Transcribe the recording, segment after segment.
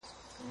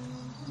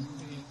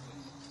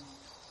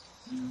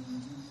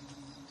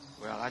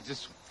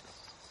just...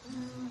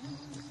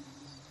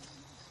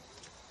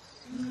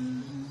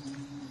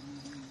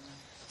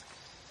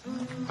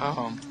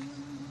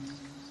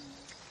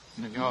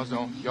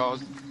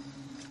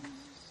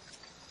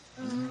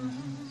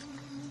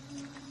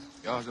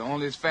 Y'all's the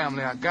only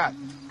family I got.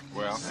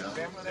 Well,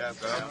 yeah,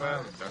 that's our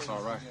family. That's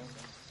all right.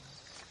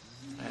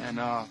 And,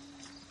 I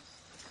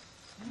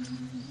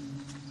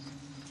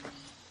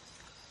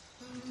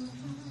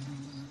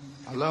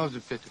love the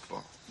 54.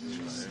 All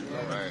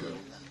right.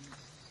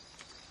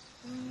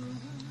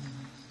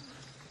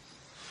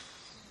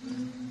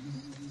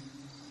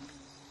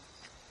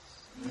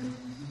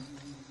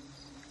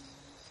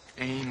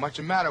 Ain't much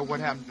a matter what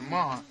happens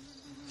tomorrow.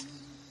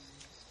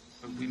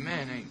 But we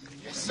men ain't.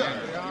 Yes,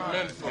 sir.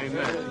 Amen.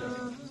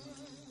 Amen.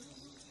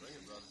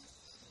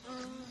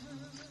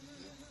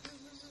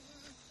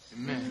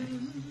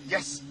 Amen.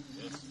 Yes.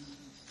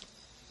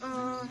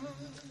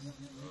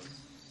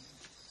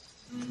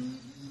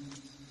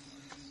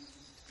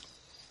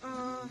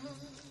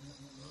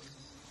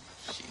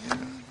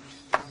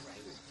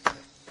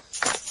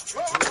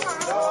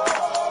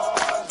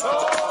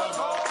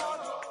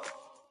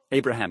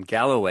 Abraham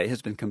Galloway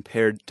has been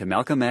compared to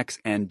Malcolm X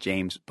and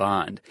James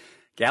Bond.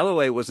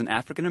 Galloway was an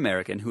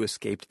African-American who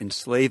escaped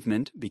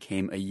enslavement,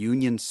 became a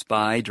Union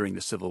spy during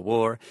the Civil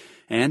War,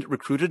 and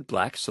recruited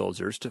black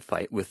soldiers to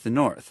fight with the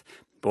North.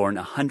 Born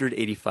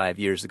 185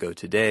 years ago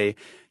today,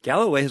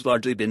 Galloway has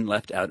largely been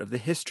left out of the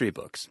history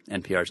books.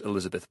 NPR's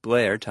Elizabeth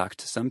Blair talked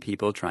to some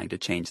people trying to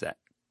change that.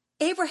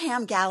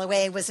 Abraham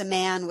Galloway was a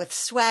man with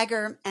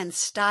swagger and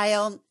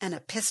style and a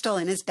pistol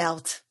in his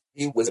belt.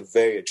 He was a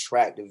very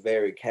attractive,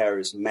 very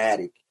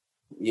charismatic,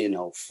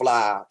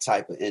 fly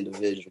type of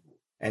individual.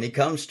 And he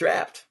comes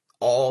strapped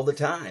all the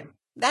time.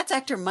 That's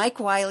actor Mike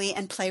Wiley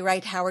and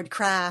playwright Howard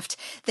Kraft.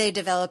 They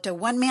developed a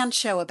one-man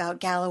show about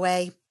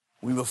Galloway.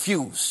 We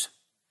refuse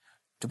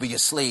to be a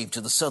slave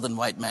to the southern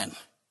white man,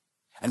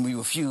 and we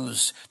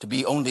refuse to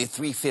be only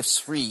 3/5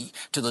 free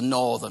to the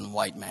northern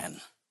white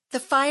man. The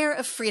Fire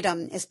of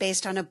Freedom is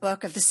based on a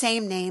book of the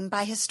same name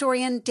by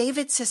historian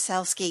David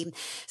C.O.W.S.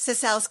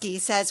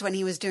 C.O.W.S. says when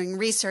he was doing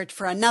research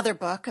for another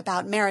book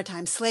about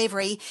maritime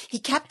slavery, he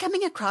kept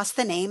coming across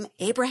the name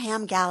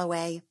Abraham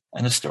Galloway.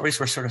 And the stories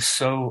were sort of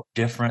so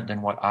different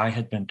than what I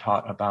had been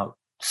taught about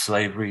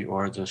slavery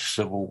or the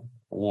Civil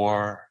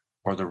War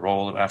or the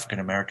role of African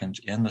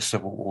Americans in the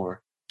Civil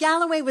War.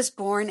 Galloway was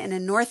born in a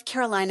North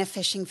Carolina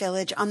fishing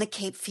village on the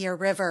Cape Fear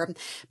River.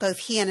 Both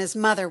he and his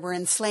mother were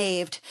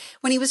enslaved.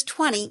 When he was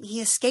 20, he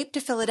escaped to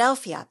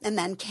Philadelphia and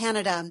then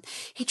Canada.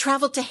 He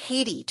traveled to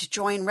Haiti to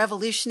join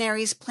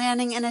revolutionaries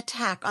planning an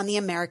attack on the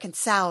American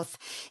South.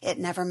 It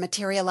never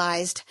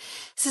materialized.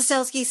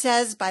 C.O.W.S.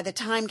 says by the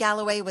time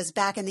Galloway was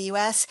back in the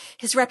U.S.,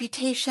 his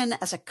reputation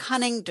as a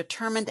cunning,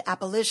 determined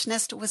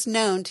abolitionist was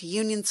known to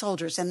Union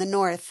soldiers in the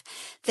North.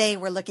 They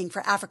were looking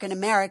for African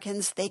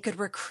Americans they could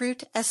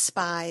recruit as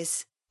spies.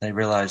 They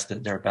realize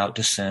that they're about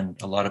to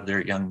send a lot of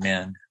their young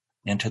men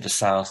into the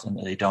South and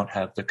they don't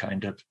have the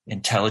kind of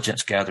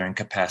intelligence gathering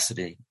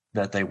capacity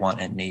that they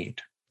want and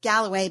need.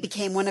 Galloway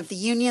became one of the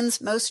Union's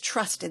most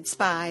trusted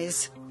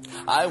spies.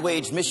 I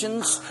waged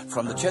missions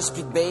from the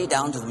Chesapeake Bay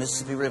down to the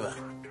Mississippi River.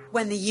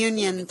 When the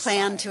Union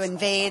planned to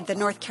invade the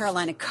North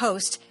Carolina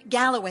coast,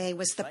 Galloway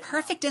was the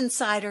perfect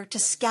insider to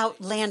scout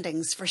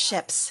landings for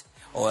ships.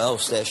 Or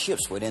else their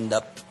ships would end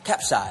up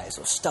capsized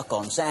or stuck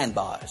on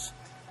sandbars.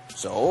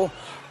 So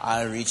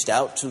I reached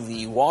out to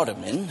the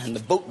watermen and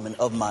the boatmen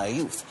of my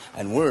youth,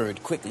 and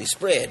word quickly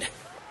spread.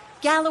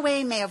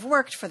 Galloway may have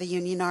worked for the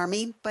Union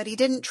Army, but he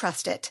didn't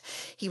trust it.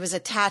 He was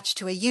attached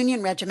to a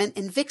Union regiment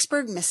in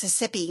Vicksburg,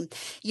 Mississippi.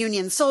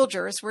 Union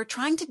soldiers were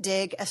trying to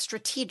dig a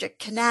strategic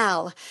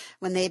canal.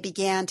 When they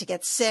began to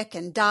get sick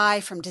and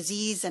die from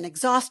disease and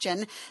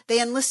exhaustion,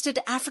 they enlisted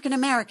African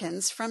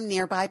Americans from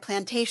nearby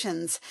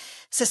plantations.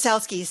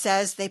 C.O.W.S.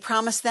 says they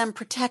promised them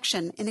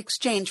protection in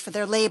exchange for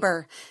their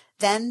labor.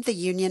 Then the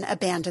Union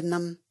abandoned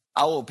them.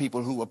 Our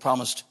people who were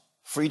promised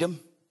freedom,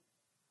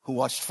 who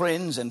watched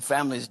friends and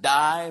families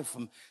die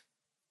from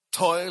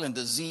toil and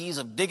disease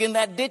of digging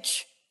that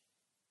ditch,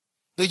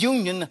 the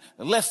Union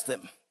left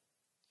them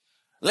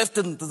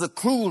to the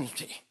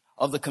cruelty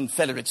of the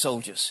Confederate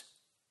soldiers,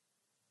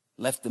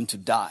 left them to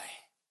die.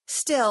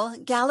 Still,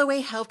 Galloway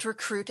helped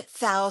recruit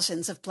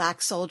thousands of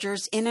black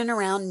soldiers in and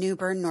around New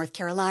Bern, North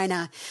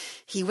Carolina.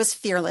 He was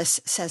fearless,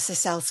 says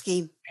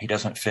C.O.W.S. He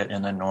doesn't fit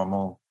in the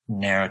normal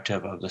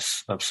narrative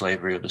of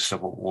slavery or the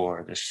Civil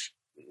War, this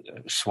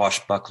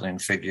swashbuckling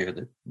figure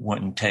that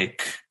wouldn't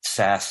take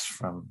sass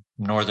from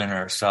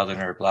Northerner,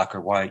 Southerner, black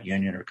or white,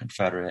 Union or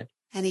Confederate.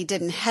 And he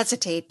didn't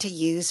hesitate to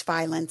use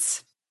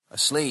violence. A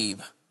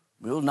slave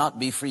will not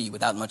be free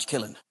without much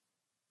killing.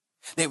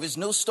 There is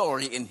no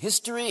story in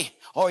history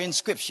or in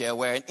scripture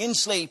where an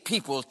enslaved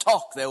people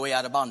talk their way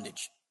out of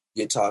bondage.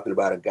 You're talking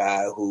about a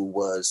guy who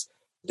was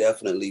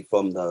definitely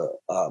from the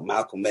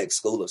Malcolm X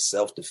School of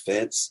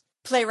Self-Defense.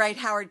 Playwright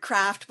Howard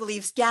Kraft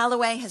believes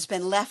Galloway has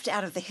been left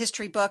out of the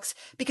history books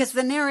because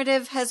the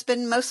narrative has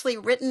been mostly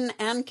written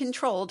and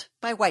controlled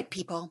by white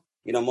people.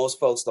 Most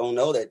folks don't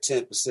know that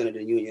 10% of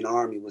the Union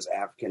Army was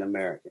African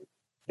American.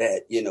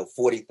 that,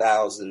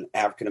 40,000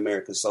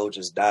 African-American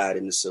soldiers died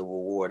in the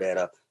Civil War, that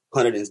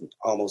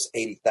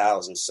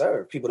 180,000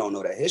 served. People don't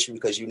know that history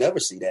because you never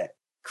see that.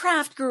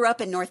 Kraft grew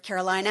up in North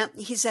Carolina.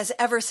 He says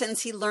ever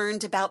since he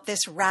learned about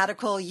this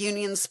radical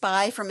Union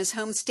spy from his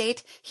home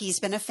state, he's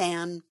been a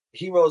fan.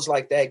 Heroes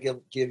like that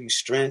give you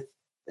strength,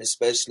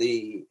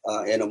 especially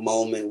in a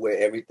moment where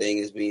everything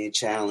is being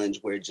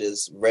challenged, where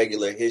just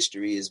regular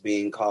history is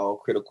being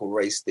called critical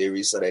race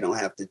theory, so they don't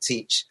have to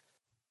teach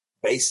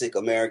basic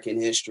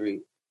American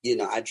history.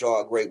 I draw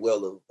a great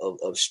well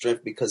of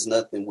strength because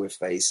nothing we're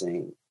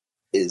facing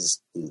is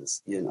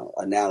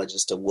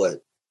analogous to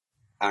what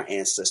our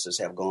ancestors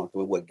have gone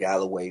through, what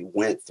Galloway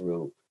went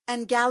through.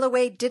 And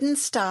Galloway didn't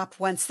stop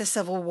once the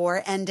Civil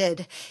War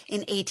ended. In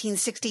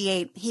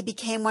 1868, he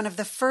became one of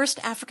the first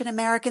African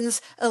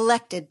Americans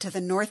elected to the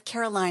North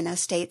Carolina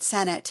State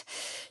Senate.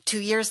 2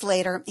 years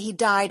later, he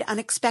died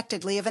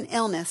unexpectedly of an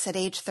illness at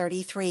age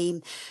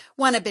 33.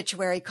 One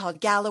obituary called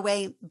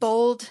Galloway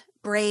bold,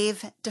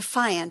 brave,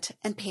 defiant,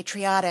 and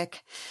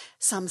patriotic.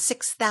 Some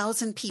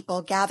 6,000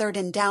 people gathered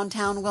in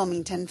downtown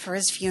Wilmington for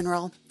his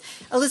funeral.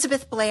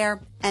 Elizabeth Blair,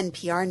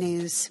 NPR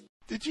News.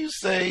 Did you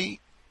say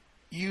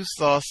you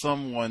saw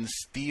someone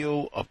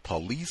steal a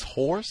police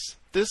horse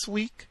this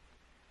week?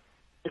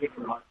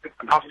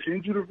 I'll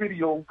send you the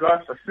video,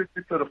 Gus. I sent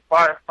it to the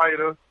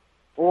firefighter.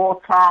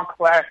 All-time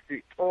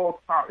classic.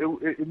 All-time.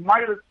 It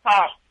might have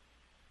topped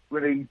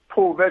when they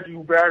pulled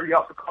Reginald Barry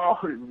out the car,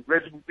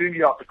 Reginald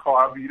Denny out the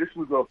car. I mean, this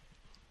was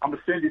I'm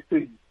going to send it to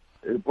you.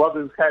 The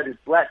brothers had his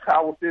black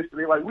power fist, and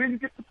they're like, where did you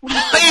get the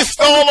police? They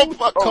stole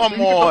a... Come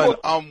on.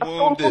 I'm wounded. I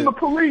stole from the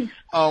police.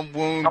 I'm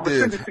wounded. I'm going to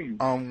send it to you.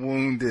 I'm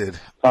wounded.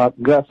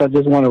 Gus, I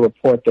just want to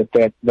report that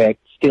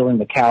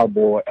stealing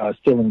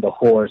stealing the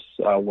horse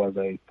was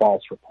a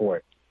false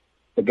report.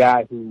 The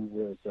guy who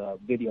was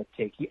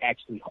videotaped, he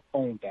actually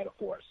owned that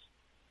horse.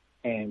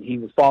 And he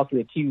was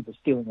falsely accused of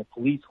stealing a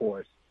police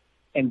horse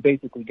and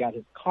basically got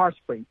his car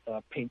spray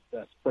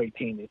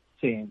painted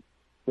saying,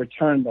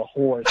 "Return the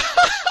horse."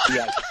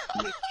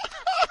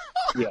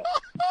 Yeah.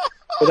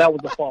 So that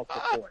was a false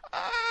report.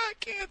 I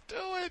can't do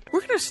it. We're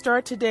going to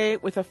start today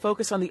with a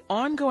focus on the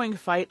ongoing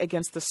fight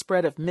against the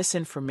spread of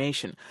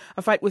misinformation,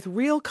 a fight with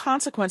real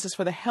consequences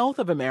for the health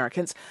of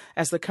Americans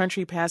as the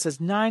country passes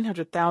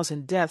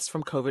 900,000 deaths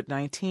from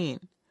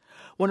COVID-19.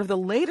 One of the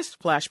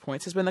latest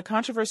flashpoints has been the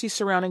controversy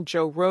surrounding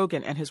Joe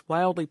Rogan and his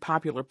wildly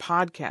popular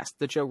podcast,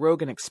 The Joe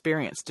Rogan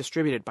Experience,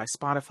 distributed by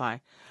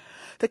Spotify.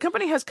 The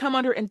company has come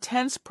under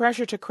intense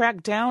pressure to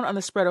crack down on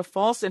the spread of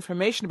false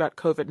information about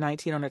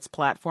COVID-19 on its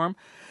platform,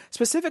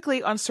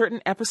 specifically on certain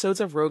episodes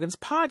of Rogan's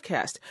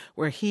podcast,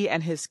 where he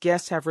and his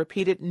guests have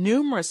repeated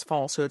numerous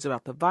falsehoods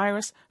about the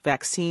virus,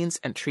 vaccines,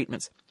 and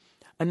treatments.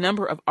 A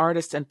number of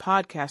artists and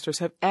podcasters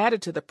have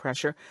added to the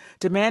pressure,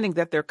 demanding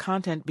that their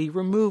content be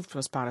removed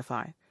from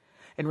Spotify.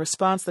 In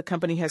response, the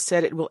company has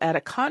said it will add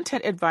a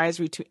content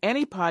advisory to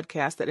any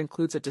podcast that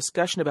includes a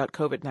discussion about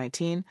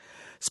COVID-19.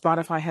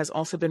 Spotify has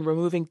also been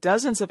removing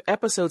dozens of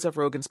episodes of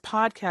Rogan's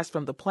podcast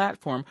from the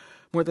platform,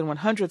 more than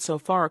 100 so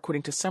far,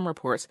 according to some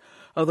reports,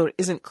 although it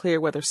isn't clear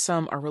whether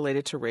some are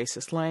related to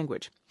racist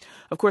language.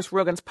 Of course,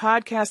 Rogan's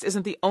podcast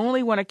isn't the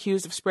only one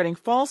accused of spreading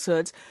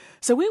falsehoods,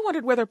 so we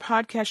wondered whether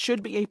podcasts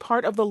should be a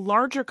part of the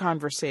larger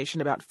conversation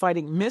about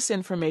fighting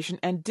misinformation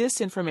and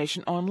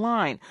disinformation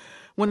online,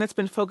 one that's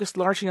been focused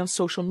largely on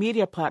social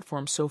media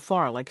platforms so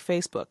far, like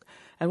Facebook.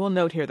 And we'll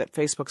note here that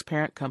Facebook's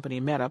parent company,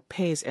 Meta,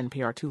 pays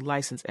NPR to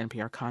license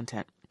NPR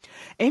content.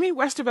 Amy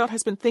Westervelt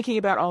has been thinking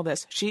about all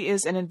this. She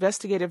is an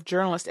investigative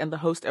journalist and the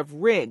host of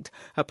Rigged,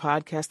 a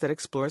podcast that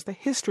explores the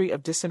history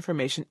of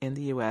disinformation in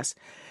the U.S.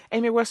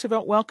 Amy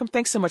Westervelt, welcome.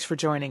 Thanks so much for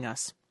joining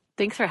us.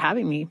 Thanks for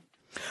having me.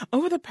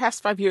 Over the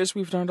past 5 years,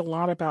 we've learned a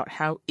lot about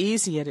how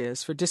easy it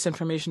is for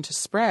disinformation to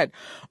spread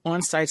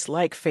on sites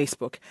like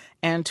Facebook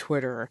and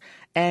Twitter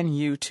and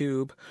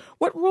YouTube.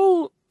 What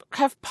role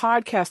have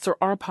podcasts or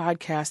are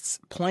podcasts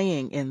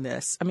playing in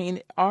this? I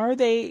mean, are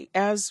they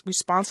as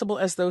responsible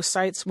as those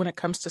sites when it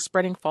comes to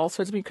spreading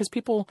falsehoods? Because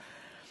people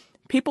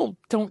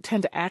don't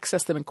tend to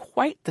access them in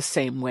quite the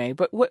same way.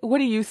 But what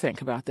do you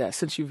think about this,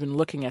 since you've been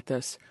looking at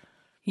this?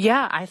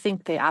 Yeah, I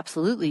think they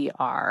absolutely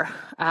are.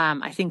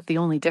 I think the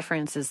only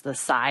difference is the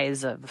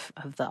size of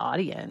the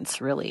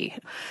audience, really.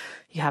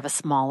 You have a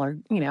smaller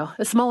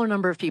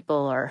number of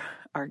people are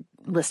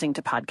listening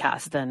to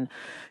podcasts than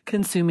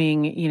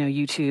consuming,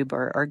 YouTube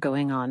or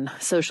going on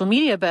social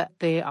media, but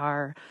they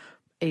are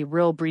a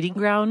real breeding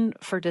ground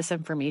for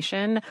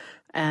disinformation.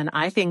 And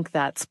I think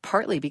that's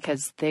partly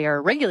because they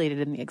are regulated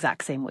in the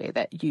exact same way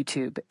that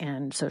YouTube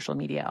and social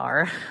media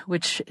are,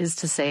 which is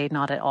to say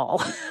not at all.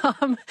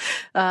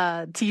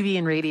 TV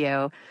and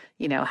radio,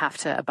 have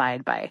to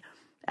abide by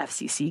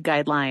FCC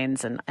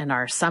guidelines and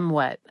are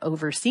somewhat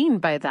overseen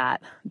by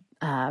that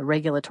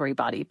regulatory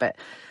body. But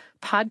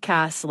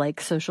podcasts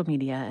like social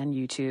media and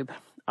YouTube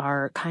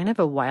are kind of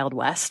a wild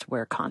west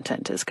where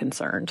content is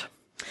concerned.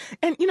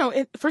 And,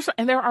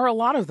 and there are a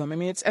lot of them. I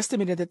mean, it's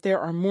estimated that there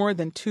are more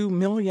than 2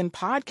 million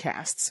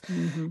podcasts.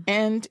 Mm-hmm.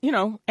 And,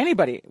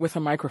 anybody with a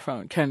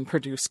microphone can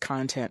produce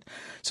content.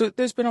 So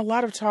there's been a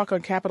lot of talk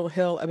on Capitol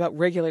Hill about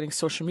regulating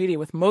social media,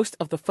 with most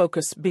of the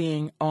focus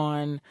being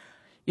on,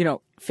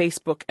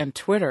 Facebook and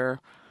Twitter.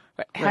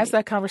 Has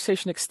that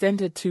conversation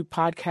extended to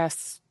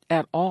podcasts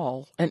at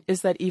all? And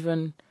is that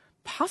even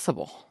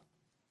possible?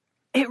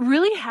 It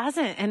really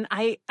hasn't. And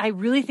I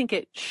really think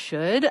it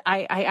should.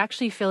 I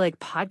actually feel like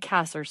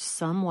podcasts are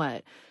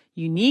somewhat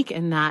unique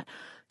in that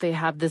they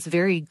have this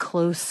very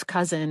close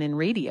cousin in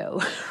radio,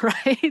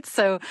 right?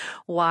 So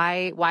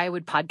why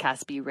would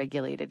podcasts be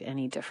regulated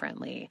any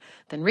differently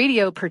than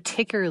radio,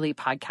 particularly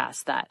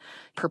podcasts that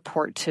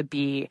purport to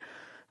be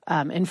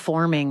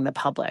informing the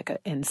public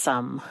in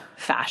some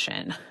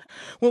fashion?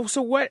 Well,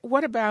 so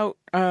what about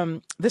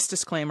this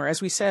disclaimer?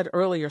 As we said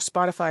earlier,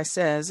 Spotify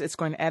says it's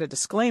going to add a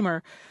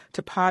disclaimer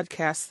to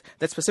podcasts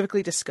that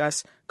specifically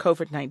discuss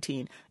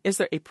COVID-19. Is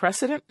there a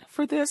precedent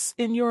for this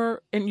in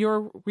your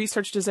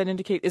research? Does that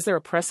indicate, is there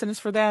a precedence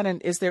for that?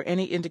 And is there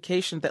any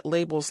indication that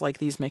labels like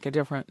these make a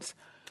difference?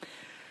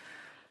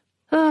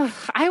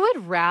 I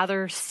would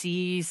rather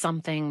see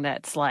something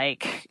that's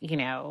like,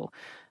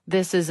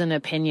 this is an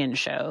opinion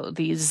show.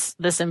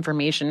 This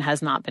information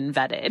has not been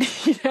vetted,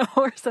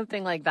 or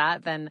something like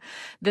that, than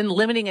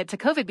limiting it to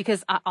COVID.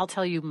 Because I'll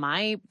tell you,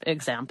 my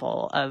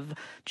example of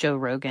Joe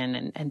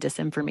Rogan and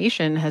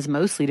disinformation has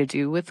mostly to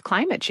do with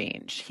climate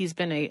change. He's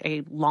been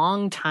a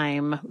long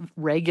time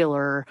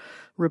regular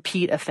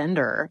repeat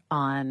offender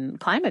on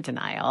climate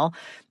denial,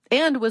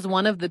 and was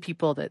one of the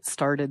people that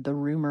started the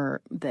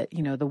rumor that,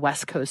 the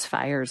West Coast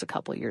fires a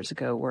couple of years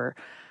ago were,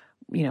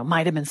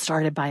 might have been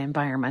started by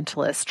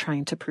environmentalists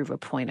trying to prove a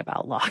point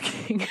about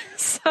logging.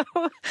 So,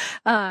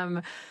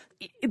 again,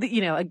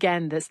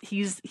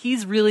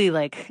 he's really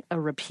like a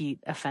repeat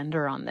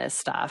offender on this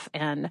stuff.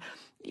 And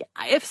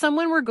if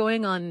someone were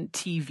going on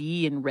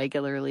TV and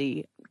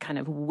regularly kind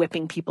of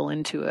whipping people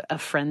into a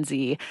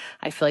frenzy,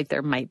 I feel like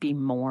there might be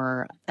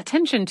more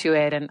attention to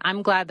it. And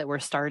I'm glad that we're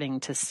starting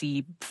to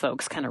see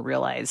folks kind of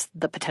realize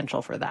the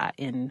potential for that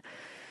in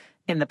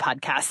the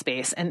podcast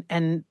space.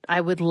 And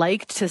I would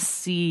like to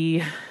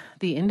see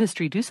the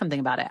industry do something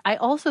about it. I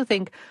also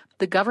think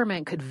the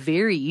government could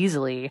very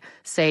easily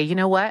say, you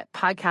know what,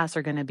 podcasts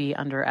are going to be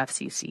under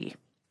FCC.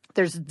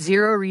 There's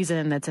zero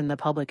reason that's in the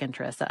public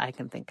interest that I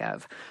can think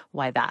of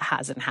why that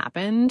hasn't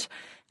happened.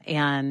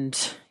 And,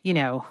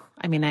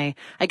 I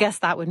guess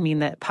that would mean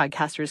that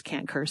podcasters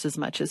can't curse as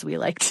much as we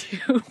like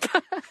to,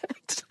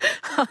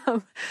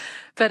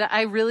 but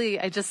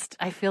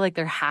I feel like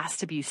there has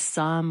to be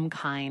some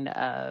kind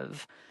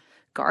of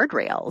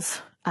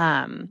guardrails.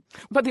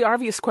 But the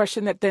obvious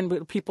question that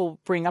then people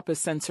bring up is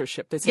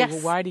censorship. They say, yes.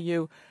 Well, why do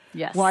you,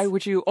 yes. Why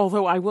would you,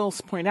 although I will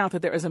point out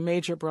that there is a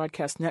major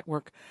broadcast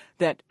network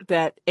that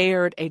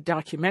aired a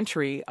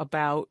documentary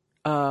about,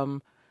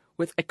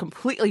 with a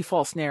completely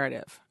false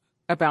narrative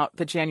about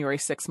the January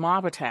 6th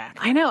mob attack.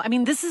 I know. I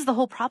mean, this is the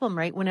whole problem,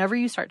 right? Whenever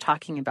you start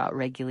talking about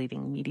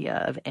regulating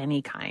media of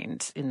any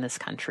kind in this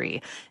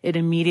country, it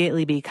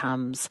immediately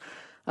becomes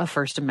a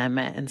First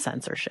Amendment and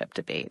censorship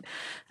debate.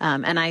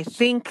 And I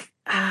think,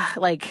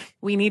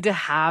 we need to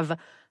have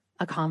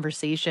a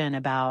conversation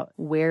about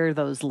where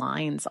those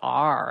lines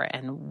are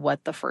and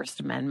what the First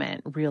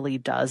Amendment really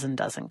does and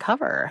doesn't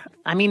cover.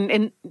 I mean,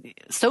 and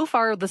so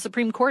far the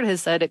Supreme Court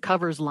has said it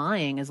covers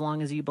lying as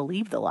long as you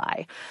believe the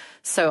lie.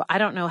 So I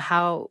don't know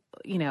how,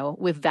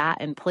 with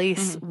that in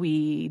place,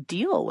 we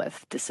deal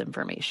with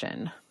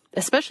disinformation,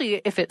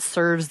 especially if it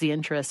serves the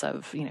interests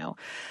of,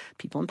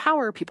 people in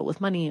power, people with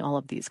money, all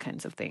of these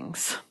kinds of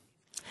things.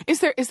 Is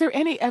there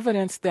any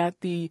evidence that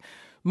the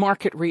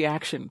market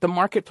reaction, the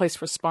marketplace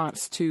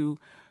response to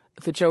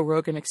the Joe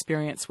Rogan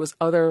experience was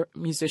other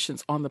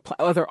musicians on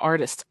other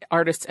artists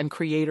and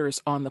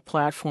creators on the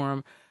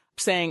platform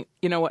saying,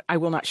 you know what, I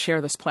will not share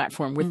this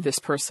platform with this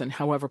person,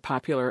 however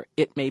popular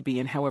it may be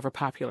and however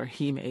popular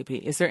he may be?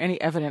 Is there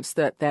any evidence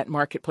that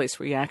marketplace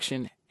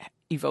reaction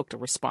evoked a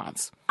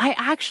response? I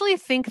actually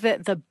think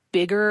that the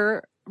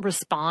bigger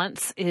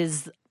response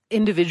is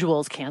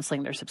individuals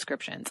canceling their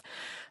subscriptions.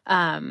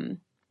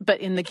 But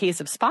in the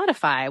case of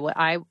Spotify, what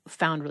I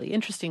found really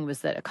interesting was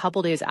that a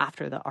couple days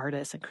after the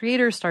artists and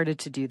creators started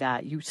to do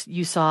that,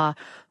 you saw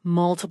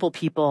multiple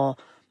people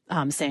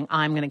saying,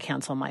 I'm going to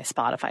cancel my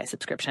Spotify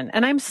subscription.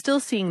 And I'm still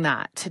seeing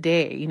that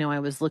today. I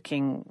was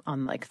looking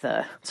on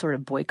the sort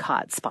of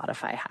boycott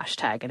Spotify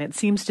hashtag, and it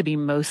seems to be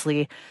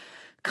mostly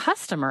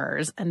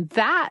customers. And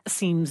that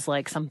seems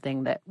like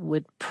something that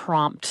would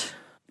prompt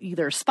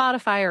either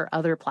Spotify or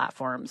other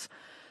platforms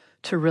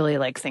to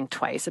really think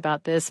twice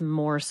about this,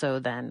 more so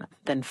than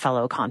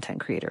fellow content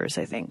creators,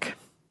 I think.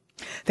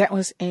 That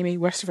was Amy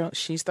Westervelt.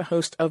 She's the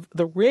host of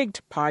the Rigged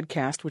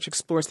podcast, which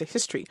explores the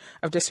history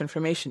of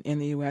disinformation in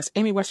the U.S.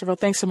 Amy Westervelt,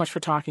 thanks so much for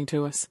talking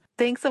to us.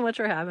 Thanks so much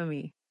for having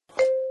me.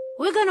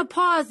 We're going to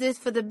pause this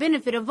for the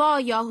benefit of all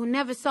y'all who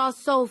never saw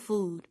Soul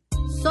Food.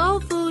 Soul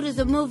Food is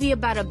a movie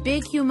about a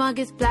big,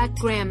 humongous black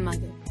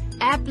grandmother,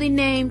 aptly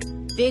named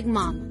Big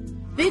Mama.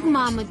 Big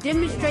Mama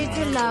demonstrates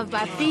her love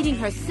by feeding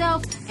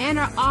herself and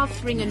her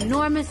offspring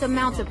enormous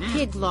amounts of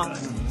pig lard.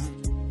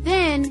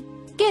 Then,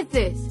 get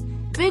this,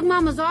 Big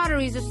Mama's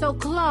arteries are so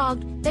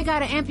clogged, they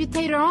gotta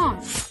amputate her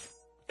arm.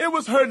 It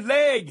was her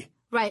leg.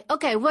 Right,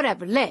 okay,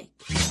 whatever, leg.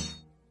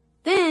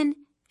 Then,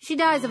 she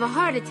dies of a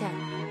heart attack.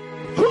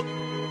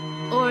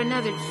 Or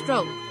another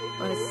stroke,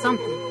 or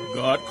something.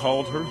 God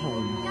called her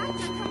home.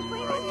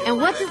 And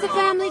what does the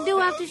family do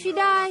after she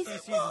dies?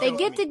 They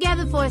get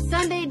together for a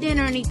Sunday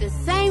dinner and eat the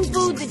same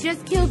food that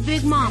just killed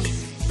Big Mama.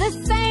 The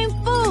same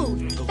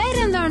food! They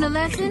didn't learn a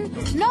lesson.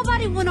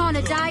 Nobody went on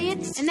a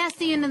diet, and that's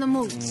the end of the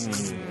movie.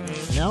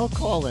 Now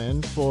call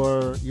in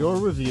for your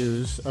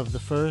reviews of the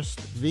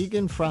first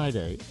Vegan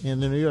Friday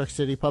in the New York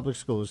City public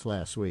schools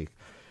last week.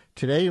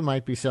 Today you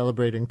might be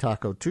celebrating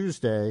Taco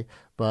Tuesday,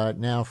 but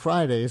now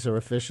Fridays are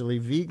officially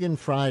Vegan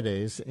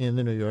Fridays in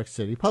the New York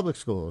City public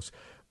schools.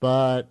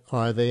 But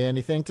are they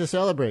anything to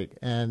celebrate?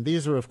 And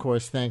these are, of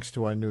course, thanks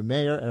to our new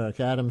mayor,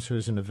 Eric Adams,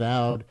 who's an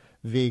avowed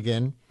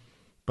vegan,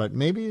 but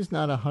maybe he's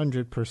not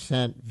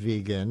 100%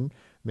 vegan.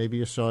 Maybe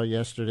you saw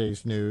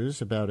yesterday's news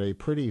about a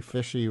pretty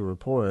fishy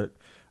report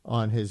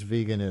on his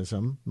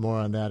veganism. More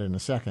on that in a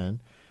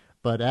second.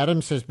 But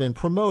Adams has been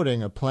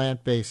promoting a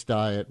plant-based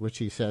diet, which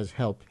he says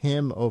helped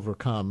him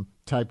overcome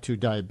type 2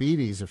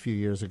 diabetes a few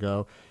years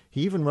ago.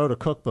 He even wrote a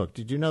cookbook.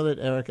 Did you know that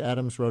Eric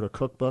Adams wrote a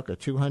cookbook, a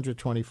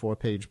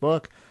 224-page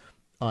book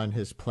on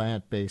his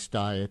plant-based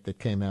diet that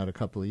came out a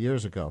couple of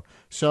years ago?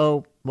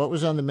 So what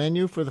was on the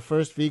menu for the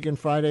first Vegan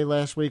Friday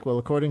last week? Well,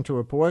 according to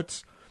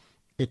reports,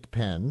 it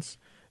depends.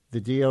 The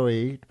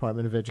DOE,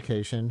 Department of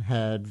Education,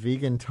 had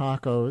vegan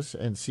tacos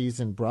and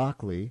seasoned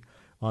broccoli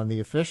on the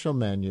official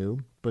menu,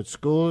 but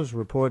schools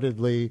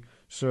reportedly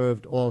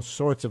served all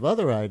sorts of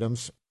other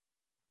items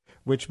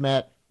which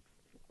met,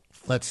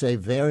 let's say,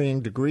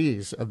 varying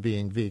degrees of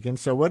being vegan.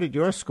 So what did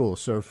your school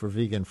serve for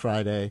Vegan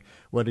Friday?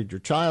 What did your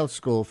child's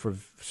school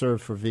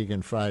serve for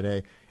Vegan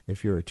Friday?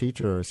 If you're a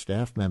teacher or a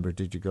staff member,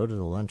 did you go to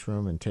the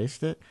lunchroom and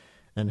taste it?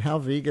 And how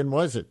vegan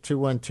was it?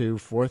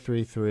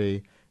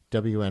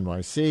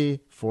 212-433-WNYC,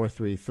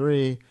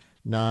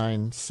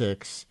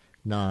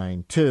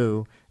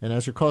 433-9692. And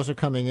as your calls are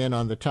coming in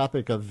on the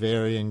topic of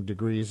varying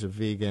degrees of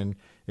vegan,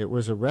 it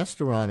was a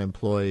restaurant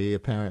employee,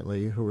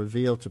 apparently, who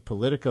revealed to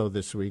Politico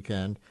this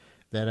weekend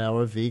that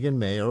our vegan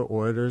mayor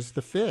orders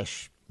the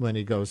fish when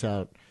he goes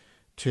out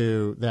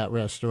to that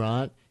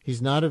restaurant.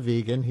 He's not a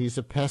vegan, he's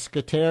a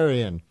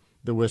pescatarian,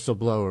 the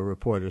whistleblower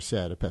reporter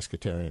said. A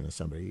pescatarian is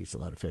somebody who eats a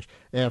lot of fish.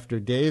 After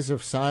days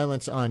of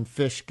silence on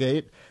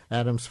Fishgate,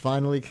 Adams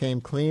finally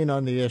came clean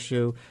on the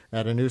issue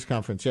at a news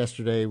conference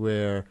yesterday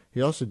where he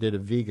also did a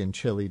vegan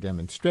chili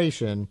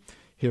demonstration.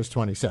 Here's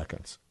 20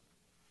 seconds.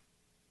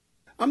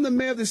 I'm the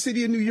mayor of the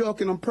city of New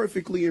York, and I'm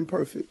perfectly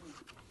imperfect.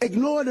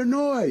 Ignore the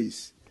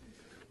noise.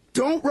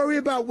 Don't worry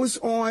about what's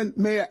on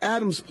Mayor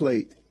Adams'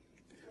 plate.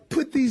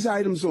 Put these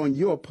items on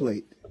your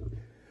plate.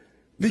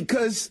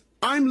 Because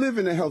I'm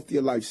living a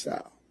healthier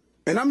lifestyle.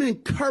 And I'm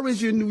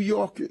encouraging New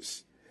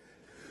Yorkers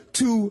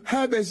to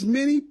have as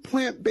many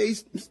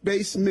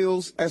plant-based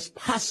meals as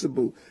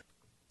possible.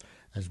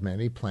 As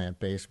many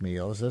plant-based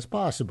meals as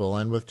possible.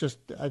 And with just,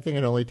 I think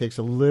it only takes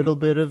a little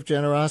bit of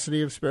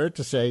generosity of spirit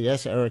to say,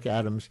 yes, Eric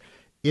Adams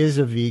is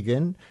a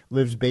vegan,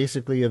 lives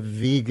basically a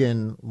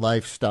vegan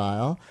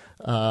lifestyle,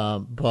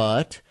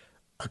 but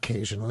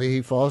occasionally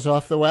he falls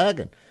off the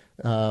wagon.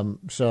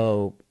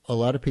 So a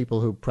lot of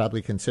people who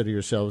probably consider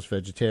yourselves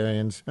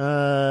vegetarians,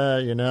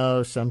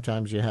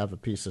 sometimes you have a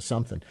piece of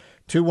something.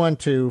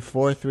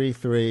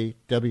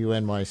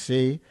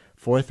 212-433-WNYC,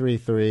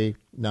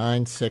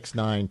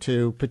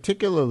 433-9692,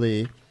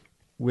 particularly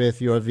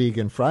with your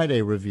Vegan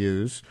Friday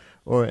reviews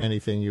or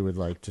anything you would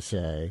like to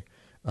say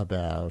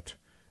about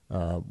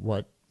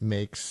what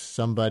makes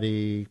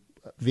somebody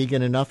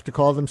vegan enough to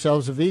call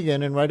themselves a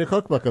vegan and write a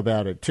cookbook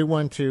about it.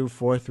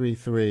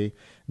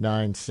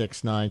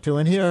 212-433-9692.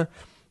 And here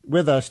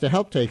with us to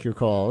help take your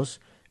calls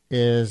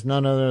is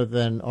none other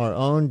than our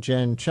own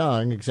Jen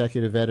Chung,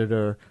 executive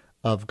editor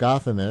of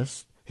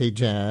Gothamist. Hey,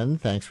 Jen,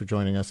 thanks for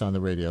joining us on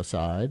the radio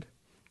side.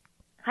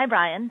 Hi,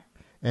 Brian.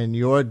 And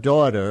your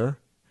daughter,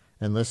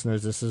 and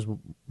listeners, this is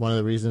one of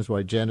the reasons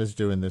why Jen is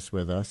doing this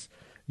with us.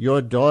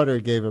 Your daughter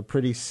gave a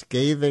pretty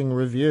scathing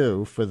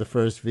review for the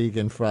first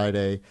Vegan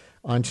Friday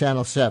on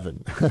Channel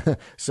 7.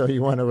 So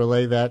you want to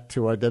relay that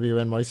to our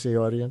WNYC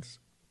audience?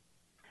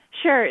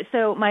 Sure.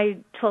 So my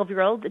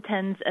 12-year-old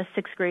attends a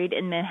sixth grade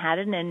in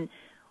Manhattan, and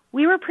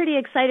we were pretty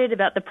excited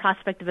about the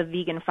prospect of a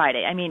Vegan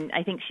Friday. I mean,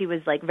 I think she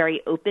was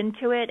very open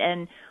to it,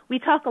 and we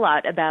talk a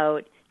lot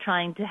about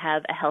trying to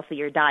have a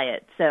healthier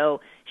diet. So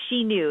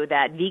she knew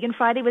that Vegan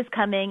Friday was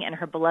coming, and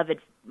her beloved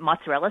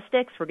mozzarella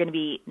sticks were going to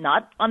be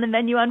not on the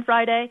menu on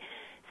Friday.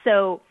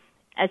 So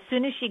as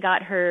soon as she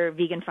got her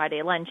Vegan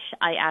Friday lunch,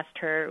 I asked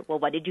her, well,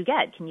 what did you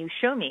get? Can you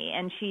show me?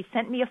 And she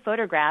sent me a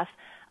photograph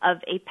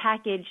of a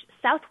packaged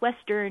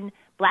Southwestern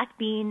black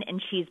bean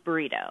and cheese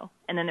burrito.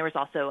 And then there was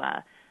also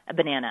a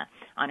banana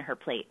on her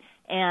plate.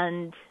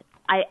 And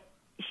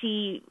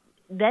she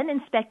then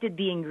inspected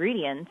the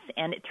ingredients,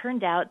 and it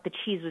turned out the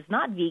cheese was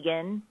not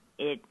vegan.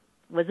 It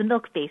was a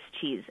milk-based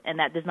cheese, and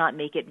that does not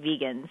make it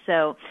vegan.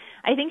 So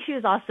I think she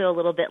was also a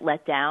little bit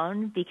let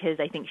down because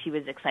I think she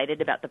was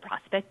excited about the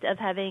prospect of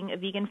having a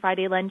vegan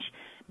Friday lunch.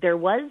 There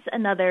was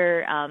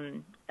another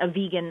a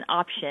vegan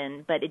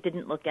option, but it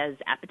didn't look as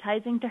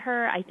appetizing to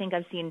her. I think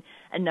I've seen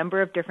a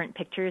number of different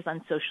pictures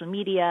on social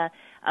media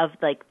of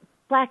like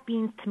black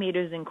beans,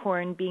 tomatoes, and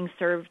corn being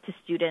served to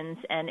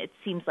students, and it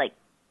seems like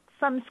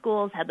some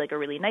schools had like a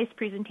really nice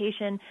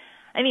presentation.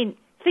 I mean,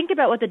 think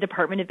about what the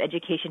Department of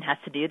Education has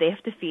to do. They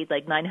have to feed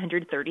like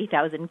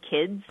 930,000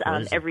 kids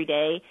every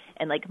day,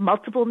 and like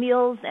multiple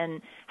meals,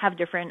 and have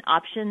different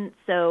options.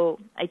 So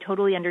I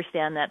totally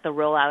understand that the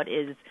rollout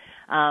is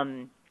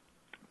going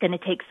to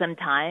take some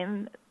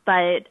time.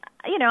 But,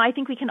 you know, I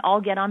think we can all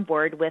get on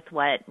board with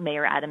what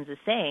Mayor Adams is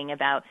saying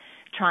about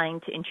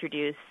trying to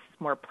introduce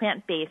more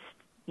plant-based,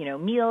 you know,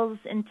 meals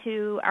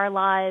into our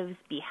lives,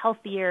 be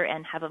healthier,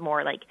 and have a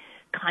more like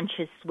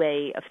conscious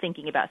way of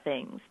thinking about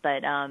things.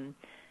 But,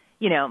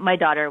 you know, my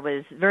daughter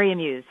was very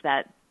amused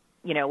that,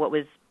 you know, what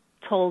was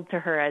told to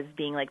her as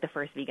being like the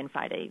first vegan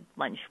Friday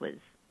lunch was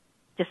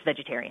just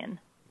vegetarian.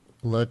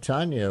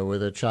 LaTanya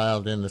with a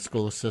child in the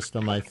school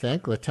system, I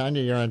think.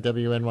 LaTanya, you're on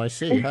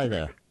WNYC. Hi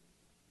there.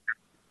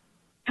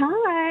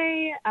 Hi.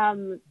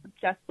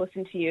 Just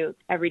listen to you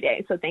every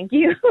day, so thank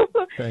you.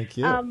 Thank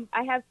you.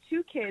 I have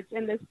two kids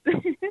in this.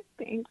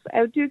 Thanks. I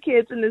have two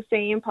kids in the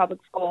same public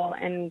school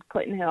in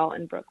Clinton Hill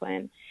in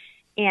Brooklyn,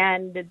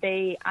 and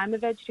I'm a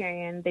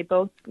vegetarian. They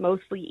both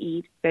mostly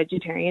eat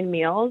vegetarian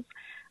meals,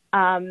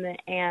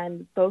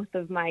 and both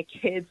of my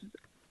kids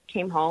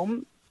came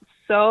home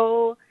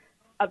so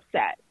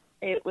upset.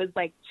 It was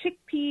like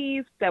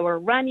chickpeas that were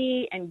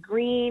runny and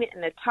green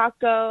in the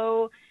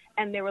taco.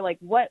 And they were like,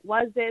 what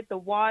was it? The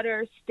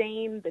water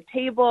stained the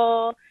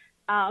table.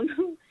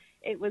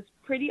 It was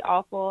pretty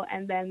awful.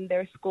 And then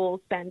their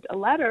school sent a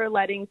letter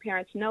letting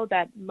parents know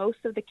that most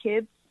of the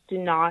kids do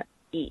not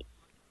eat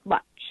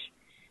lunch.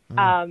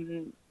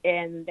 And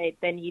they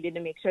needed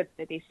to make sure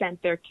that they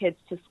sent their kids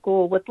to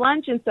school with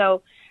lunch. And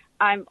so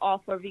I'm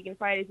all for Vegan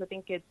Fridays. I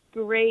think it's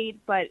great,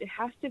 but it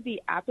has to be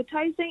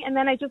appetizing. And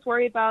then I just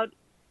worry about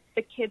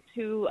the kids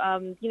who,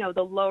 you know,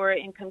 the lower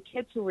income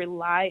kids who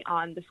rely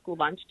on the school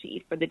lunch to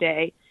eat for the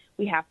day.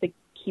 We have to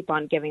keep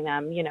on giving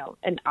them, you know,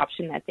 an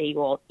option that they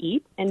will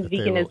eat. And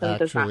veganism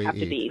does not have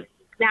to be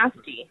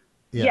nasty.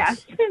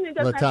 Yes. It doesn't have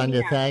to be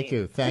LaTanya, nasty. thank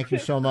you. Thank you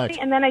so much.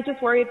 And then I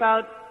just worry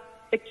about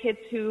the kids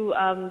who,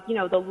 you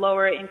know, the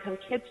lower income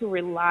kids who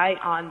rely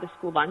on the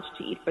school lunch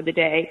to eat for the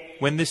day.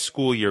 When this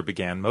school year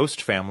began,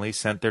 most families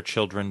sent their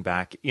children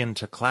back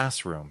into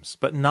classrooms,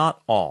 but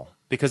not all.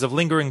 Because of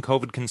lingering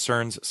COVID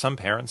concerns, some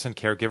parents and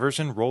caregivers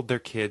enrolled their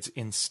kids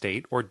in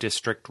state or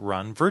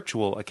district-run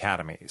virtual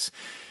academies.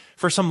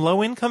 For some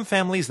low-income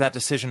families, that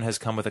decision has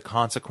come with a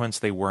consequence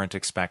they weren't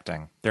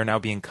expecting. They're now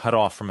being cut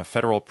off from a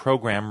federal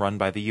program run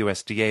by the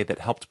USDA that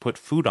helped put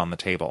food on the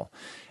table.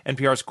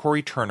 NPR's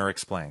Corey Turner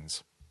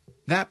explains.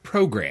 That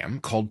program,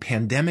 called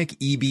Pandemic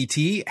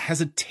EBT, has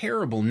a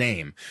terrible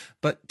name,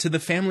 but to the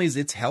families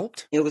it's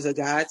helped, it was a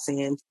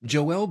godsend.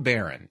 Joelle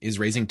Barron is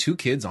raising two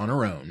kids on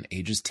her own,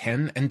 ages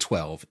 10 and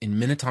 12, in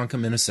Minnetonka,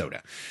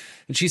 Minnesota.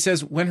 And she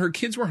says when her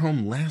kids were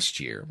home last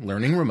year,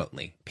 learning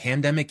remotely,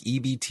 Pandemic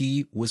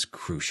EBT was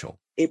crucial.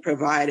 It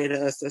provided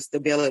us a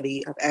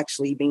stability of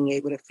actually being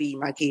able to feed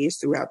my kids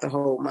throughout the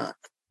whole month.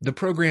 The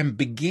program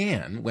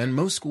began when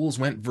most schools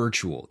went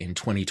virtual in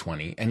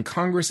 2020, and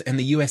Congress and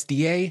the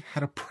USDA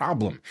had a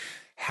problem: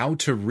 how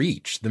to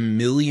reach the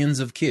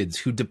millions of kids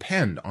who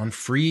depend on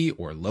free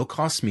or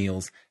low-cost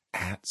meals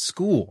at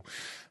school.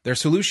 Their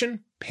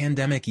solution?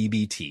 Pandemic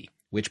EBT,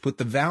 which put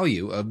the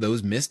value of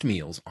those missed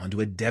meals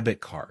onto a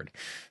debit card.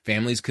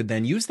 Families could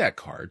then use that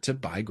card to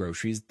buy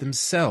groceries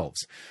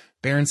themselves.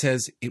 Barron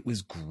says it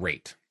was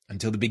great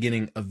until the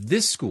beginning of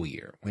this school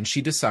year, when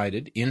she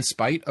decided, in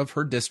spite of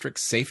her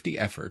district's safety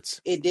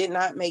efforts, it did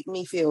not make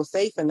me feel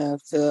safe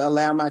enough to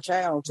allow my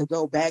child to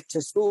go back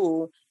to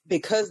school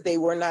because they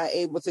were not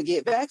able to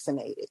get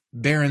vaccinated.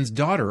 Barron's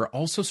daughter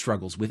also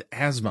struggles with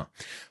asthma.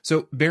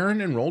 So Barron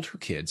enrolled her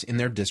kids in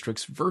their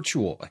district's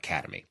virtual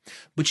academy.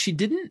 But she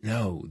didn't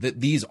know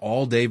that these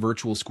all-day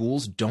virtual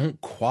schools don't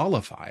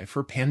qualify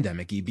for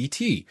Pandemic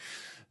EBT.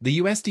 The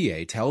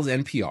USDA tells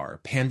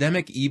NPR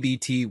Pandemic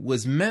EBT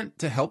was meant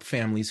to help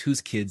families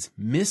whose kids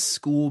miss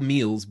school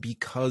meals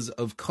because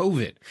of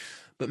COVID.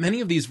 But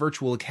many of these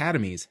virtual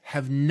academies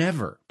have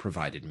never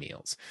provided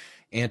meals.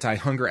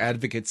 Anti-hunger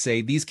advocates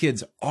say these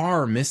kids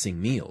are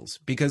missing meals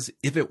because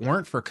if it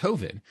weren't for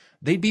COVID,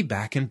 they'd be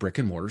back in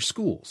brick-and-mortar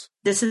schools.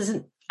 This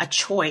isn't a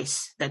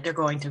choice that they're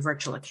going to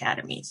virtual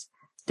academies.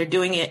 They're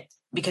doing it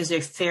because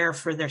they fear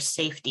for their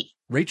safety.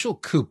 Rachel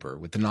Cooper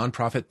with the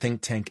nonprofit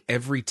think tank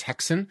Every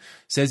Texan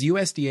says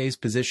USDA's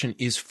position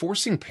is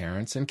forcing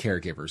parents and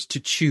caregivers to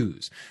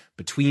choose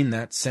between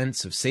that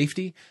sense of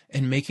safety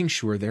and making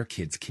sure their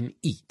kids can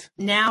eat.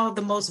 Now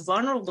the most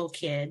vulnerable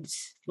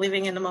kids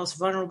living in the most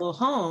vulnerable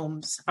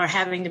homes are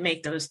having to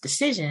make those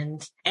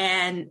decisions,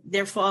 and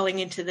they're falling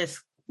into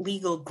this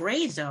legal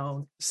gray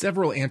zone.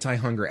 Several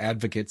anti-hunger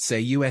advocates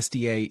say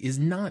USDA is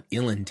not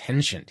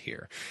ill-intentioned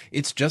here.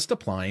 It's just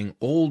applying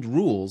old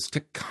rules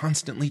to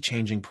constantly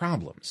changing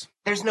problems.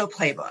 There's no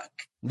playbook.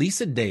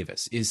 Lisa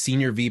Davis is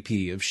Senior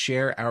VP of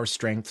Share Our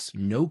Strength's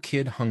No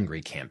Kid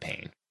Hungry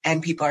campaign.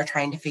 And people are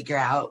trying to figure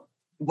out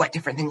what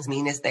different things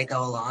mean as they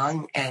go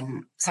along,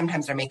 and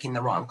sometimes they're making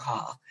the wrong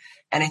call.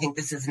 And I think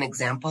this is an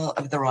example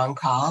of the wrong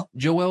call.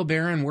 Joelle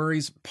Barron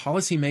worries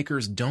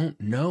policymakers don't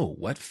know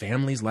what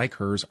families like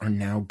hers are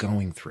now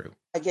going through.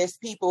 I guess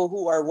people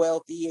who are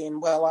wealthy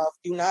and well off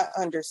do not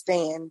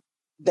understand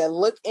the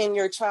look in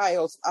your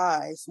child's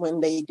eyes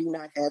when they do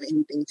not have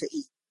anything to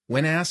eat.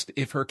 When asked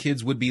if her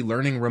kids would be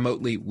learning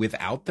remotely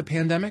without the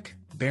pandemic,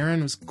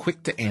 Barron was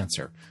quick to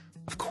answer,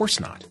 of course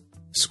not.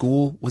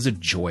 School was a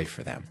joy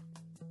for them.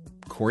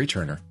 Corey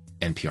Turner,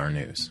 NPR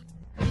News.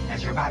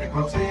 As your body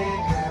grows bigger,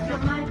 your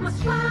mind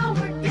must flower.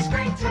 It's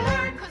great to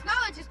learn, 'cause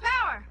knowledge is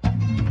power.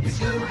 It's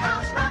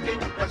Schoolhouse Rockin',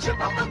 the chip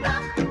on the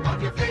block,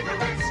 on your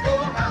favorite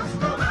Schoolhouse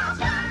Rock.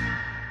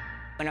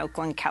 In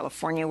Oakland,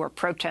 California, where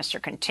protests are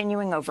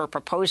continuing over a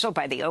proposal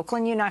by the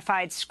Oakland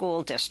Unified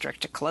School District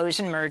to close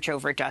and merge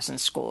over a dozen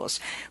schools.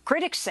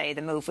 Critics say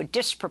the move would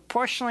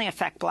disproportionately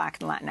affect Black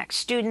and Latinx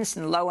students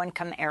in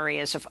low-income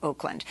areas of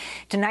Oakland.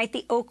 Tonight,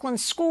 the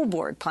Oakland School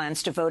Board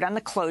plans to vote on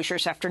the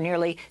closures after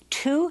nearly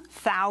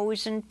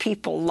 2,000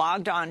 people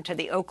logged on to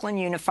the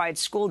Oakland Unified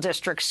School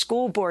District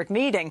School Board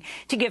meeting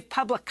to give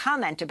public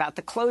comment about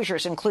the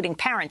closures, including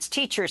parents,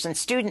 teachers, and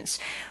students.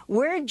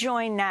 We're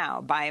joined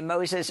now by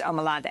Moses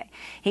Omalade.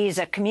 He's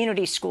a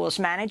community schools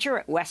manager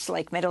at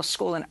Westlake Middle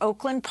School in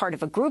Oakland, part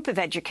of a group of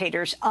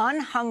educators on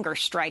hunger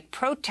strike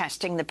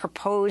protesting the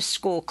proposed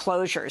school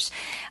closures.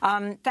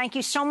 Thank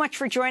you so much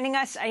for joining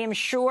us. I am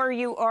sure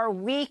you are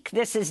weak.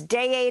 This is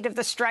day 8 of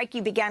the strike.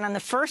 You began on the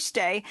first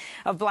day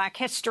of Black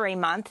History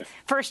Month.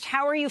 First,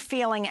 how are you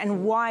feeling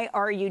and why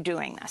are you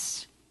doing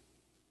this?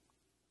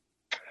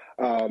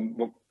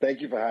 Well,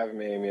 thank you for having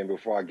me, Amy. And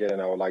before I get in,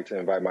 I would like to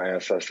invite my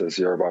ancestors,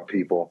 Yoruba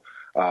people.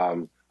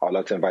 I'd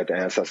love to invite the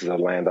ancestors of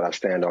the land that I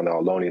stand on, the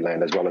Ohlone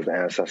land, as well as the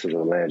ancestors of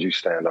the land you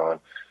stand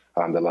on,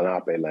 the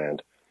Lenape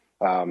land.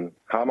 How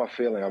am I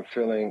feeling?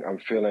 I'm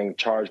feeling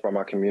charged by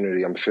my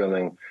community. I'm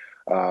feeling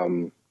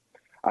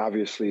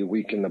obviously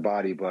weak in the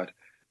body, but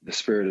the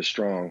spirit is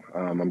strong.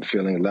 I'm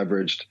feeling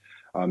leveraged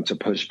to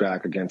push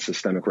back against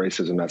systemic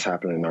racism that's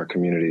happening in our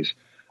communities.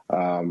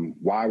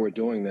 Why we're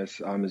doing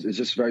this is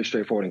just very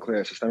straightforward and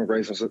clear. Systemic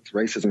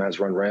racism has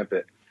run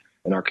rampant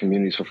in our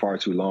communities for far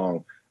too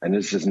long. And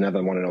this is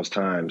never one of those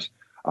times.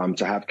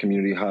 To have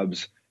community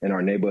hubs in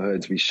our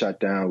neighborhoods be shut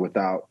down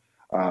without,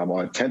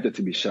 or attempted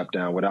to be shut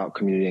down without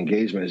community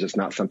engagement is just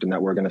not something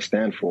that we're going to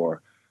stand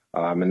for.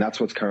 And that's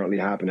what's currently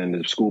happening.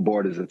 The school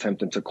board is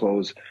attempting to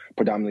close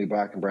predominantly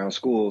Black and brown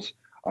schools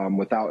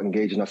without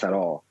engaging us at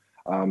all.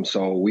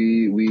 So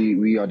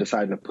we are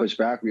deciding to push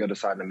back. We are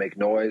deciding to make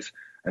noise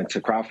and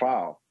to cry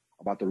foul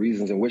about the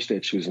reasons in which they're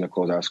choosing to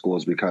close our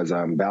schools, because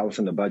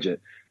balancing the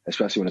budget,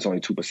 especially when it's only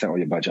 2% of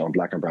your budget on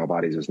Black and brown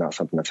bodies, is not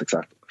something that's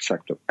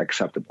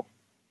acceptable.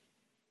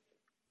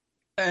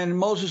 And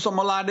Moses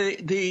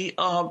Omalade,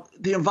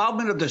 the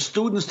involvement of the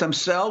students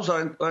themselves,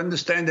 I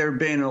understand there have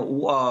been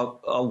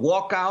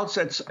walkouts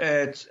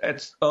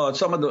at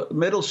some of the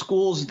middle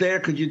schools there.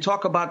 Could you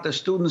talk about the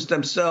students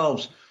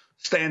themselves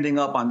standing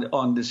up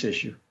on this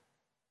issue?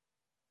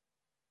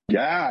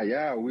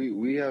 Yeah.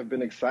 We have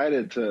been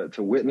excited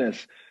to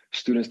witness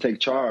students take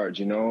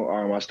charge.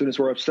 Our students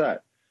were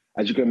upset.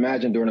 As you can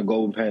imagine, during a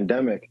global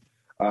pandemic,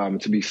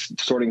 to be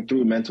sorting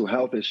through mental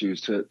health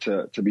issues,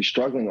 to be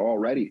struggling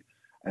already,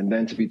 and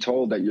then to be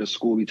told that your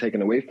school will be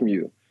taken away from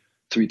you,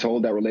 to be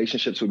told that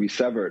relationships will be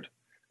severed,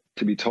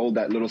 to be told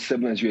that little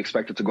siblings you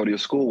expected to go to your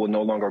school will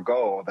no longer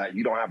go, that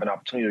you don't have an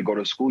opportunity to go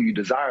to the school you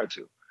desire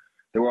to.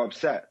 They were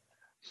upset.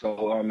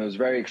 So it was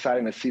very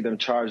exciting to see them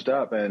charged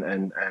up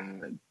and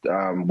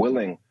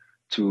willing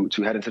to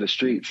head into the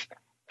streets,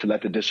 to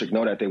let the district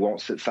know that they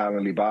won't sit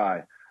silently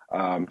by,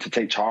 to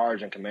take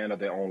charge and command of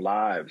their own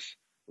lives,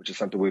 which is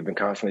something we've been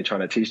constantly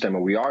trying to teach them.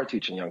 And we are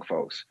teaching young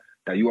folks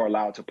that you are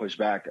allowed to push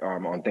back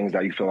on things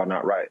that you feel are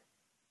not right.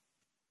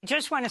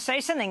 Just want to say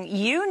something.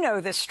 You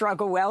know this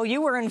struggle well.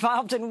 You were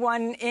involved in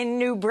one in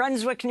New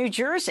Brunswick, New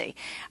Jersey.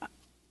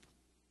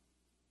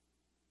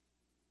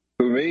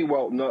 For me,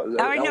 well, no.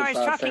 I was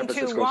talking San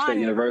Francisco to Juan. State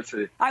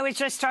University. I was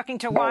just talking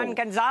to Juan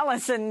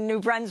Gonzalez in New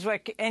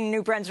Brunswick,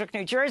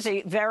 New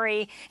Jersey.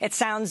 It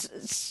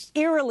sounds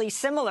eerily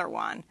similar,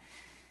 Juan.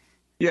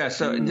 Yes,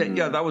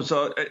 that was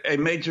a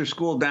major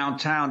school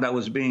downtown that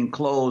was being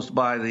closed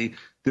by the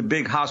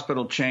big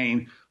hospital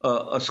chain,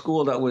 a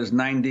school that was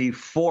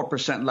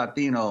 94%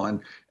 Latino,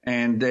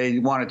 and they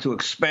wanted to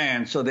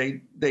expand, so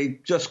they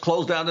just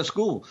closed down the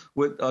school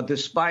with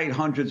despite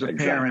hundreds of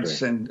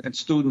parents and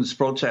students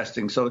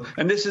protesting. So,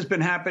 and this has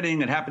been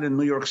happening. It happened in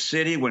New York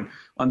City when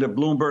under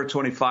Bloomberg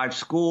 25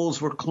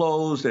 schools were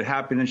closed. It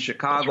happened in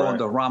Chicago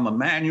under Rahm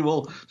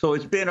Emanuel. So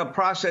it's been a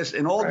process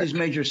in all these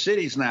major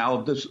cities now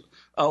of this.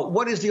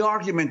 What is the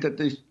argument that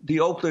the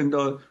Oakland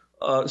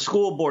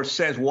school board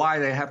says why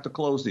they have to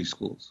close these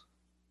schools?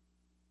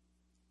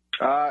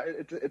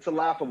 It's a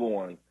laughable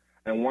one,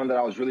 and one that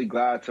I was really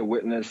glad to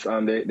witness.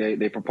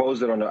 They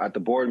proposed it at the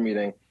board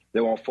meeting. They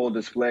were on full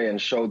display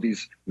and showed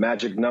these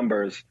magic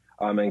numbers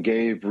and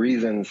gave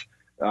reasons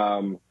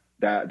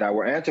that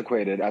were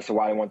antiquated as to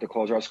why they want to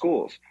close our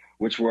schools,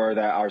 which were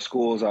that our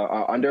schools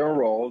are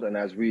under-enrolled, and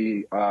as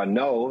we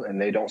know, and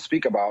they don't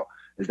speak about,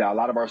 is that a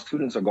lot of our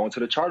students are going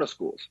to the charter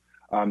schools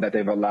that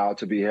they've allowed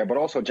to be here, but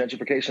also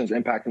gentrification is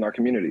impacting our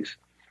communities.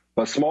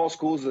 But small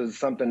schools is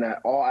something that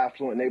all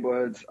affluent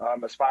neighborhoods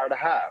aspire to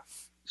have.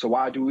 So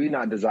why do we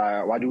not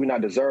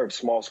deserve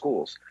small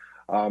schools?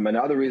 And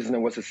the other reason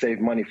was to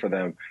save money for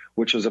them,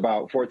 which was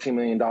about $14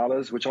 million,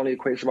 which only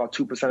equates to about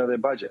 2% of their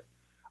budget.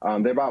 There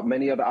are about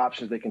many other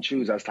options they can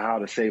choose as to how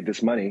to save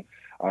this money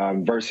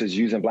versus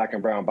using Black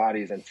and brown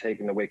bodies and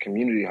taking away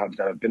community hubs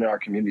that have been in our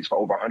communities for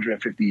over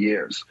 150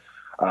 years.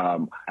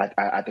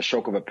 At the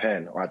stroke of a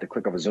pen or at the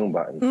click of a Zoom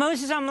button.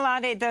 Moses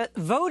Omalade, the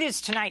vote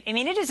is tonight. I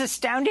mean, it is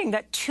astounding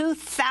that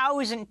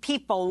 2,000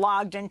 people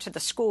logged into the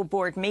school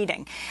board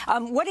meeting.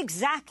 What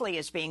exactly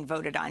is being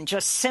voted on?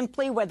 Just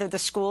simply whether the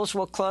schools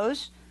will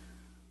close?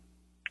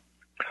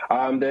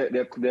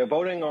 They're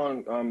voting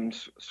on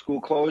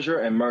school closure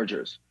and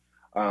mergers.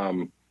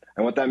 And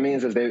what that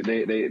means is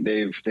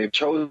they've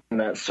chosen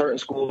that certain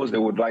schools they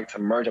would like to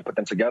merge and put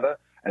them together.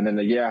 And then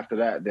the year after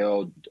that,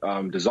 they'll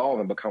dissolve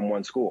and become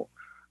one school.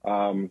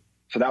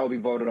 So that will be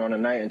voted on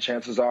tonight, and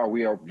chances are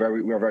we are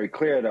very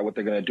clear that what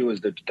they're going to do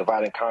is the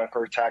divide and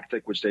conquer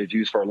tactic, which they've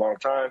used for a long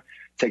time,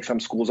 take some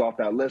schools off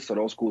that list so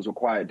those schools will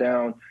quiet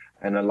down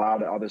and allow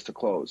the others to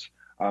close.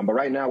 But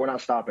right now, we're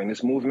not stopping.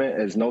 This movement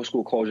is no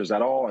school closures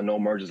at all and no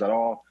mergers at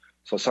all.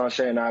 So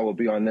Sanche and I will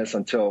be on this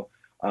until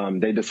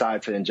they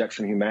decide to inject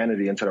some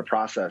humanity into the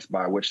process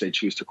by which they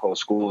choose to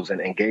close schools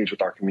and engage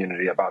with our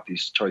community about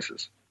these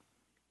choices.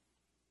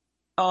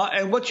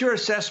 And what's your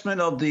assessment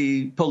of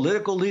the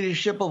political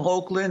leadership of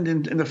Oakland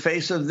in the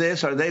face of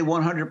this? Are they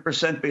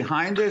 100%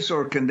 behind this,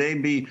 or can they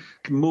be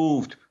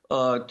moved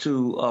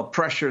to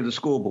pressure the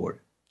school board?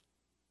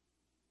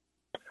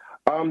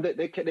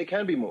 They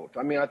can be moved.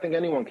 I mean, I think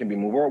anyone can be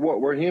moved.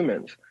 We're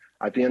humans.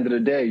 At the end of the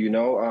day,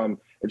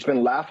 it's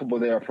been laughable,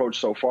 their approach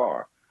so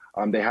far.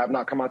 They have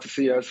not come out to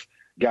see us.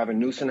 Gavin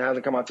Newsom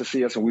hasn't come out to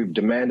see us, and we've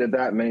demanded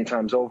that many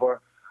times over.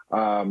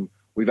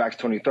 We've asked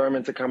Tony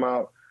Thurmond to come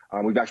out.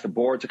 We've asked the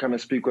board to come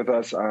and speak with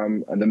us.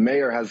 And the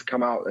mayor has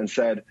come out and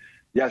said,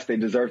 yes, they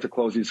deserve to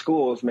close these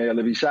schools, Mayor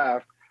Libby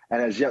Schaaf,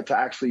 and has yet to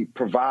actually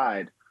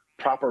provide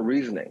proper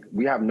reasoning.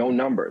 We have no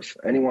numbers.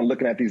 Anyone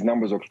looking at these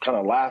numbers will kind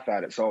of laugh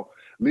at it. So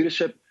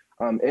leadership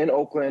in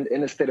Oakland,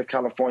 in the state of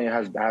California,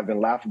 have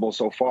been laughable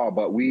so far.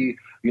 But we,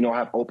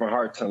 have open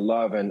hearts and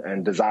love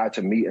and desire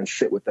to meet and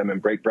sit with them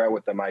and break bread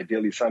with them,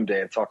 ideally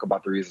someday, and talk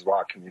about the reasons why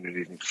our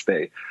communities need to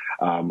stay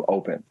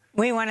open.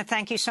 We want to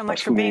thank you so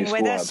much for being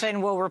with us,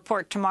 and we'll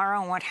report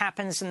tomorrow on what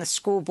happens in the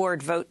school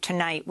board vote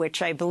tonight,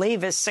 which I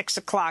believe is 6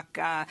 o'clock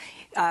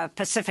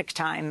Pacific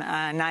time,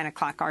 9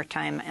 o'clock our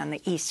time on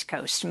the East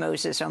Coast.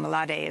 Moses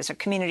Omalade is a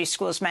community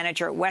schools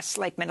manager at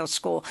Westlake Middle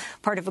School,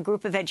 part of a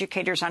group of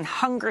educators on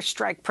hunger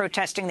strike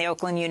protesting the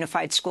Oakland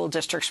Unified School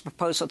District's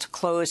proposal to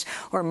close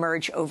or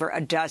merge over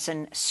a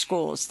dozen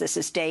schools. This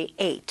is day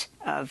 8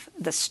 of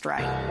the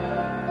strike.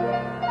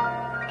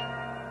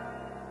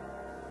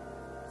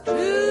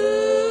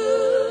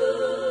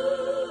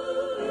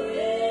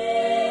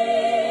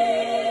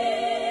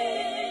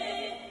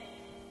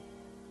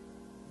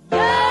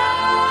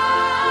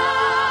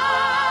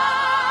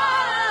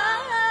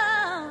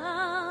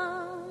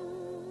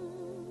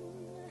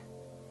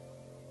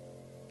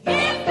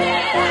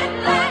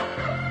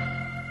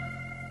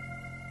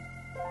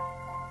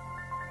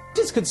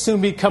 Could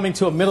soon be coming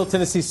to a Middle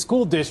Tennessee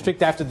school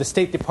district after the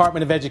State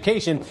Department of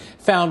Education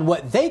found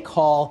what they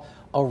call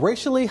a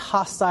racially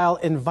hostile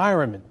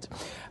environment.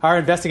 Our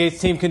investigative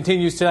team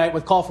continues tonight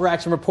with Call for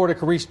Action reporter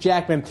Carice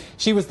Jackman.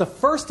 She was the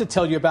first to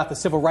tell you about the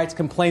civil rights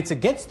complaints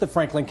against the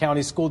Franklin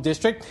County School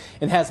District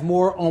and has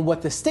more on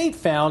what the state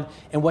found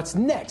and what's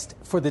next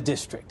for the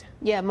district.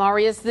 Yeah,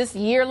 Marius, this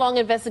year-long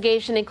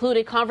investigation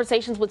included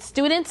conversations with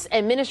students,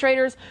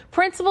 administrators,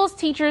 principals,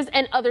 teachers,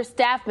 and other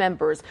staff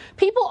members.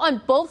 People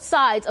on both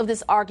sides of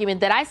this argument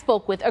that I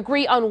spoke with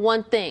agree on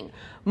one thing.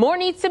 More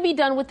needs to be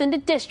done within the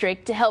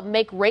district to help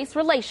make race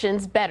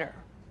relations better.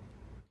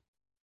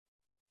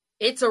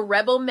 It's a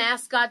rebel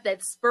mascot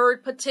that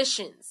spurred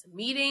petitions,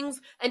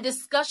 meetings, and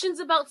discussions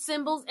about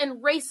symbols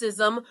and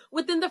racism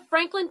within the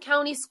Franklin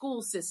County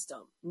school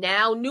system.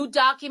 Now, new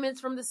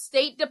documents from the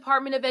State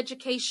Department of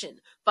Education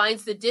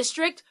finds the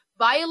district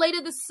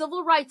violated the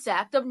Civil Rights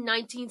Act of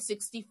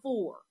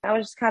 1964. I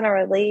was just kind of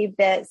relieved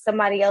that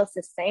somebody else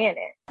is saying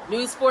it.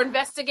 News 4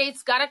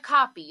 Investigates got a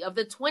copy of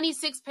the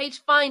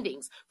 26-page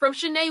findings from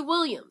Shanae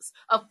Williams,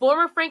 a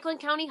former Franklin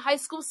County High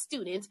School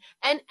student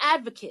and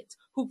advocate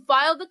who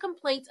filed the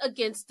complaint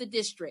against the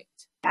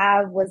district.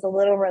 I was a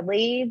little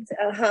relieved.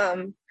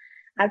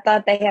 I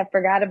thought they had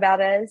forgot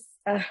about us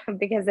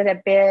because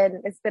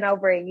it's been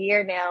over a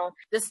year now.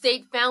 The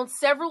state found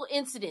several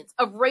incidents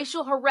of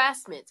racial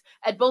harassment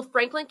at both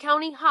Franklin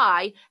County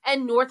High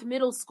and North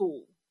Middle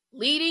School.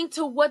 leading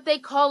to what they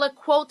call a,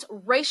 quote,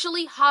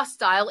 racially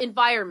hostile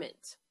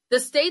environment. The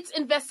state's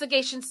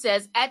investigation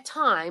says at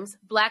times,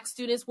 Black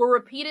students were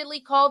repeatedly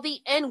called the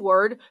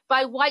N-word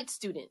by white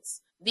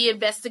students. The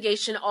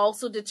investigation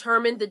also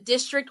determined the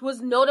district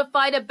was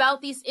notified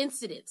about these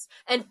incidents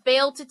and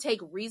failed to take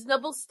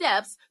reasonable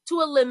steps to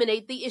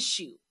eliminate the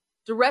issue.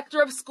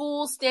 Director of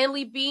Schools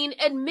Stanley Bean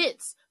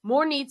admits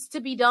more needs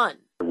to be done.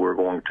 We're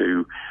going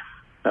to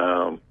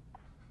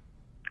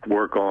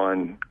work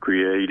on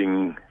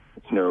creating,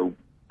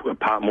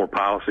 more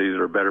policies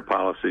or better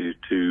policies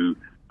to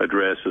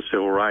address the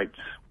civil rights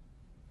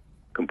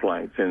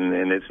complaints,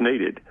 and it's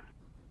needed.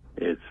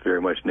 It's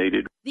very much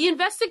needed. The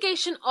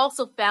investigation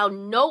also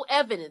found no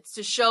evidence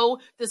to show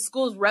the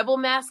school's rebel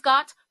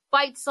mascot,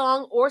 fight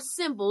song, or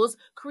symbols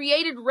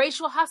created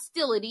racial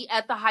hostility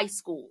at the high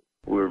school.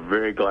 We're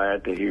very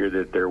glad to hear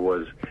that there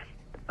was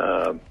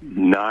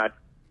not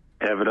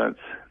evidence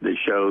that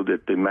showed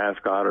that the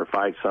mascot or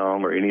fight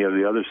song or any of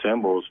the other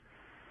symbols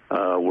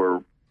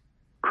were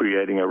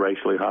creating a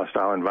racially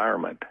hostile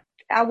environment.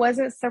 I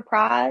wasn't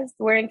surprised.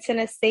 We're in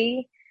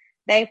Tennessee.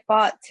 They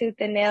fought tooth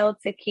and nail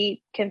to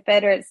keep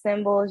Confederate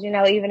symbols,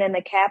 even in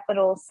the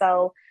Capitol.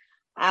 So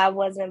I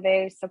wasn't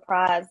very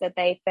surprised that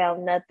they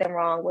found nothing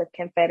wrong with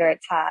Confederate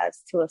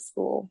ties to a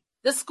school.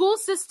 The school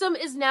system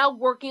is now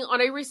working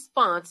on a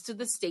response to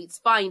the state's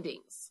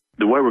findings.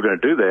 The way we're going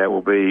to do that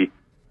will be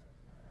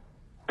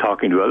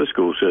talking to other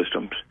school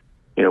systems.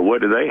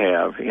 What do they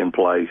have in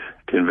place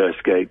to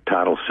investigate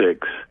Title VI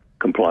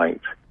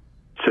complaints,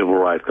 civil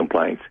rights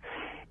complaints,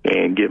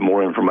 and get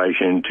more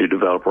information to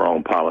develop our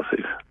own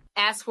policies.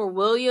 As for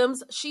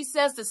Williams, she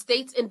says the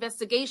state's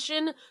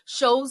investigation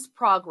shows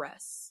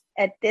progress.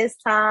 At this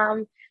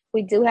time,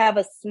 we do have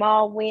a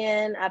small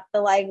win. I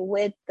feel like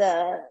with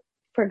the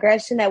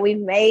progression that we've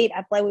made, I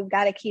feel like we've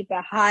got to keep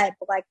it hot,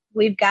 but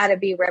we've got to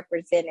be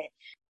represented.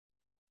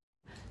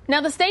 Now,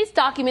 the state's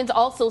documents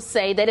also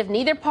say that if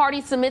neither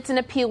party submits an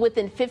appeal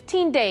within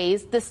 15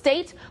 days, the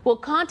state will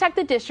contact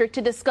the district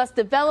to discuss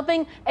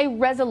developing a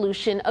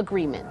resolution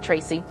agreement.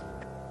 Tracy.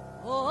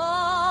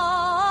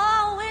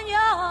 Oh, when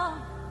you're,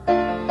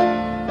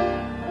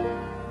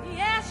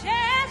 yes,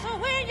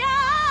 when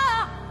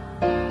you're,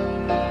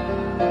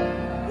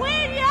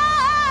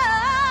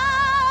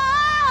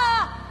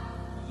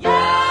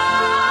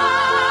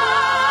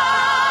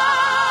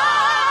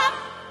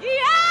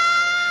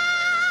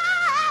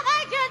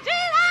 thank you,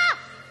 Jesus.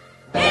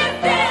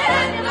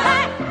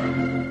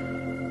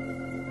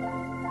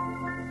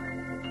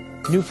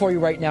 New for you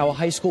right now, a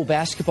high school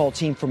basketball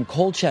team from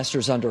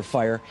Colchester's under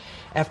fire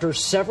after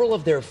several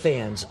of their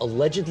fans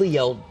allegedly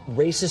yelled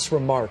racist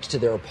remarks to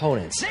their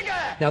opponents.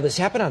 Now, this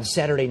happened on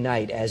Saturday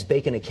night as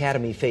Bacon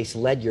Academy faced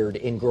Ledyard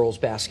in girls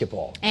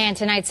basketball. And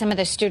tonight, some of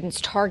the students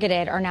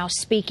targeted are now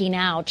speaking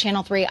out.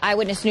 Channel 3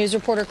 Eyewitness News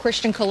reporter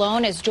Christian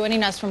Colon is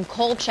joining us from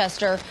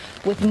Colchester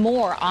with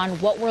more on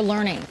what we're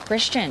learning.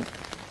 Christian.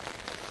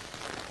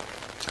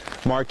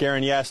 Mark,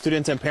 Aaron,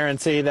 students and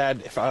parents say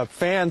that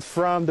fans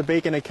from the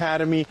Bacon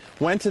Academy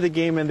went to the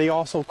game and they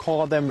also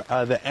called them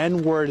the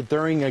N-word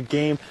during a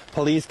game.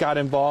 Police got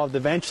involved.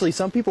 Eventually,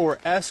 some people were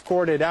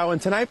escorted out.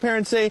 And tonight,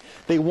 parents say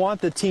they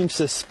want the team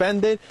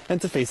suspended and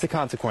to face the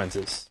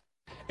consequences.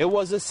 It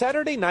was a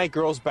Saturday night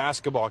girls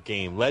basketball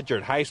game,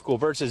 Ledyard High School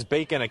versus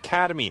Bacon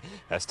Academy.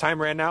 As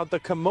time ran out, the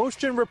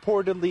commotion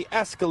reportedly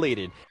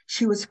escalated.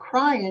 She was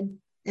crying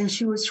and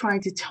she was trying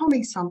to tell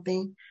me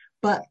something,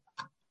 but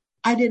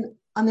I didn't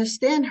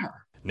understand her.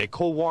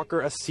 Nicole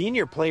Walker, a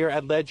senior player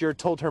at Ledyard,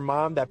 told her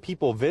mom that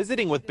people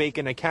visiting with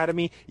Bacon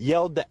Academy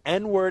yelled the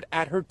N-word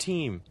at her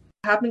team.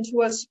 What happened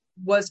to us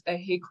was a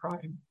hate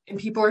crime. And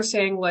people are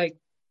saying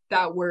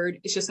that word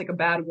is just a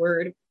bad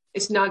word.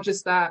 It's not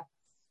just that.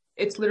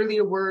 It's literally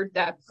a word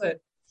that put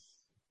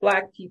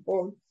Black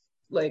people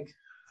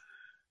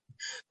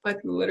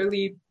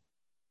literally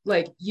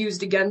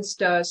used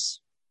against us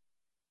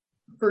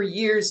for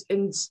years,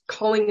 and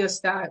calling us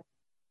that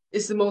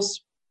is the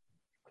most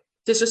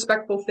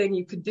disrespectful thing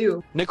you could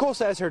do. Nicole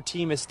says her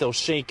team is still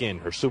shaken.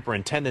 Her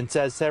superintendent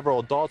says several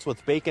adults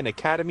with Bacon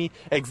Academy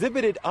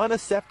exhibited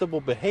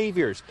unacceptable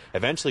behaviors.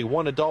 Eventually,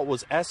 one adult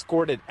was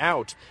escorted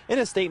out. In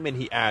a statement,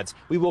 he adds,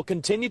 "We will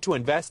continue to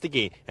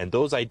investigate, and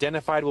those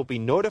identified will be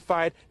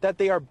notified that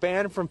they are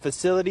banned from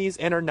facilities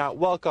and are not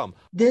welcome."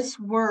 This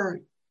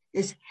word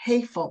is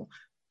hateful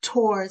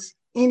towards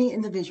any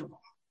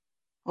individual,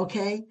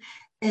 okay?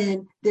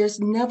 And there's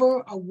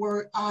never a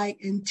word I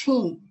in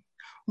team.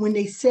 When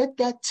they said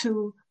that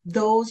to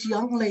those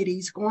young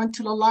ladies going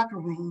to the locker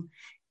room,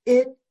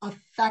 it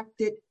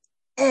affected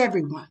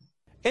everyone.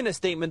 In a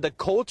statement, the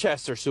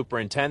Colchester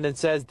superintendent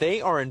says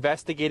they are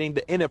investigating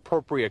the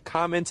inappropriate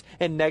comments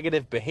and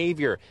negative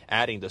behavior,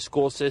 adding the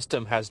school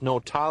system has no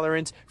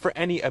tolerance for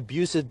any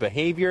abusive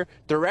behavior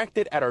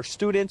directed at our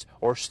students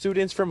or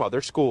students from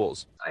other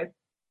schools. I've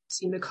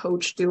seen the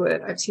coach do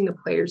it. I've seen the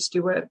players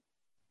do it.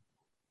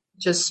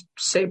 Just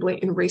say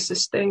blatant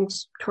racist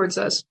things towards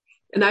us.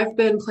 And I've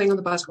been playing on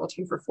the basketball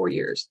team for 4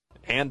 years.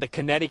 And the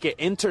Connecticut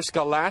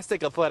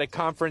Interscholastic Athletic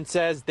Conference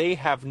says they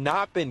have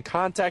not been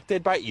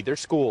contacted by either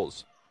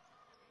schools.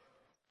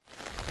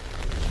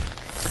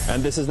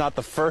 And this is not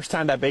the first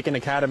time that Bacon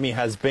Academy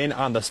has been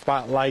on the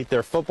spotlight.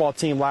 Their football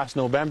team last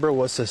November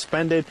was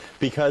suspended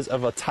because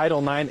of a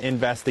Title IX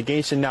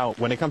investigation. Now,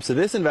 when it comes to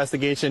this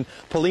investigation,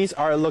 police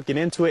are looking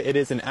into it. It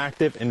is an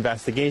active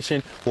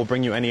investigation. We'll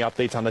bring you any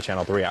updates on the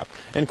Channel 3 app.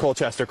 In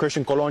Colchester,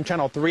 Christian Colon,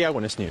 Channel 3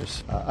 Eyewitness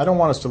News. I don't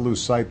want us to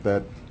lose sight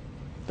that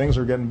things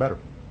are getting better.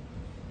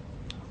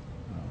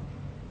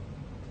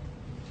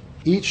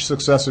 Each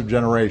successive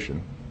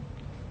generation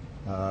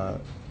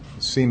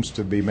seems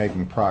to be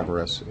making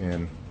progress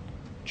in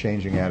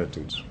changing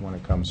attitudes when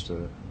it comes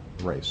to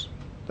race.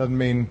 Doesn't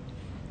mean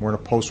we're in a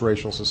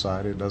post-racial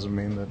society. It doesn't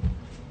mean that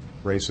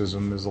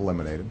racism is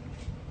eliminated.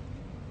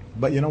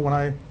 But you know, when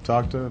I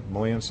talk to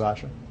Malia and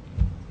Sasha,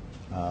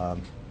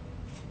 and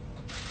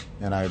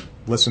I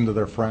listen to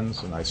their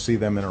friends and I see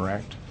them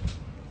interact,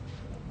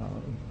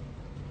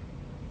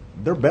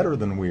 they're better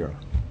than we are.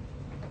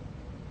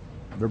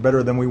 They're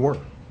better than we were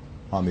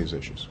on these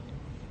issues.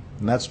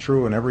 And that's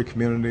true in every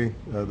community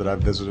that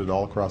I've visited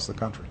all across the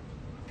country.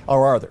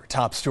 Our other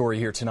top story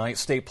here tonight,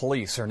 state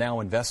police are now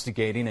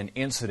investigating an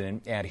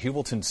incident at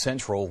Hewelton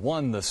Central,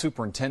 one the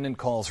superintendent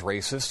calls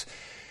racist.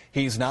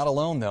 He's not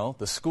alone, though.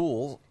 The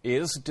school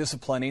is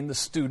disciplining the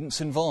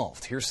students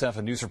involved. Here's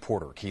 7 News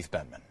reporter Keith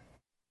Benman.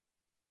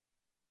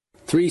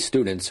 3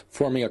 students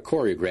forming a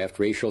choreographed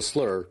racial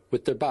slur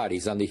with their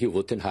bodies on the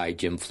Hewelton High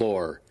gym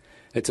floor.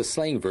 It's a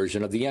slang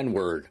version of the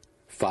N-word.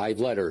 5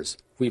 letters.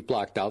 We've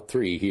blocked out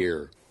 3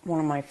 here. One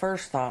of my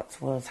first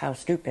thoughts was how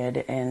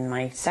stupid, and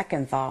my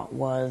second thought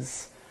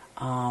was,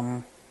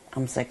 I'm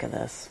sick of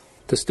this.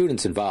 The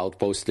students involved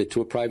posted it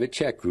to a private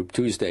chat group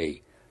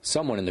Tuesday.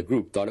 Someone in the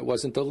group thought it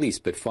wasn't the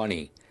least bit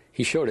funny.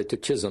 He showed it to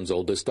Chisholm's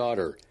oldest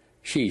daughter.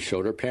 She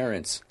showed her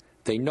parents.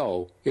 They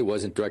know it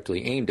wasn't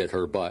directly aimed at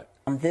her, but...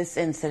 This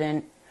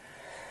incident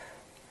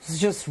is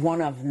just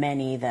one of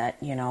many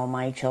that,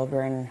 my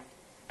children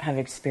have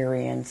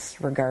experienced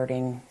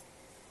regarding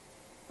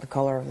the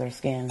color of their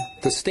skin.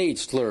 The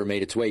staged slur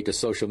made its way to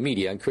social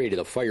media and created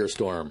a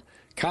firestorm.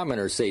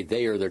 Commenters say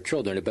they or their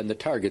children have been the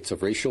targets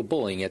of racial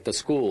bullying at the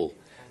school.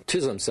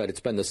 Chisholm said it's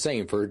been the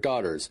same for her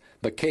daughters,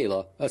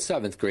 Michaela, a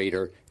 7th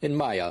grader, and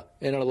Maya,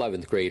 an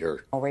 11th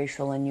grader.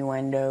 Racial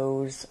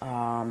innuendos,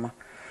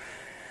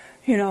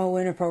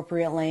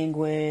 inappropriate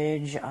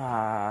language,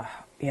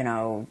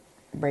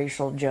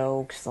 racial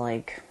jokes,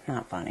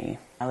 not funny.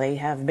 They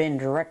have been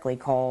directly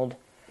called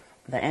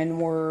the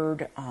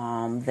N-word.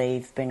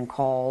 They've been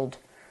called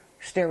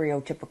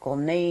stereotypical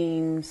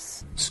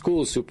names.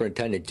 School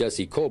Superintendent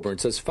Jesse Coburn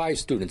says 5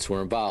 students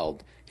were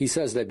involved. He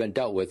says they've been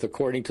dealt with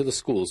according to the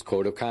school's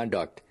code of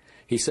conduct.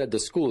 He said the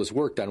school has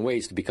worked on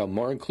ways to become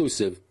more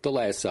inclusive the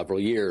last several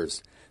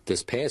years.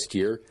 This past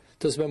year,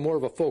 there's been more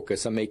of a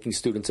focus on making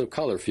students of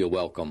color feel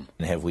welcome.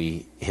 Have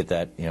we hit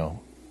that,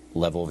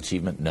 level of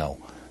achievement? No.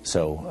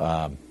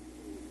 So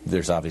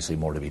there's obviously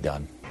more to be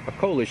done. A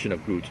coalition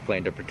of groups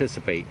plan to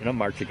participate in a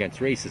march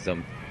against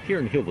racism here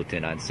in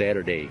Hewelton on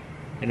Saturday.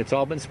 And it's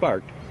all been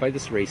sparked by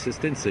this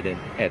racist incident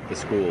at the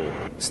school.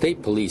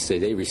 State police say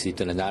they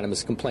received an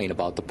anonymous complaint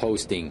about the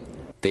posting.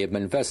 They have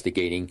been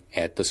investigating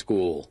at the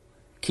school.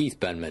 Keith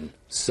Benman,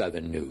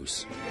 7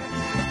 News.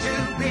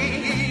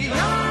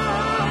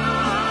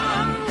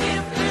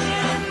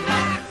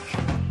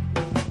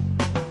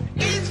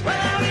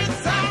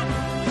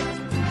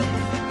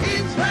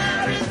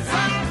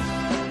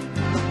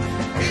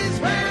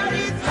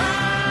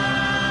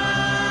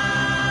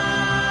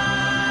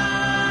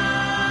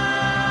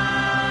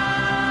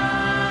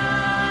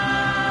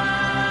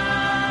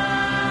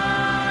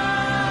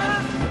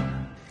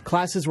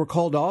 Classes were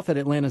called off at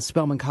Atlanta's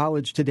Spelman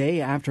College today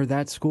after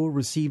that school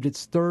received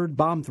its 3rd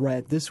bomb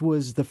threat. This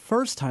was the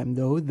first time,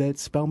 though, that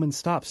Spelman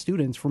stopped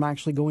students from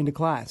actually going to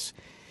class.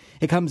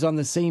 It comes on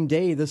the same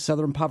day the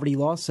Southern Poverty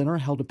Law Center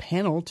held a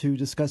panel to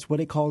discuss what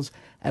it calls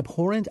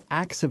abhorrent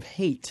acts of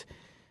hate.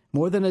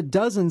 More than a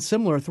dozen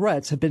similar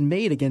threats have been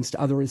made against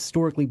other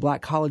historically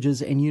black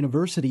colleges and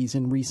universities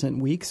in recent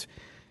weeks.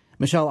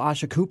 Michelle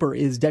Asha Cooper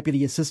is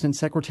Deputy Assistant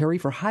Secretary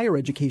for Higher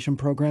Education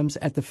Programs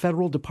at the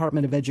Federal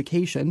Department of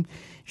Education.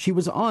 She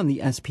was on the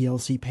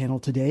SPLC panel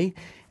today,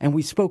 and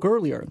we spoke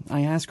earlier.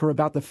 I asked her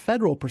about the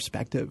federal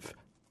perspective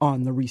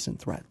on the recent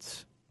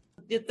threats.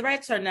 The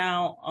threats are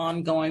now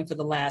ongoing for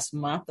the last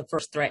month. The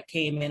first threat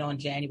came in on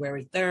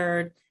January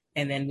 3rd,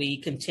 and then we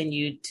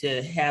continued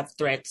to have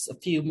threats, a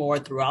few more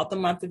throughout the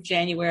month of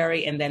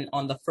January. And then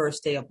on the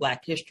first day of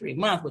Black History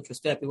Month, which was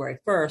February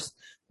 1st,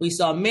 we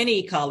saw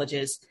many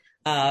colleges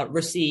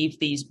received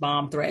these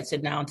bomb threats.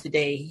 And now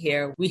today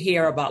here we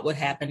hear about what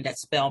happened at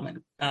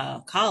Spelman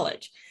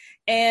College.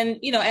 And,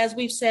 as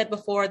we've said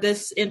before,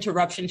 this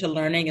interruption to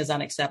learning is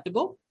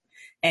unacceptable.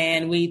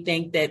 And we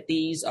think that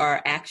these are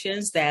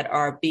actions that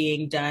are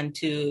being done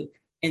to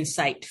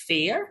incite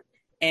fear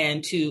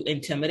and to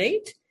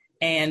intimidate.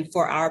 And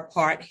for our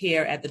part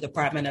here at the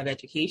Department of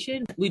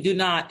Education, we do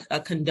not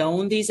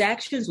condone these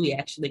actions. We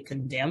actually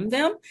condemn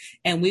them.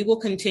 And we will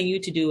continue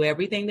to do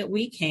everything that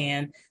we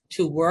can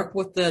to work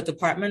with the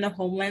Department of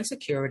Homeland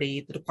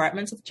Security, the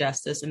Departments of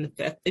Justice, and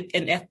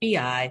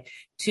FBI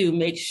to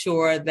make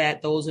sure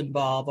that those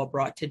involved are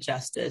brought to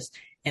justice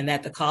and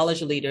that the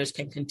college leaders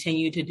can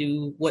continue to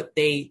do what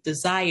they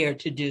desire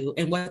to do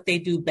and what they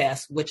do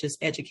best, which is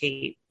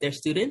educate their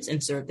students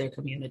and serve their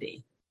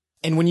community.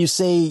 And when you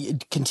say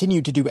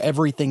continue to do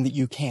everything that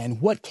you can,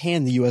 what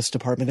can the U.S.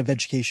 Department of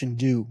Education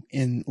do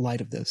in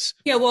light of this?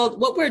 Yeah, well,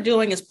 what we're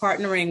doing is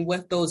partnering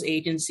with those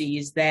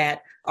agencies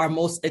that are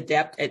most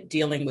adept at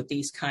dealing with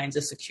these kinds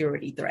of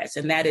security threats,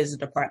 and that is the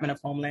Department of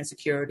Homeland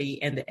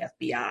Security and the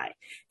FBI.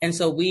 And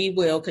so we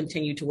will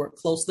continue to work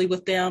closely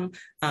with them.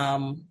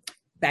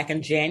 Back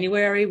in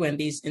January, when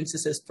these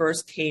instances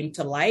first came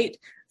to light,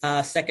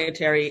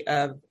 Secretary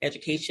of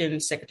Education,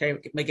 Secretary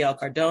Miguel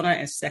Cardona,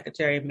 and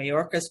Secretary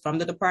Mayorkas from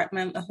the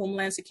Department of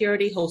Homeland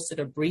Security hosted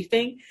a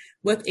briefing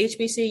with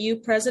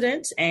HBCU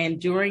presidents. And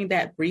during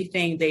that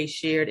briefing, they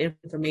shared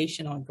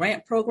information on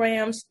grant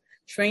programs,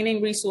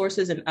 training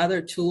resources, and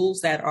other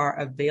tools that are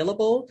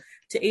available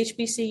to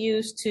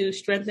HBCUs to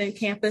strengthen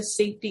campus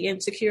safety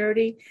and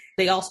security.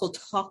 They also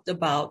talked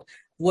about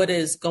what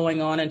is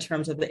going on in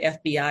terms of the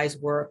FBI's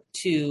work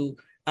to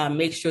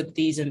make sure that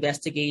these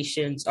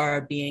investigations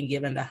are being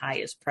given the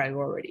highest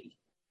priority.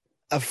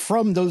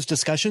 From those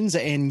discussions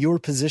and your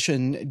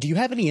position, do you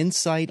have any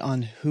insight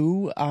on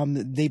who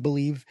they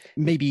believe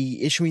may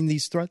be issuing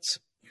these threats?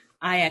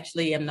 I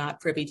actually am not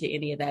privy to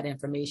any of that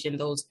information.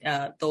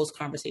 Those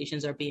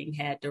conversations are being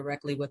had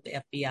directly with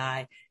the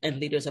FBI and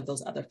leaders of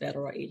those other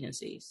federal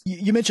agencies.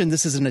 You mentioned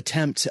this is an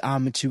attempt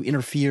to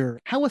interfere.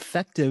 How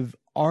effective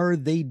are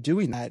they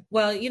doing that?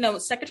 Well,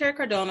 Secretary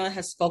Cardona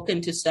has spoken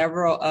to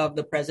several of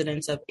the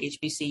presidents of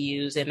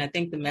HBCUs, and I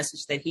think the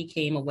message that he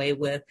came away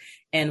with,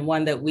 and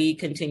one that we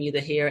continue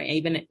to hear,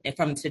 even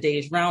from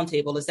today's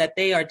roundtable, is that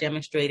they are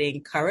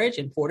demonstrating courage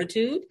and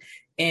fortitude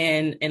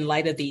in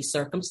light of these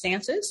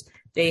circumstances.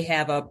 They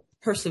have a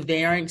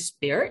persevering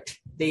spirit.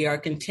 They are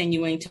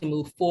continuing to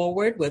move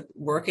forward with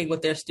working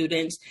with their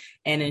students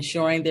and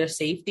ensuring their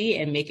safety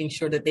and making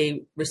sure that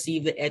they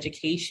receive the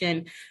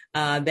education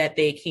that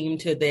they came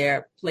to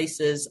their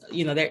places,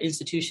 their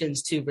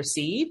institutions to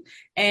receive.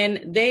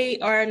 And they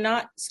are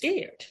not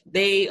scared.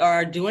 They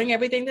are doing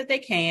everything that they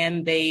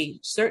can. They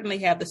certainly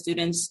have the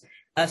students'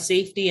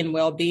 safety and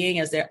well-being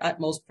as their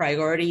utmost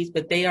priorities,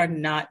 but they are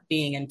not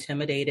being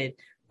intimidated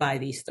by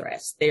these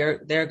threats.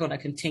 They're going to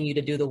continue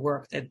to do the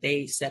work that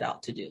they set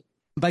out to do.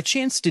 By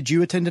chance, did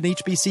you attend an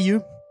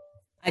HBCU?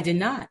 I did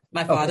not.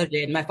 My father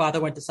did. My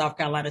father went to South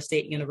Carolina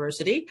State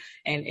University,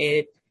 and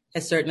it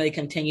has certainly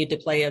continued to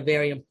play a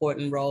very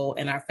important role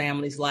in our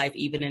family's life,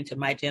 even into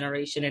my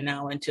generation and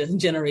now into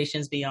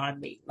generations beyond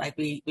me. Like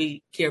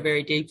we care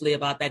very deeply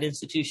about that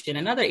institution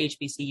and other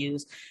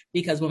HBCUs,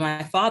 because when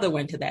my father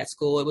went to that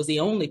school, it was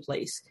the only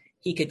place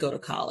he could go to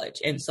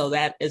college. And so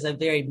that is a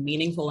very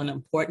meaningful and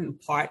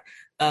important part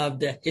of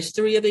the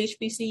history of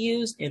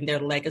HBCUs and their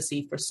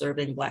legacy for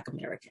serving Black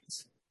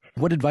Americans.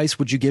 What advice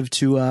would you give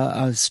to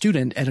a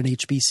student at an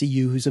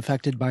HBCU who's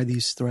affected by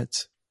these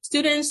threats?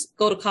 Students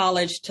go to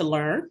college to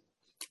learn.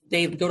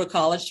 They go to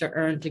college to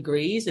earn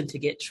degrees and to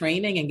get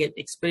training and get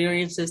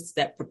experiences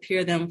that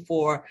prepare them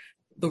for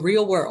the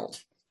real world.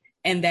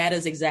 And that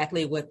is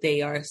exactly what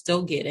they are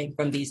still getting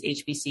from these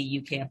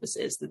HBCU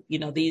campuses.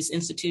 These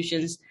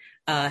institutions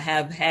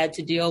have had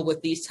to deal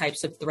with these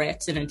types of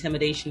threats and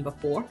intimidation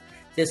before.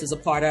 This is a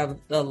part of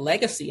the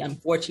legacy,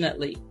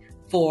 unfortunately,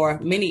 for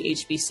many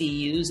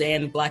HBCUs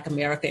and Black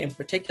America in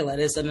particular. It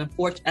is an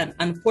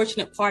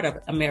unfortunate part of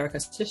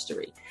America's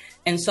history.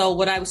 And so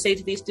what I would say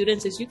to these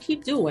students is you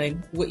keep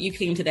doing what you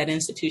came to that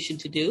institution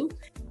to do.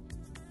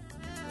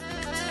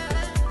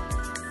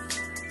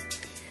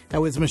 That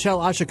was Michelle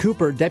Asha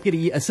Cooper,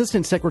 Deputy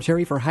Assistant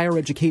Secretary for Higher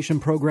Education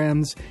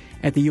Programs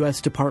at the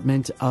U.S.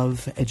 Department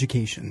of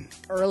Education.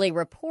 Early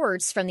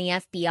reports from the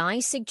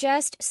FBI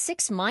suggest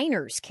 6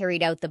 minors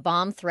carried out the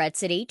bomb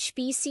threats at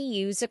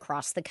HBCUs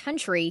across the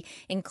country,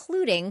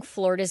 including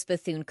Florida's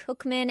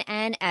Bethune-Cookman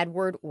and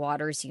Edward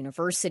Waters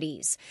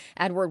universities.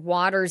 Edward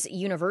Waters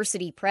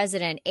University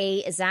President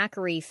A.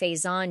 Zachary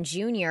Faison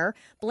Jr.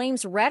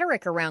 blames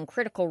rhetoric around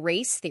critical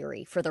race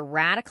theory for the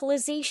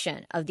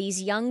radicalization of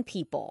these young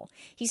people.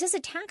 He says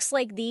attacks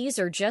like these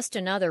are just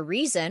another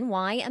reason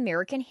why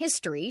American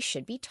history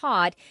should be taught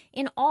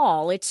in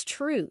all its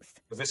truth.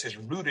 This is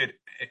rooted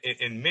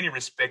in many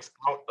respects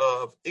out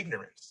of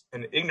ignorance,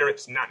 and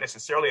ignorance not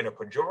necessarily in a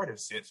pejorative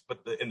sense, but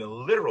in the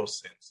literal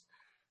sense,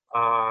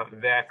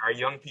 that our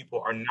young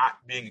people are not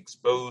being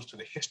exposed to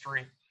the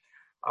history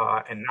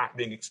and not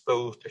being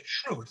exposed to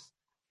truth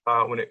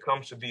when it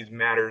comes to these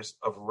matters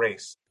of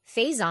race.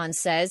 Faison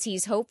says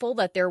he's hopeful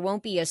that there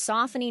won't be a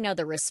softening of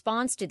the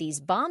response to these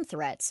bomb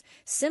threats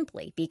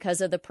simply because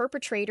of the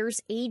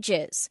perpetrators'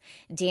 ages.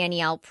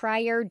 Danielle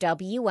Pryor,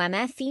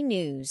 WMFE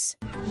News.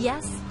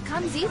 Yes,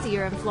 comes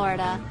easier in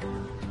Florida.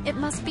 It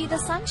must be the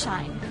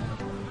sunshine.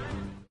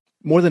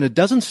 More than a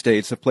dozen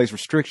states have placed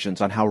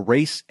restrictions on how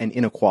race and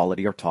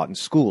inequality are taught in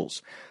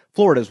schools.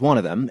 Florida is one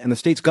of them, and the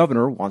state's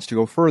governor wants to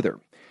go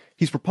further.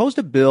 He's proposed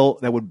a bill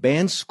that would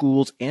ban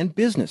schools and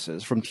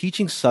businesses from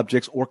teaching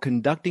subjects or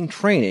conducting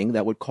training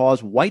that would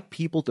cause white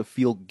people to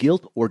feel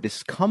guilt or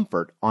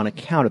discomfort on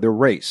account of their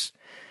race.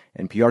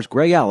 NPR's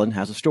Greg Allen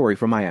has a story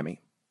from Miami.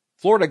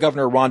 Florida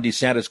Governor Ron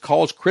DeSantis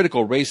calls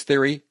critical race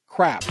theory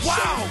crap.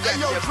 Wow! Hey,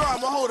 yo,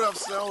 drama, hold up,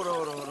 son.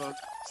 Hold on.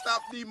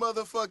 Stop the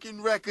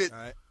motherfucking record. All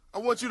right. I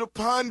want you to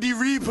pond the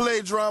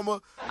replay,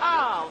 drama.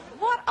 Oh,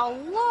 what a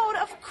load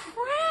of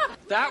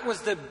crap! That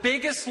was the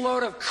biggest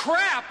load of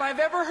crap I've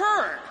ever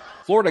heard.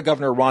 Florida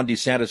Governor Ron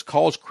DeSantis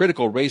calls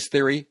critical race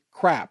theory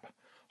crap.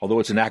 Although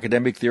it's an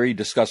academic theory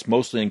discussed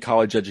mostly in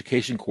college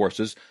education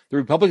courses, the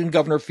Republican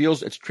governor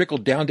feels it's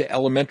trickled down to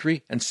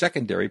elementary and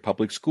secondary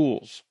public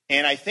schools.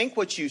 And I think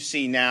what you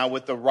see now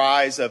with the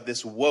rise of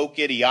this woke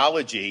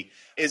ideology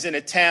is an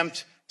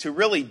attempt to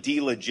really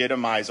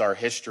delegitimize our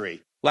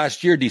history.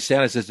 Last year,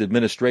 DeSantis'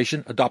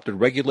 administration adopted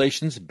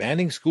regulations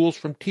banning schools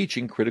from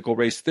teaching critical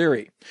race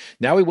theory.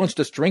 Now he wants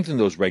to strengthen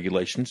those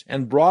regulations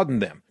and broaden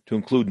them to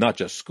include not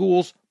just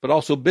schools, but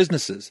also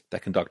businesses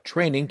that conduct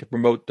training to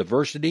promote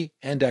diversity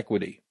and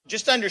equity.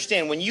 Just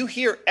understand, when you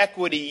hear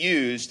equity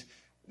used,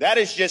 that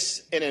is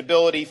just an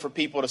ability for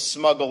people to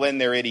smuggle in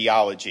their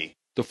ideology.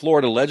 The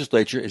Florida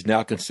legislature is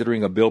now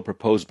considering a bill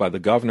proposed by the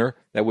governor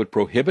that would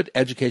prohibit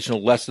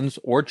educational lessons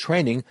or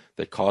training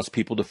that cause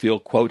people to feel,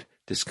 quote,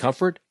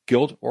 discomfort,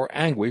 guilt, or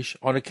anguish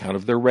on account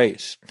of their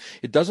race.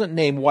 It doesn't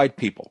name white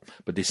people,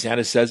 but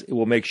DeSantis says it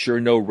will make sure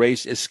no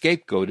race is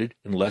scapegoated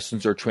in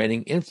lessons or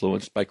training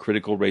influenced by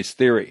critical race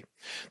theory.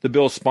 The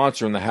bill's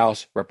sponsor in the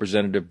House,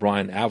 Representative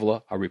Brian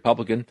Avila, a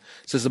Republican,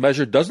 says the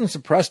measure doesn't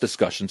suppress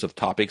discussions of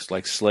topics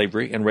like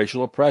slavery and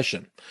racial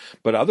oppression.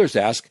 But others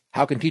ask,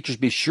 how can teachers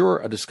be sure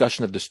a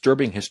discussion of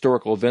disturbing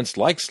historical events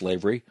like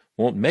slavery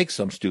won't make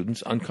some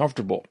students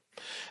uncomfortable?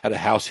 At a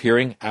House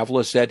hearing,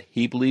 Avila said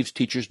he believes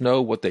teachers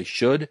know what they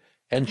should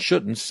and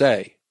shouldn't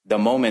say. The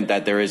moment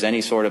that there is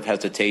any sort of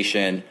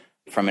hesitation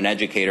from an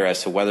educator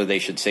as to whether they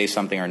should say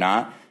something or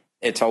not,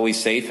 it's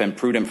always safe and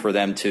prudent for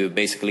them to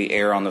basically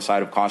err on the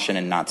side of caution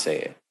and not say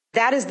it.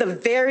 That is the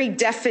very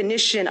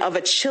definition of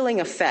a chilling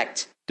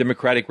effect.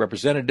 Democratic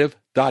Representative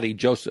Dottie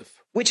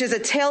Joseph. Which is a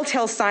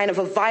telltale sign of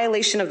a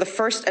violation of the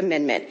First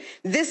Amendment.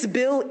 This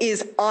bill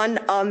is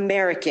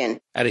un-American.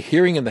 At a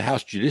hearing in the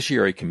House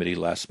Judiciary Committee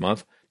last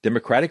month,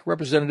 Democratic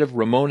Representative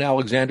Ramon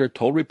Alexander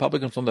told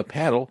Republicans on the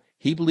panel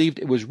he believed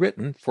it was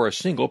written for a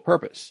single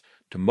purpose,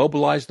 to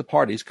mobilize the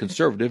party's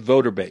conservative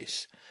voter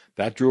base.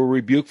 That drew a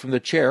rebuke from the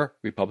chair,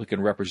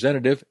 Republican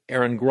Representative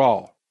Aaron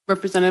Grahl.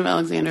 Representative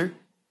Alexander,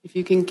 if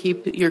you can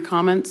keep your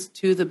comments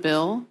to the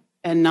bill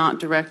and not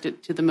direct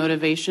it to the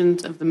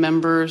motivations of the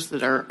members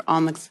that are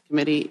on the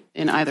committee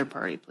in either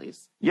party,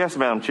 please. Yes,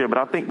 Madam Chair, but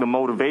I think the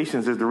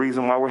motivations is the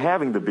reason why we're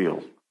having the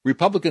bill.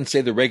 Republicans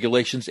say the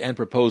regulations and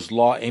proposed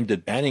law aimed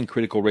at banning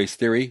critical race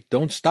theory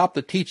don't stop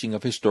the teaching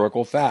of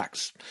historical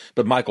facts.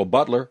 But Michael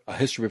Butler, a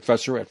history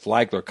professor at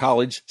Flagler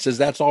College, says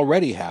that's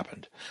already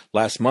happened.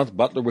 Last month,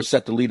 Butler was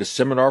set to lead a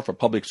seminar for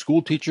public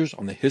school teachers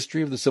on the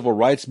history of the civil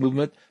rights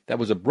movement that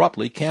was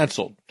abruptly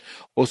canceled.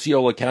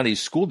 Osceola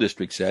County's school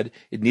district said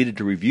it needed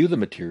to review the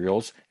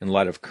materials in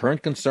light of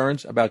current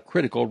concerns about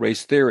critical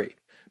race theory.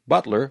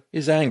 Butler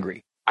is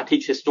angry. I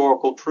teach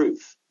historical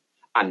truth.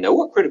 I know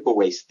what critical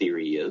race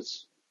theory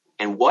is.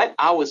 And what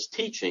I was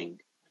teaching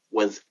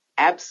was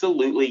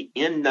absolutely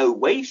in no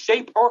way,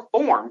 shape, or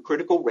form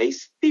critical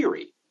race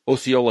theory.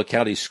 Osceola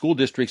County School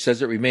District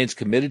says it remains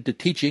committed to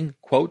teaching,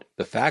 quote,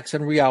 the facts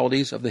and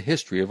realities of the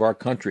history of our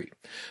country.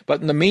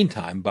 But in the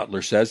meantime,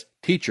 Butler says,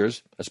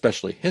 teachers,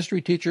 especially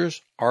history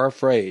teachers, are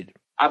afraid.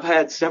 I've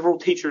had several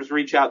teachers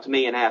reach out to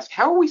me and ask,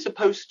 how are we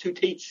supposed to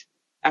teach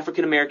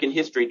African American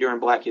history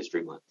during Black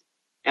History Month?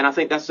 And I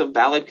think that's a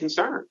valid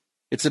concern.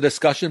 It's a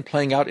discussion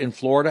playing out in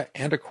Florida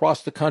and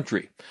across the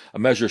country. A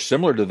measure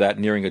similar to that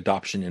nearing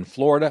adoption in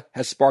Florida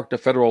has sparked a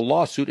federal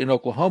lawsuit in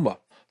Oklahoma,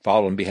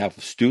 filed on behalf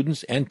of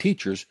students and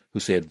teachers who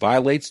say it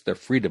violates their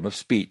freedom of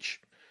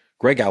speech.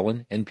 Greg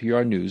Allen,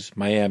 NPR News,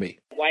 Miami.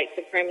 White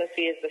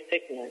supremacy is the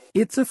sickness.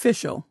 It's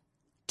official.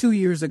 2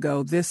 years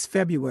ago, this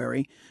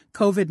February,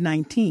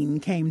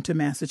 COVID-19 came to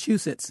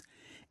Massachusetts.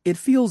 It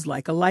feels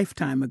like a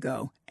lifetime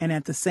ago, and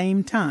at the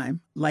same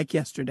time, like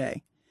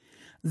yesterday.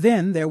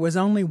 Then there was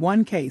only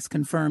one case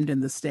confirmed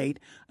in the state,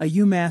 a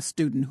UMass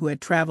student who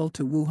had traveled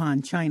to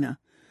Wuhan, China.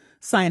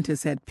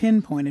 Scientists had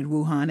pinpointed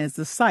Wuhan as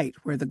the site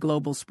where the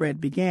global spread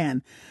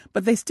began,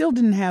 but they still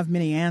didn't have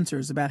many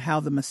answers about how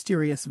the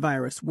mysterious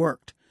virus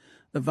worked.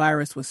 The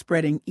virus was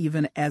spreading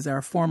even as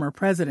our former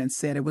president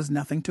said it was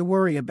nothing to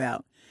worry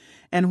about.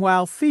 And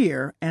while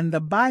fear and the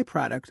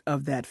byproduct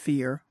of that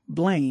fear,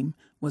 blame,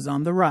 was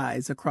on the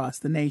rise across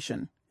the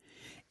nation.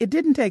 It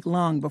didn't take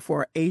long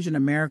before Asian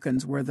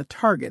Americans were the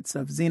targets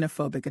of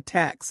xenophobic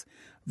attacks,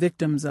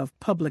 victims of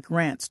public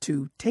rants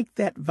to take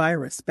that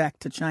virus back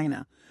to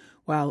China,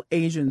 while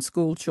Asian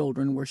school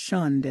children were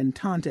shunned and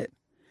taunted.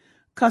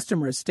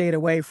 Customers stayed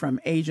away from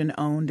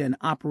Asian-owned and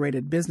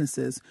operated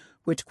businesses,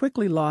 which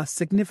quickly lost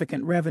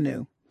significant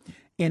revenue.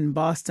 In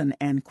Boston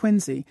and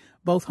Quincy,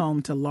 both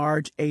home to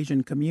large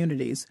Asian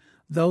communities,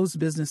 those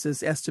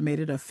businesses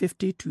estimated a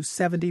 50 to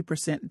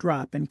 70%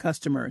 drop in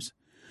customers.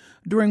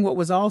 During what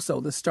was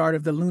also the start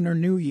of the Lunar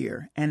New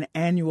Year, an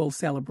annual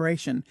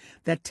celebration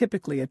that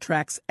typically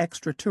attracts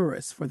extra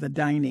tourists for the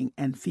dining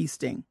and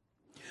feasting.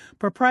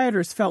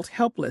 Proprietors felt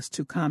helpless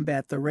to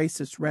combat the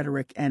racist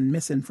rhetoric and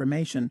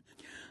misinformation.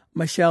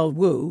 Michelle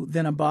Wu,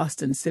 then a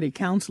Boston city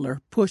councilor,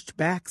 pushed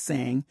back,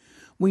 saying,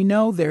 "We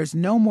know there's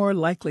no more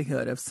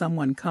likelihood of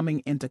someone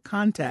coming into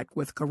contact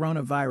with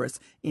coronavirus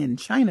in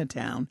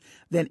Chinatown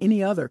than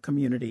any other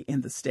community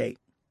in the state."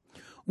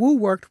 Wu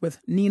worked with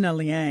Nina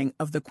Liang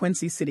of the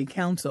Quincy City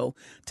Council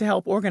to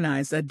help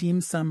organize a dim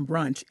sum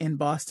brunch in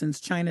Boston's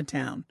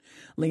Chinatown.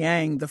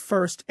 Liang, the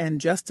first and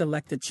just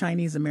elected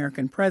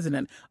Chinese-American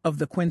president of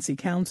the Quincy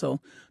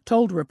Council,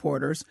 told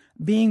reporters,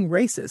 "Being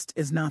racist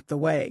is not the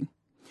way."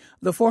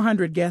 The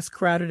 400 guests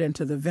crowded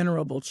into the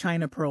venerable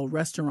China Pearl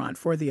restaurant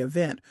for the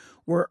event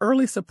were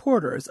early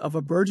supporters of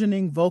a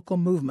burgeoning vocal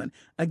movement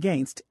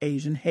against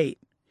Asian hate.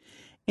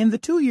 In the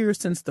 2 years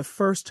since the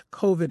first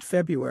COVID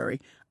February,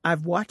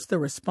 I've watched the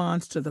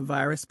response to the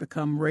virus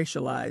become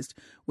racialized,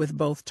 with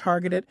both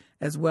targeted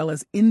as well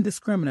as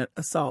indiscriminate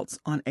assaults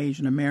on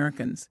Asian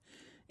Americans.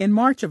 In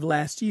March of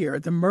last year,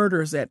 the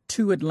murders at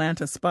 2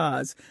 Atlanta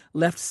spas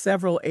left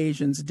several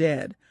Asians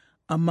dead.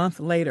 A month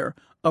later,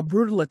 a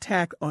brutal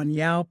attack on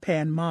Yao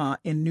Pan Ma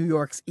in New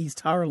York's East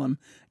Harlem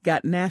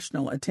got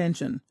national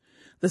attention.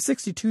 The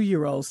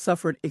 62-year-old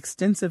suffered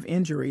extensive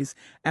injuries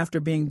after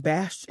being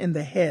bashed in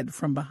the head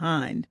from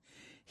behind.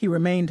 He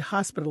remained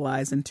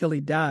hospitalized until he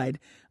died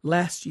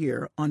last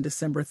year on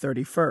December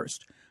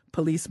 31st.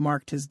 Police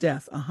marked his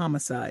death a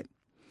homicide.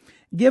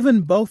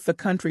 Given both the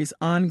country's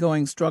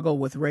ongoing struggle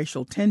with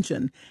racial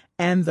tension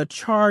and the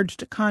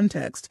charged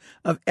context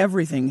of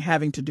everything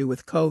having to do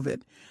with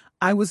COVID,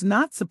 I was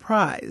not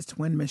surprised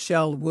when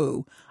Michelle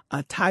Wu,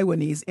 a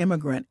Taiwanese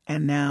immigrant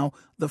and now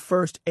the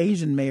first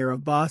Asian mayor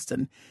of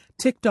Boston,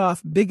 ticked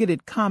off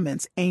bigoted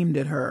comments aimed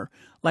at her,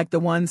 like the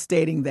one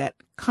stating that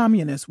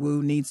Communist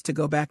Wu needs to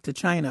go back to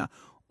China,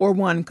 or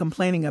one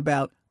complaining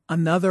about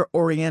another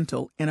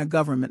Oriental in a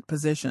government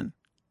position.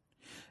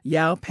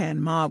 Yao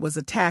Pan Ma was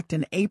attacked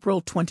in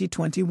April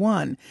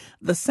 2021,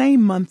 the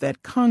same month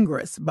that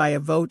Congress, by a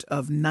vote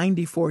of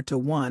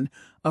 94-1,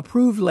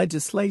 approved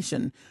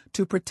legislation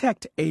to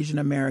protect Asian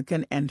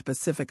American and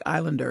Pacific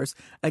Islanders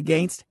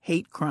against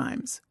hate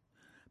crimes.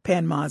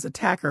 Pan Ma's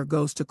attacker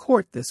goes to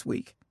court this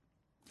week.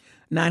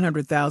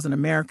 900,000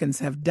 Americans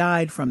have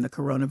died from the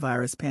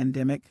coronavirus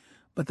pandemic,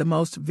 but the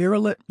most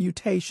virulent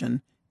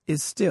mutation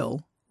is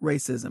still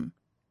racism.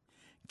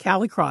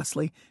 Callie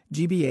Crossley,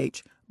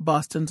 GBH,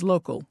 Boston's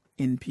local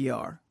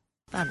NPR.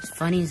 About as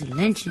funny as a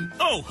lynching.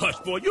 Oh, hush,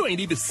 boy, you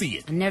ain't even see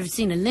it. I never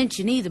seen a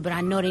lynching either, but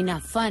I know they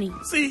not funny.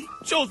 See?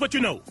 Shows what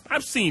you know.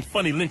 I've seen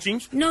funny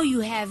lynchings. No,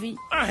 you haven't.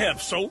 I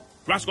have so.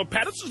 Roscoe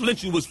Patterson's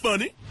lynching was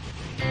funny.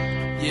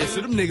 Yeah,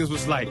 so them niggas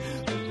was like,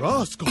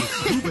 Roscoe,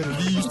 you better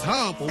leave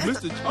town for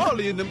Mr.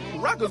 Charlie and them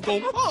crackers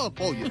gonna come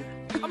for you.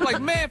 I'm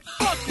like, man,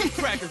 fuck you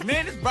crackers,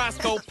 man. It's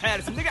Roscoe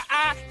Patterson. Nigga,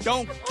 I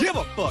don't give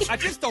a fuck. I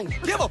just don't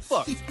give a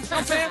fuck. You know what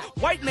I'm saying?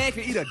 White man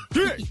can eat a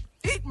dick.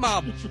 Eat my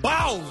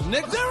balls,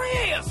 nigga. There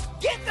he is.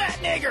 Get that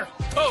nigger.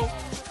 Oh.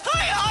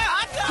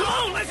 Come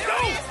on, let's go.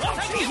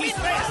 Oh, gee, he's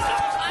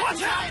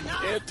fast. Watch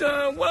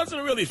out. It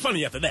wasn't really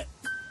funny after that.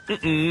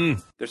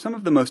 They're some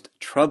of the most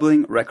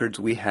troubling records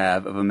we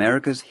have of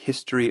America's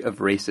history of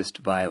racist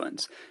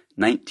violence.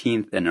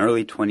 19th and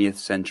early 20th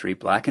century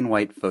black and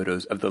white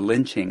photos of the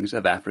lynchings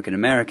of African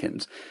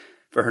Americans.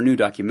 For her new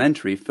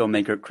documentary,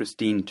 filmmaker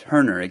Christine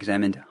Turner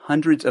examined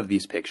hundreds of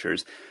these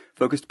pictures,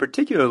 focused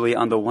particularly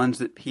on the ones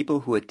that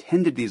people who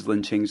attended these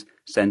lynchings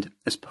sent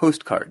as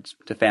postcards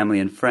to family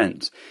and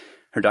friends.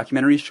 Her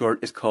documentary short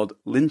is called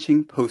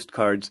Lynching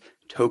Postcards,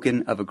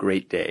 Token of a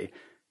Great Day.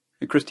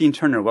 Christine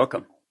Turner,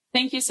 welcome.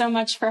 Thank you so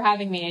much for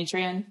having me,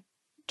 Adrian.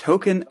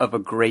 Token of a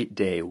Great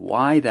Day.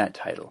 Why that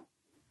title?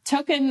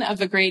 Token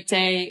of a Great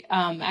Day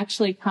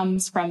actually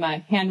comes from a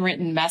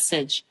handwritten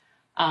message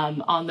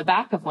on the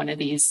back of one of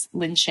these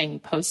lynching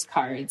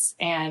postcards.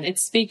 And it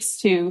speaks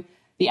to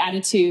the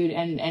attitude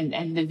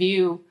and the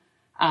view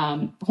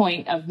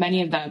point of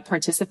many of the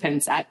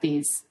participants at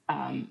these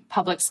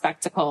public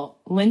spectacle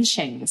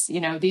lynchings.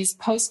 You know, these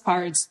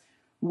postcards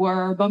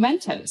were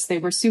mementos. They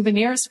were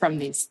souvenirs from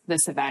this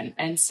event.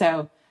 And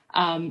so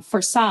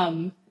for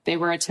some, they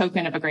were a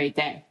token of a great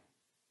day.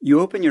 You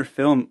open your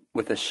film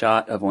with a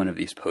shot of one of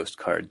these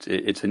postcards.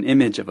 It's an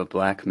image of a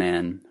black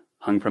man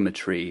hung from a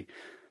tree,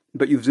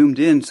 but you've zoomed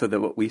in so that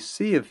what we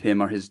see of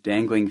him are his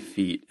dangling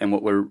feet, and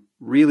what we're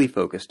really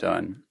focused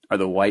on are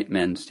the white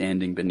men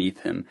standing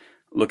beneath him,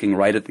 looking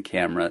right at the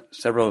camera,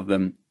 several of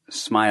them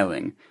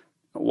smiling.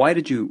 Why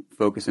did you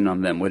focus in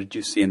on them? What did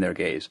you see in their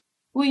gaze?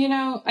 Well, you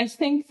know, I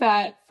think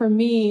that for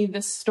me,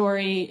 this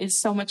story is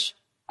so much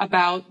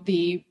about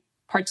the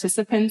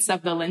participants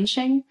of the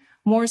lynching,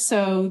 more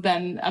so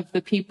than of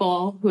the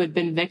people who had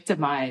been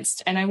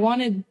victimized. And I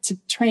wanted to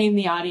train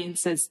the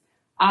audience's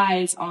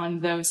eyes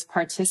on those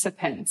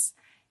participants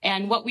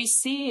And what we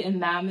see in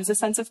them is a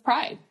sense of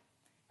pride.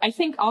 I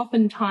think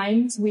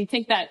oftentimes we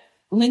think that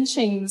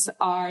lynchings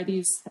are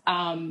these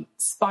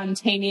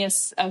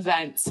spontaneous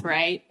events,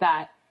 right?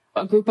 That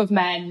a group of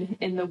men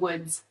in the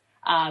woods,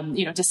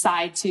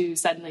 decide to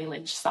suddenly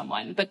lynch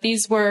someone. But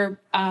these were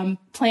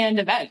planned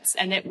events,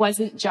 and it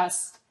wasn't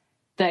just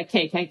the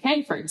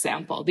KKK, for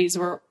example. These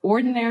were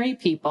ordinary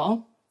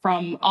people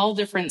from all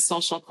different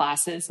social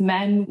classes,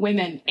 men,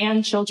 women,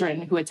 and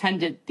children who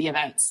attended the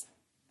events.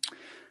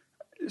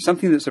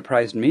 Something that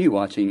surprised me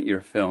watching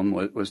your film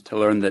was to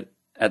learn that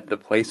at the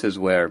places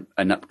where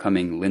an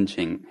upcoming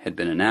lynching had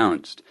been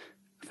announced,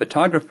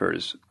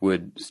 photographers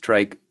would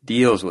strike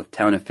deals with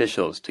town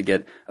officials to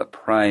get a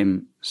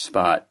prime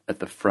spot at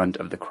the front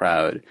of the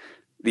crowd.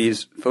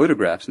 These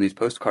photographs and these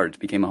postcards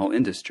became a whole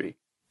industry.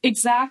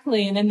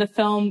 Exactly. And in the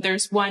film,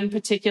 there's one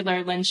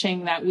particular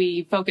lynching that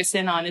we focus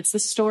in on. It's the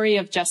story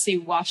of Jesse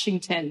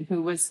Washington,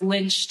 who was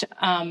lynched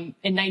in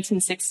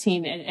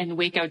 1916 in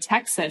Waco,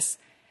 Texas.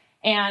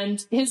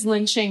 And his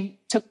lynching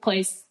took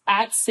place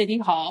at City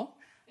Hall.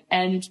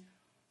 And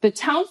the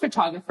town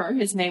photographer,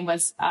 his name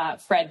was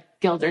Fred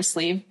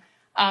Gildersleeve,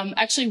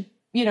 actually,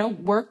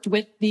 worked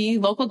with the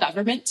local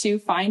government to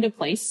find a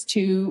place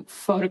to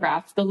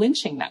photograph the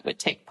lynching that would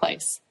take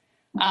place.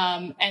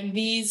 And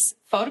these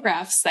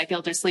photographs that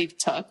Gildersleeve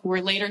took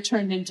were later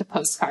turned into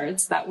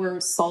postcards that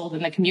were sold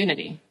in the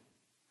community.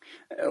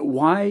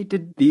 Why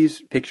did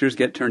these pictures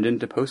get turned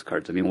into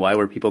postcards? I mean, why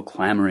were people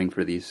clamoring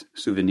for these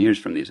souvenirs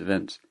from these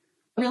events?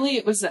 Really,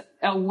 it was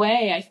a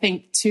way, I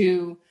think,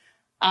 to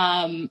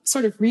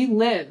sort of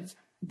relive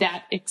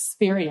that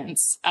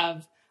experience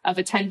of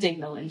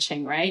attending the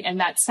lynching, right? And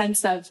that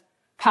sense of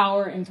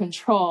power and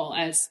control,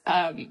 as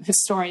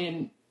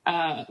historian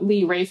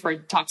Lee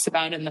Rayford talks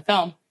about in the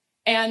film.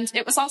 And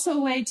it was also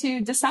a way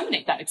to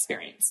disseminate that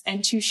experience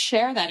and to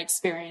share that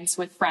experience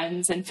with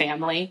friends and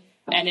family.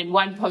 And in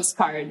one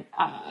postcard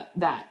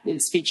that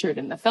is featured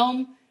in the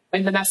film,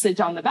 in the message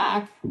on the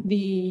back, the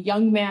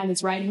young man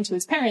is writing to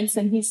his parents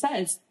and he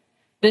says,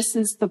 "This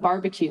is the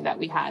barbecue that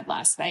we had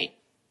last night."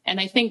 And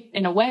I think,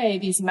 in a way,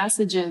 these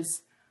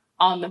messages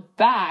on the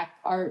back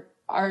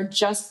are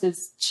just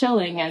as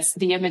chilling as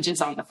the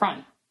images on the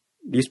front.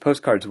 These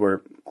postcards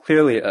were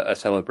clearly a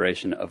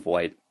celebration of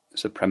white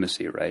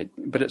supremacy, right?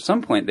 But at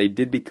some point, they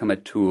did become a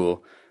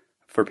tool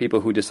for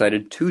people who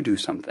decided to do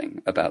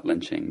something about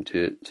lynching,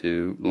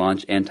 to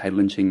launch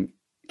anti-lynching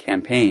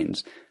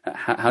campaigns.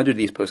 How did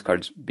these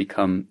postcards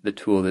become the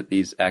tool that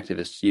these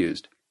activists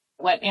used?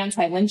 What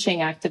anti-lynching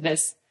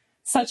activists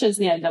such as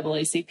the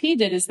NAACP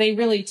did is they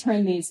really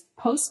turned these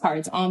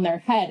postcards on their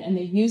head and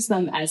they used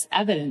them as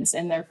evidence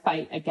in their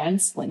fight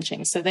against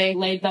lynching. So they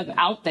laid them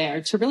out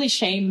there to really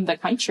shame the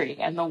country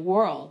and the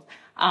world,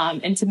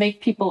 and to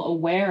make people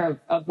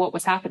aware of what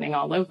was happening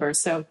all over.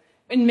 So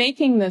in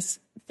making this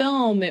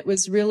film, it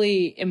was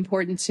really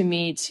important to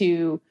me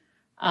to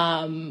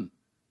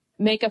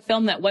make a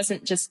film that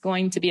wasn't just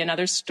going to be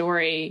another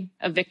story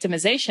of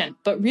victimization,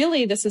 but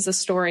really this is a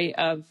story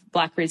of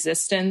Black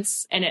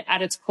resistance. And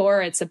at its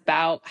core, it's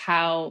about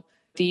how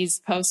these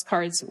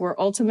postcards were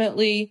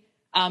ultimately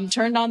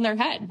turned on their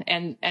head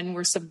and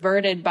were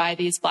subverted by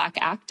these Black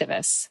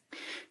activists.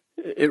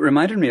 It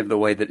reminded me of the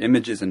way that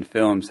images and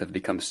films have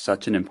become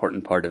such an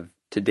important part of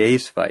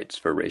today's fights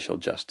for racial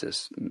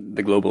justice.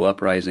 The global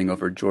uprising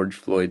over George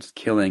Floyd's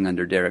killing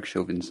under Derek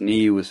Chauvin's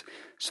knee was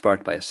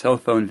sparked by a cell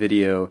phone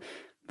video.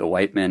 The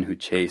white men who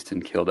chased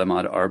and killed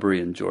Ahmaud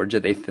Arbery in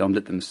Georgia, they filmed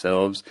it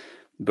themselves.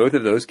 Both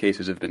of those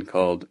cases have been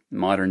called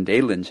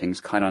modern-day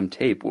lynchings caught on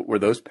tape. Were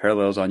those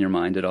parallels on your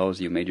mind at all as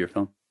you made your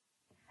film?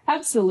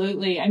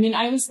 Absolutely. I mean,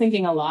 I was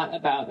thinking a lot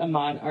about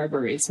Ahmaud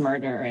Arbery's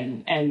murder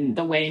and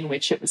the way in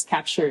which it was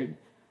captured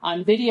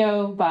on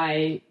video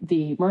by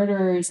the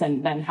murderers,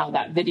 and then how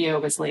that video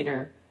was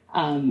later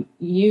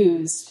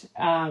used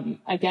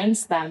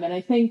against them. And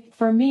I think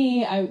for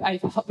me,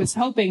 I was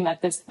hoping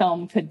that this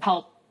film could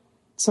help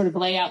sort of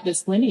lay out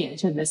this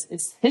lineage and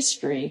this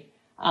history,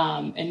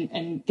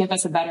 and give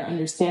us a better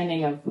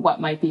understanding of what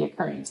might be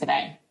occurring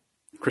today.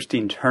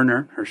 Christine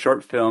Turner, her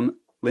short film,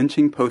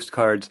 Lynching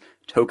Postcards,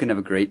 Token of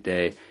a Great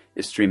Day,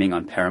 is streaming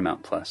on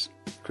Paramount+.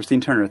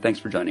 Christine Turner, thanks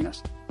for joining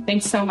us.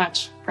 Thanks so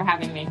much for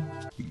having me.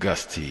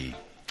 Gus T.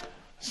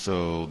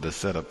 So the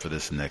setup for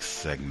this next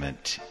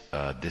segment,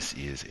 this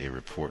is a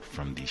report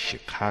from the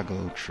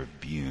Chicago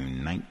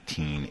Tribune,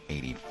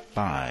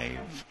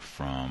 1985,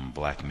 from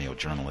Black male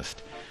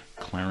journalist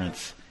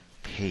Clarence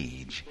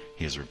Page.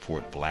 His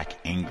report, Black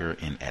Anger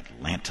in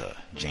Atlanta.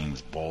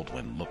 James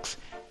Baldwin looks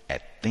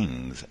at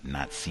things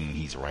not seen.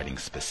 He's writing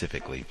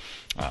specifically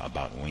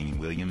about Wayne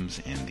Williams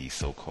and the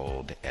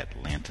so-called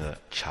Atlanta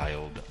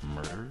child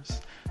murders.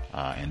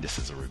 And this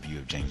is a review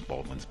of James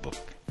Baldwin's book,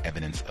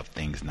 Evidence of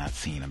Things Not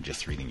Seen. I'm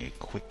just reading a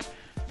quick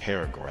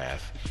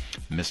paragraph.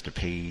 Mr.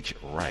 Page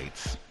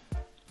writes,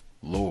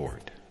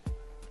 Lord,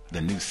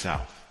 the New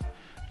South,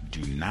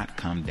 do not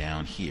come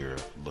down here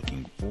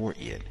looking for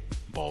it,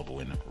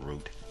 Baldwin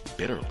wrote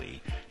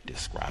bitterly,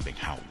 describing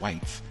how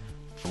whites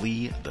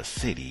flee the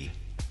city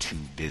too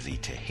busy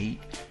to hate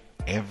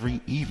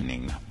every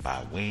evening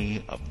by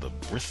way of the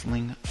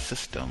bristling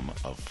system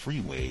of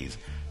freeways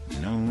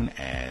known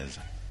as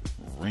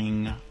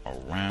Ring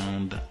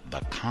Around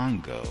the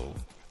Congo,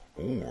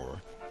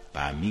 or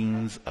by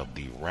means of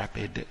the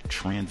Rapid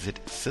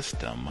Transit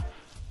System,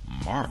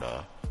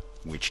 MARTA,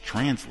 which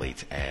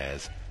translates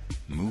as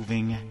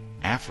Moving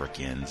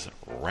Africans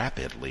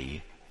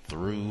Rapidly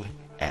Through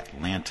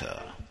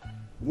Atlanta.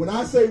 When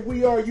I say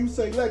we are, you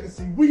say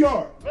legacy. We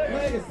are.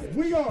 Legacy.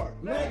 We are.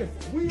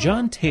 Legacy. We are.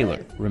 John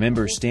Taylor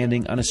remembers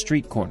standing on a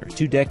street corner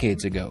 2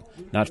 decades ago,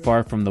 not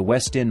far from the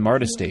West End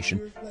MARTA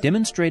station,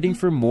 demonstrating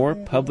for more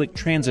public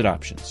transit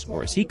options,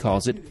 or as he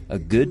calls it, a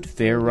good,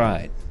 fair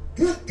ride.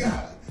 Good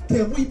God,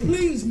 can we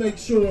please make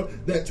sure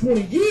that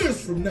 20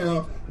 years from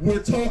now,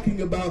 we're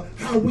talking about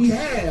how we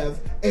have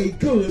a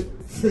good,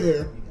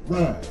 fair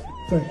ride?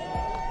 Thank you.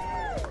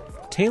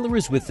 Taylor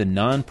is with the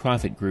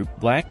nonprofit group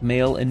Black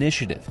Male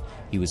Initiative.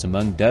 He was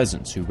among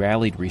dozens who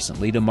rallied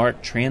recently to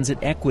mark Transit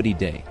Equity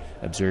Day,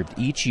 observed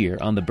each year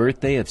on the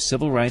birthday of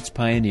civil rights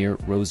pioneer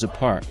Rosa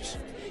Parks.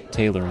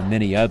 Taylor and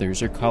many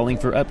others are calling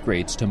for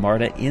upgrades to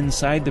MARTA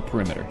inside the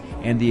perimeter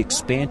and the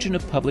expansion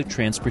of public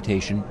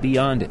transportation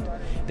beyond it.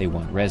 They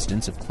want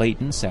residents of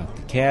Clayton, South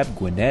DeKalb,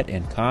 Gwinnett,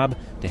 and Cobb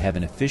to have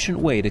an efficient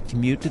way to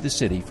commute to the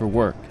city for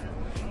work.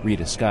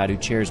 Rita Scott, who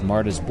chairs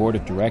MARTA's board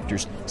of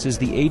directors, says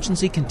the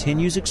agency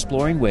continues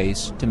exploring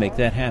ways to make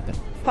that happen.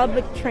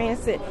 Public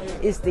transit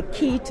is the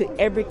key to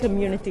every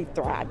community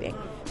thriving.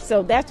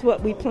 So that's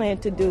what we plan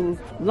to do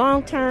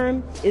long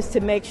term, is to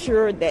make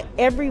sure that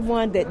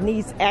everyone that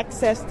needs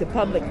access to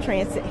public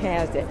transit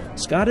has it.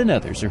 Scott and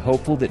others are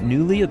hopeful that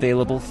newly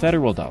available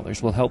federal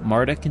dollars will help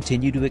MARTA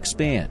continue to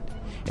expand.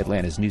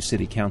 Atlanta's new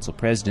city council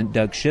president,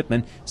 Doug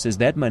Shipman, says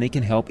that money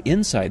can help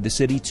inside the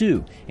city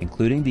too,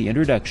 including the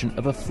introduction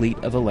of a fleet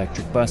of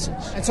electric buses.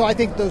 And so I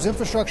think those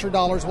infrastructure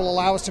dollars will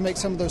allow us to make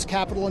some of those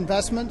capital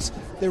investments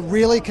that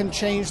really can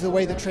change the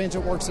way that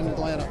transit works in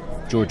Atlanta.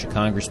 Georgia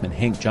Congressman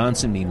Hank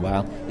Johnson,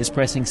 meanwhile, is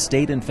pressing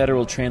state and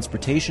federal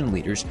transportation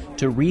leaders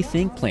to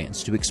rethink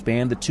plans to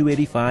expand the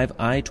 285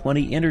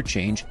 I-20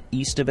 interchange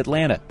east of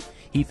Atlanta.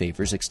 He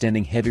favors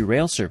extending heavy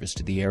rail service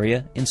to the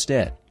area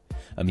instead.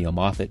 Emil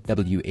Moffat,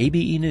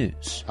 WABE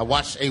News. I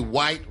watched a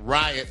white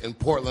riot in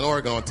Portland,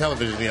 Oregon on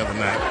television the other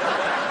night.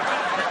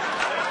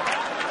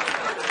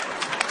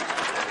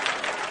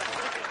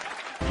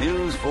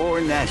 News for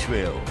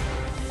Nashville.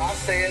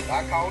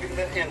 I called him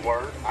the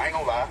N-word. I ain't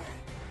gonna lie.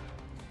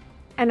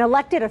 An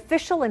elected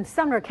official in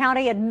Sumner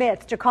County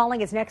admits to calling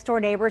his next-door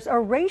neighbors a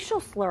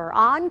racial slur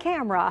on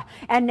camera.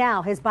 And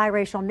now his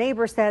biracial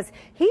neighbor says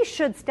he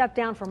should step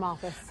down from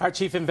office. Our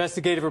chief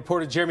investigative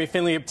reporter Jeremy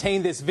Finley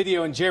obtained this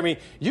video. And Jeremy,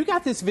 you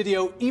got this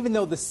video even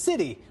though the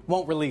city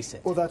won't release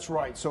it. Well, that's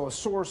right. So a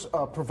source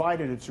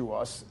provided it to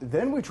us.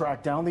 Then we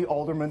tracked down the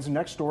alderman's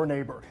next-door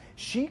neighbor.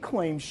 She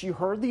claims she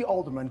heard the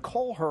alderman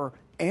call her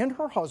and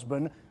her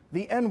husband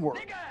the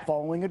N-word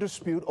following a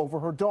dispute over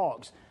her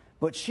dogs.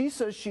 But she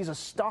says she's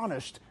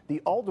astonished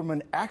the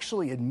alderman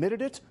actually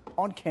admitted it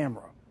on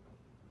camera.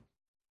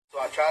 So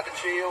I tried to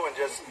chill and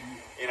just,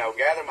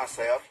 gather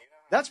myself.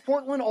 That's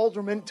Portland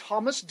Alderman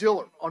Thomas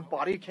Dillard on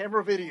body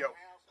camera video.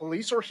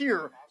 Police are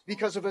here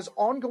because of his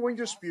ongoing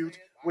dispute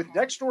with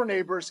next-door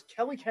neighbors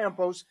Kelly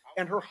Campos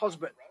and her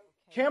husband.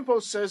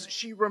 Campos says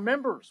she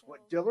remembers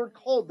what Dillard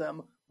called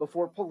them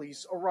before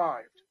police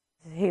arrived.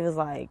 He was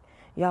like,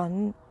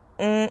 y'all,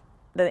 the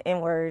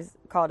N-words,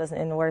 called us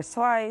N-words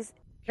twice.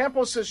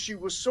 Campos says she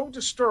was so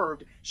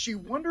disturbed, she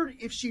wondered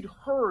if she'd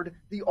heard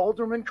the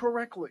alderman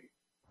correctly.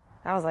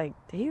 I was like,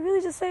 did he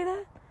really just say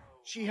that?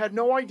 She had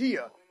no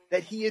idea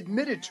that he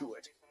admitted to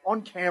it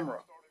on camera.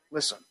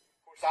 Listen.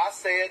 So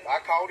I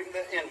called him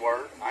the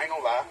N-word. I ain't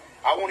gonna lie.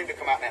 I want him to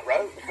come out in that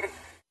road.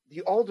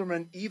 The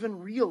alderman even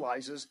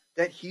realizes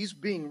that he's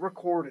being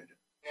recorded.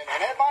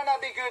 And that might not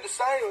be good to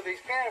say with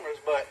these cameras,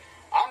 but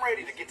I'm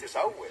ready to get this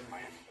over with, man.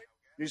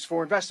 News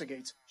 4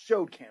 Investigates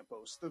showed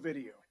Campos the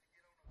video.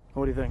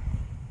 What do you think?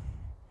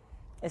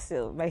 It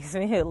still makes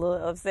me a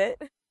little upset.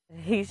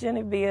 He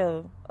shouldn't be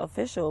an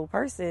official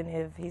person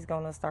if he's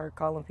going to start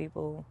calling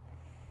people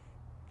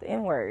the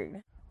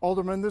N-word.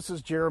 Alderman, this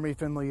is Jeremy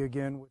Finley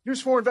again.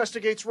 News 4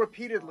 Investigates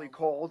repeatedly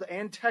called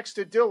and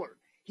texted Dillard.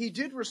 He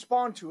did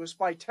respond to us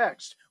by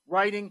text,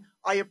 writing,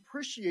 "I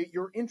appreciate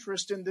your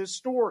interest in this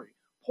story.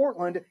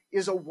 Portland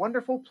is a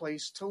wonderful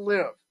place to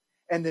live,"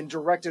 and then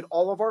directed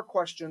all of our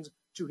questions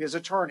to his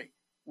attorney,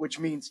 which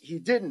means he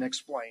didn't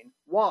explain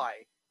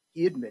why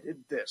he admitted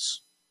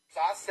this. So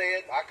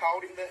I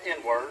called him the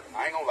N-word.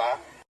 I ain't gonna lie.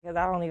 Because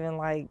I don't even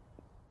like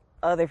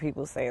other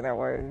people saying that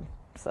word.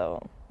 So,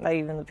 not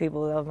even the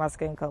people of my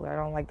skin color. I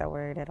don't like that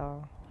word at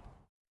all.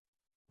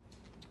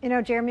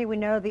 Jeremy, we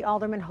know the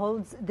alderman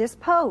holds this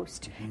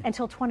post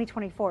until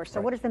 2024. So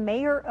what is the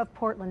mayor of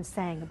Portland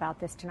saying about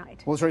this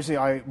tonight? Well, Tracy,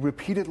 I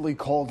repeatedly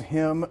called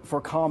him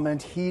for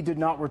comment. He did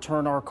not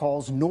return our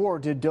calls, nor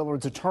did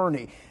Dillard's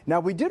attorney. Now,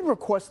 we did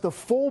request the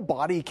full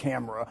body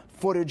camera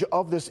footage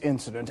of this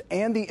incident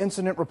and the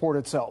incident report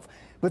itself.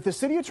 But the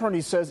city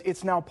attorney says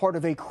it's now part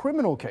of a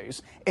criminal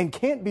case and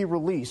can't be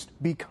released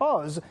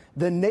because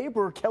the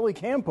neighbor, Kelly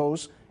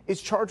Campos,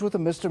 is charged with a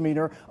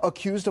misdemeanor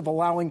accused of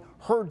allowing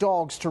her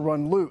dogs to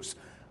run loose.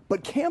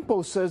 But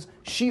Campos says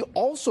she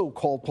also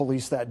called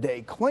police that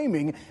day,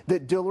 claiming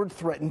that Dillard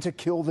threatened to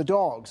kill the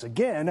dogs.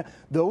 Again,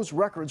 those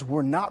records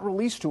were not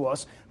released to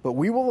us, but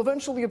we will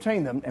eventually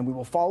obtain them, and we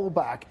will follow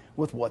back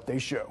with what they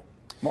show.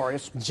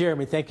 Marius.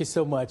 Jeremy, thank you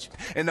so much.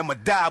 And I'ma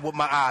die with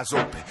my eyes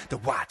open. The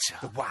watcher,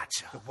 the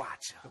watcher, the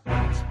watcher, the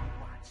watcher,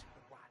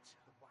 the watcher,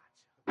 the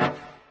watcher.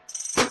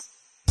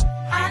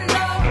 I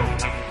know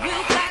you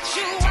got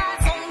your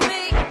eyes on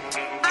me.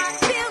 I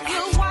feel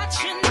you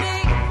watching me.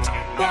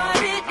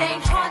 But it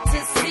ain't hard to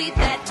see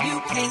that you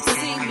can't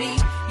see me.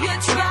 You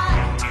try,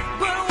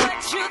 but what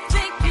you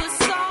think you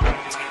saw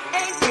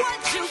ain't what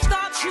you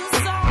thought you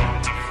saw.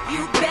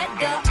 You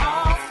better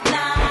off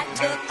not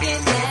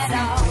looking at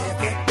all.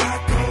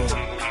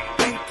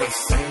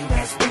 Same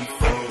as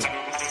before.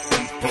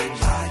 People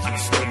I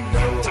used to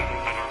know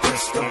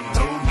just don't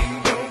know me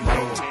no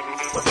more.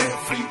 But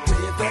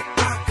everywhere that I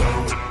go,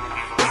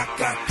 I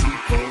got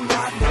people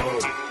I know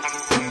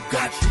who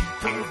got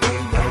people they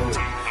know.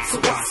 So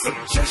I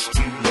suggest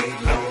you lay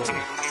low.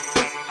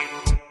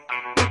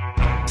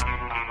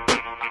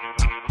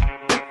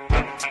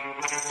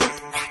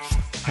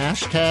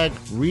 Hashtag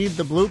read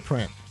the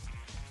blueprint.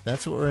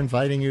 That's what we're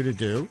inviting you to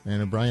do in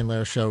a Brian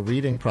Lehrer Show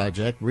reading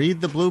project.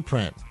 Read the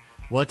blueprint.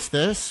 What's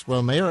this?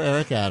 Well, Mayor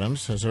Eric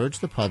Adams has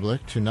urged the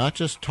public to not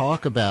just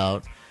talk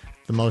about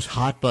the most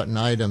hot-button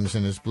items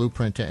in his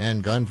blueprint to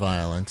end gun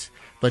violence,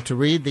 but to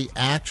read the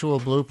actual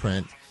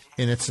blueprint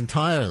in its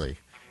entirety.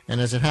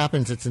 And as it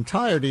happens, its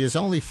entirety is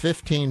only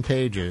 15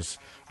 pages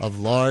of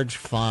large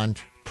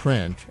font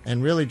print,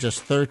 and really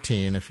just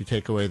 13 if you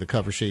take away the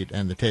cover sheet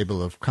and the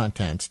table of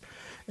contents.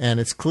 And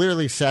it's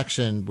clearly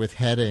sectioned with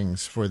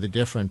headings for the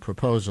different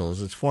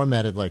proposals. It's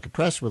formatted like a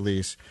press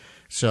release,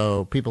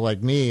 so people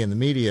like me in the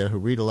media who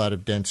read a lot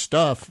of dense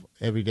stuff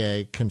every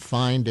day can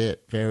find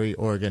it very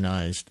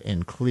organized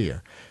and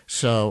clear.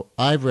 So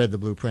I've read the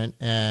blueprint,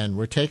 and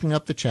we're taking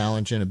up the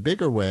challenge in a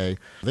bigger way.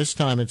 This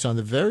time it's on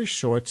the very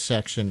short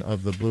section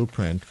of the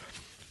blueprint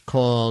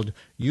called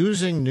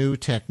Using New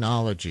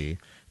Technology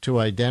to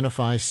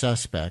Identify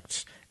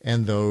Suspects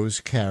and Those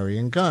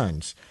Carrying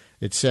Guns.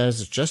 It says,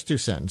 it's just 2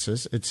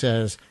 sentences, it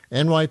says,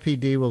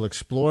 NYPD will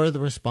explore the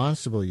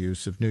responsible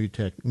use of new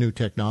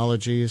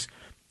technologies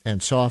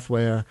and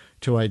software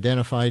to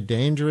identify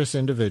dangerous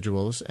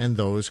individuals and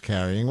those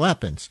carrying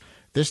weapons.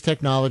 This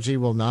technology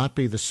will not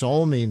be the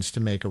sole means to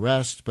make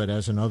arrests, but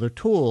as another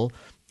tool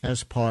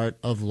as part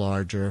of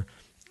larger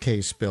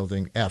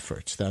case-building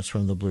efforts. That's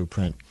from the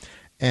blueprint.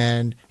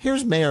 And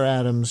here's Mayor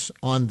Adams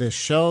on this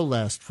show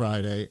last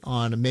Friday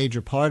on a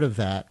major part of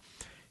that.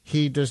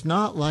 He does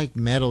not like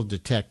metal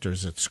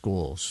detectors at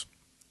schools.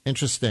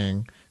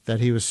 Interesting that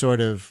he was sort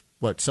of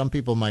what some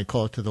people might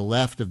call to the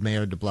left of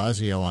Mayor de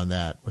Blasio on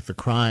that, with the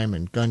crime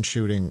and gun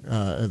shooting,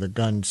 the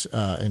guns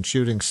and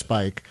shooting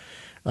spike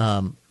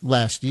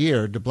last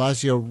year. De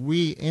Blasio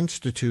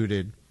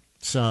reinstituted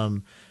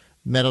some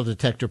metal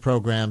detector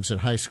programs at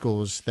high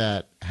schools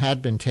that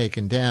had been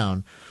taken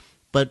down.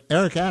 But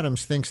Eric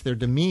Adams thinks they're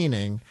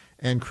demeaning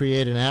and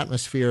create an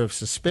atmosphere of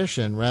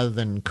suspicion rather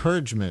than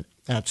encouragement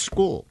at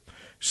school.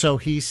 So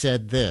he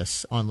said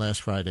this on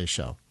last Friday's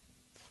show.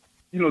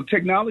 You know,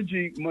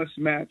 technology must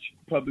match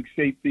public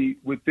safety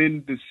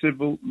within the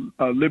civil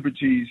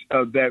liberties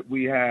that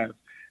we have.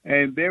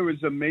 And there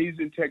is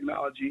amazing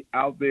technology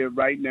out there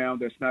right now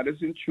that's not as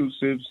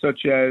intrusive,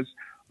 such as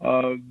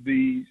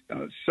the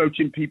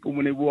searching people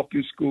when they walk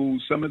in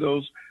schools. Some of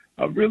those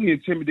are really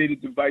intimidating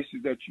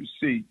devices that you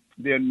see.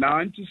 They're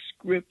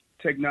nondescript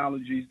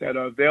technologies that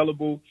are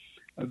available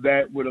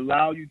that would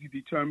allow you to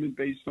determine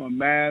based on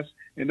mass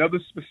and other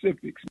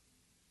specifics.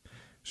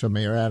 So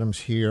Mayor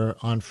Adams here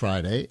on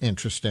Friday,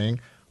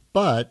 interesting,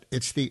 but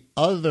it's the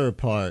other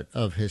part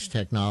of his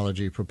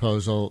technology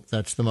proposal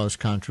that's the most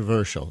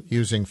controversial,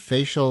 using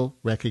facial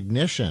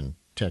recognition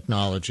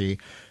technology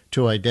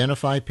to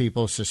identify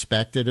people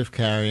suspected of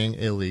carrying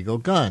illegal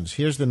guns.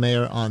 Here's the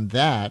mayor on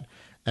that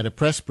at a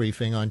press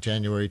briefing on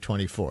January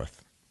 24th.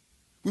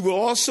 We will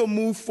also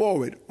move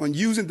forward on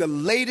using the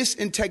latest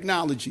in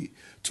technology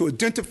to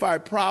identify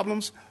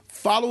problems,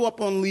 follow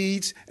up on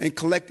leads, and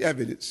collect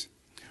evidence.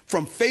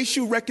 From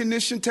facial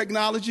recognition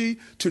technology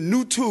to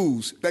new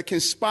tools that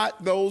can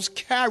spot those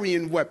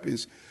carrying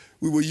weapons,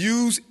 we will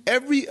use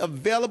every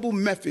available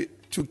method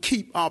to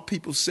keep our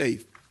people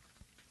safe.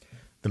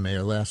 The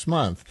mayor last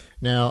month.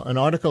 Now, an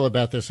article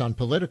about this on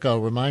Politico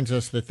reminds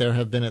us that there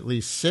have been at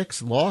least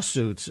 6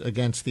 lawsuits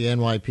against the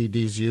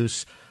NYPD's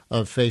use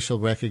of facial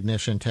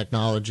recognition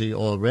technology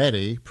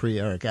already,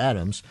 pre-Eric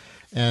Adams,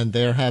 and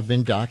there have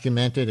been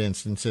documented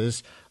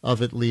instances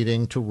of it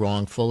leading to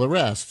wrongful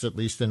arrests, at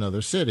least in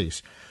other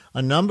cities.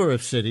 A number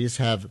of cities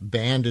have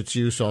banned its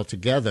use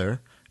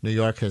altogether. New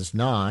York has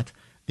not.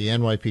 The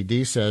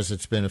NYPD says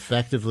it's been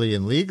effectively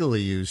and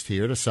legally used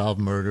here to solve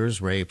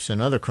murders, rapes,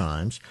 and other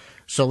crimes.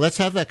 So let's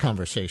have that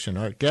conversation.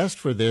 Our guest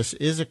for this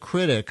is a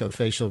critic of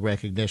facial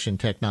recognition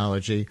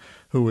technology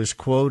who was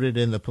quoted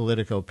in the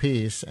Politico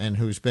piece and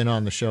who's been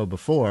on the show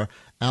before,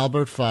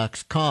 Albert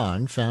Fox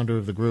Kahn, founder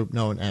of the group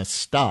known as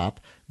C.O.W.S,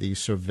 the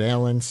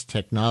Surveillance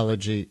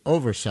Technology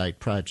Oversight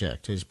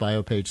Project. His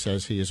bio page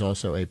says he is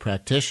also a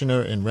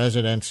practitioner in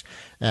residence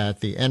at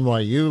the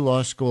NYU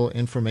Law School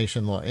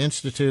Information Law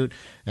Institute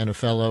and a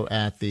fellow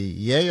at the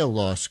Yale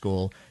Law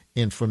School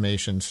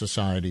Information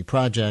Society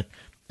Project,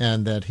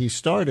 and that he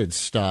started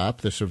C.O.W.S,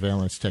 the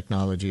Surveillance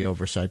Technology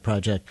Oversight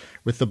Project,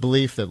 with the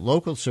belief that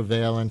local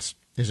surveillance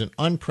is an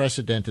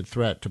unprecedented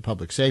threat to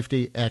public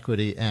safety,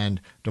 equity, and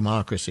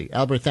democracy.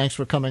 Albert, thanks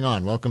for coming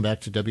on. Welcome back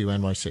to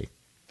WNYC.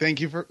 Thank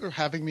you for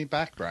having me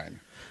back, Brian.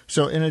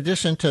 So in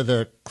addition to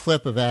the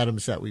clip of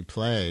Adams that we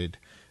played,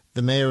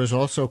 the mayor is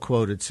also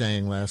quoted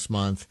saying last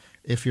month,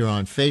 if you're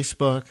on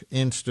Facebook,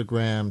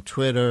 Instagram,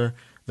 Twitter,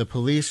 the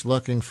police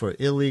looking for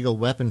illegal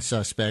weapon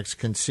suspects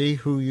can see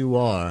who you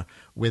are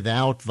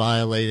without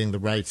violating the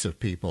rights of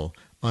people,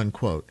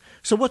 unquote.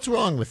 So what's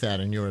wrong with that,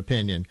 in your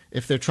opinion,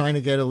 if they're trying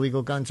to get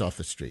illegal guns off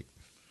the street?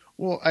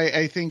 Well,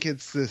 I think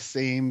it's the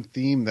same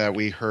theme that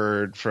we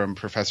heard from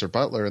Professor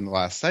Butler in the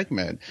last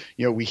segment.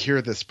 We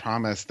hear this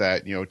promise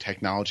that,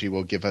 technology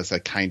will give us a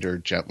kinder,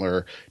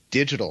 gentler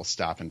digital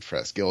stop and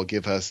frisk. It'll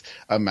give us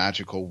a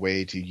magical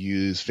way to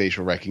use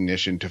facial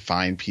recognition to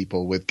find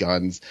people with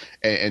guns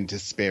and to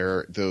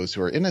spare those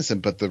who are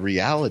innocent. But the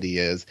reality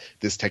is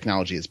this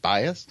technology is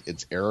biased,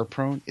 it's error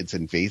prone, it's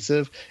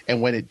invasive.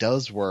 And when it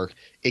does work,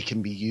 it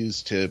can be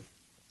used to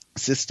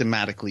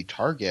systematically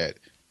target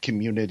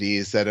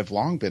communities that have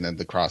long been in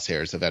the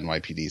crosshairs of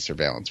NYPD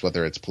surveillance,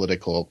 whether it's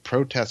political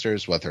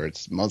protesters, whether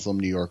it's Muslim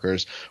New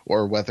Yorkers,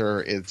 or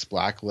whether it's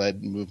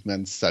Black-led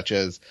movements such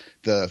as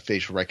the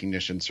facial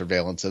recognition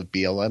surveillance of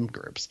BLM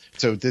groups.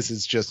 So this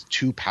is just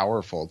too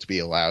powerful to be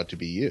allowed to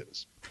be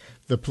used.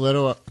 The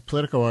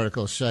Politico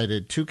article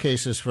cited two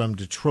cases from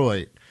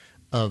Detroit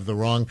of the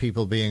wrong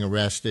people being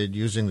arrested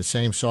using the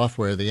same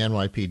software the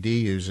NYPD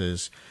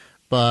uses,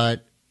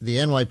 but the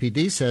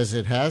NYPD says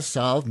it has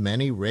solved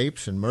many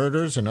rapes and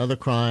murders and other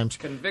crimes.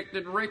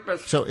 Convicted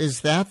rapists. So is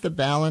that the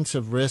balance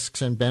of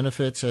risks and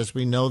benefits as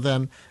we know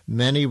them?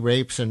 Many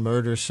rapes and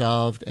murders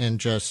solved and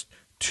just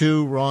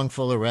 2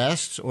 wrongful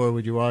arrests? Or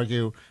would you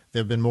argue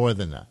there have been more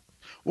than that?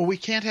 Well, we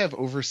can't have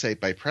oversight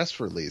by press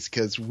release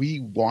because we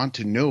want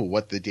to know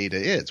what the data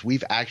is.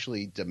 We've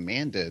actually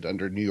demanded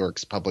under New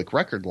York's public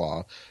record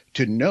law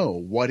to know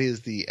what is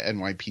the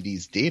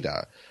NYPD's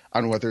data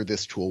on whether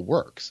this tool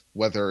works,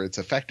 whether it's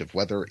effective,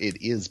 whether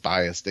it is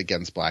biased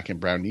against Black and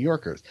brown New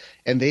Yorkers.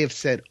 And they have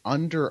said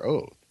under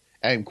oath,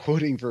 I'm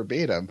quoting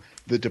verbatim,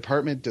 the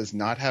department does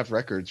not have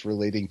records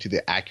relating to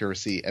the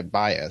accuracy and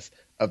bias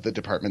of the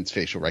department's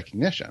facial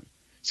recognition.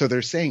 So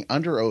they're saying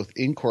under oath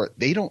in court,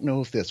 they don't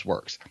know if this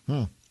works.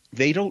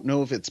 They don't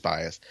know if it's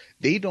biased.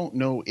 They don't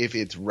know if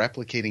it's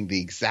replicating the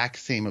exact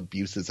same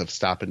abuses of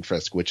stop and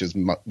frisk, which is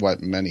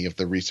what many of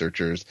the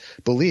researchers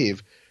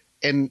believe.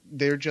 And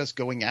they're just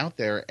going out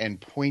there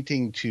and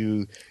pointing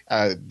to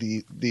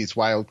these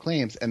wild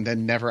claims and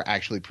then never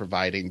actually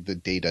providing the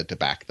data to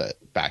back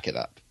it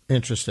up.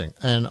 Interesting.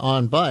 And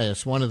on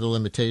bias, one of the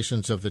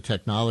limitations of the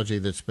technology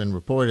that's been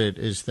reported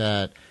is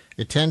that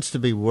it tends to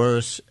be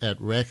worse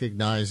at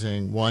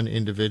recognizing one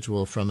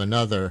individual from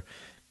another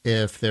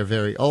if they're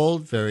very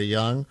old, very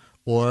young,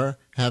 or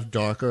have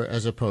darker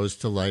as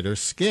opposed to lighter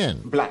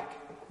skin. Black,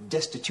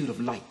 destitute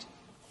of light,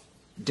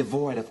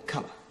 devoid of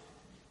color,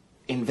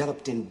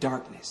 enveloped in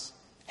darkness,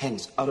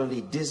 hence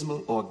utterly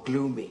dismal or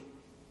gloomy,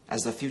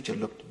 as the future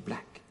looked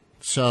black.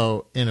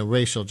 So in a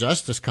racial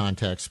justice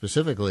context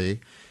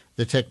specifically,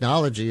 the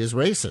technology is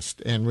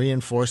racist and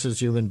reinforces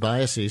human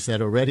biases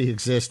that already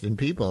exist in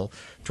people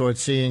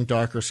towards seeing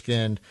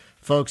darker-skinned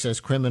folks as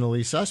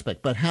criminally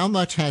suspect. But how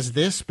much has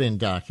this been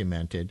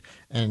documented,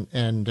 and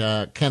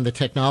can the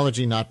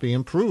technology not be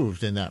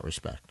improved in that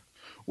respect?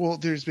 Well,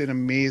 there's been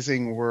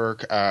amazing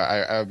work.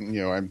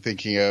 I'm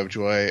thinking of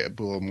Joy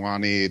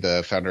Buolamwini,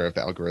 the founder of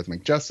the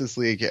Algorithmic Justice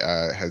League,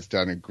 has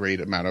done a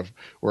great amount of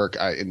work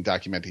in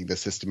documenting the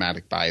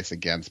systematic bias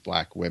against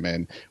Black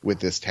women with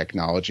this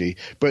technology.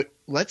 But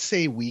let's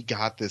say we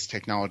got this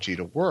technology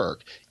to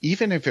work,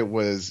 even if it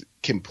was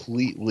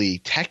completely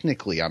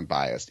technically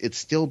unbiased, it's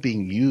still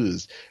being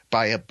used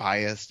by a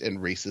biased and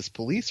racist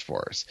police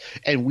force.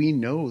 And we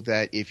know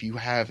that if you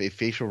have a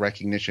facial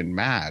recognition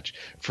match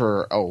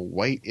for a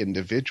white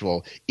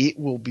individual, it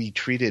will be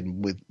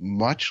treated with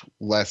much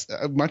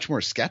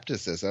more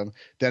skepticism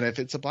than if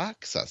it's a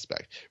Black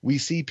suspect. We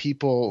see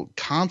people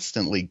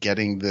constantly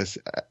getting this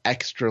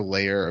extra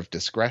layer of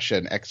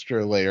discretion,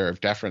 extra layer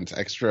of deference,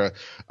 extra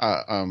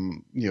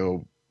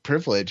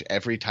privilege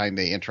every time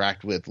they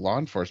interact with law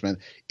enforcement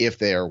if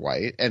they are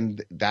white,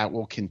 and that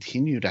will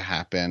continue to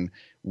happen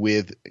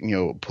with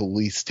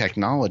police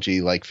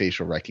technology like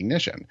facial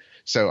recognition.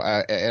 So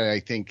and I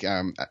think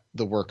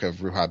the work of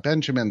Ruha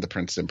Benjamin, the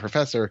Princeton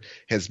professor,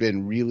 has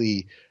been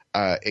really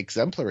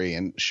exemplary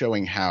in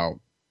showing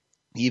how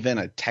even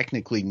a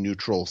technically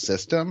neutral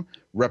system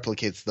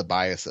replicates the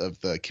bias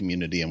of the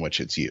community in which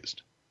it's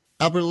used.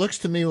 Albert, it looks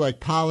to me like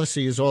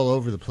policy is all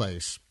over the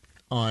place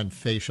on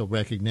facial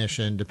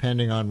recognition,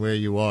 depending on where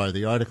you are.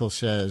 The article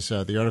says,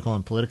 the article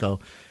on Politico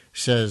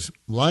says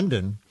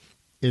London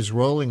is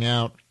rolling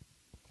out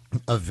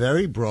a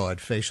very broad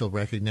facial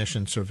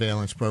recognition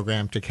surveillance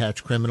program to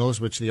catch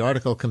criminals, which the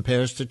article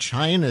compares to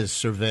China's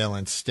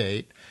surveillance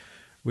state,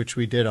 which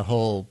we did a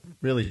whole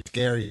really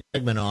scary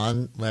segment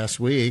on last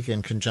week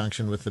in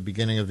conjunction with the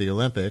beginning of the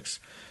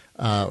Olympics,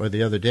 or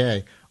the other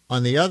day.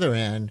 On the other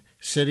end,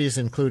 cities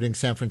including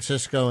San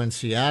Francisco and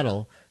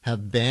Seattle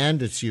have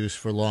banned its use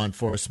for law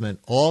enforcement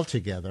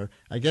altogether.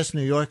 I guess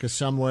New York is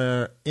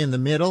somewhere in the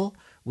middle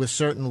with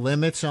certain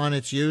limits on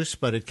its use,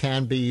 but it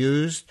can be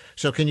used.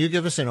 So can you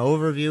give us an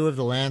overview of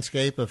the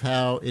landscape of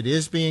how it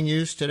is being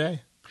used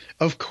today?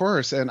 Of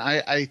course. And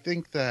I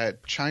think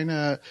that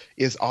China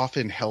is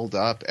often held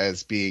up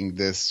as being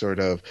this sort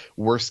of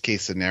worst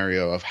case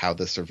scenario of how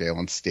the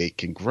surveillance state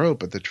can grow.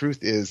 But the truth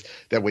is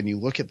that when you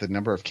look at the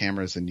number of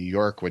cameras in New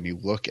York, when you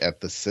look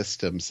at the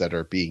systems that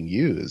are being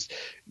used,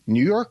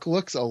 New York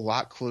looks a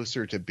lot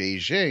closer to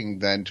Beijing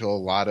than to a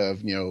lot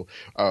of,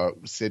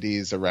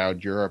 cities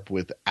around Europe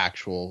with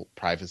actual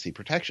privacy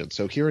protection.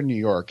 So here in New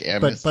York,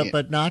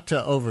 but not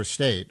to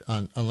overstate,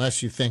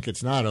 unless you think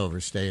it's not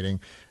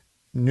overstating,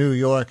 New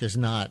York is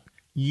not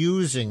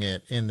using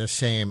it in the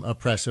same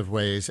oppressive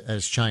ways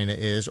as China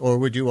is, or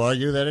would you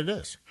argue that it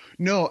is?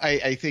 No,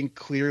 I think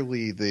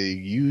clearly the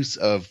use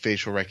of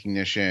facial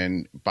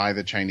recognition by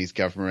the Chinese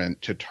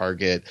government to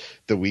target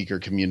the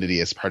Uyghur community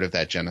as part of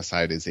that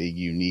genocide is a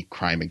unique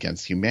crime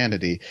against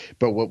humanity.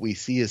 But what we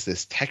see is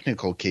this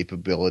technical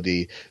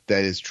capability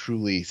that is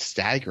truly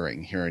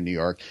staggering here in New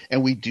York.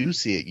 And we do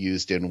see it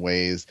used in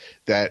ways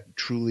that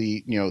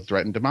truly,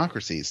 threaten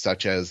democracies,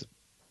 such as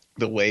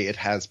the way it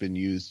has been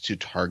used to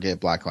target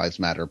Black Lives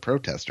Matter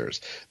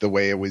protesters, the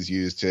way it was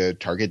used to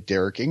target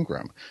Derek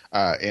Ingram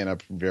in a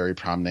very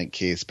prominent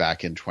case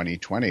back in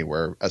 2020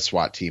 where a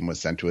SWAT team was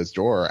sent to his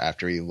door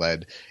after he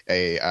led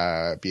a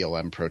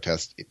BLM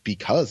protest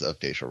because of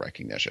facial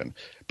recognition.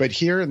 But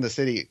here in the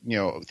city,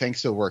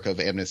 thanks to the work of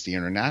Amnesty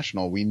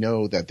International, we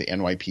know that the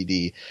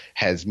NYPD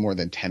has more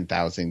than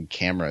 10,000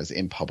 cameras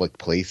in public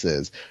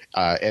places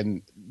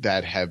and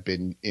that have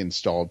been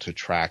installed to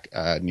track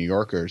New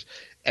Yorkers.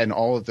 And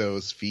all of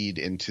those feed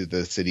into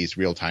the city's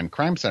real-time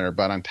crime center.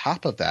 But on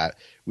top of that,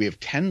 we have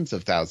tens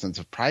of thousands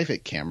of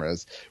private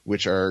cameras,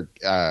 which are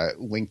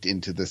linked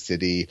into the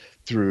city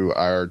through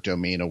our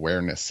domain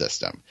awareness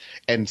system.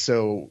 And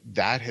so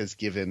that has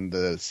given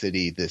the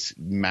city this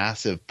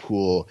massive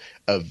pool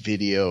of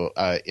video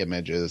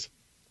images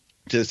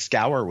to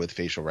scour with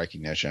facial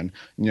recognition.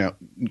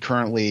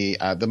 Currently,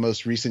 the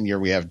most recent year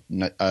we have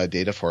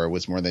data for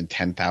was more than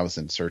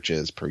 10,000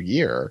 searches per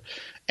year.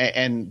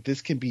 And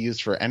this can be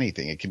used for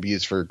anything. It can be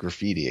used for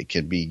graffiti. It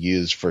can be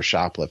used for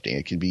shoplifting.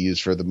 It can be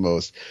used for the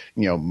most,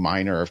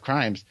 minor of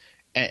crimes.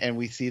 And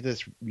we see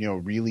this,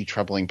 really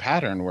troubling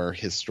pattern where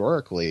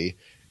historically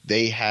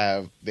they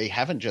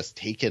haven't just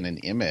taken an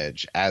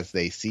image as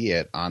they see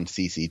it on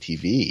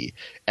CCTV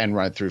and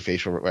run it through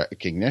facial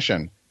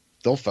recognition.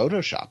 They'll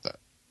Photoshop it.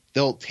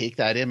 They'll take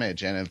that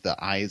image, and if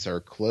the eyes are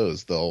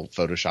closed, they'll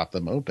Photoshop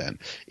them open.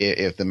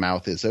 If the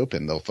mouth is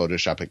open, they'll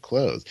Photoshop it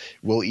closed.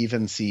 We'll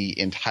even see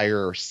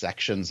entire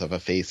sections of a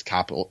face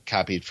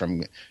copied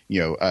from,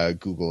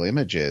 Google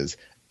Images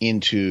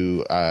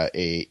into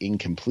a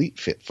incomplete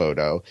fit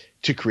photo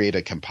to create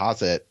a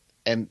composite.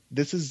 And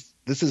this is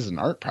an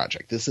art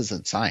project. This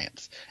isn't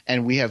science.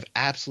 And we have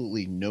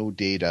absolutely no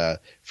data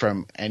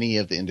from any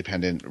of the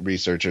independent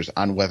researchers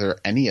on whether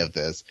any of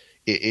this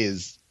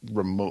is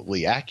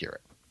remotely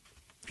accurate.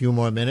 Few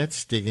more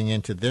minutes digging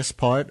into this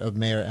part of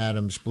Mayor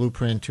Adams'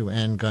 blueprint to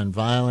end gun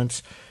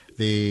violence,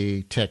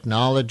 the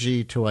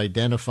technology to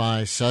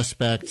identify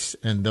suspects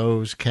and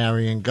those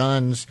carrying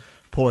guns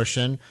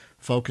portion,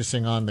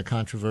 focusing on the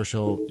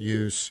controversial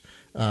use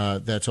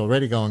that's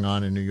already going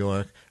on in New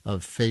York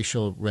of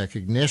facial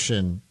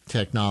recognition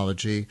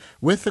technology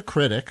with a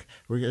critic.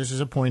 This is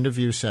a point of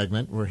view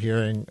segment. We're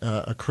hearing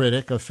a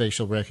critic of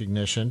facial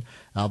recognition,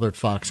 Albert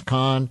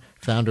Fox-Kahn,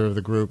 founder of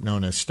the group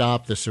known as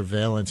STOP, the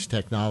Surveillance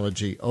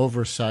Technology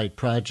Oversight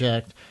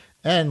Project.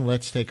 And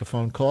let's take a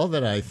phone call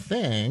that I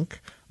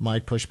think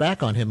might push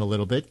back on him a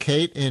little bit.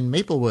 Kate in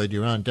Maplewood,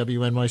 you're on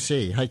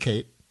WNYC. Hi,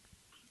 Kate.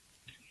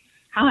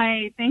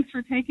 Hi, thanks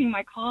for taking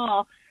my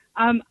call.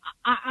 I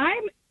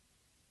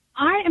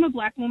am a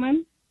black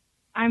woman.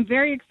 I'm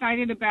very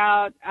excited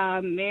about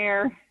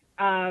Mayor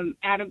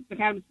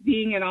Adams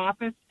being in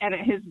office and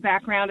his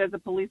background as a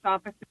police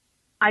officer.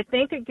 I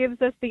think it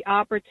gives us the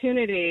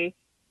opportunity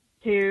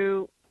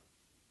to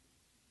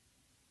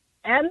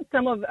end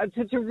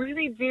to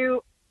really do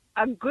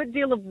a good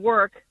deal of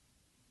work.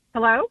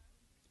 Hello?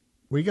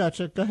 We got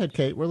you. Go ahead,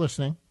 Kate. We're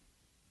listening.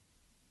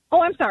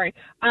 Oh, I'm sorry.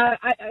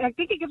 I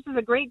think it gives us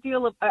a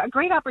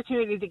great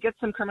opportunity to get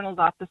some criminals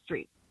off the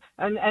street.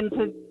 And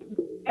to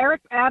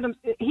Eric Adams,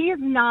 he is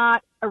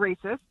not a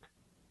racist.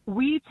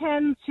 We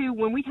tend to,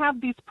 when we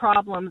have these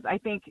problems, I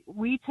think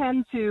we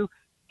tend to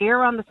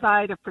err on the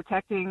side of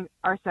protecting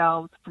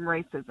ourselves from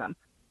racism.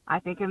 I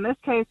think in this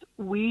case,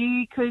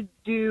 we could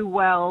do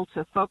well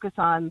to focus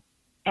on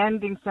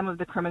ending some of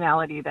the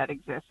criminality that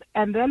exists.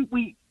 And then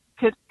we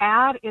could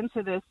add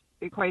into this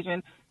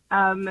equation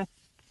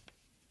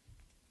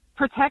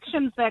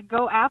protections that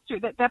go after,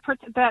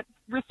 that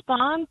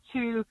respond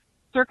to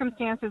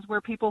circumstances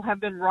where people have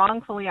been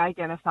wrongfully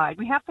identified.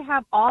 We have to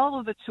have all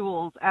of the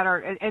tools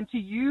and to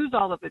use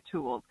all of the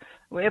tools.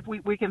 If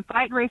we can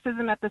fight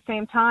racism at the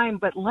same time,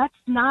 but let's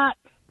not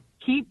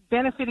keep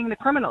benefiting the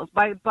criminals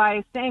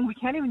by saying we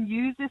can't even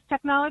use this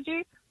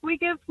technology. We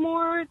give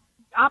more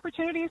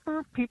opportunities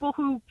for people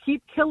who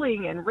keep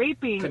killing and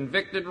raping.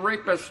 Convicted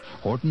rapist.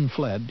 Horton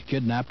fled,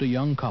 kidnapped a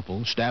young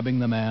couple, stabbing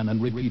the man and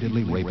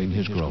repeatedly raping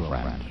his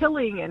girlfriend.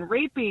 Killing and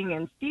raping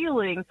and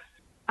stealing,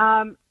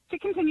 to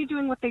continue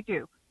doing what they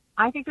do.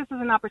 I think this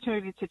is an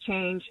opportunity to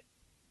change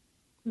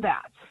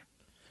that.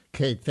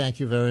 Kate, thank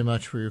you very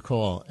much for your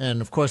call.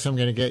 And of course, I'm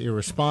going to get your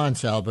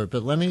response, Albert,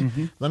 but let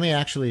me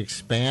actually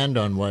expand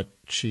on what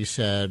she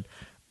said,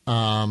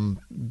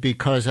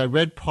 because I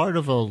read part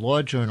of a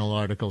Law Journal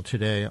article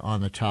today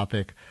on the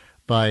topic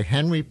by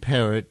Henry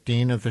Perrott,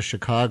 Dean of the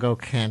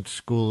Chicago-Kent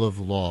School of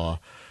Law,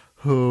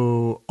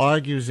 who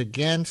argues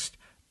against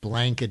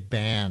blanket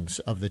bans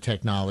of the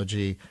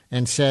technology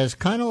and says,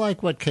 kind of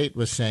like what Kate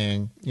was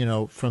saying, you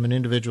know, from an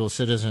individual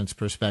citizen's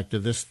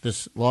perspective,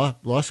 this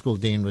law school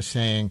dean was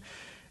saying,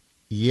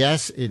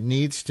 yes, it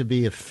needs to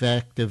be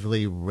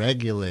effectively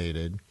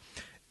regulated,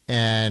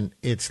 and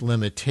its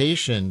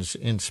limitations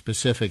in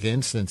specific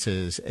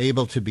instances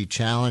able to be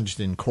challenged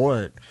in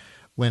court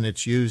when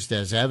it's used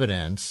as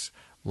evidence,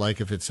 like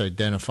if it's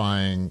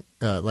identifying,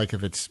 like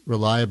if it's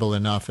reliable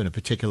enough in a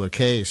particular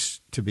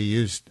case to be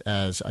used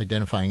as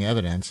identifying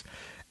evidence,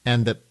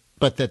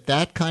 but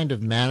that kind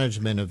of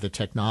management of the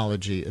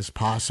technology is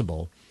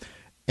possible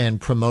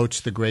and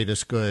promotes the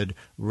greatest good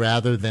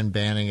rather than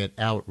banning it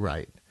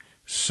outright.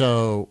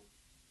 So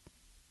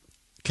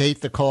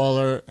Kate, the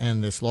caller,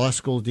 and this law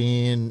school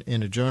dean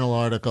in a journal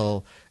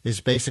article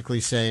is basically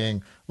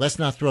saying, let's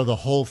not throw the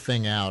whole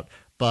thing out,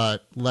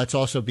 but let's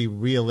also be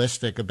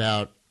realistic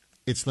about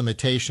its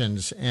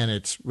limitations and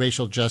its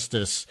racial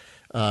justice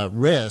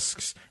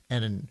risks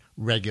and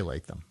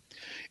regulate them.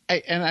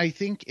 And I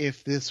think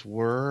if this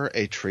were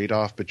a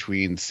trade-off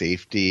between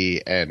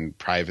safety and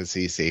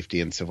privacy,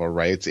 safety and civil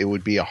rights, it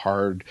would be a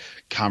hard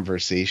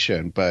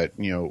conversation. But,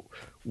 you know,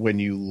 when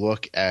you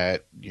look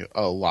at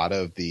a lot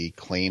of the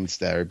claims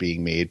that are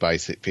being made by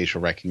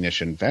facial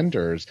recognition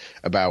vendors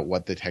about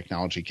what the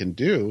technology can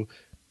do,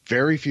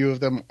 very few of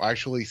them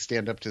actually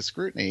stand up to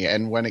scrutiny.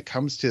 And when it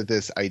comes to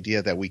this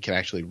idea that we can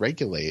actually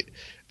regulate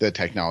the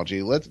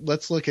technology,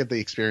 let's look at the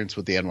experience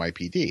with the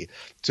NYPD.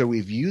 So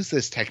we've used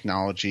this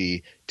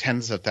technology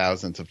tens of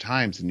thousands of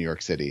times in New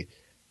York City,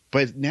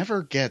 but it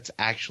never gets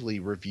actually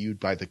reviewed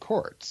by the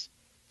courts.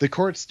 The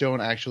courts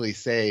don't actually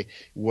say,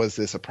 was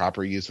this a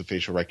proper use of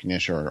facial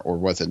recognition or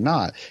was it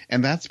not?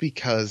 And that's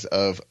because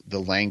of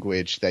the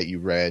language that you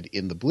read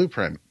in the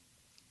blueprint,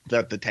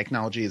 that the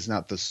technology is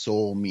not the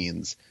sole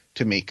means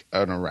to make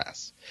an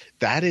arrest.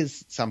 That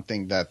is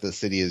something that the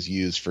city has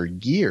used for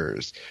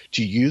years,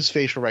 to use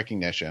facial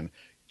recognition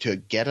to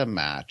get a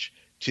match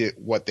to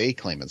what they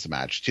claim is a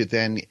match, to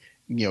then,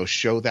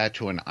 show that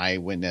to an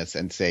eyewitness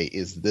and say,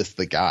 is this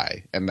the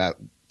guy? And that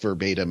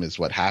verbatim is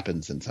what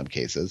happens in some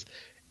cases.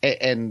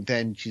 And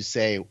then you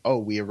say, oh,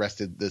 we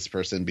arrested this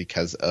person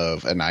because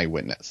of an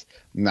eyewitness,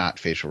 not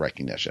facial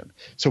recognition.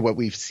 So what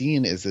we've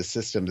seen is a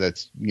system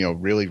that's,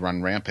 really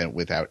run rampant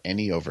without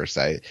any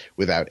oversight,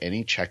 without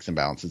any checks and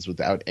balances,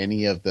 without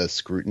any of the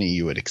scrutiny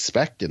you would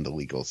expect in the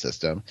legal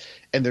system.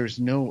 And there's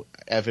no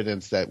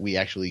evidence that we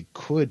actually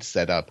could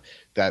set up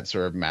that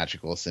sort of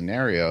magical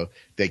scenario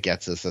that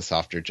gets us a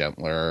softer,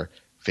 gentler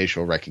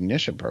facial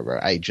recognition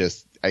program.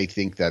 I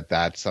think that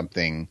that's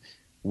something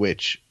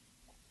which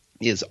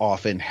is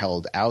often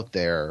held out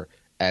there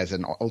as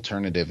an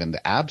alternative in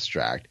the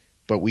abstract,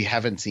 but we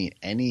haven't seen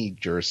any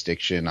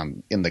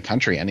jurisdiction in the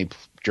country, any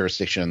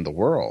jurisdiction in the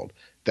world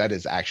that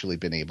has actually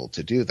been able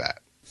to do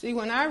that. See,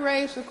 when I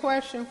raise the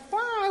question,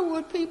 why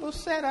would people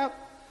set up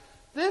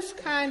this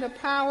kind of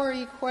power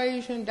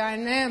equation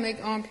dynamic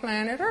on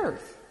planet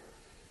Earth?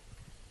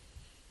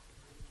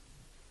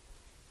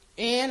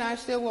 And I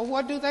said, well,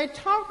 what do they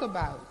talk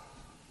about?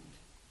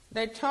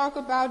 They talk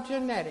about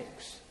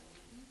genetics.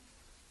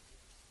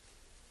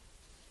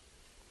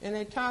 And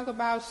they talk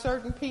about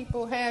certain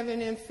people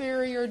having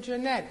inferior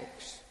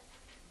genetics.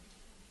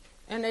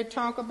 And they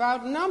talk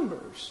about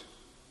numbers.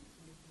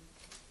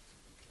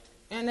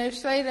 And they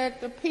say that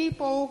the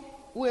people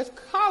with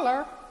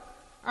color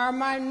are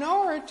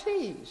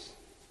minorities.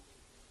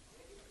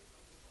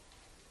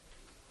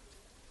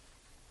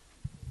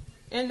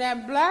 And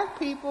that black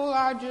people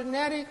are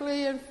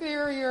genetically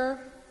inferior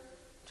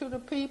to the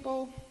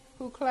people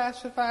who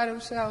classify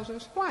themselves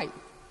as white.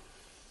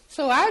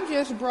 So I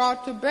just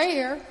brought to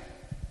bear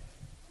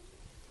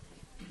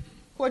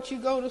what you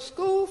go to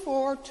school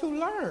for to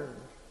learn.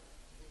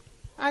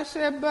 I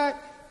said, but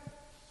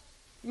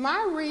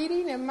my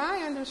reading and my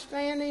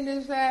understanding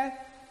is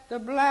that the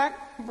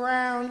black,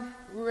 brown,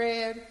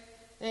 red,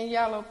 and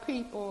yellow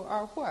people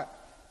are what?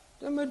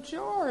 The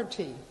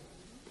majority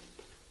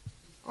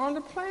on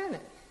the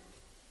planet.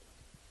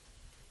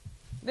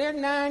 They're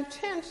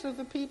 9/10 of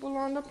the people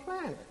on the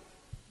planet.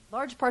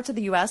 Large parts of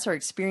the U.S. are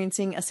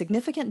experiencing a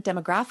significant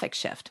demographic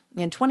shift.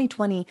 In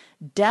 2020,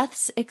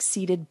 deaths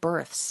exceeded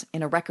births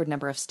in a record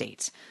number of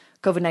states.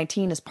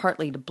 COVID-19 is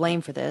partly to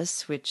blame for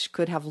this, which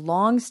could have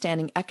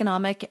long-standing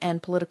economic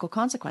and political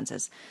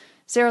consequences.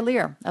 Sarah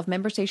Lear of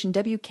member station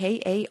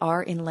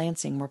WKAR in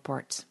Lansing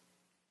reports.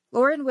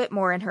 Lauren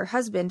Whitmore and her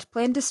husband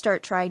planned to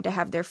start trying to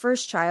have their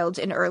first child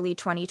in early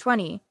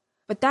 2020.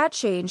 But that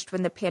changed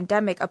when the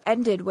pandemic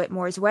upended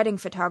Whitmore's wedding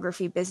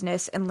photography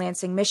business in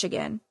Lansing,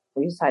 Michigan.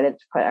 We decided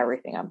to put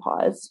everything on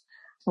pause.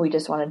 We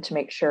just wanted to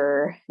make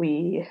sure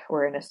we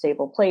were in a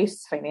stable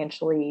place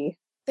financially.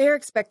 They're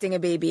expecting a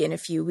baby in a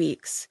few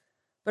weeks.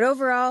 But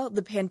overall,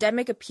 the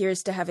pandemic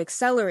appears to have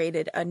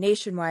accelerated a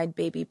nationwide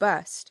baby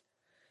bust.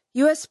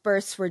 U.S.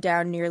 births were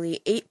down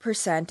nearly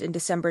 8% in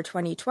December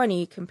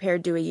 2020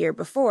 compared to a year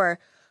before,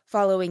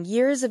 following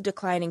years of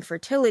declining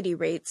fertility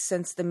rates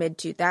since the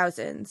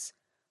mid-2000s.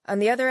 On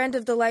the other end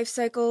of the life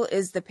cycle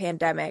is the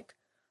pandemic.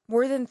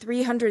 More than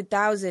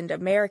 300,000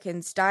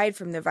 Americans died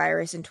from the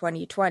virus in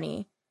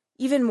 2020.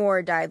 Even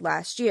more died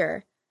last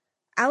year.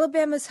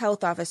 Alabama's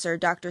health officer,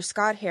 Dr.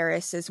 Scott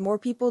Harris, says more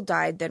people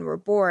died than were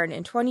born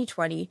in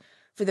 2020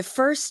 for the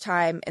first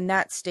time in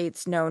that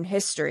state's known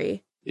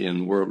history.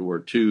 In World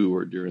War II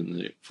or during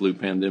the flu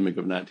pandemic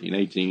of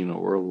 1918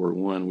 or World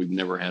War I, we've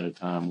never had a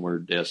time where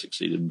deaths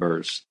exceeded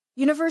births.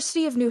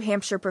 University of New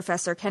Hampshire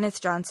professor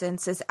Kenneth Johnson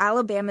says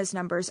Alabama's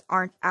numbers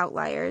aren't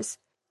outliers.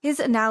 His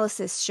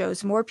analysis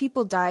shows more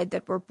people died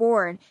that were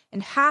born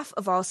in half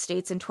of all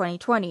states in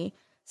 2020,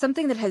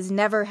 something that has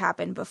never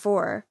happened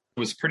before. It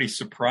was pretty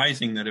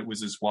surprising that it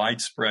was as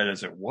widespread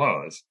as it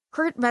was.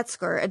 Kurt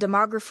Metzger, a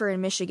demographer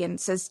in Michigan,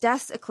 says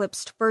deaths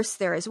eclipsed births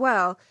there as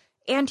well,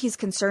 and he's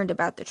concerned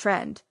about the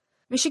trend.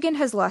 Michigan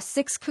has lost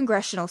 6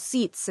 congressional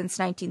seats since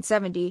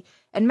 1970,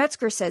 and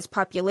Metzger says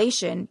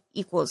population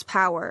equals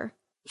power.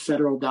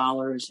 Federal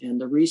dollars and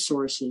the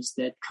resources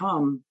that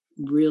come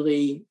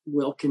really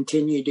will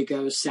continue to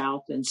go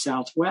south and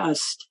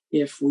southwest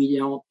if we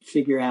don't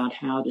figure out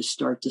how to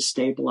start to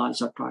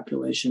stabilize our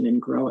population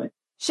and grow it.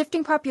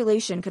 Shifting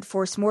population could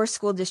force more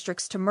school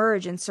districts to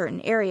merge in certain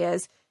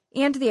areas,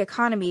 and the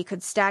economy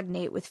could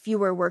stagnate with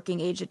fewer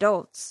working-age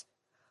adults.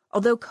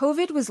 Although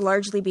COVID was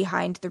largely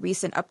behind the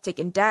recent uptick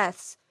in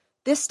deaths,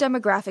 this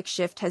demographic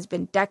shift has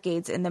been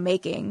decades in the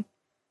making.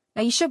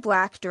 Naisha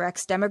Black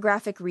directs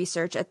demographic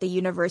research at the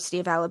University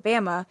of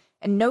Alabama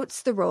and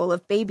notes the role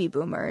of baby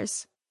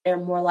boomers. They're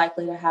more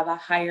likely to have a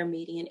higher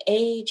median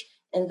age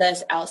and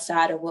thus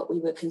outside of what we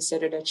would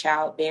consider the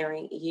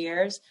childbearing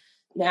years.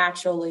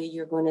 Naturally,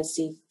 you're going to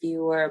see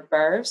fewer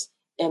births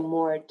and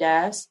more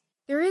deaths.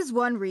 There is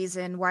one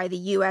reason why the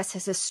U.S.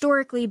 has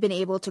historically been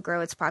able to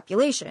grow its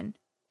population: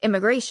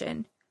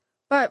 immigration.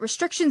 But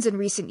restrictions in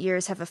recent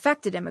years have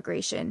affected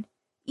immigration.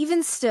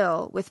 Even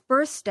still, with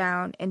births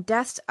down and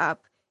deaths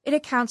up, it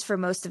accounts for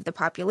most of the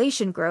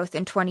population growth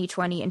in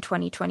 2020 and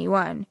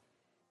 2021,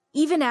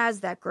 even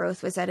as that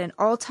growth was at an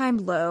all-time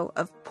low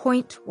of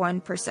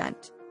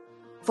 0.1%.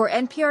 For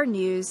NPR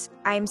News,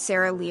 I'm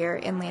Sarah Lear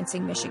in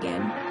Lansing,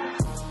 Michigan.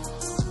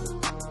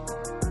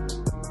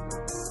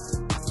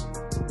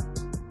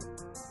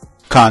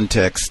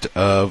 Context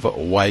of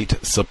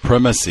white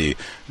supremacy.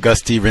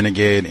 Gus T.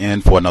 Renegade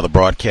in for another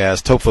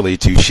broadcast, hopefully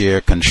to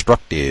share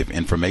constructive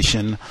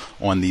information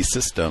on the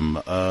system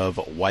of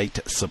white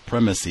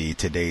supremacy.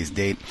 Today's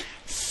date,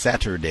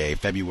 Saturday,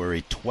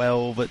 February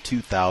 12,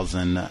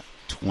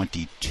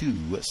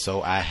 2022.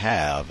 So I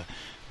have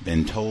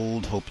been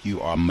told. Hope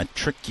you are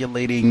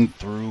matriculating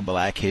through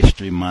Black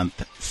History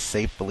Month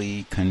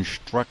safely,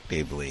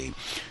 constructively.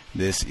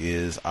 This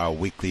is our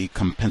weekly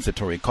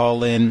compensatory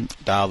call-in.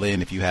 Dial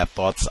in if you have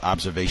thoughts,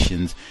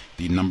 observations.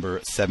 The number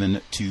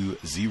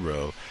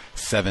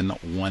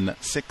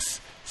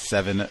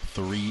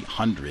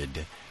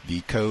 720-716-7300. The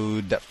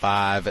code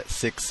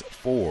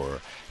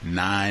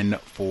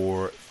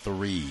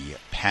 564-943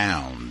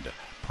 pound.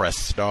 Press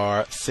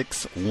star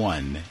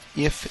 61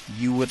 if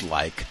you would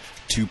like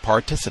to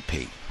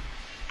participate.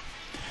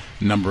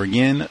 Number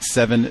again,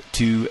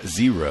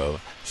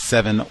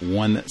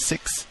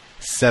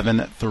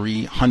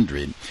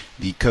 720-716-7300.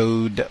 The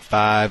code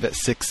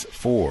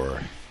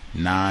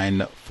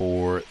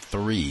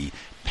 564-943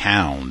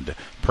 pound.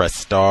 Press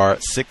star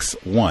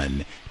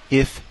 61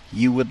 if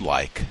you would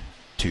like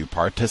to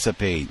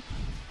participate.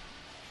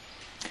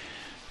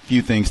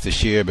 Few things to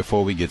share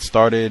before we get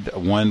started.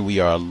 One, we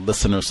are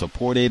listener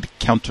supported,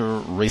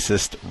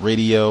 counter-racist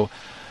radio.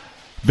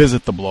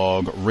 Visit the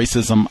blog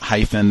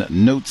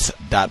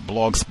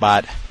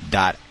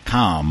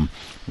racism-notes.blogspot.com.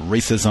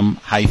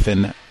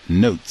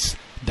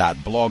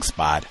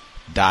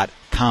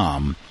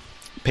 racism-notes.blogspot.com.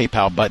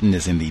 PayPal button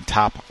is in the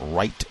top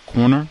right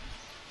corner.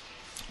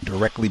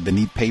 Directly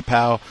beneath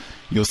PayPal,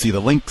 you'll see the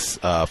links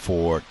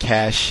for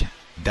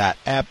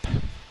Cash.app,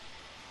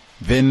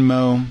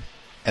 Venmo,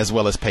 as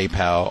well as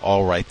PayPal,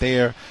 all right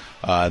there.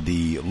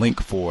 The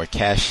link for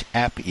Cash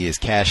App is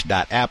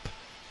cash.app/$the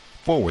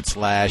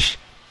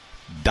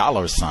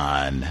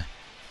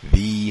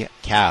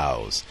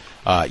cows.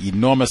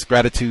 Enormous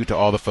gratitude to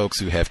all the folks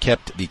who have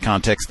kept the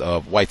context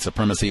of white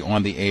supremacy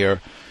on the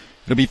air.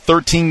 It'll be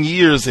 13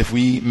 years if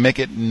we make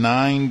it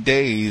 9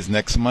 days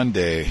next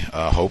Monday.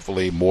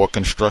 Hopefully more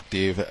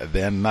constructive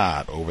than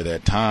not over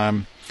that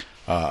time.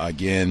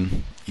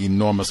 Again,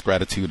 enormous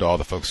gratitude to all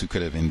the folks who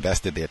could have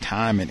invested their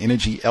time and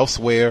energy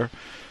elsewhere,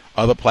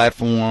 other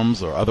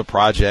platforms or other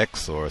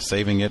projects, or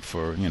saving it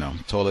for,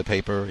 toilet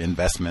paper,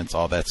 investments,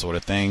 all that sort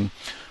of thing.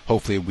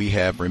 Hopefully we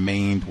have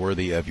remained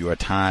worthy of your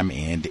time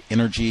and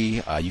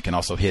energy. You can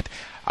also hit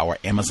our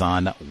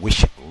Amazon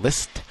wish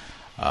list.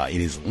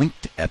 It is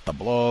linked at the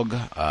blog.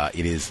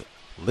 It is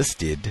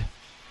listed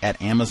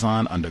at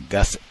Amazon under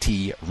Gus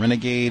T.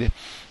 Renegade.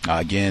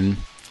 Again,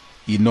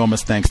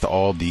 enormous thanks to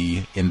all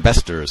the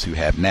investors who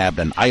have nabbed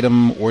an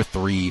item or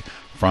three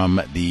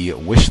from the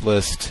wish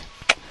list.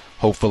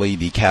 Hopefully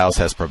the cows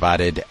has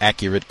provided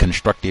accurate,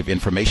 constructive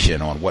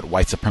information on what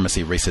white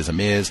supremacy racism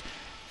is,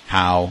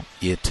 how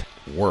it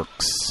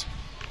works.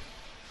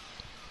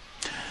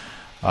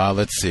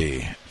 Let's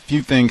see.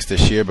 Few things to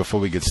share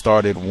before we get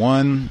started.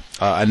 One,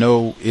 I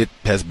know it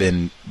has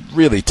been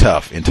really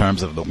tough in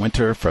terms of the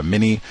winter for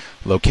many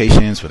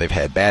locations where they've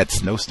had bad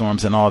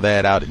snowstorms and all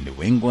that out in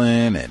New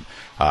England, and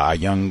our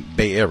young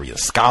Bay Area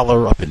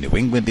scholar up in New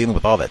England dealing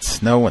with all that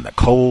snow and the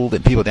cold,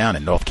 and people down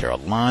in North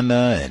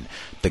Carolina and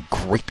the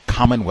great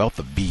Commonwealth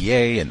of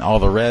VA and all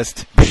the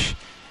rest.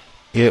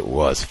 It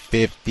was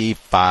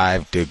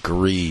 55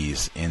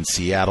 degrees in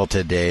Seattle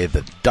today.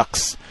 The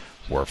ducks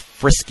were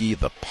frisky.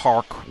 The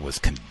park was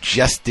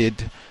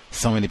congested.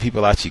 So many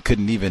people out, you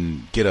couldn't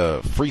even get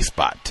a free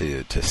spot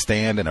to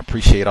stand and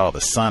appreciate all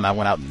the sun. I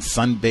went out and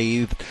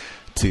sunbathed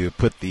to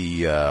put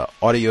the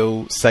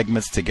audio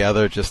segments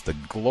together. Just a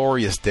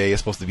glorious day.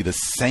 It's supposed to be the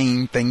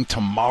same thing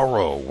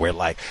tomorrow, where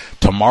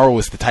tomorrow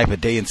is the type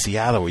of day in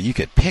Seattle where you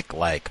could pick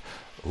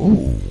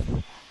ooh,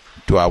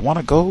 do I want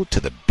to go to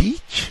the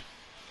beach?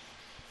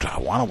 Do I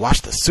want to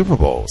watch the Super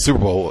Bowl? Super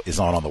Bowl is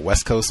on the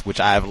West Coast, which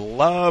I've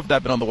loved.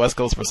 I've been on the West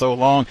Coast for so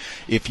long.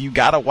 If you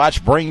got to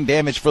watch Brain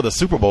Damage for the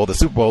Super Bowl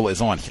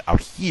is on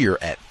out here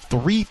at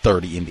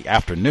 3:30 in the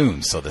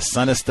afternoon. So the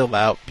sun is still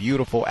out.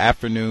 Beautiful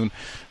afternoon.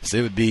 So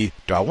it would be,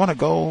 do I want to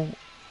go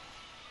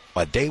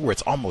a day where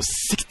it's almost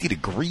 60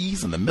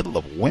 degrees in the middle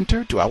of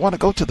winter? Do I want to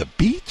go to the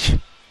beach?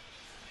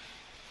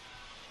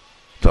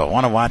 Do I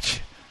want to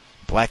watch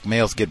black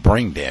males get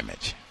brain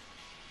damage?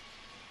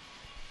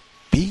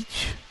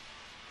 Beach?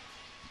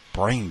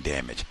 Brain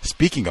damage.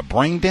 Speaking of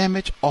brain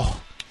damage,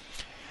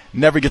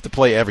 never get to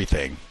play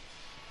everything.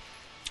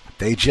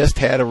 They just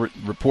had a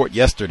report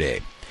yesterday.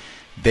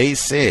 They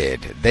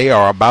said they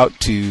are about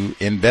to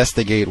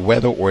investigate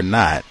whether or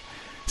not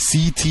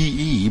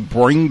CTE,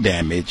 brain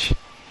damage,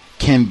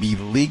 can be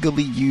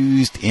legally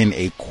used in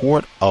a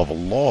court of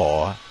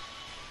law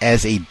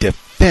as a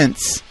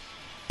defense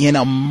in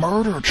a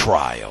murder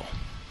trial.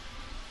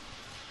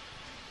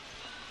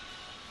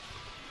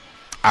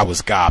 I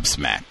was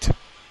gobsmacked.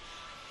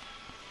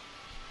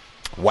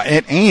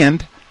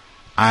 And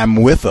I'm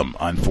with them,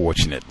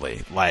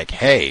 unfortunately.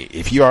 Hey,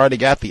 if you already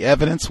got the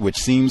evidence, which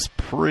seems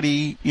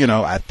pretty,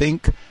 I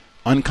think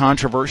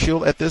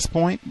uncontroversial at this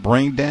point,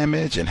 brain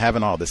damage and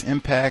having all this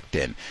impact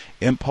and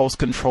impulse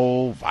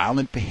control,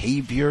 violent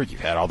behavior,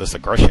 you've had all this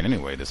aggression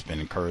anyway that's been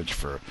encouraged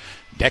for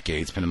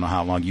decades, depending on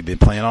how long you've been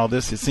playing all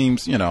this. It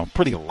seems,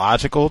 pretty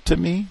logical to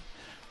me.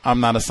 I'm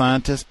not a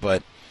scientist,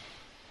 but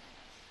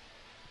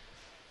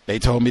they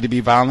told me to be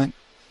violent.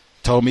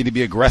 Told me to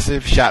be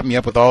aggressive, shot me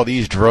up with all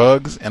these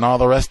drugs and all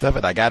the rest of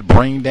it. I got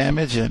brain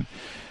damage and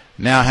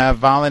now have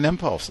violent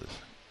impulses.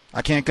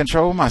 I can't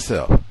control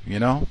myself,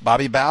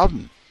 Bobby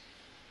Bowden,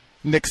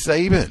 Nick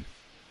Saban.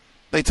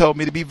 They told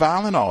me to be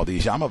violent all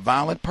these. I'm a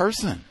violent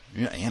person.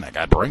 And I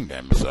got brain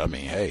damage. So,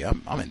 hey,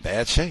 I'm in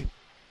bad shape.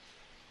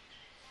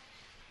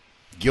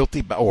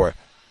 Guilty by, or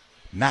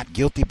not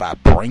guilty by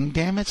brain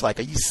damage? Are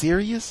you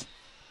serious?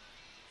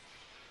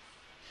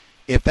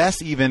 If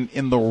that's even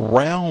in the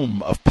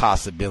realm of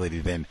possibility,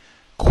 then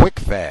quick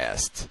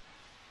fast,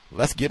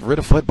 let's get rid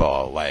of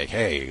football.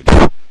 Hey,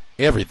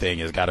 everything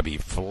has got to be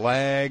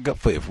flag.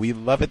 If we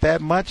love it that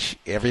much,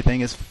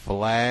 everything is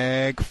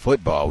flag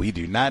football. We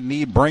do not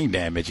need brain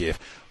damage. If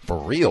for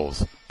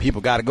reals, people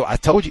got to go. I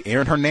told you,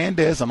 Aaron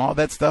Hernandez and all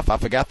that stuff. I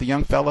forgot the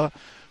young fella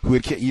who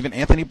had even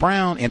Antonio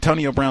Brown,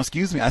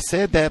 I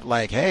said that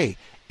hey,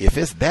 if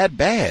it's that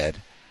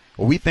bad,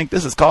 we think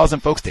this is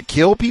causing folks to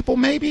kill people,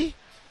 maybe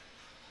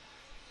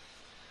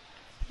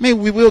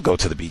we will go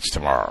to the beach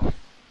tomorrow.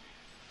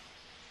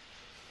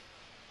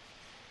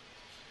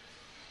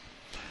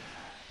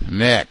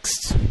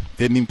 Next.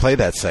 Didn't even play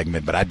that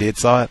segment, but I did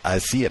saw it. I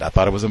see it. I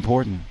thought it was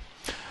important.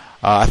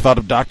 I thought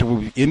of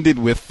we ended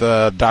with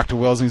Dr.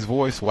 Welsing's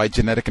voice, White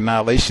Genetic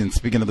Annihilation.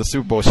 Speaking of the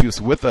Super Bowl, she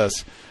was with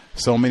us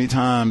so many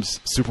times.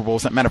 Super Bowl.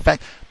 Matter of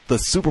fact, the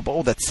Super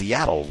Bowl that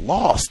Seattle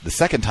lost the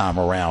second time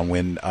around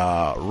when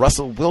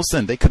Russell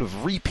Wilson, they could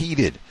have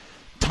repeated.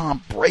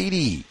 Tom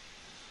Brady.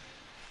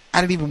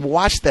 I didn't even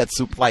watch that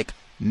Super, like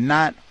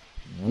not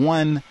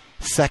 1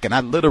 second.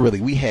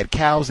 We had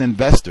Cows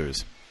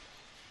investors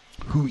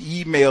who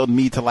emailed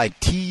me to like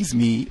tease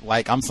me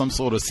like I'm some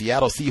sort of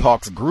Seattle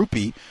Seahawks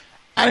groupie.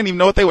 I didn't even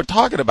know what they were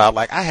talking about.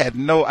 Like, I had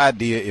no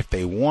idea if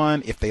they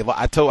won, if they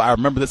lost. I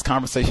remember this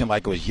conversation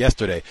like it was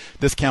yesterday.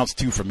 This counts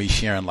too for me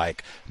sharing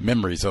like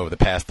memories over the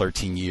past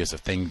 13 years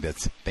of things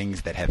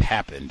that have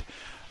happened.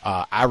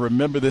 I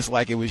remember this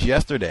like it was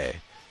yesterday.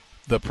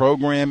 The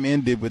program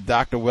ended with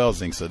Dr.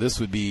 Welsing. So this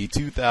would be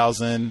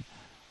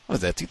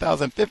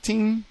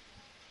 2015?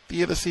 The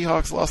year the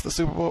Seahawks lost the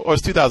Super Bowl? Or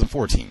it's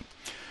 2014.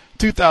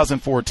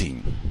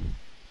 2014.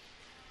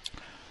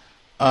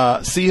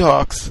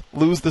 Seahawks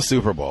lose the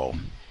Super Bowl.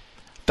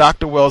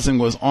 Dr. Welsing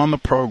was on the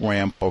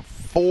program for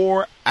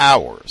 4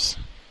 hours.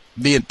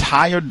 The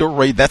entire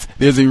duration.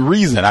 There's a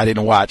reason I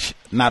didn't watch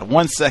not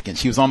 1 second.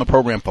 She was on the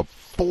program for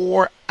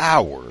 4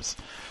 hours.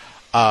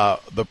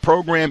 The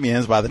program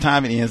ends. By the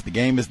time it ends, the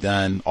game is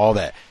done, all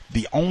that.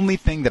 The only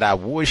thing that I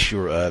was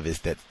sure of is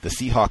that the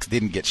Seahawks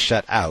didn't get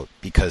shut out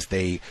because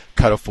they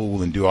cut a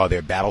fool and do all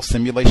their battle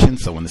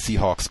simulations. So when the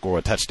Seahawks score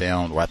a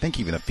touchdown, or I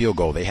think even a field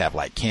goal, they have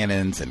like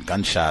cannons and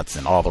gunshots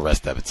and all the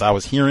rest of it. So I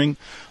was hearing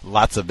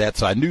lots of that.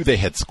 So I knew they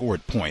had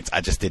scored points.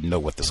 I just didn't know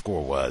what the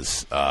score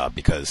was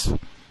because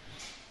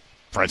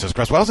Francis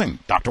Cress Welsing,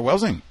 Dr.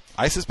 Welsing,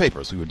 ISIS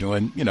papers. We were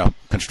doing,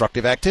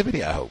 constructive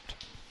activity, I hoped.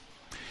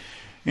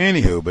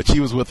 Anywho, but she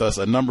was with us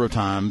a number of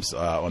times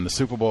on the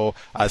Super Bowl.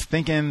 I was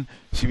thinking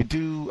she would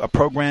do a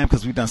program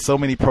because we've done so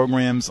many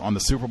programs on the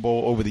Super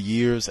Bowl over the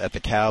years at the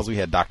Cows. We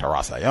had Dr.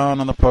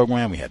 Rasayan on the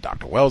program. We had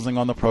Dr. Welsing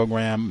on the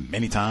program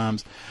many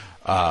times.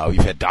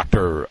 We've had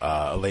Dr.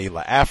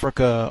 Layla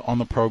Africa on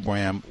the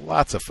program.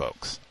 Lots of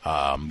folks.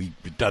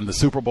 We've done the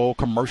Super Bowl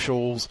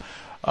commercials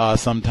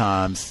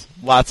sometimes.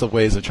 Lots of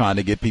ways of trying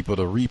to get people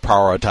to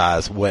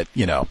reprioritize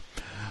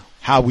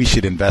how we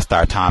should invest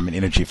our time and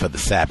energy for the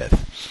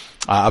Sabbath.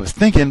 I was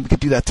thinking we could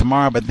do that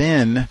tomorrow, but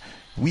then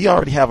we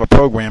already have a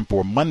program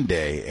for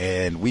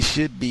Monday, and we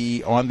should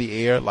be on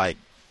the air, I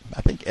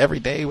think every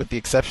day with the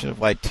exception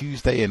of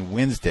Tuesday and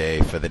Wednesday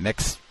for the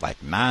next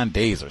 9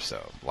 days or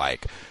so. We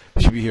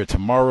should be here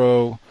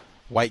tomorrow,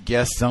 white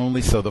guests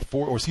only. So the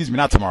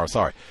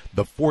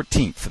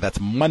 14th. So that's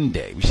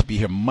Monday. We should be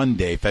here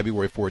Monday,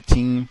 February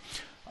 14th.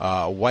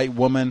 White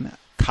woman,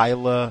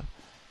 Kyla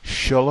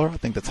Schuller. I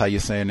think that's how you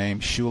say her name,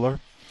 Schuller.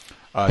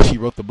 She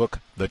wrote the book,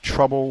 The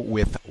Trouble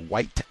with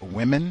White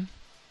Women.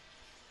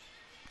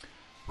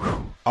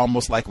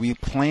 Almost like we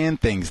planned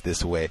things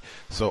this way.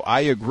 So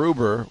Aya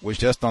Gruber was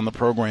just on the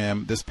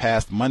program this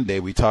past Monday.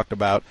 We talked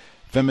about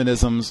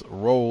feminism's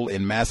role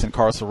in mass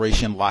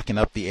incarceration, locking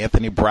up the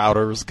Anthony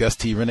Browders, Gus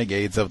T.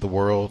 Renegades of the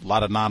world,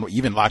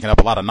 even locking up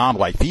a lot of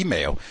non-white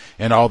female,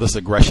 and all this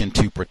aggression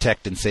to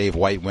protect and save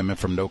white women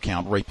from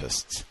no-count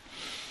rapists.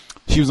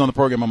 She was on the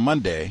program on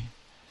Monday.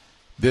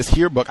 This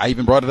here book, I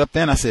even brought it up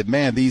then. I said,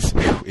 man,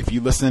 if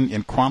you listen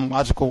in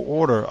chronological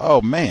order,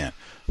 oh, man.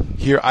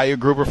 Hear Aya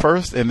Gruber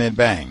first, and then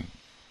bang.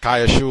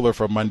 Kaya Schuler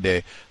for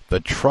Monday. The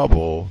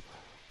Trouble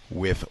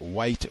with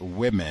White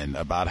Women,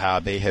 about how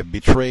they have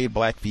betrayed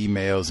black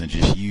females and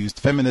just used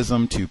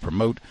feminism to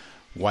promote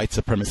white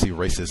supremacy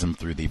racism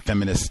through the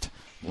feminist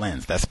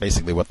lens. That's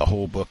basically what the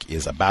whole book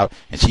is about.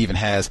 And she even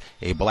has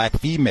a black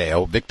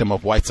female victim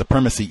of white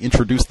supremacy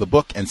introduce the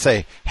book and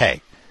say, hey,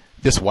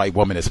 this white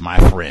woman is my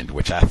friend,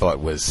 which I thought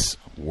was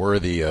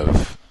worthy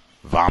of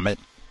vomit,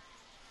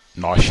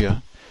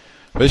 nausea.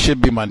 But it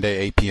should be Monday,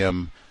 8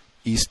 p.m.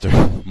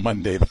 Eastern,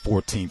 Monday the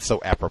 14th. So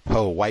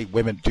apropos, white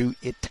women do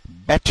it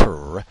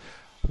better.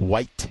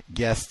 White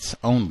guests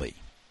only.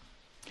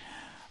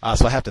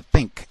 So I have to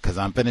think, because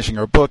I'm finishing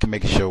her book and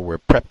making sure we're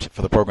prepped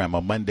for the program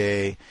on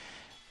Monday.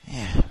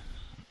 Yeah.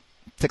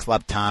 Takes a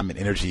lot of time and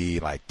energy,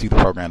 do the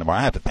program tomorrow.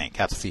 I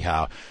have to see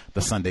how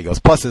the Sunday goes.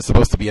 Plus, it's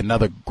supposed to be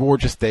another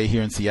gorgeous day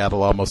here in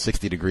Seattle, almost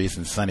 60 degrees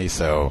and sunny.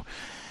 So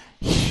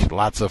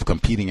lots of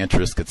competing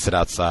interests. Could sit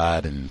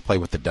outside and play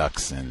with the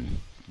ducks and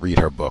read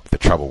her book, The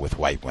Trouble with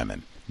White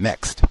Women.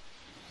 Next.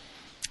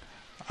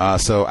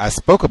 So I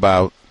spoke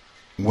about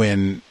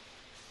when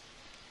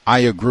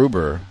Aya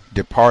Gruber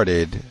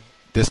departed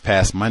this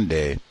past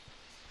Monday.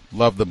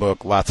 Love the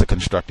book. Lots of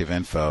constructive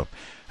info.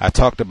 I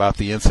talked about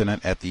the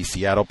incident at the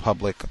Seattle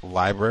Public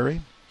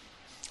Library.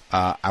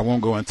 I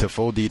won't go into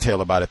full detail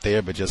about it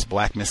there, but just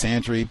Black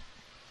Misandry.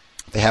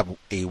 They have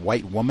a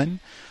white woman,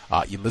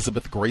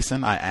 Elizabeth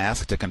Grayson, I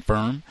asked to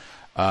confirm,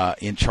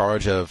 in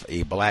charge of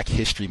a Black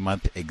History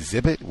Month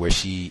exhibit where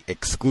she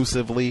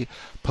exclusively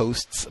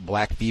posts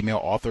black female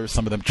authors,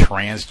 some of them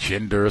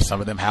transgender, some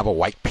of them have a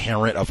white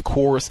parent, of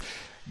course.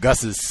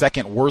 Gus's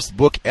second worst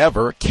book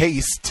ever,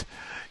 Cased,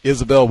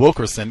 Isabel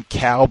Wilkerson,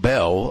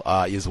 Cowbell,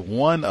 is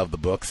one of the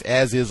books,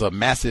 as is a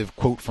massive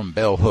quote from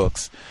Bell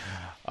Hooks.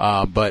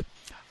 But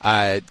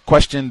I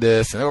questioned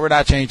this, and we're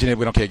not changing it.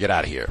 We don't care. Get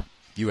out of here.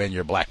 You and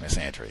your Black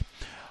Misandry.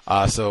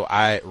 So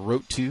I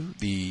wrote to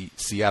the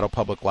Seattle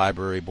Public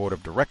Library Board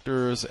of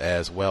Directors,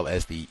 as well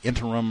as the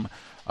interim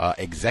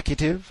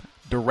executive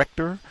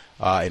director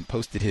and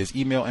posted his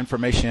email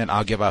information.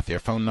 I'll give out their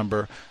phone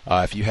number.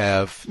 If you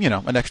have,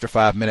 an extra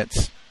 5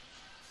 minutes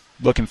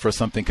looking for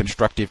something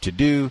constructive to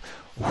do,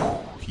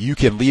 you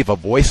can leave a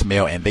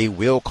voicemail and they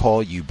will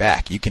call you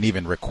back. You can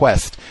even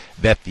request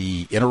that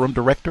the interim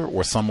director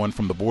or someone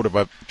from the Board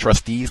of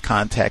Trustees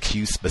contacts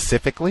you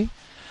specifically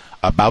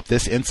about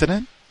this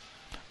incident.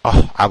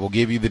 I will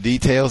give you the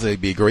details. It'd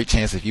be a great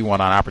chance if you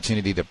want an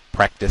opportunity to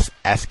practice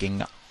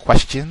asking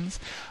questions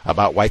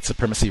about white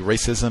supremacy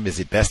racism. Is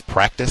it best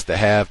practice to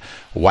have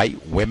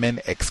white women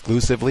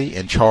exclusively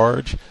in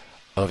charge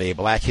of a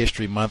Black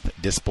History Month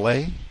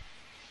display?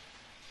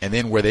 And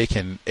then where they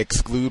can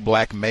exclude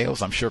black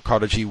males? I'm sure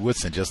Carter G.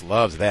 Woodson just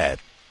loves that.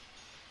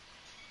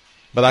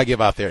 But I give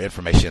out their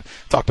information.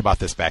 Talked about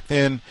this back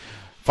then.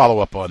 Follow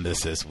up on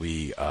this as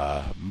we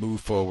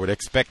move forward.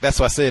 That's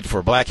why I said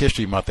for Black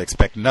History Month,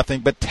 expect nothing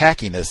but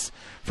tackiness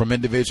from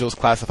individuals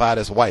classified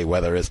as white,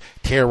 whether it's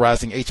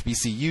terrorizing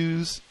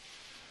HBCUs.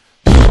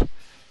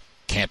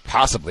 Can't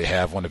possibly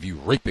have one of you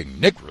raping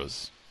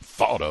Negroes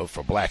thought of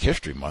for Black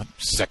History Month.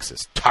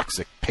 Sexist,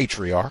 toxic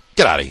patriarch.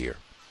 Get out of here.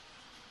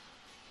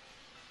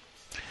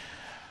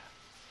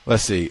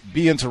 Let's see.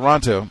 B in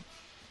Toronto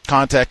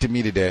contacted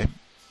me today.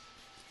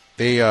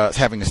 They are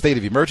having a state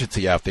of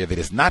emergency out there that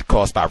is not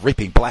caused by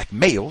raping black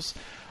males,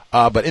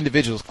 but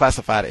individuals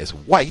classified as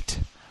white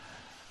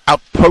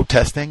out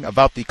protesting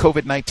about the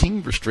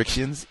COVID-19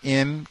 restrictions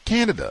in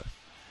Canada.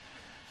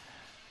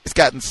 It's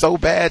gotten so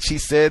bad, she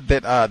said,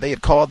 that they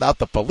had called out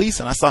the police,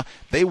 and I saw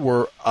they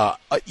were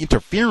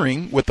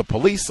interfering with the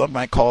police. Some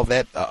might call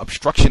that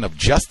obstruction of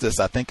justice,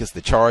 I think is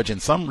the charge in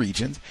some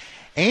regions.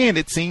 And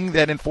it seemed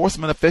that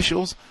enforcement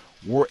officials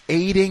were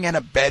aiding and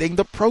abetting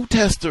the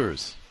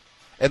protesters.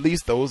 At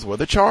least those were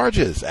the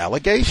charges,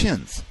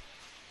 allegations.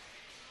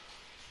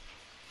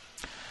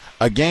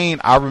 Again,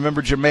 I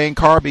remember Jermaine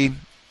Carby.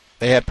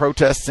 They had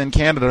protests in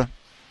Canada,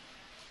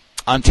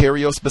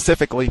 Ontario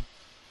specifically,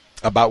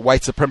 about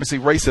white supremacy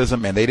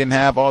racism, and they didn't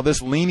have all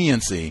this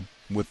leniency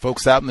with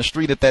folks out in the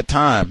street at that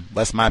time.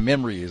 Unless my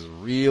memory is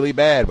really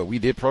bad, but we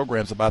did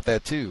programs about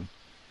that too.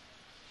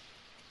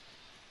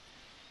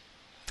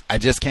 I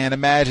just can't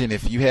imagine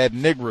if you had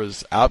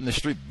Negroes out in the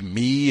street,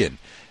 me and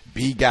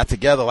B got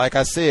together, like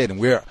I said, and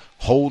we're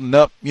holding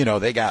up,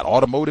 they got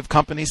automotive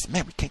companies.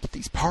 Man, we can't get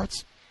these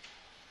parts.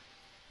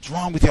 What's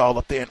wrong with y'all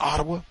up there in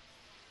Ottawa?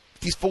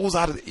 These fools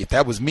if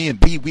that was me and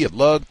B, we had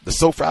lugged the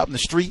sofa out in the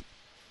street,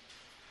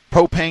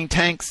 propane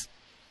tanks,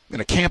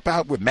 gonna camp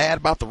out, we're mad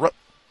about the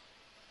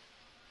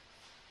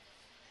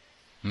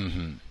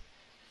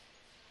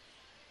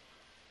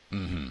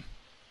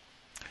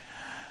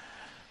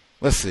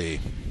Let's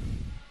see.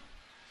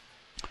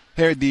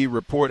 Heard the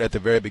report at the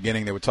very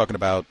beginning. They were talking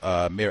about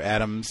Mayor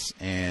Adams,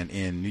 and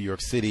in New York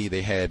City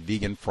they had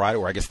Vegan Friday,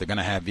 or I guess they're going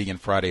to have Vegan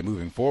Friday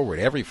moving forward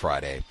every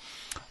Friday.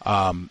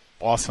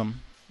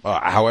 Awesome.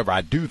 However,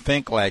 I do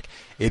think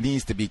it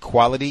needs to be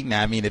quality.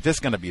 Now, I mean, if it's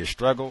going to be a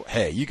struggle,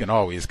 hey, you can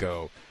always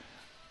go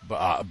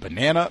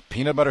banana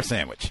peanut butter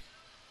sandwich.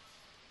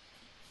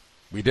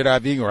 We did our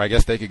vegan, or I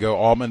guess they could go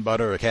almond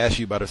butter or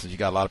cashew butter, since you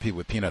got a lot of people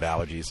with peanut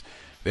allergies.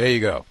 There you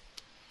go.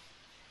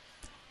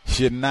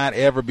 Should not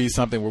ever be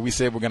something where we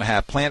say we're going to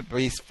have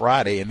plant-based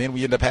Friday and then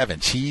we end up having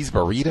cheese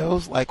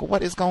burritos.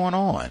 What is going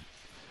on?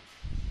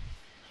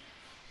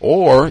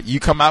 Or you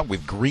come out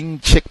with green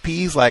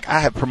chickpeas. I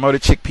have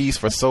promoted chickpeas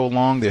for so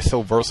long. They're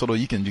so versatile.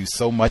 You can do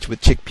so much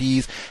with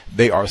chickpeas.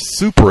 They are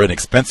super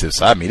inexpensive.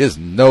 So, I mean, there's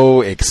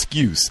no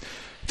excuse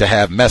to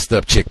have messed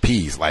up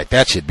chickpeas.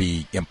 That should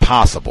be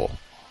impossible.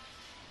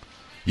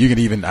 You can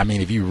even,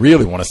 if you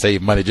really want to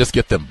save money, just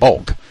get them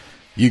bulk.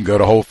 You can go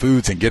to Whole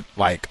Foods and get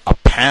a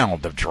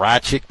pound of dry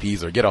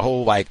chickpeas, or get a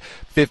whole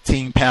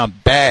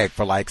 15-pound bag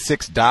for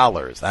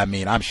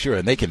 $6. I'm sure,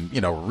 and they can,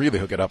 really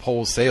hook it up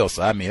wholesale.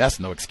 So, that's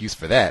no excuse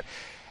for that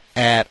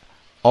at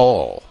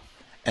all.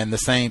 And the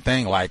same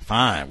thing,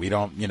 fine, we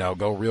don't,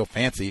 go real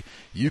fancy.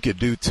 You could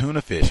do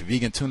tuna fish,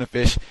 vegan tuna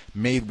fish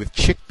made with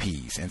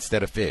chickpeas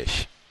instead of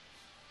fish.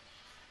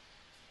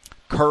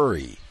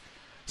 Curry,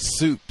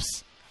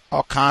 soups.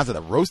 All kinds of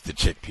the roasted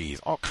chickpeas,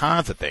 all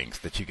kinds of things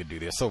that you can do.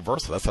 They're so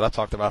versatile. That's what I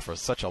talked about for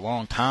such a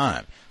long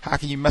time. How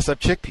can you mess up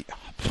chickpeas?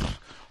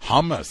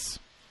 Hummus,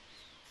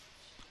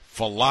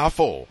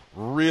 falafel,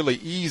 really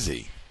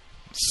easy.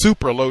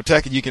 Super low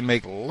tech, and you can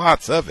make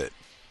lots of it.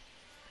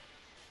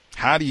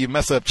 How do you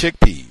mess up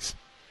chickpeas?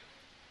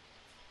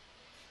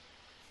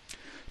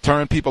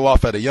 Turn people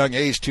off at a young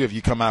age, too, if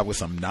you come out with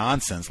some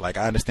nonsense. I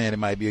understand it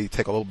might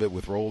take a little bit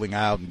with rolling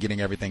out and getting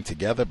everything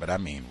together, but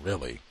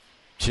really,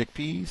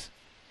 chickpeas?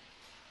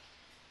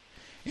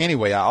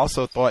 Anyway, I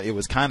also thought it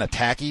was kind of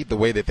tacky the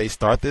way that they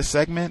start this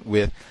segment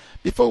with,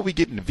 before we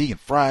get into Vegan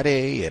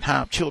Friday and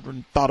how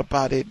children thought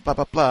about it, blah,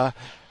 blah, blah.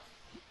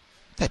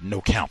 That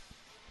no-count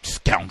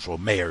scoundrel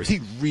mayor, is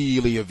he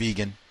really a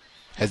vegan?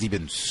 Has he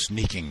been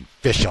sneaking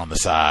fish on the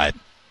side?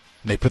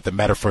 And they put the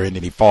metaphor in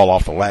and he fall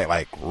off the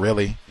leg.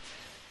 Really?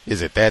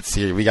 Is it that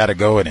serious? We got to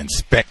go and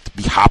inspect,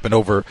 be hopping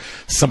over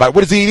somebody.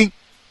 What is he eating?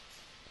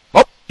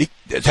 Oh,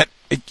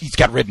 he's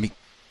got red meat.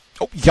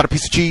 Oh, you got a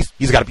piece of cheese?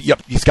 He's got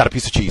a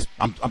piece of cheese.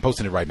 I'm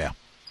posting it right now.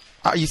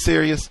 Are you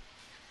serious?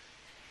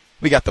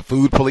 We got the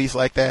food police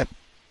like that?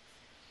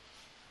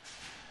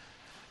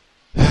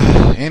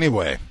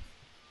 Anyway,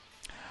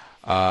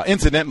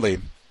 incidentally,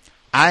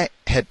 I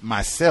had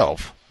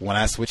myself, when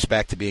I switched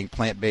back to being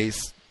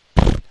plant-based,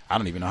 I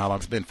don't even know how long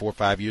it's been, 4 or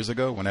 5 years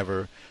ago,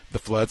 whenever the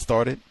flood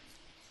started.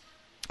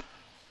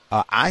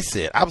 I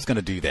said I was going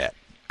to do that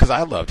because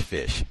I loved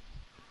fish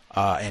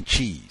and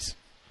cheese.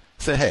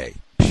 I said, hey,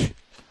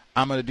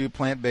 I'm going to do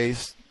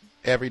plant-based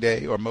every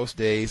day or most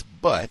days,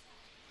 but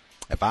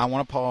if I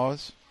want to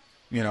pause,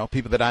 you know,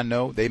 people that I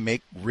know, they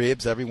make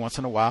ribs every once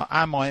in a while.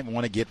 I might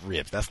want to get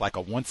ribs. That's like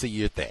a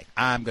once-a-year thing.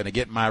 I'm going to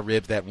get my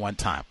ribs that one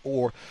time.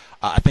 Or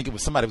I think it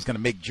was somebody was going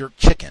to make jerk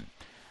chicken.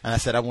 And I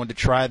said I wanted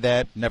to try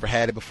that. Never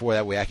had it before.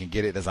 That way I can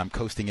get it as I'm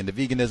coasting into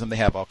veganism. They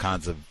have all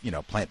kinds of, you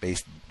know,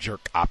 plant-based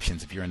jerk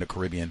options if you're in the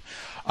Caribbean.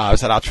 I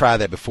said I'll try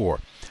that before.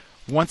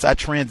 Once I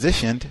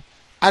transitioned,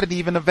 I didn't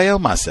even avail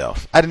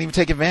myself. I didn't even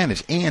take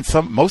advantage. And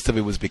most of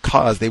it was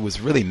because there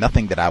was really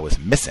nothing that I was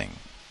missing.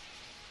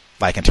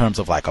 Like in terms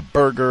of like a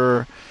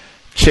burger,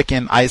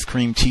 chicken, ice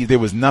cream, cheese. There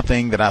was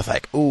nothing that I was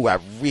like, ooh, I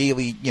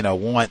really, you know,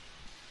 want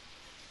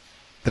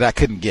that I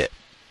couldn't get.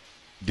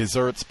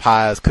 Desserts,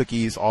 pies,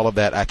 cookies, all of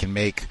that I can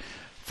make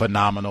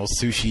phenomenal.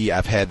 Sushi,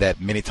 I've had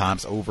that many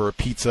times over.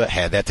 Pizza,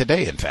 had that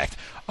today, in fact.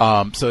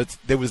 So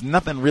there was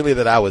nothing really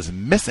that I was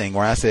missing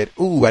where I said,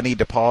 ooh, I need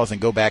to pause and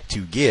go back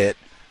to get.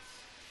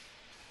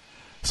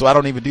 So I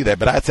don't even do that.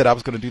 But I said I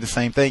was going to do the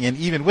same thing. And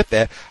even with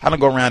that, I don't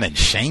go around and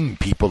shame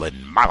people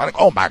and like,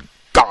 oh my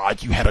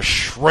God, you had a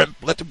shrimp.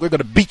 We're going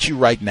to beat you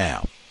right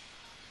now.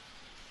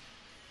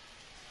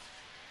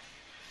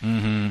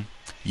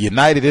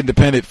 United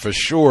Independent for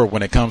sure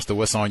when it comes to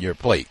what's on your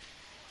plate.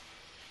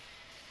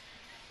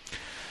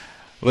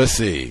 Let's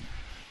see.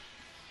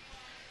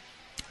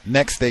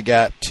 Next, they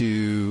got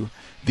to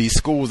the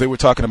schools. They were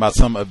talking about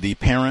some of the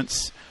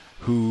parents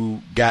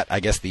who got, I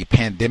guess, the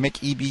pandemic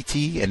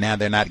EBT, and now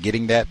they're not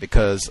getting that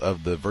because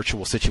of the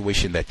virtual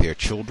situation that their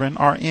children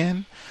are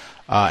in.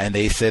 And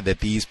they said that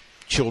these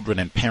children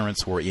and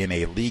parents were in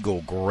a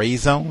legal gray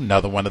zone.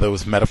 Another one of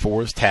those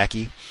metaphors,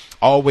 tacky.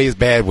 Always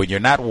bad when you're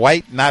not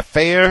white, not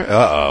fair.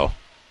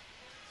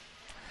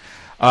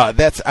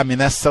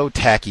 That's so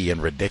tacky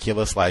and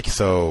ridiculous. Like,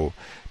 so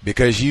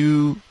because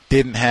you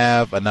didn't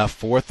have enough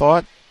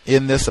forethought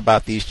in this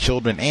about these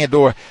children, and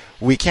or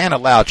we can't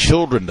allow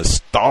children to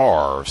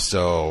starve.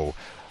 So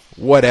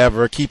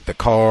whatever, keep the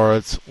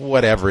cards,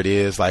 whatever it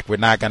is. Like, we're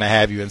not going to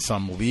have you in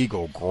some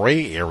legal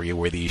gray area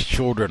where these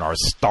children are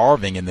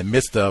starving in the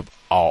midst of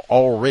an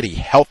already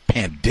health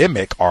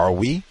pandemic, are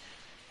we?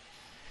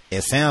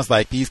 It sounds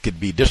like these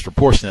could be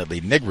disproportionately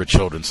Negro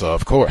children, so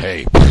of course,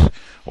 hey,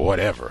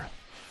 whatever.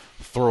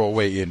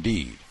 Throwaway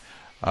indeed.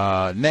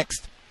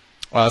 Next,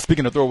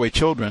 speaking of throwaway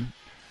children,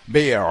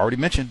 Bay Area, I already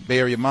mentioned Bay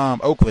Area mom,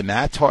 Oakland.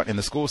 Now, I taught in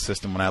the school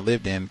system when I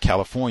lived in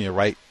California,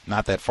 right,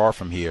 not that far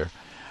from here.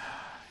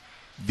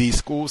 The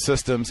school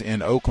systems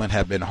in Oakland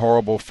have been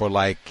horrible for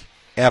like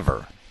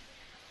ever.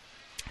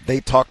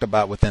 They talked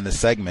about within the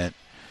segment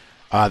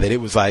that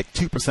it was like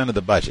 2% of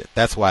the budget.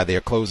 That's why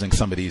they're closing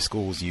some of these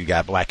schools. You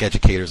got black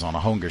educators on a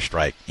hunger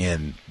strike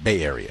in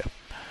Bay Area.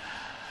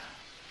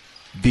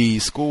 The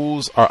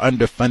schools are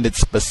underfunded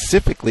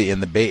specifically in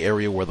the Bay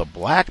Area where the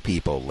black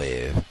people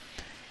live.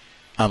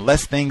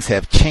 Unless things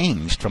have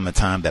changed from the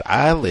time that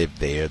I lived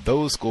there,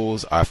 those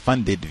schools are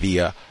funded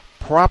via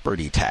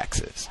property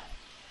taxes.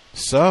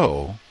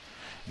 So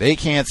they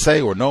can't say,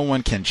 or no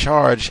one can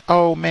charge,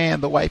 oh man,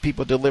 the white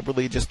people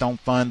deliberately just don't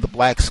fund the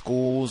black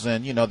schools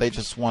and, you know, they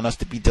just want us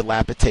to be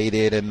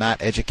dilapidated and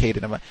not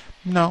educated.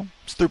 No,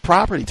 it's through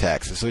property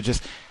taxes. So it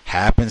just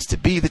happens to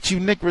be that you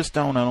niggers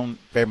don't own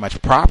very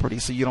much property,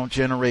 so you don't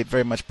generate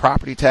very much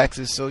property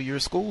taxes, so your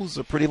schools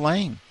are pretty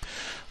lame.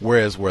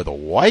 Whereas where the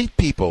white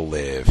people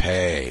live,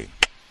 hey,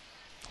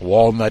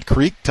 Walnut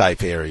Creek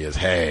type areas,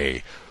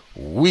 hey,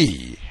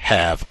 we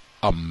have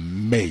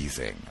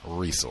amazing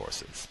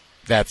resources.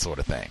 That sort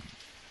of thing.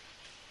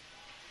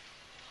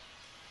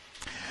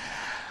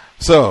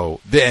 So,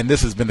 and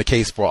this has been the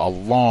case for a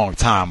long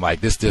time. Like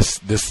this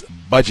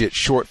budget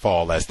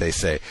shortfall, as they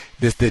say,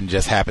 this didn't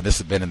just happen. This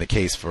has been in the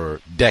case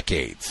for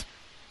decades.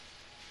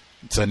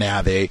 So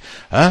now we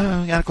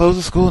gotta close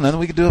the school. Nothing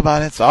we can do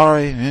about it.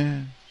 Sorry.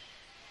 Yeah.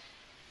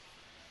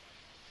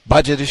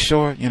 Budget is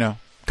short. You know,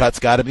 cuts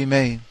got to be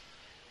made.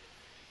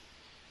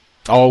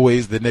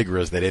 Always the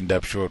niggers that end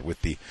up short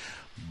with the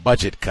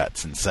budget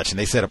cuts and such. And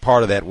they said a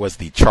part of that was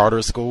the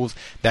charter schools.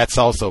 That's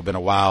also been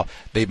a while.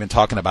 They've been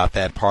talking about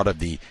that part of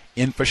the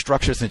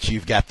infrastructure. Since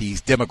you've got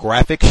these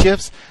demographic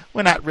shifts,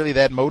 we're not really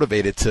that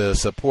motivated to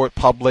support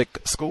public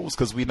schools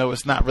because we know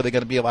it's not really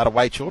going to be a lot of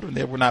white children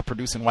there. We're not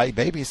producing white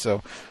babies.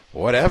 So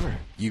whatever,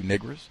 you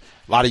niggers.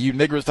 A lot of you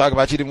niggers talk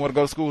about you didn't want to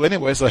go to school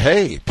anyway. So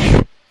hey,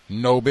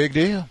 no big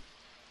deal.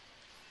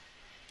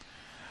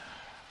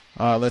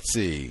 Let's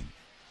see.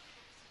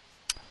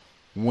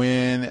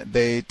 When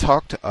they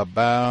talked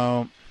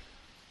about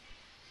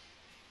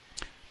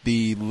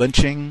the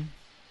lynching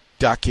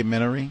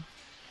documentary,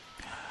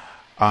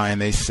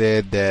 and they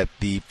said that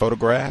the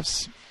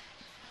photographs,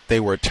 they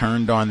were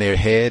turned on their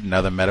head,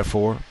 another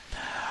metaphor.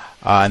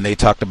 And they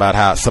talked about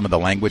how some of the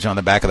language on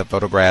the back of the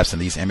photographs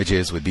and these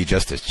images would be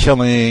just as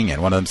chilling.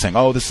 And one of them saying,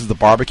 oh, this is the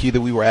barbecue that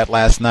we were at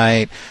last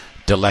night.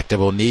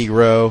 Delectable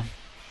Negro.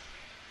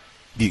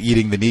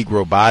 Eating the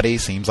Negro body.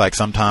 Seems like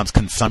sometimes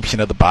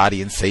consumption of the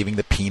body and saving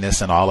the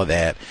penis and all of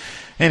that.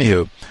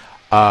 Anywho,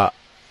 at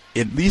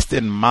least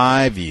in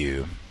my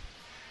view,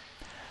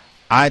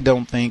 I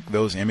don't think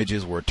those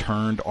images were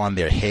turned on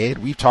their head.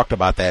 We've talked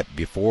about that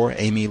before.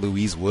 Amy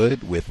Louise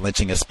Wood with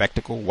Lynching a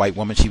Spectacle, white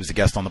woman. She was a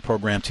guest on the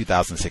program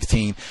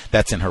 2016.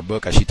 That's in her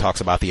book. As she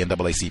talks about the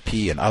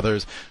NAACP and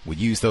others would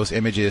use those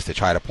images to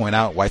try to point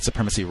out white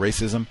supremacy,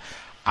 racism.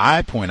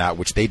 I point out,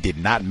 which they did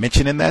not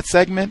mention in that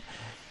segment,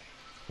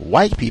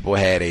 white people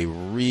had a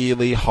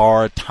really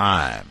hard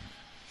time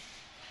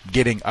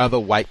getting other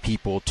white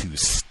people to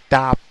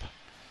stop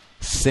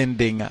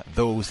sending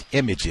those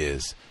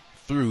images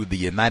through the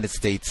United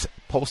States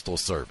Postal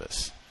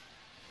Service.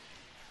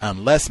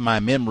 Unless my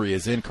memory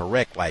is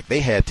incorrect, like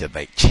they had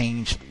to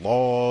change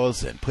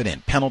laws and put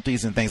in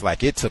penalties and things.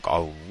 Like it took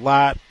a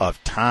lot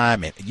of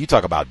time, and you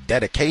talk about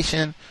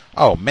dedication.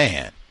 Oh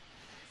man,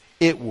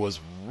 it was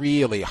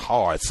really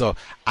hard. So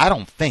I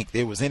don't think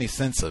there was any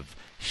sense of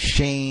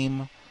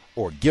shame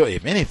or guilt.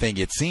 If anything,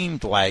 it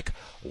seemed like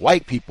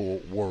white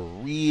people were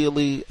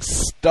really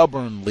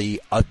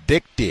stubbornly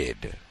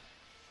addicted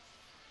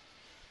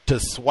to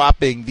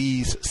swapping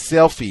these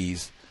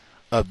selfies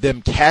of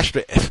them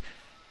castrated.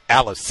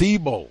 Alice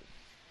Sebold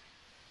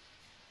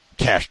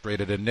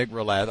castrated a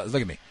Negro lad.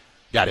 Look at me.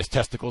 Got his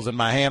testicles in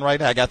my hand right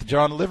now. I got the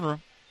jar in the living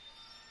room.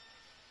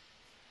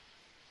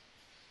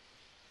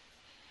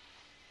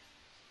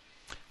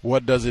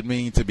 What does it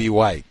mean to be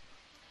white?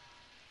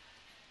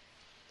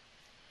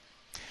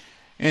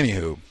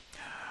 Anywho,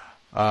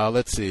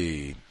 let's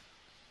see.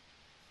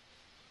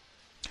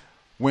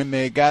 When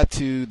they got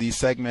to the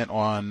segment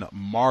on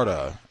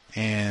MARTA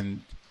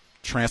and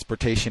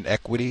transportation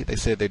equity, they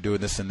said they're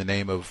doing this in the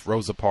name of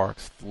Rosa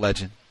Parks,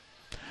 legend.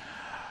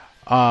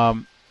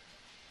 The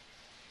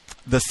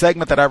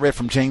segment that I read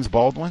from James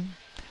Baldwin,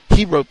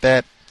 he wrote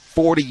that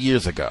 40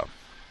 years ago.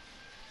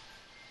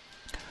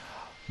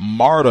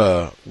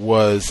 MARTA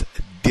was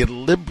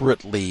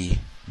deliberately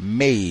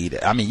made.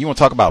 I mean, you want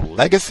to talk about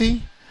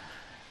legacy?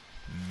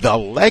 The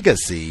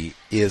legacy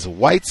is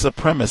white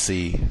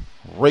supremacy,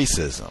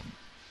 racism.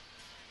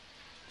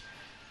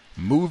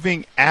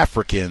 Moving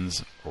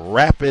Africans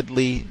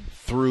rapidly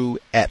through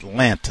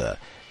Atlanta.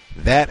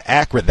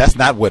 That's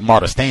not what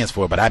MARTA stands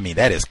for, but I mean,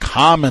 that is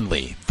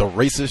commonly the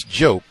racist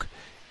joke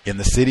in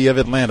the city of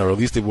Atlanta, or at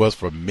least it was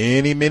for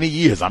many, many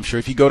years. I'm sure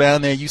if you go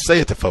down there and you say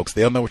it to folks,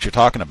 they'll know what you're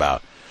talking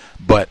about.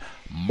 But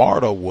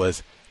MARTA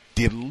was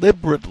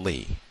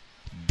deliberately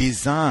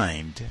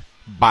designed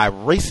by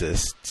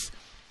racists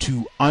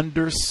to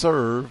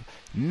underserve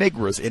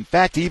Negroes. In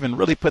fact, even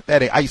really put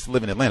that in, I used to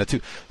live in Atlanta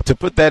too, to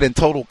put that in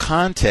total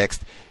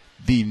context,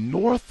 the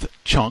north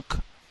chunk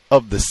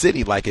of the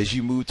city, like as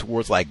you move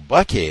towards like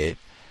Buckhead,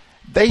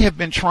 they have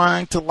been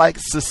trying to like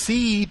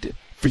secede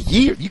for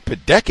years. You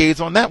put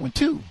decades on that one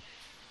too.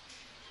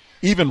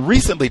 Even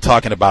recently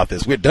talking about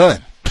this, we're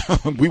done.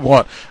 We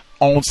want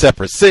own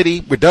separate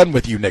city. We're done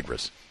with you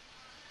Negroes.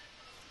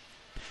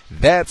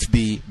 That's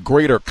the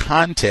greater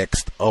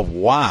context of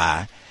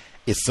why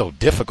it's so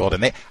difficult.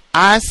 And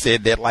I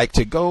said that like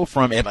to go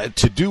from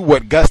to do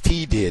what Gus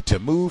T did, to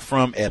move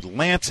from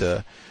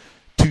Atlanta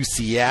to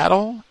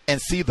Seattle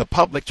and see the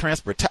public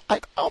transportation.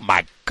 Like, oh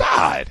my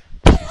God.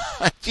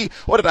 Gee,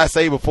 what did I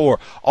say before?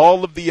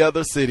 All of the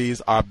other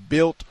cities are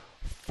built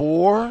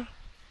for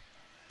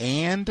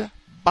and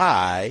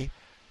by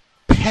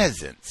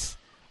peasants.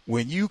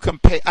 When you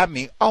compare, I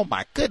mean, oh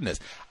my goodness.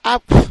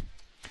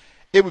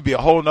 It would be a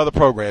whole nother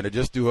program to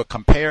just do a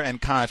compare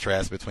and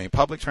contrast between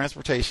public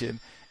transportation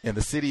in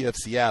the city of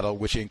Seattle,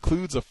 which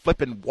includes a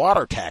flippin'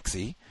 water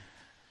taxi,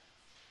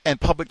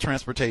 and public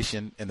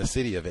transportation in the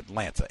city of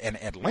Atlanta.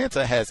 And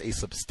Atlanta has a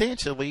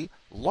substantially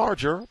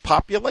larger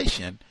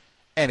population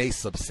and a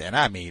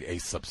substantially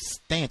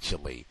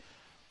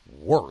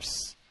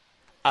worse.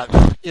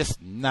 It's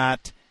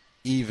not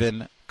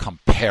even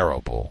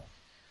comparable.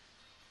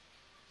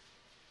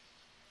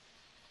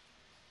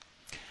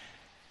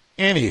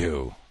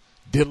 Anywho,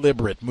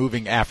 deliberate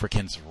moving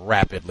Africans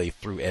rapidly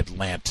through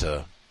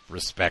Atlanta.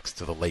 Respects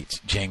to the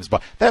late James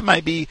Baldwin. That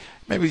might be,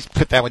 maybe we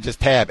put that one just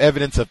tab.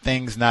 Evidence of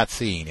Things Not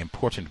Seen.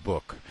 Important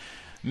book.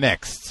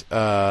 Next,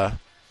 last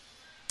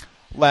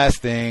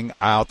thing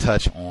I'll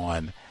touch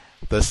on,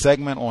 the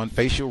segment on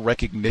facial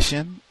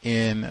recognition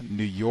in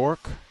New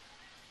York.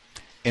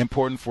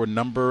 Important for a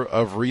number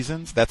of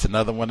reasons. That's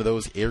another one of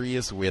those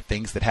areas where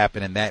things that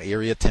happen in that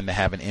area tend to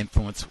have an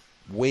influence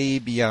way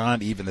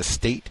beyond even the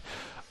state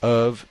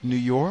of New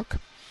York.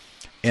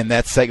 In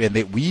that segment,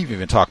 that we've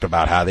even talked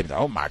about how they,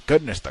 oh my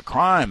goodness, the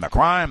crime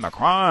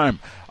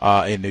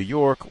in New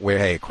York, where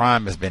hey,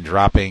 crime has been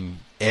dropping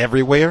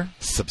everywhere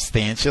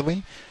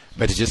substantially,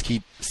 but to just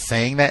keep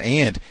saying that,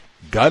 and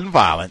gun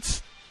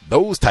violence,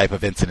 those type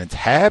of incidents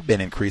have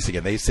been increasing,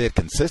 and they said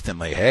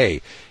consistently,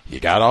 hey, you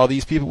got all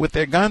these people with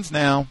their guns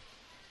now.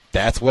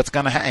 That's what's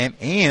going to happen.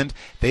 And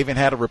they even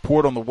had a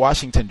report on the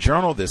Washington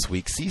Journal this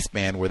week,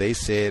 C-SPAN, where they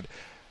said,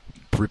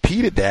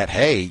 repeated that,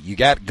 hey, you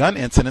got gun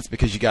incidents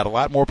because you got a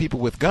lot more people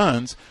with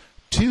guns.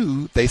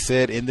 Two, they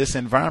said in this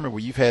environment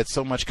where you've had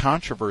so much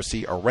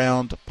controversy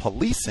around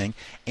policing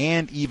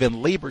and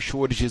even labor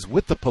shortages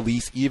with the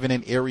police, even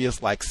in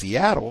areas like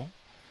Seattle,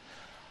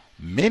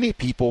 many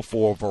people,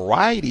 for a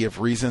variety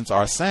of reasons,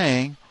 are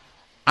saying,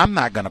 I'm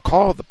not going to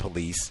call the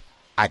police.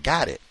 I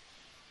got it.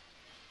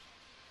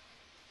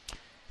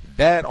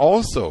 That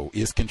also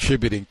is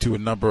contributing to a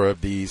number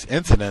of these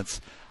incidents.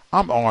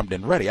 I'm armed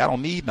and ready. I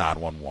don't need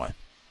 911.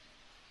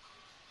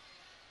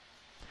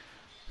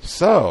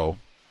 So,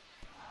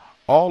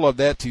 all of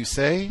that to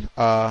say,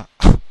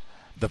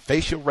 the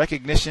facial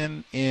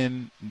recognition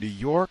in New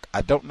York,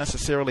 I don't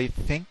necessarily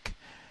think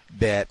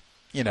that,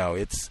 you know,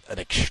 it's an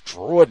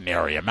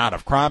extraordinary amount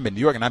of crime in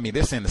New York. And I mean,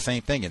 they're saying the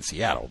same thing in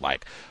Seattle.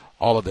 Like,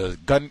 all of the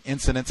gun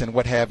incidents and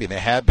what have you, there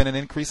have been an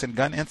increase in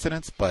gun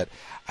incidents, but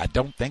I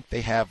don't think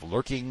they have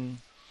lurking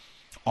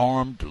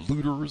armed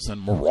looters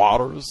and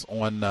marauders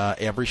on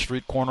every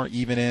street corner,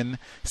 even in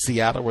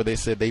Seattle, where they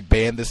said they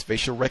banned this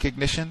facial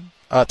recognition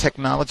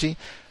technology.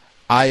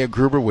 Aya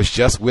Gruber was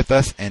just with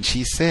us, and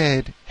she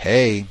said,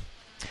 hey,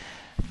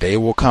 they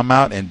will come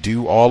out and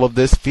do all of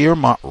this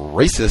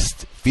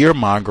racist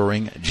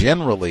fear-mongering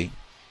generally,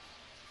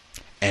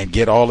 and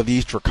get all of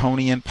these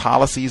draconian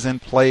policies in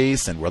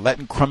place, and we're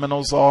letting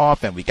criminals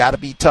off, and we got to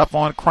be tough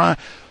on crime.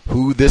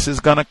 Who this is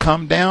going to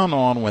come down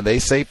on when they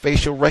say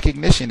facial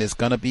recognition is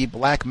going to be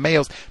black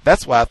males.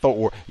 That's why I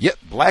thought,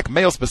 black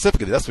males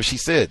specifically. That's what she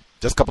said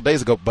just a couple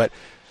days ago. But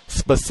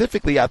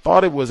specifically, I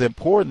thought it was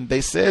important.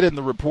 They said in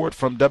the report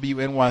from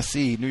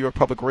WNYC, New York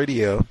Public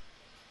Radio,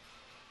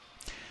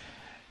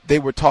 they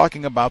were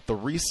talking about the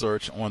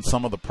research on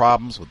some of the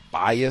problems with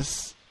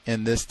bias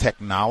in this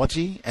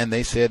technology, and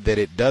they said that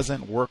it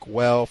doesn't work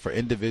well for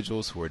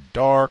individuals who are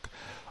dark,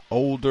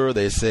 older.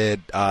 They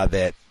said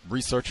that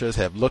researchers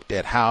have looked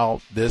at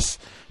how this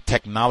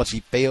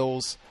technology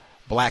fails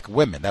black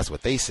women. That's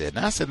what they said.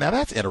 And I said, now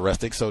that's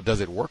interesting. So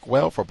does it work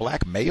well for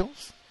black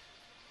males?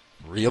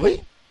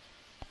 Really?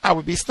 I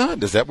would be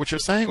stunned. Is that what you're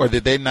saying? Or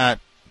did they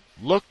not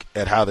look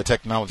at how the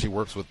technology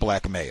works with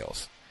black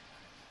males?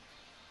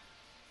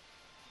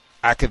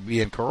 I could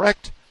be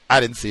incorrect. I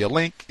didn't see a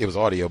link. It was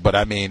audio, but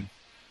I mean,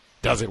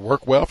 does it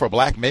work well for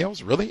black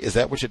males? Really? Is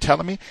that what you're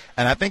telling me?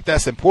 And I think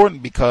that's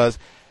important because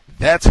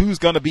that's who's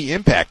going to be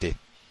impacted.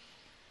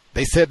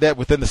 They said that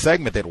within the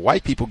segment that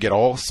white people get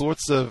all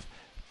sorts of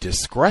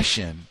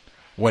discretion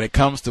when it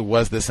comes to,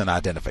 was this an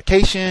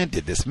identification?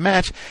 Did this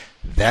match?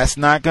 That's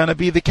not going to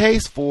be the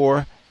case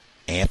for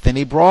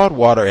Anthony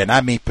Broadwater. And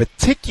I mean,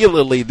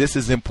 particularly this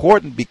is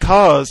important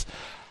because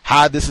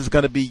how this is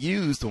going to be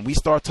used when we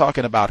start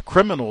talking about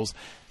criminals.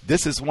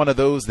 This is one of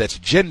those that's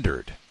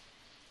gendered.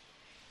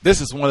 This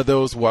is one of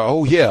those where,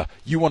 oh yeah,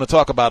 you want to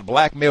talk about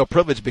black male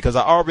privilege because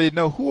I already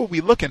know who are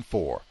we looking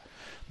for.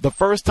 The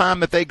first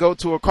time that they go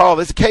to a call,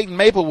 it's Kate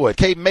Maplewood.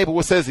 Kate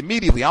Maplewood says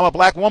immediately, I'm a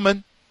black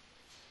woman.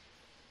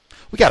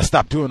 We got to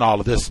stop doing all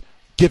of this,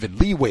 giving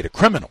leeway to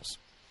criminals.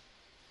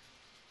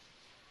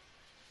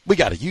 We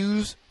got to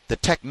use the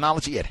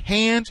technology at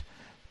hand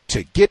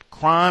to get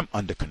crime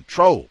under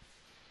control.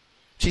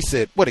 She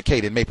said, what did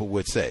Kate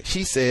Maplewood say?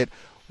 She said,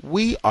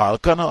 we are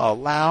going to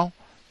allow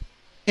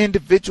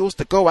individuals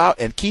to go out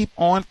and keep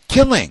on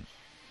killing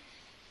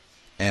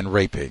and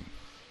raping.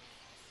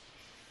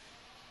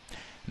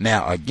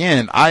 Now,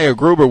 again, Aya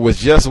Gruber was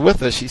just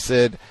with us. She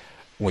said,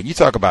 when you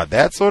talk about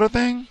that sort of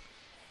thing,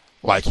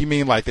 like you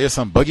mean like there's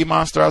some boogie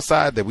monster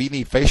outside that we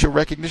need facial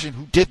recognition?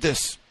 Who did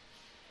this?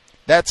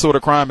 That sort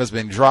of crime has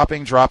been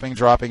dropping.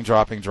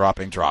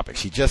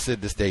 She just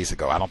said this days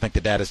ago. I don't think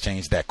the data's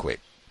changed that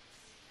quick.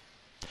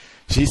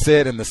 She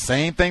said, and the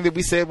same thing that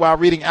we said while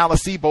reading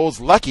Alice Sebold's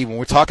Lucky, when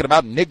we're talking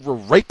about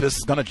Negro rapists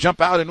is going to jump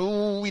out and,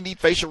 ooh, we need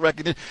facial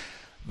recognition.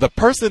 The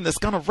person that's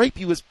going to rape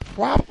you is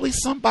probably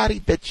somebody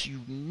that you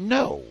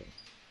know.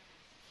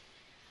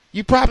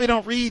 You probably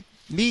don't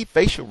need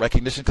facial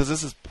recognition because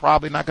this is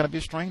probably not going to be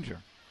a stranger.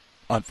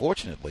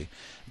 Unfortunately,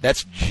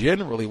 that's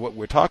generally what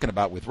we're talking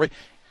about with rape,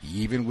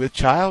 even with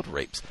child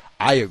rapes.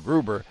 Aya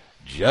Gruber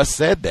just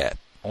said that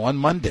on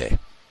Monday.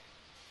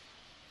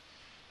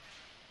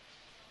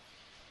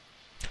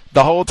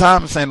 The whole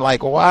time saying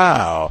like,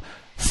 wow,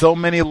 so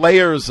many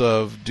layers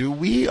of, do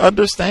we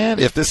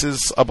understand if this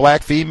is a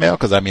black female?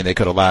 Because, I mean, they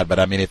could have lied, but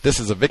I mean, if this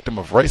is a victim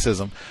of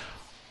racism,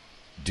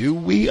 do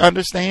we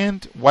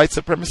understand white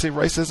supremacy,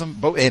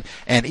 racism?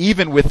 And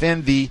even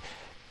within the,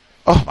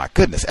 oh my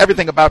goodness,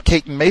 everything about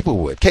Kate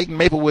Maplewood. Kate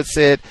Maplewood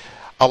said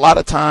a lot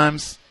of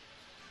times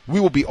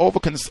we will be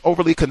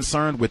overly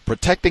concerned with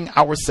protecting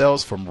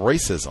ourselves from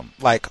racism.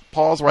 Like,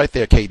 pause right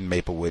there, Kate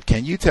Maplewood.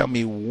 Can you tell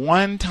me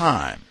one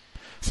time,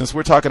 since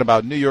we're talking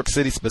about New York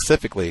City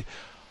specifically,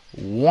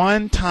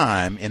 one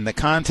time in the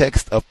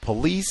context of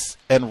police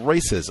and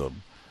racism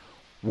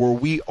were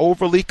we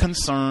overly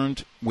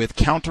concerned with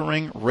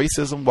countering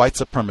racism, white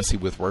supremacy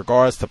with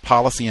regards to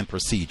policy and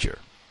procedure?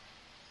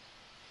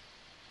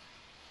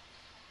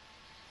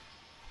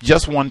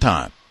 Just one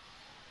time.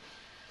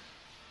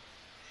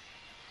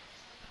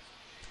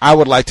 I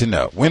would like to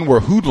know, when were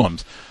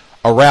hoodlums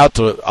allowed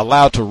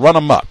to run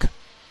amok?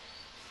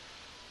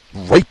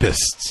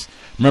 Rapists.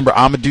 Remember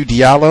Amadou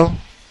Diallo?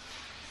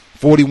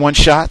 41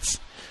 shots.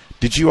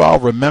 Did you all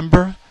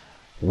remember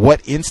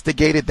what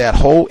instigated that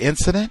whole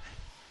incident?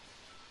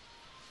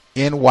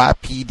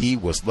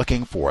 NYPD was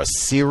looking for a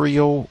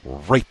serial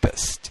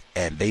rapist,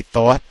 and they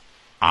thought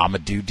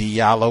Amadou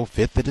Diallo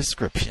fit the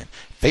description.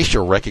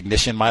 Facial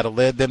recognition might have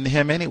led them to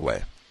him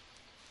anyway.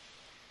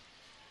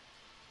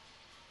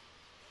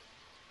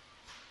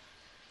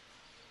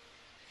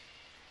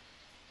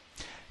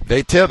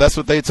 That's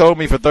what they told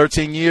me for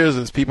 13 years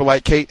is people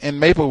like Kate in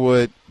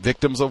Maplewood,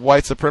 victims of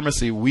white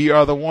supremacy. We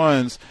are the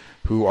ones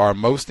who are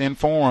most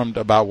informed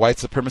about white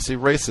supremacy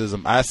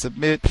racism. I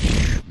submit,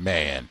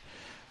 man,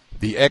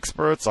 the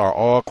experts are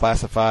all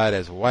classified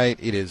as white.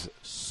 It is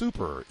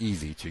super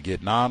easy to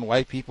get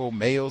non-white people,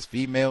 males,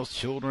 females,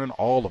 children,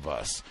 all of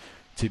us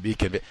to be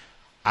convinced.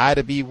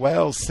 Ida B.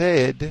 Wells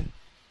said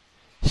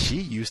she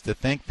used to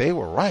think they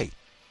were right.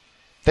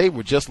 They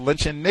were just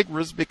lynching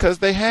niggers because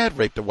they had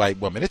raped a white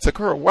woman. It took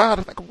her a while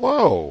to think,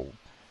 whoa,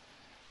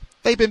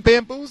 they've been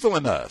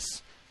bamboozling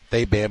us.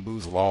 They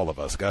bamboozle all of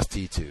us. Gus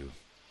T. too.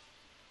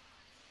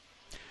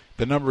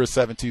 The number is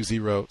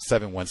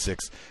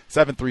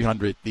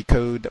 720-716-7300. The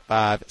code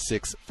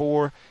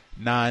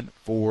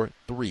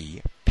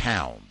 564-943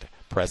 pound.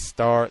 Press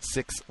star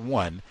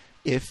 61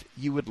 if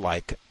you would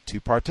like to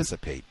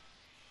participate.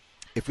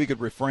 If we could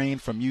refrain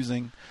from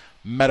using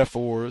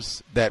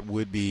metaphors that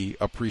would be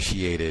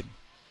appreciated.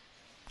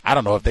 I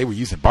don't know if they were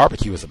using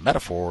barbecue as a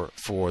metaphor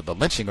for the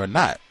lynching or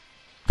not,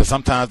 because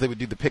sometimes they would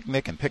do the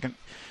picnic and picking.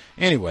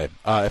 Anyway,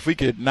 if we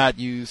could not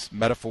use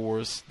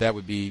metaphors, that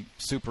would be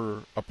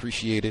super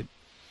appreciated.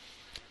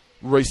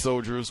 Race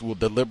soldiers will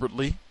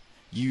deliberately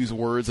use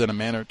words in a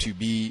manner to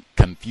be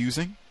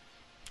confusing,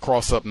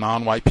 cross up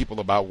non-white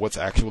people about what's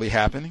actually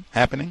happening.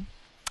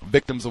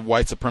 Victims of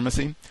white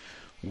supremacy,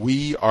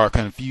 we are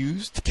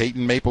confused. Kate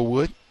in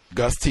Maplewood,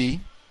 Gus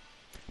T.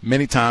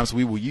 Many times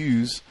we will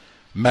use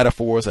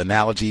metaphors,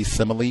 analogies,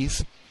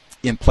 similes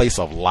in place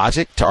of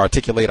logic to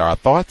articulate our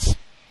thoughts.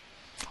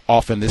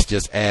 Often this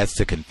just adds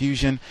to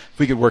confusion. If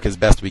we could work as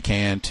best we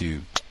can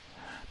to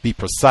be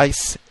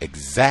precise,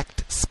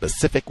 exact,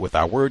 specific with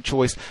our word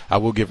choice. I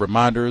will give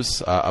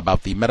reminders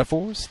about the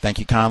metaphors. Thank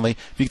you kindly.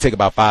 If you could take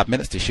about 5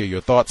 minutes to share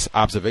your thoughts,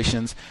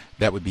 observations,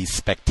 that would be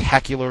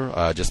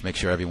spectacular. Just make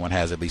sure everyone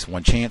has at least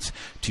one chance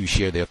to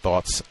share their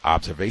thoughts,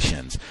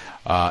 observations.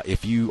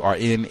 If you are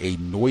in a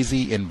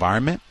noisy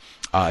environment,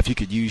 if you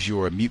could use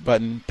your mute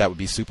button, that would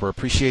be super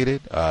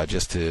appreciated,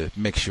 just to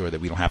make sure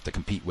that we don't have to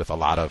compete with a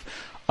lot of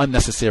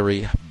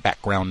unnecessary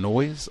background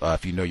noise.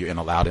 If you know you're in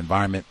a loud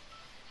environment,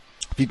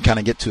 if you can kind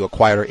of get to a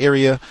quieter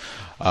area,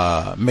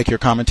 make your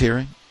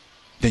commentary,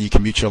 then you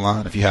can mute your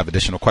line. If you have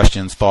additional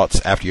questions,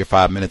 thoughts after your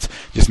 5 minutes,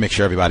 just make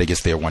sure everybody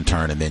gets their one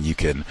turn, and then you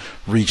can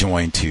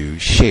rejoin to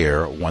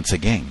share once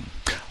again.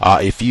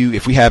 If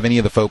we have any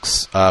of the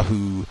folks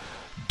who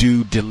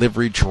do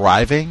delivery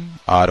driving,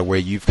 to where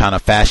you've kind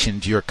of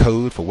fashioned your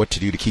code for what to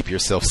do to keep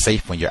yourself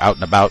safe when you're out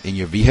and about in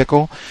your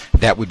vehicle,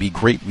 that would be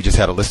great. We just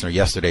had a listener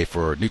yesterday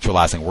for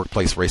Neutralizing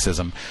Workplace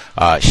Racism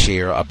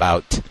share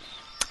about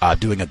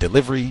doing a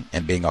delivery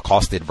and being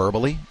accosted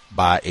verbally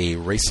by a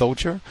race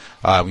soldier.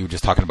 We were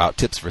just talking about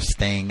tips for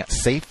staying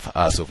safe.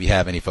 So if you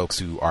have any folks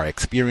who are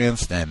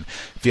experienced and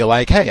feel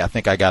like, hey, I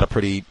think I got a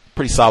pretty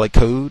solid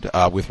code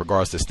with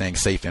regards to staying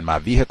safe in my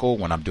vehicle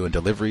when I'm doing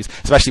deliveries,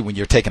 especially when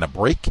you're taking a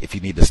break, if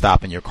you need to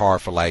stop in your car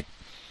for like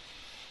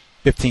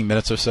 15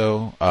 minutes or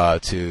so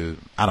to,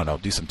 I don't know,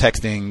 do some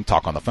texting,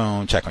 talk on the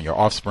phone, check on your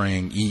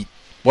offspring, eat,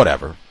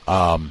 whatever.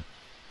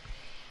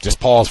 Just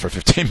pause for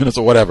 15 minutes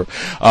or whatever.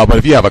 But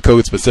if you have a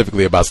code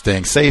specifically about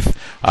staying safe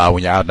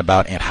when you're out and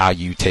about and how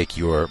you take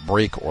your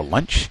break or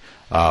lunch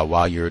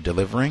while you're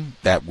delivering,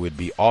 that would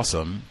be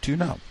awesome to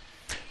know.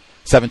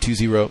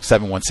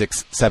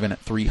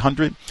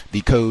 720-716-7300.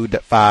 The code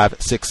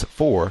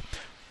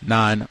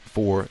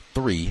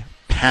 564-943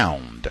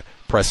 pound.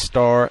 Press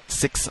star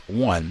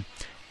 61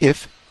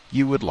 if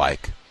you would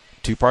like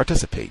to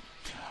participate.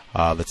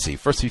 Let's see.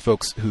 First few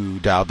folks who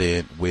dialed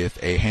in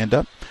with a hand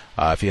up.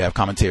 If you have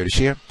commentary to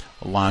share,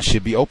 the line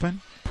should be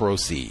open.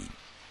 Proceed.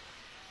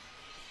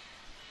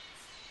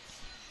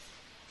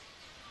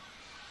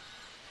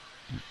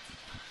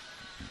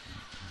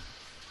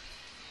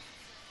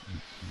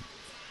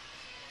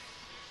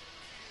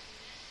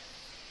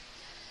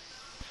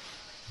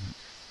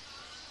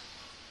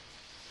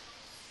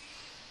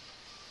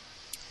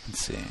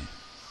 Let's see.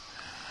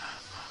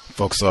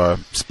 Folks are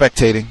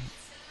spectating.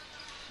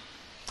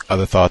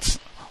 Other thoughts,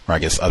 or I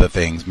guess other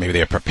things. Maybe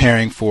they're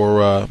preparing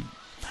for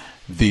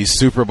the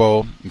Super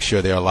Bowl. I'm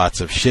sure there are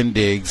lots of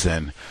shindigs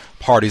and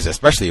parties,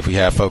 especially if we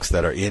have folks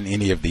that are in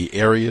any of the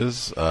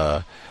areas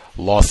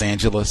Los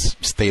Angeles,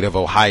 state of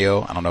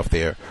Ohio. I don't know if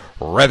they're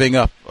revving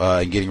up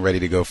and getting ready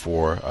to go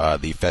for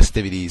the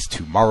festivities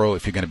tomorrow.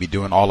 If you're going to be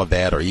doing all of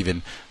that, or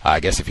even I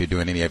guess if you're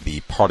doing any of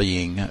the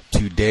partying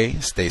today,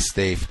 stay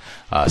safe,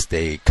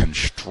 stay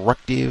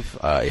constructive.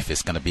 If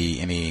it's going to be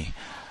any,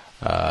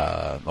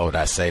 what would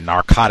I say,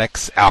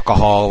 narcotics,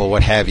 alcohol, or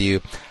what have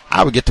you,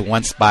 I would get to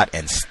one spot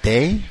and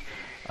stay.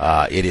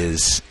 It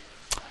is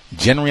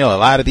generally a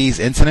lot of these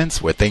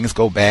incidents where things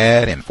go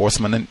bad,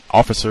 enforcement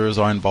officers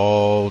are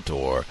involved,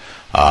 or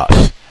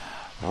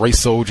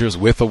race soldiers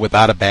with or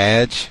without a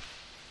badge.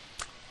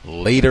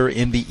 Later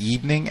in the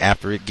evening,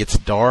 after it gets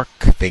dark,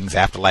 things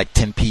after like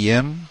 10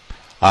 p.m.,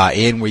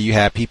 and where you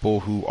have people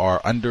who are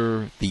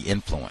under the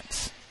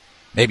influence.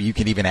 Maybe you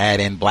can even add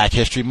in Black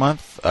History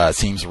Month. It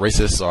seems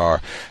racists are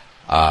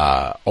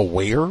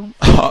aware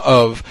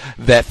of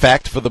that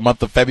fact for the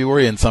month of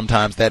February, and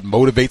sometimes that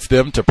motivates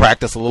them to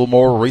practice a little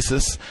more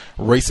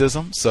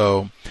racism.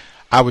 So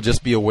I would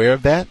just be aware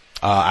of that.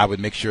 I would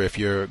make sure if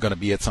you're going to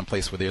be at some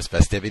place where there's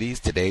festivities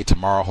today,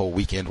 tomorrow, whole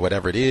weekend,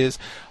 whatever it is,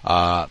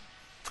 I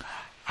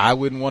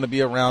wouldn't want to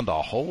be around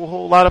a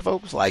whole lot of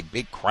folks, like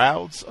big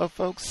crowds of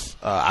folks.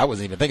 I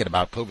wasn't even thinking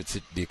about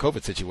the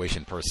COVID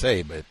situation per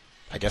se, but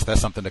I guess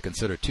that's something to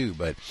consider too.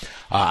 But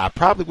I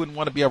probably wouldn't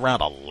want to be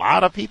around a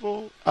lot of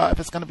people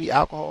if it's going to be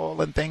alcohol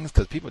and things,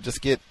 because people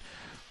just get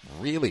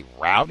really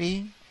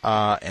rowdy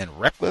and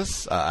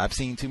reckless. I've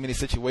seen too many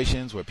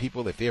situations where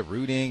people, if they're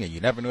rooting, and you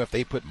never know if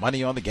they put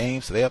money on the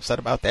game, so they're upset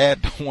about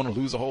that, don't want to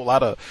lose a whole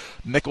lot of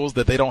nickels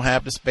that they don't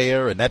have to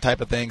spare and that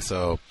type of thing.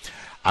 So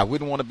I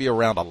wouldn't want to be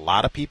around a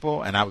lot of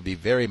people, and I would be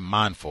very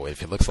mindful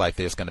if it looks like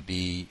there's going to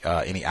be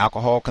any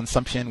alcohol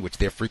consumption, which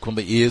there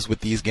frequently is with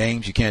these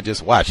games. You can't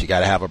just watch. You got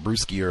to have a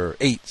brewski or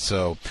 8.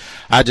 So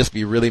I'd just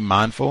be really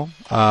mindful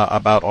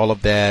about all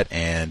of that,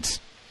 and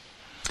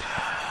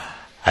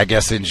I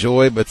guess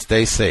enjoy, but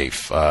stay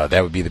safe.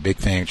 That would be the big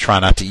thing. Try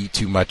not to eat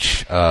too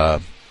much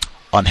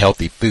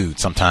unhealthy food.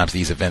 Sometimes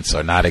these events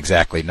are not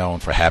exactly known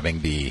for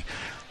having the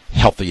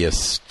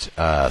healthiest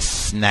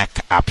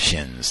snack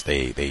options.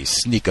 They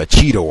sneak a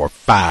Cheeto or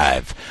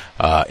 5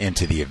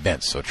 into the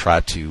event. So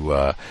try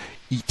to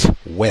eat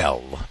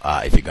well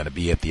if you're going to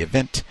be at the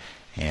event.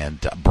 And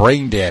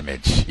brain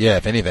damage. Yeah,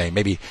 if anything,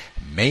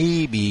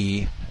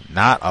 maybe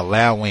not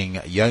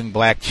allowing young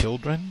black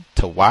children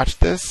to watch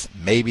this.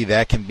 Maybe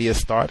that can be a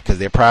start, because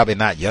they're probably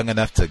not young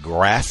enough to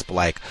grasp,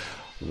 like,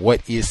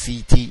 what is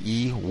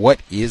CTE?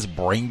 What is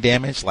brain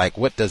damage? Like,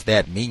 what does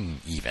that mean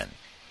even?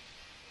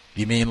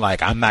 You mean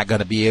like I'm not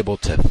going to be able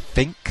to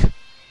think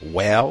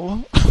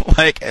well,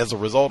 like as a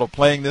result of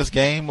playing this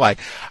game? Like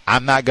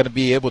I'm not going to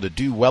be able to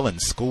do well in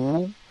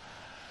school?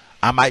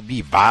 I might be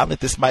violent.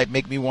 This might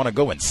make me want to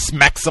go and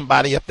smack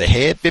somebody up the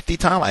head 50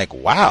 times. Like,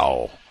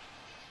 wow.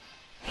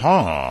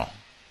 Huh.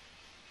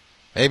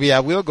 Maybe I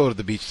will go to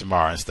the beach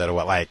tomorrow instead of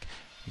what, like,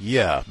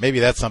 yeah, maybe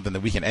that's something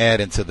that we can add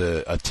into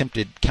the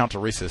attempted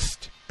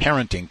counter-racist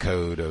parenting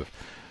code of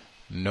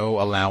no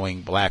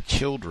allowing black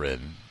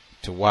children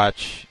to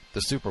watch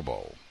the Super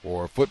Bowl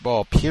or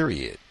football,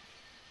 period.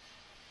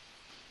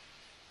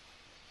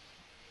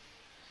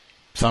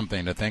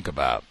 Something to think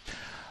about.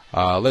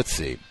 Let's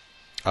see.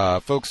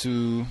 Folks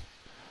who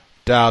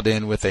dialed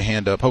in with a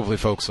hand up, hopefully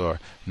folks are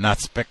not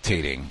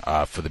spectating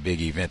for the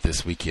big event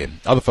this weekend.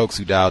 Other folks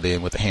who dialed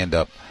in with a hand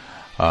up,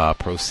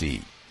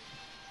 proceed.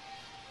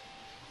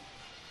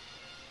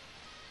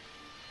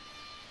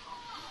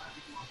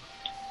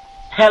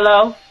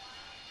 Hello?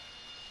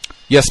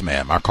 Yes,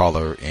 ma'am. Our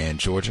caller in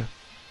Georgia.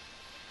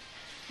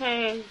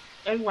 Hey,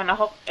 everyone. I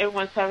hope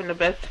everyone's having the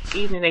best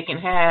evening they can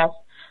have.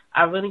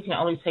 I really can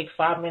only take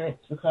 5 minutes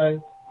because,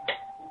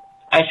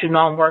 as you know,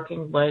 I'm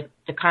working, but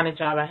the kind of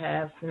job I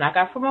have, and I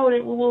got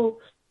promoted, woo-woo,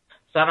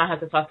 so I don't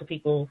have to talk to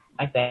people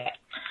like that.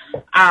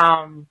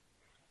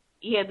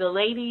 Yeah, the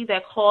lady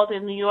that called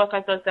in New York,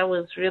 I thought that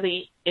was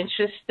really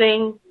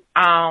interesting.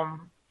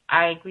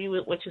 I agree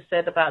with what you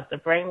said about the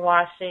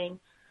brainwashing.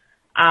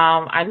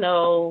 I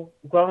know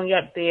growing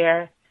up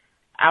there,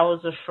 I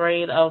was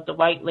afraid of the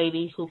white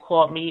lady who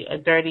called me a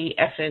dirty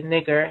effing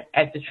nigger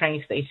at the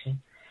train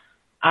station.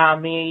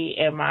 Me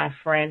and my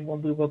friend,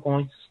 when we were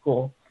going to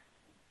school,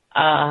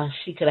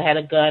 she could have had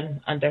a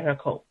gun under her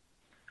coat.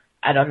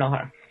 I don't know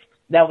her.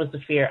 That was the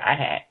fear I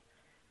had.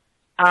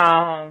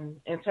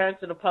 In terms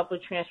of the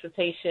public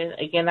transportation,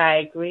 again, I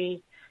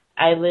agree.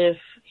 I live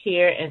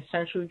here in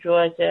central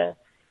Georgia,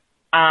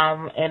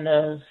 in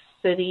a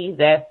city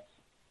that's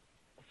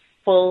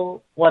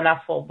full, well,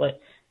 not full,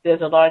 but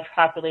there's a large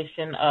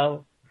population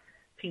of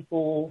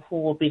people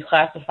who will be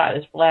classified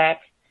as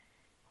black,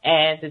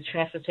 and the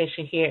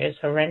transportation here is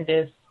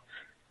horrendous.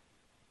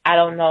 I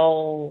don't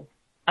know.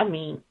 I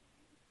mean,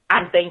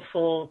 I'm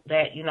thankful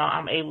that, you know,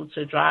 I'm able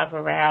to drive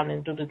around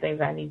and do the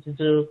things I need to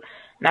do.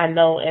 And I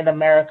know in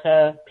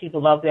America,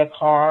 people love their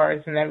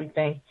cars and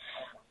everything,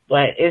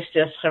 but it's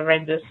just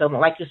horrendous. So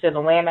like you said,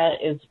 Atlanta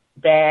is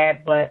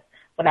bad, but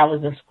when I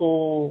was in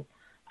school,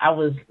 I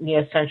was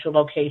near central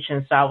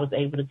location, so I was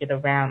able to get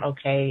around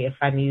okay if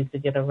I needed to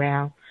get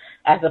around,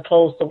 as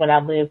opposed to when I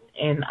lived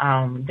in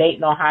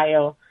Dayton,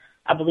 Ohio.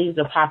 I believe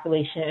the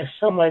population is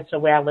similar to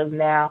where I live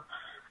now.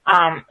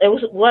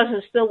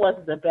 Still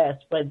wasn't the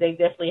best, but they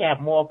definitely have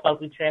more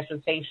public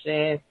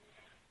transportation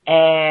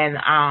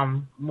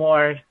and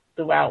more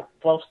throughout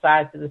both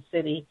sides of the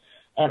city.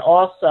 And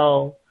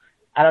also,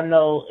 I don't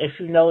know if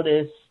you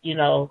noticed,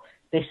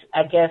 this,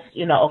 I guess,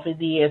 over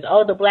the years,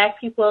 the black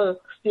people are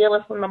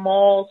stealing from the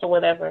malls or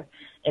whatever.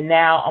 And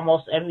now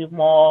almost every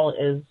mall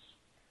is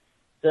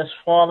just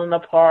falling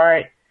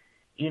apart.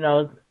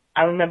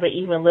 I remember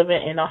even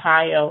living in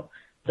Ohio,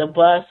 the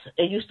bus,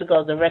 it used to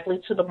go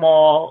directly to the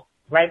mall,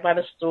 right by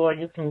the store.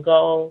 You can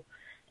go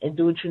and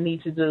do what you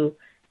need to do.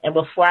 And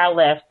before I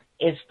left,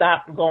 it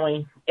stopped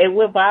going. It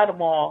went by the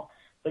mall,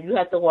 but you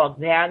had to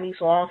walk down these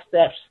long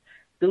steps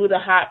through the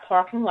hot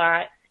parking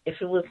lot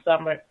if it was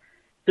summer,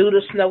 through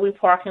the snowy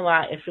parking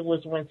lot if it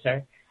was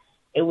winter.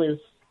 It was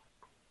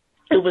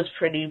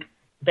pretty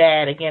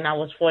bad. Again, I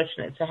was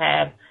fortunate to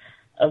have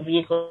a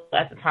vehicle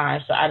at the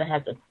time, so I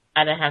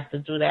didn't have to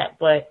do that.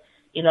 But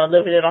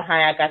living in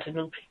Ohio, I got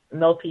to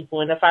know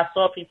people, and if I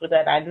saw people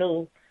that I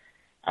knew,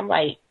 I'm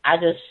like, I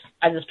just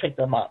picked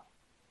them up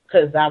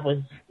because I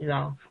was,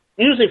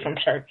 usually from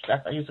church.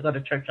 I used to go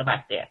to church a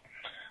lot there.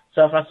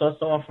 So if I saw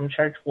someone from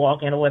church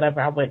walking or whatever,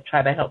 I would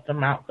try to help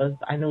them out because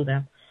I knew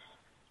them.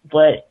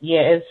 But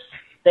yeah,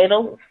 they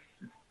don't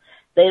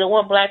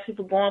want black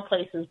people going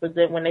places, but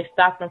then when they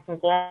stop them from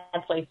going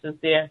places,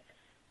 their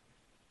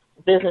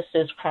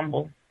businesses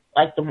crumble,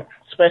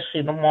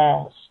 especially the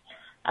malls.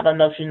 I don't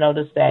know if you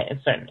noticed that in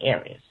certain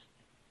areas.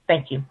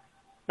 Thank you.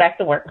 Back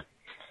to work.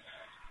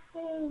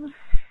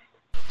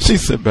 She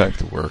said back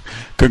to work.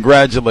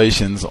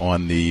 Congratulations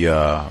on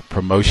the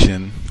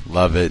promotion.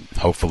 Love it.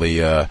 Hopefully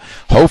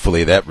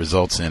that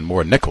results in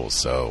more nickels.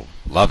 So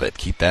love it.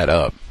 Keep that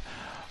up.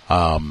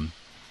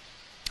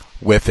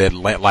 With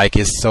Atlanta,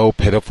 it's so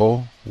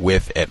pitiful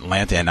with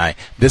Atlanta. And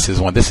this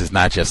is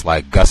not just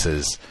like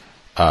Gus's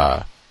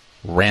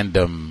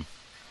random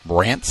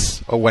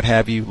rants or what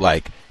have you.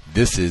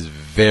 This is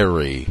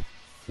very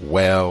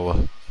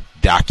well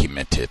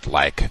documented.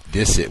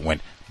 This is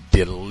when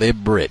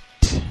deliberate.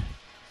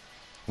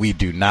 We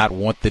do not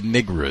want the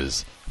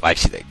niggers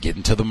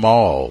getting to the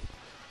mall.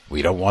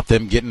 We don't want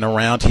them getting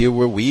around here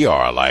where we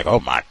are. Oh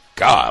my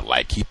God,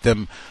 keep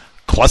them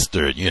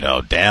clustered,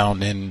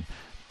 down in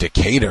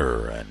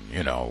Decatur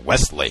and,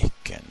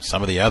 Westlake and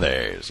some of the other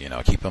areas,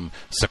 keep them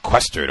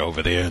sequestered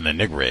over there in the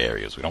nigger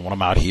areas. We don't want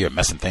them out here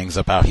messing things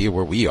up out here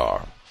where we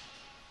are.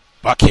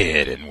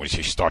 Buckhead, and when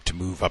you start to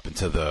move up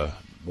into the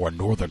more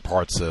northern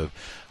parts of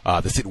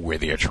the city where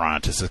they are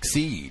trying to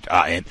succeed,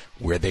 and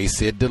where they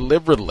said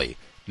deliberately,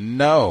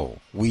 no,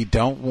 we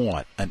don't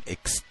want an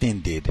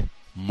extended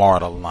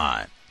MARTA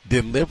line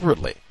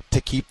deliberately to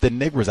keep the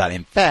niggers out.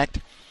 In fact,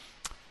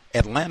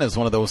 Atlanta is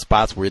one of those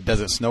spots where it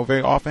doesn't snow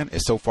very often.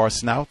 It's so far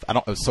south. I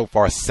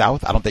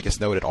don't think it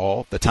snowed at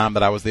all the time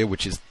that I was there,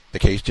 which is the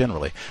case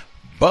generally.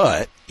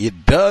 But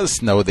it does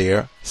snow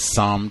there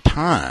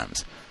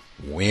sometimes.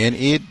 When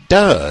it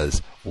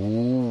does,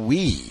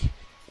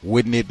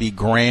 wouldn't it be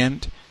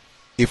grand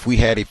if we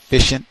had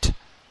efficient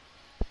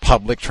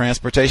public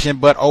transportation?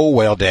 But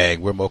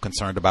dang, we're more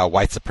concerned about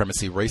white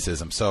supremacy,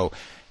 racism. So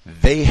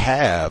they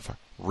have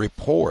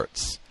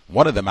reports.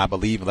 One of them, I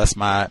believe, unless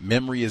my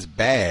memory is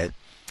bad,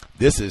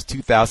 this is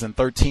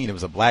 2013. It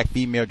was a black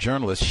female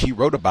journalist. She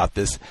wrote about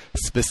this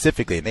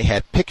specifically, and they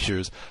had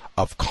pictures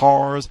of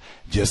cars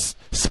just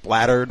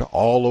splattered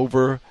all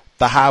over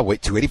the highway,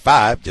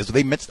 285, just what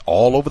they mentioned,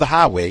 all over the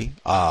highway.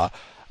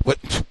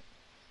 What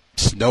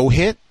snow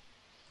hit?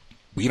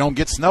 We don't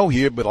get snow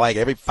here, but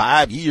every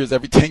 5 years,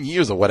 every 10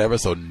 years or whatever.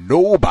 So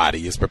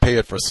nobody is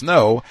prepared for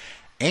snow.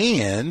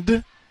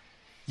 And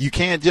you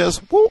can't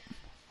just pull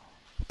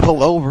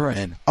over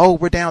and,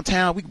 we're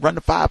downtown. We can run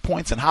to 5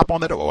 Points and hop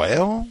on that.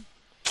 Well,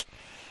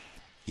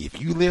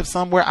 if you live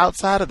somewhere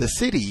outside of the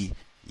city,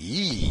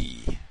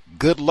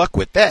 good luck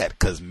with that.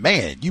 Because,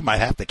 man, you might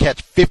have to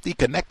catch 50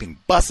 connecting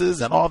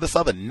buses and all this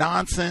other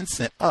nonsense.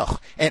 And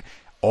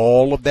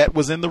all of that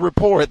was in the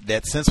report,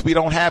 that since we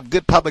don't have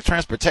good public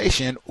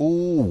transportation,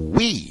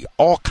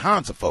 all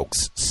kinds of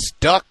folks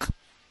stuck,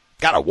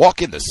 got to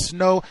walk in the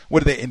snow.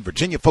 What are they in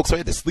Virginia? Folks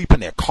had to sleep in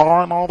their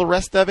car and all the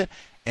rest of it.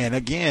 And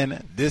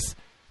again, this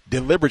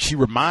deliberate, she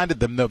reminded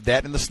them of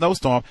that in the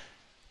snowstorm.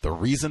 The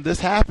reason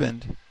this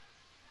happened,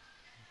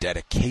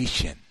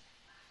 dedication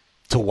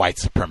to white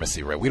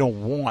supremacy, right? We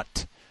don't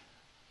want,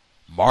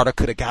 MARTA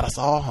could have got us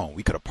all home.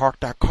 We could have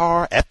parked our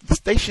car at the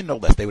station, no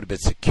less. They would have been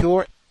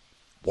secure,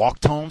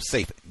 walked home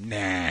safe.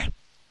 Nah.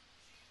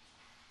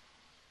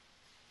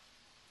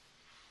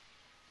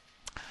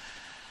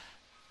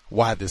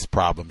 Why this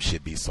problem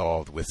should be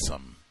solved with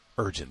some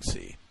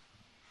urgency.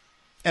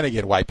 And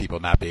again, white people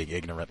not being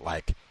ignorant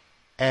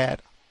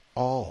at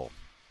all.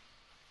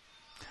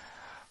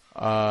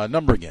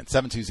 Number again,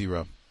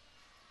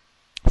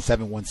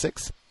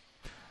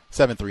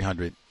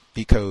 720-716-7300.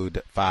 The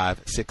code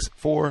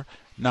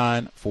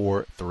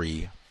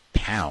 564-943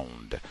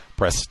 pound.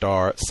 Press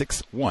star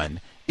 61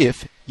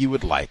 if you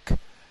would like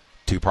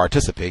to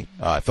participate.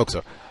 Folks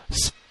are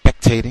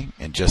spectating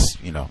and just,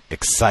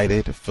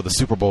 excited for the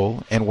Super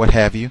Bowl and what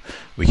have you,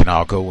 we can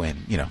all go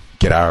and,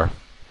 get our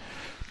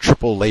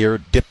triple layer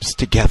dips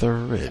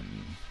together and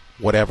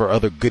whatever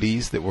other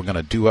goodies that we're going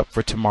to do up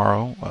for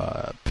tomorrow,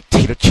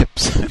 potato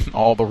chips and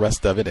all the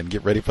rest of it, and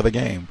get ready for the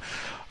game.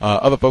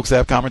 Other folks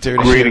have commentary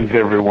to share? Greetings,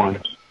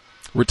 everyone.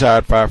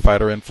 Retired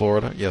firefighter in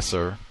Florida. Yes,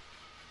 sir.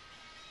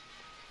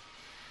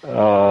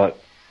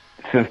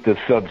 Since the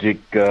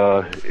subject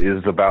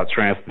is about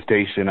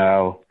transportation,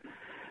 I'll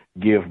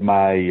give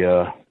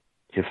my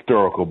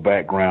historical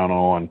background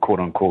on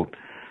quote-unquote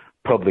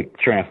public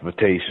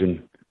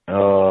transportation.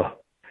 Was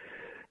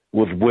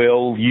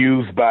well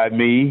used by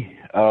me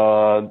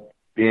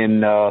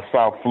in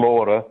South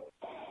Florida.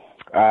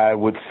 I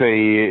would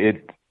say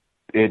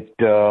it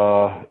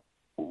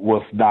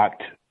was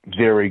not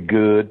very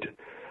good,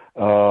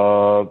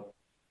 but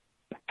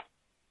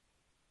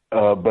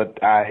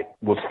I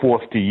was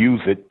forced to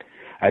use it.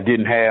 I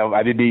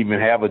didn't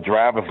even have a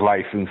driver's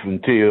license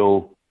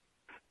until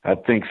I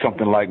think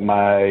something like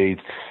my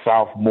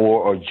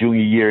sophomore or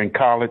junior year in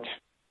college.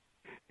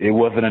 It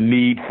wasn't a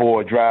need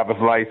for a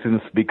driver's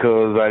license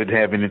because I didn't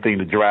have anything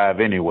to drive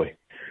anyway.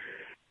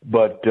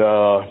 But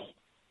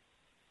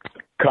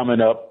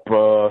coming up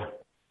to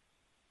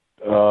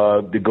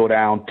go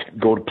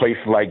to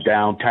places like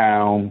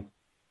downtown,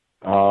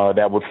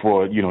 that was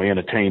for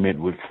entertainment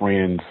with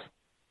friends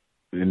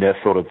and that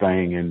sort of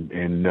thing,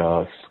 and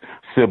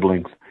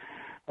siblings.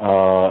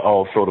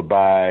 Also to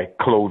buy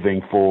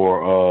clothing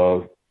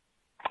for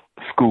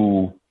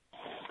school.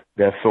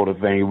 That sort of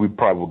thing. We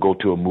probably would go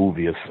to a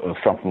movie or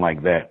something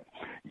like that.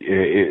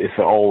 It's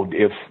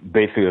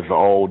basically an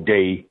all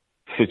day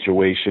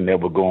situation that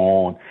would go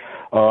on.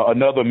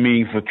 Another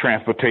means of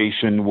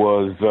transportation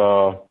was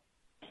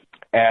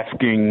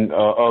asking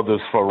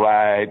others for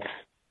rides.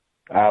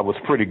 I was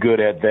pretty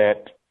good at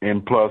that.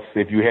 And plus,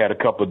 if you had a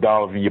couple of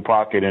dollars in your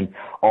pocket and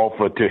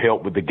offered to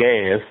help with the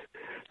gas,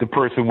 the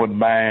person wouldn't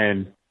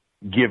mind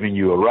giving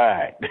you a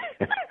ride.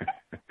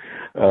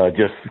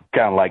 Just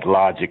kind of like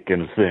logic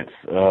in a sense.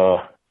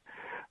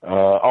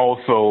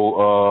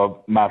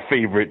 Also, my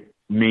favorite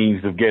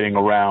means of getting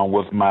around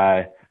was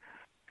my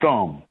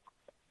thumb.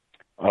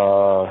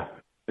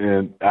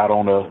 And out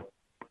on a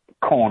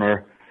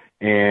corner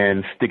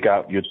and stick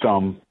out your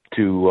thumb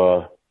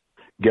to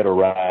get a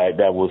ride.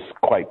 That was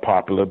quite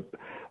popular.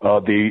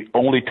 The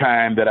only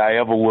time that I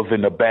ever was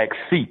in the back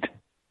seat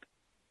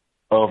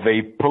of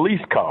a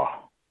police car,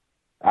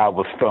 I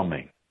was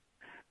thumbing.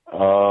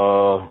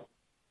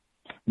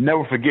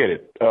 Never forget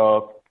it.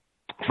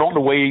 It's on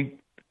the way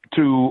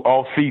to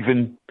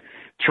off-season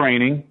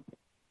training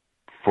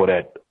for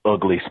that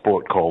ugly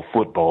sport called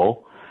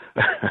football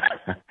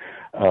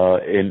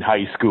in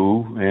high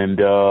school,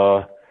 and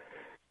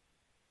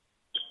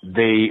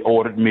they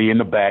ordered me in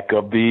the back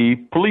of the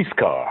police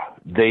car.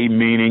 They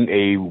meaning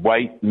a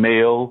white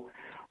male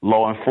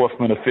law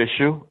enforcement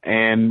official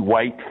and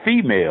white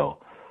female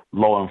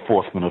law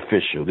enforcement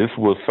official. This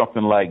was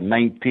something like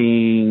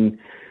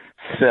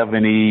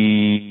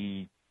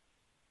 1972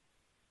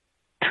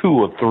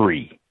 or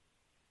 3,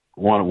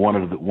 one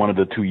of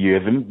the 2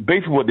 years. And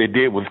basically what they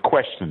did was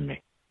question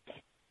me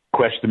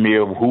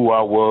of who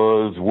I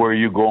was, where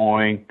you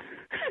going,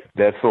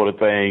 that sort of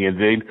thing. And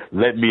they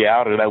let me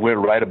out, and I went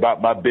right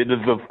about my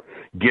business of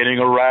getting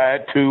a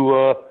ride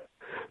to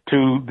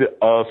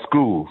the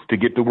school to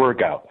get the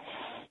work out.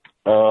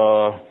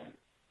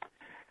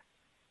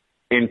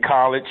 In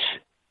college,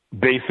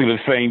 basically the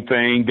same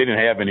thing. They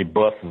didn't have any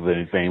buses or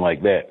anything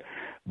like that.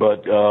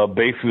 But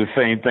basically the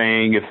same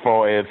thing as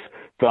far as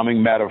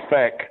thumbing. Matter of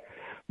fact,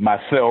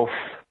 myself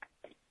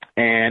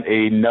and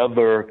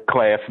another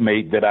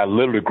classmate that I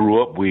literally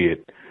grew up with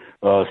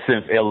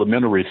since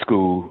elementary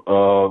school,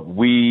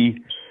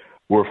 we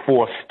were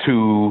forced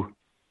to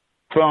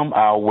thumb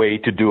our way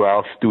to do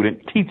our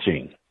student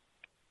teaching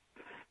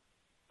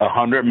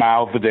 100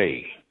 miles a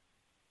day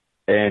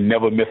and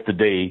never missed a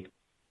day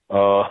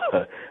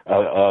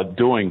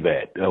doing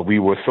that. We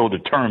were so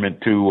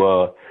determined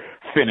to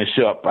finish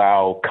up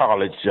our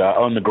college,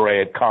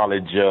 undergrad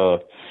college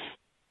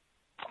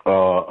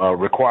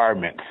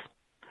requirements.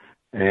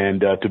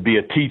 And to be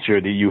a teacher,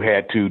 that you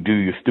had to do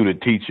your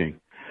student teaching.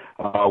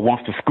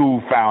 Once the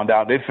school found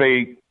out, they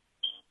say,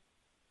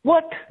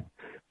 what?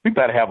 We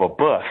better have a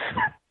bus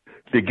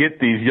to get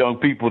these young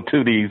people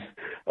to these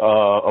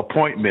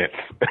appointments.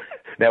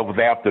 That was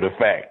after the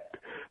fact.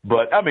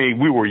 But, I mean,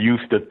 we were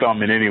used to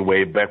thumbing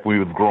anyway back when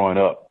we was growing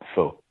up.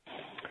 So,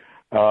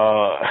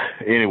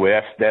 anyway,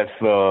 that's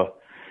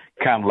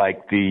kind of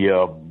like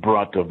the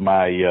brunt of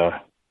my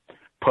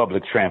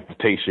public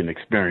transportation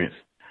experience.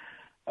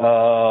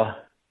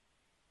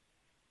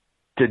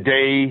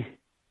 Today,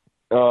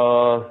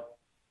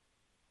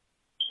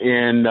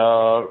 in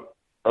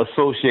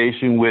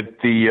association with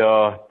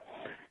the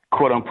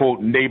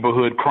quote-unquote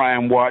neighborhood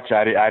crime watch,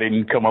 I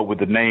didn't come up with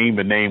the name.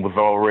 The name was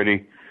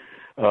already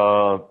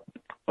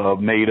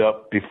made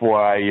up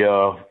before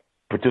I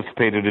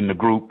participated in the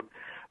group.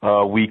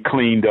 We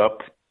cleaned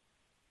up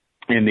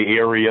in the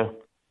area,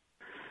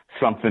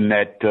 something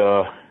that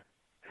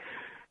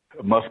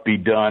must be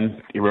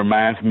done. It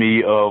reminds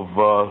me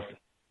of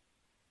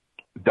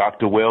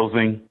Dr.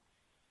 Welsing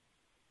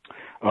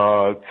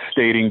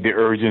stating the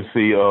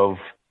urgency of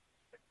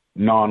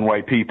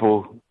non-white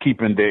people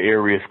keeping their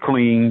areas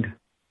cleaned.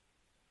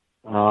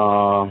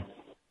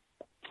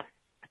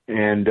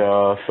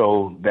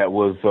 So that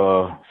was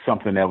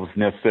something that was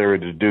necessary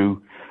to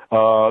do.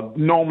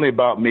 Normally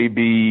about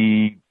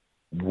maybe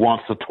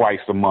once or twice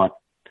a month.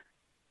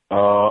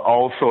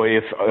 Also,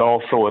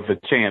 it's a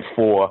chance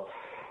for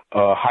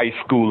high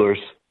schoolers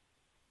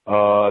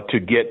to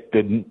get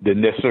the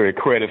necessary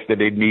credits that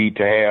they need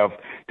to have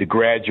to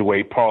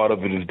graduate. Part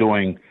of it is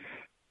doing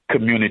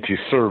community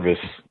service.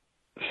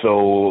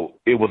 So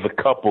it was a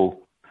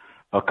couple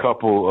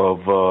of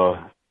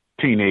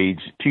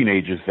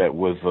teenagers that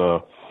was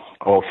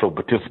also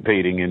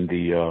participating in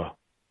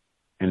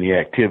the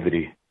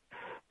activity.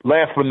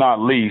 Last but not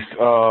least,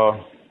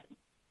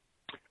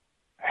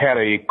 had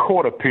a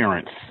court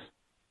appearance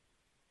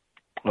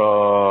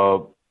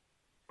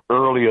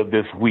earlier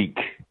this week,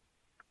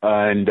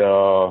 and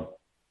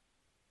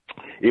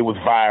it was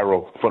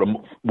viral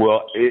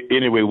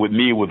anyway, with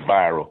me it was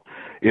viral.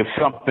 It's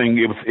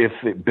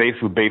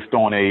basically based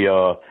on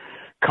a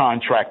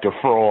contractor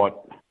fraud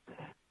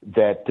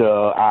that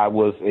I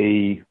was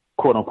a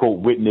quote-unquote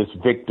witness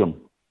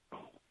victim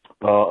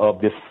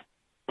of this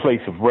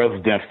place of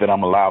residence that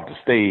I'm allowed to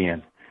stay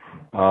in,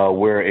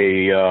 where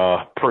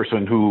a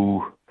person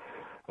who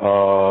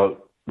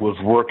was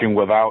working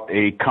without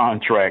a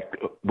contract,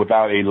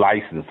 without a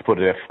license,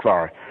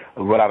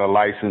 without a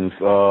license,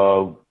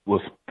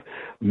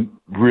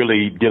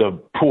 really did a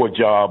poor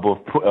job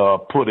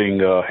of putting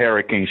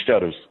hurricane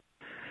shutters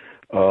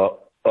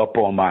up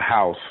on my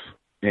house.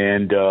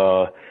 And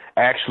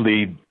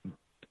actually,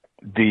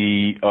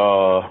 the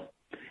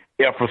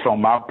efforts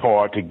on my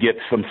part to get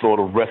some sort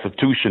of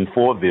restitution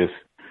for this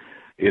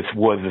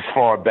was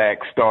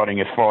starting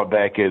as far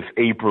back as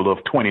April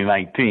of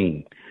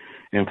 2019.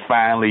 And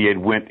finally, it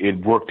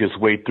worked its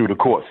way through the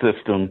court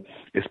system,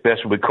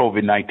 especially with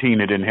COVID-19.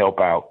 It didn't help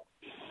out.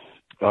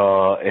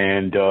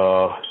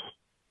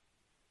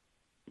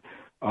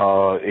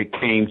 It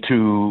came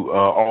to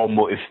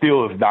almost, it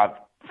still is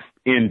not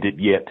ended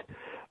yet.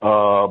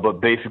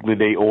 But basically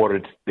they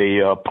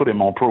put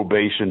him on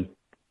probation,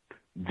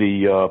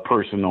 the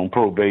person on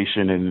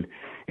probation, and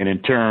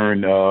in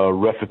turn,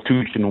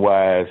 restitution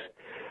wise,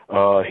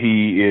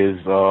 he is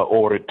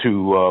ordered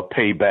to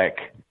pay back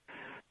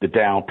the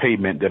down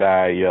payment that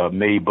I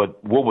made.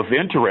 But what was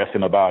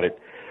interesting about it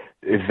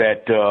is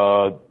that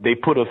they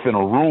put us in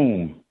a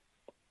room,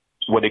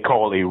 what they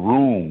call a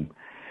room,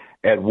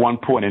 at one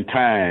point in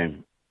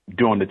time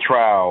during the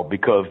trial,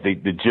 because the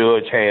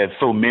judge had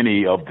so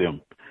many of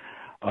them.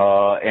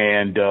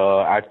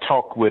 I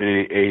talked with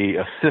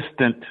a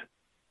assistant,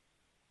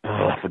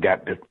 I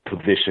forgot the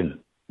position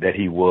that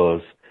he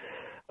was,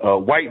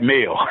 white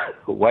male,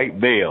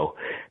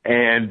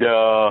 and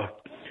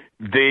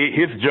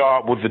his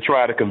job was to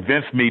try to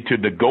convince me to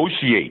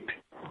negotiate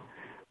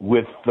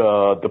with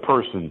the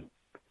person,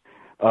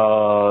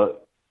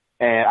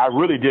 and I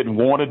really didn't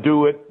want to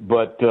do it,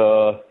 but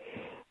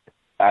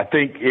I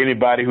think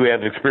anybody who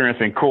has experience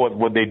in court,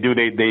 what they do,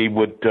 they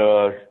would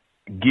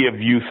give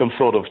you some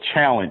sort of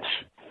challenge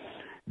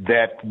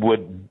that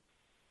would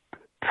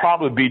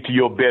probably be to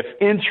your best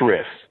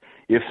interest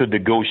is to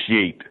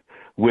negotiate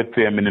with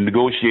them, and the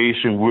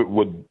negotiation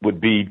would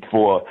be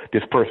for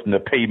this person to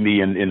pay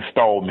me in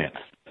installments,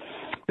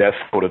 that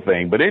sort of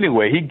thing. But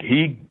anyway,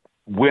 he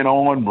went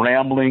on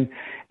rambling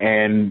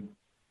and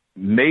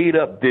made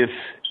up this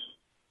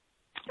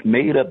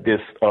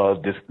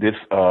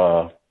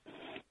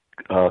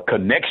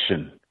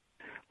connection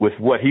with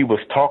what he was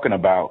talking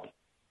about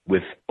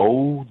with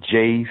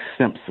O.J.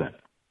 Simpson.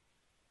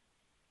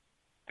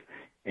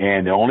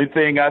 And the only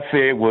thing I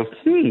said was,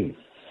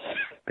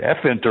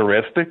 that's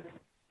interesting.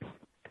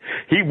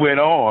 He went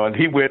on,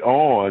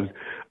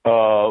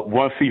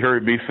 once he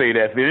heard me say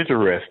that's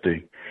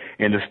interesting,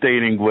 and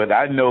stating what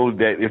I know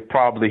that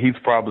he's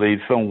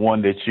probably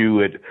someone that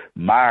you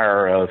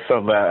admire or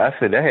something. I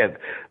said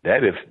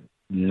that is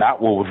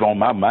not what was on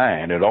my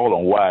mind at all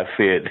on why I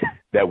said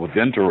that was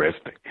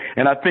interesting.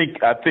 And I think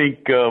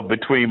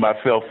between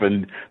myself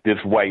and this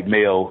white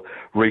male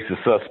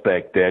racist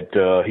suspect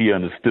that he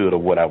understood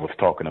of what I was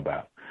talking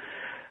about.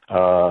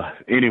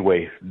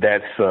 Anyway,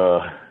 that's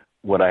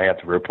what I have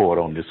to report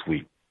on this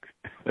week.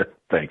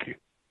 Thank you.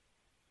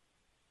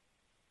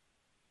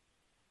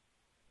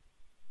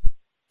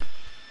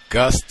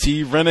 Gus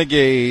T.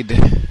 Renegade,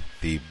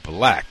 the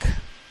black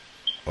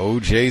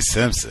O.J.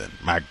 Simpson.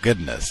 My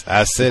goodness.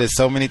 I said it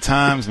so many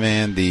times,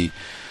 man. The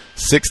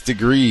 6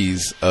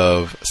 degrees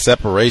of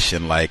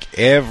separation, like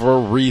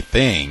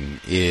everything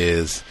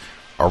is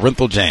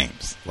Orenthal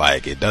James.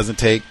 Like it doesn't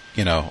take,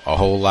 a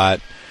whole lot.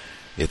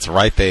 It's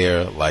right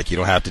there. Like you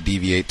don't have to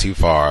deviate too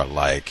far.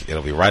 Like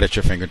it'll be right at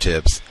your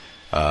fingertips.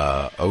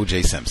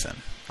 O.J. Simpson.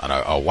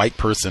 A white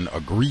person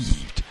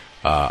aggrieved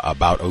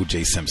about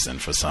O.J. Simpson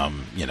for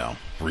some,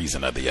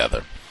 reason or the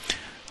other.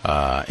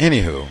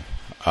 Anywho,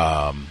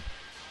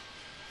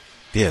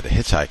 Yeah, the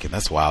hitchhiking,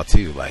 that's wild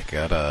too. Like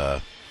yeah,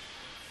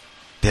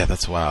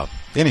 that's wild.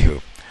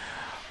 Anywho,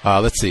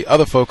 let's see.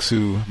 Other folks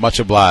who, much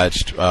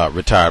obliged,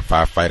 retired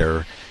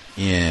firefighter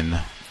in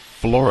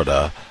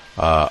Florida.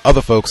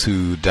 Other folks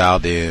who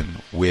dialed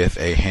in with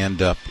a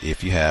hand up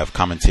if you have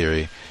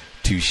commentary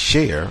to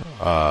share.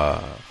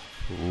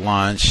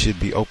 Line should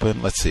be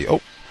open. Let's see.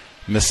 Oh,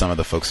 missed some of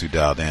the folks who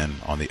dialed in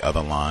on the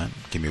other line.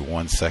 Give me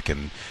 1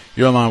 second.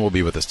 Your line will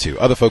be with us too.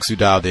 Other folks who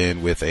dialed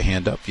in with a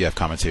hand up, if you have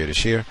commentary to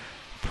share,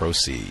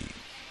 proceed.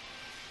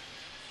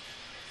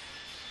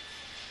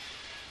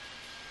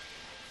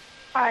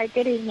 Hi,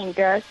 good evening,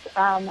 Gus.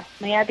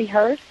 May I be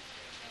heard?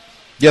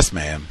 Yes,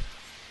 ma'am.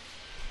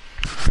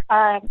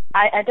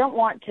 I don't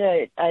want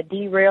to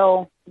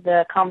derail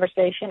the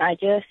conversation. I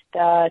just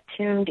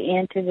tuned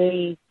into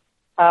the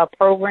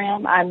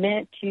program. I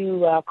meant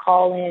to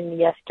call in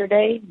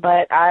yesterday,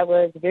 but I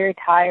was very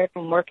tired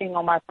from working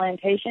on my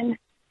plantation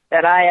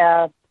that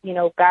I,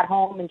 got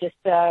home and just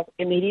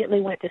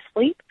immediately went to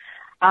sleep.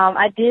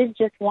 I did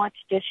just want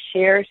to just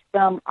share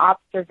some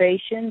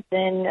observations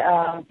in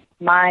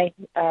my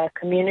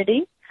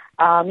community.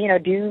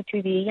 Due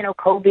to the,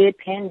 COVID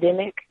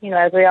pandemic,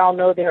 as we all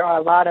know, there are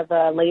a lot of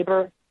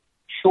labor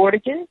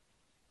shortages.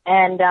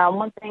 And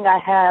one thing I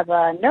have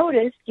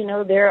noticed,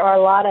 there are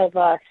a lot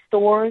of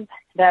stores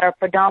that are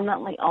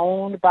predominantly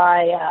owned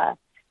by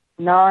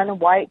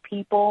non-white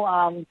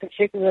people,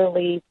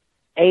 particularly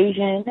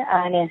Asian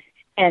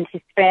and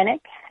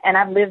Hispanic. And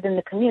I've lived in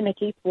the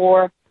community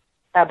for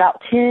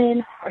about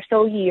 10 or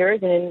so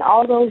years. And in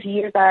all those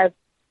years I've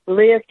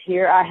lived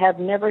here, I have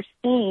never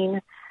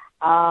seen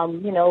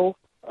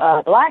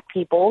black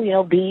people,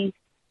 be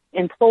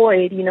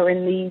employed,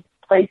 in these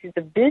places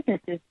of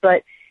businesses.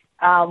 But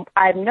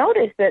I've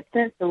noticed that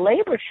since the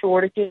labor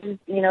shortages,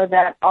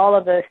 that all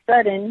of a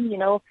sudden,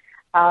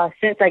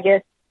 since I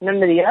guess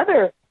none of the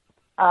other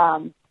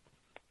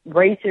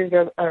races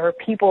or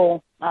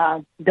people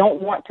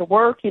don't want to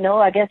work,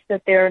 I guess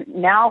that they're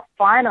now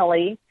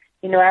finally,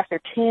 after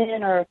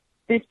 10 or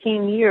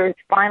 15 years,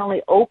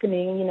 finally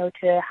opening,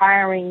 to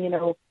hiring,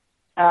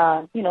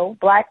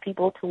 black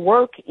people to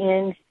work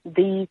in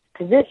these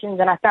positions.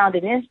 And I found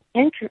it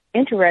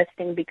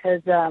interesting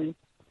because,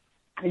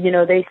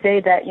 they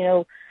say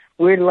that,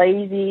 we're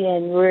lazy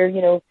and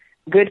we're,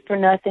 good for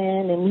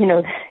nothing.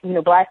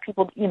 And, black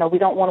people, we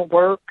don't want to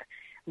work.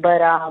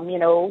 But,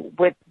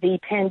 with the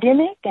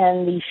pandemic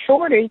and the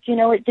shortage,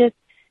 it just,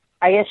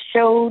 I guess,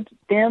 showed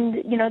them,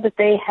 that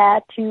they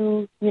had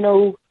to,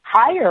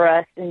 hire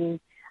us.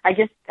 And I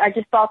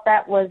just thought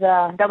that was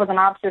an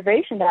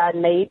observation that I'd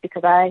made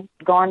because I'd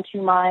gone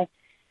to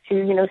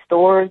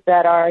stores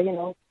that are,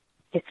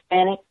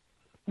 Hispanic,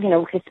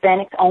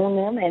 Hispanics own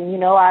them.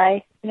 And,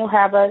 I,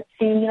 have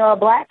seen a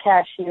black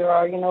cashier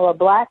or, a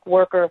black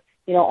worker,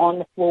 on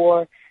the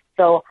floor.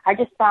 So I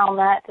just found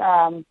that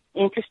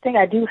interesting.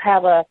 I do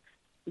have a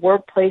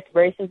workplace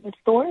racism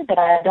story, but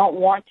I don't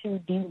want to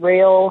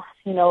derail,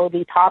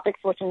 the topics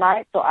for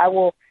tonight. So I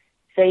will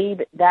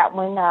save that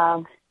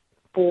one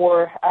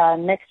for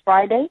next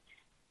Friday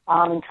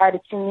and try to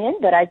tune in.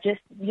 But I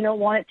just,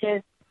 wanted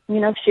to,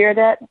 share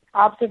that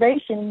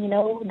observation,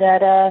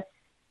 that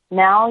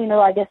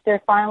now, I guess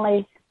they're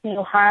finally,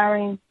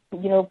 hiring,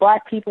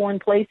 black people in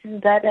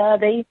places that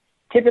they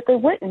typically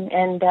wouldn't.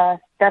 And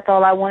that's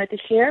all I wanted to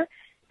share.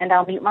 And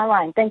I'll mute my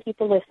line. Thank you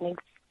for listening.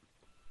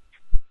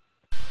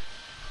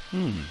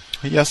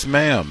 Yes,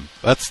 ma'am.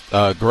 That's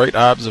a great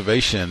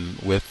observation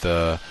with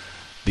the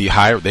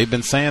higher. They've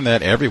been saying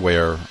that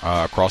everywhere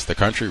across the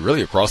country,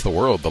 really across the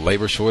world. The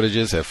labor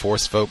shortages have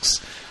forced folks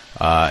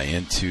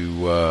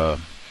into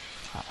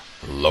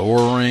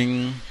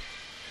lowering,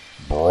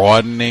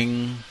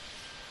 broadening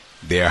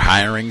their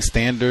hiring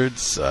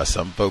standards.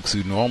 Some folks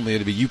who normally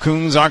would be, you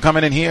coons aren't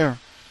coming in here.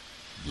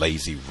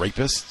 Lazy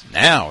rapists.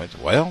 Now it's,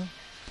 well,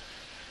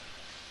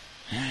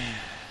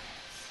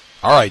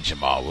 all right,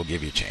 Jamal, we'll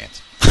give you a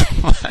chance.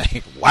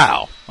 Like,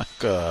 wow. Like,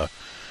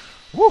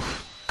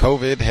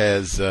 COVID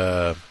has,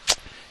 it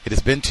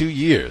has been 2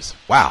 years.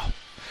 Wow.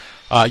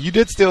 You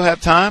did still have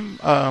time.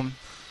 A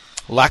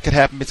lot could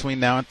happen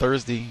between now and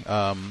Thursday.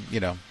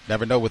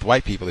 Never know with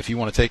white people. If you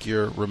want to take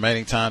your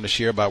remaining time to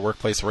share about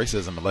workplace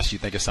racism, unless you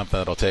think it's something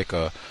that'll take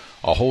a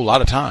whole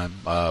lot of time,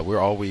 we're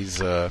always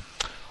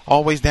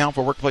down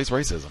for workplace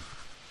racism.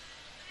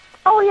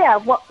 Oh, yeah.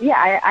 Well,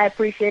 yeah, I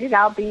appreciate it.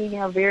 I'll be,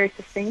 very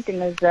succinct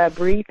and as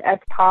brief as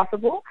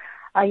possible.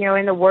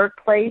 In the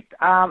workplace,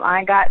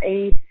 I got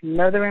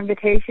another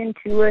invitation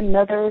to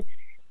another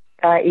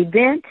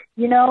event,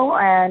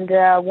 and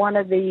one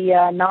of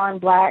the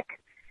non-black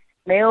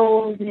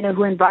males,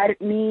 who invited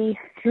me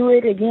to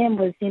it again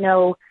was,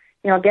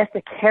 I guess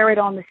the carrot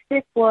on the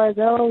stick was,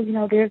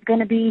 there's going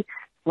to be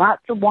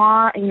lots of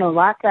wine,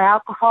 lots of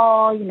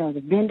alcohol,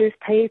 the vendors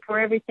pay for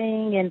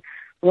everything. And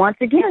once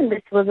again,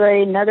 this was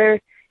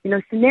another,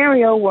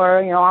 scenario where,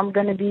 I'm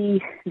going to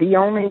be the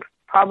only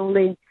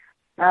probably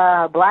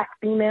black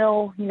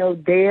female,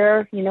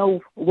 there,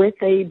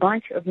 with a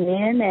bunch of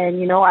men.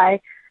 And, I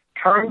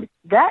turned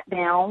that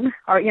down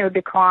or,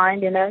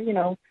 declined in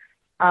a,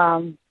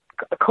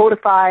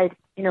 codified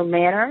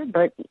manner.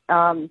 But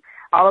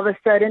all of a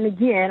sudden,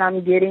 again,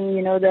 I'm getting,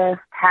 the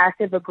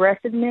passive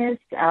aggressiveness,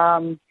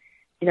 the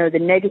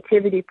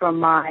negativity from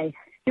my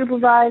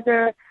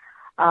supervisor,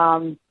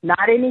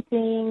 not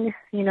anything,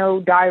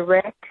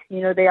 direct.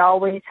 They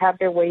always have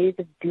their ways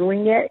of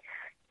doing it.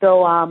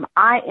 So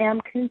I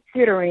am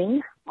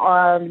considering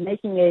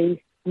making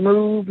a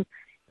move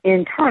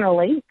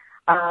internally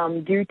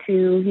due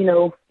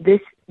to,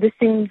 this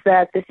seems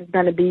that this is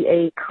going to be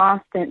a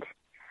constant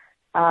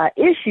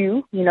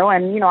issue,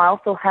 and, I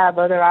also have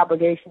other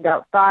obligations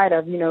outside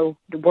of, the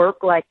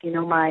work, like,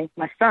 my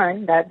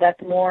son,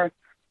 that's more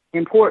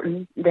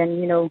important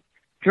than,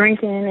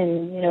 drinking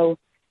and,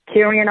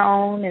 carrying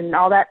on and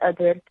all that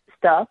other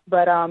stuff.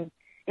 But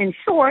in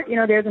short,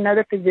 there's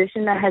another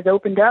position that has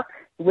opened up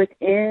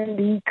within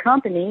the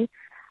company.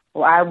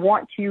 Well, I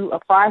want to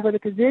apply for the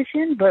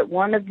position, but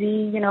one of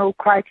the,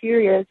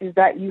 criteria is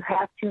that you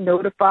have to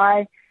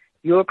notify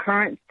your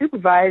current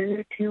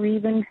supervisor to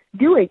even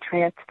do a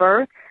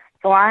transfer.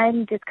 So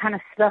I'm just kind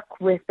of stuck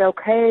with,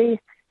 okay,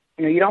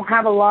 you don't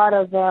have a lot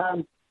of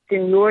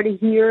seniority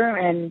here,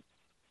 and,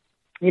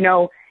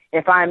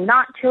 if I'm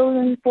not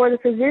chosen for the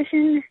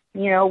position,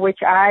 which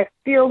I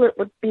feel it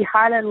would be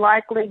highly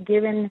likely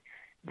given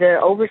the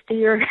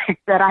overseer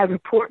that I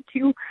report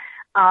to,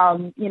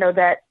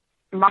 that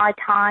my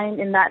time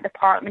in that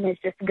department is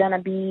just going to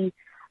be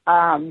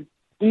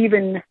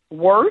even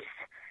worse.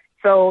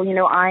 So,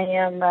 I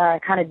am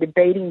kind of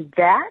debating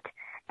that.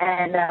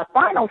 And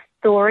final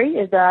story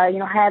is,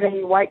 had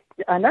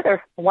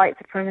another white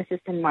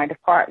supremacist in my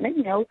department,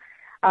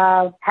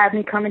 had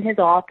me come in his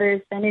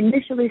office and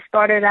initially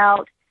started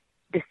out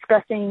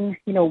discussing,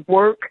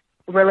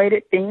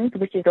 work-related things,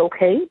 which is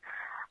okay.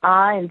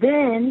 And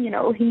then,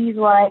 he's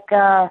like,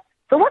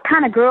 so what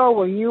kind of girl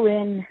were you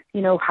in,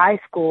 high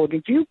school?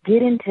 Did you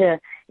get into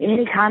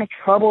any kind of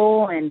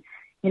trouble? And,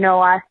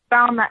 I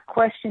found that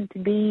question to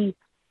be,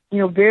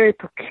 very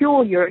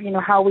peculiar,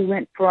 how we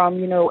went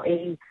from,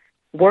 a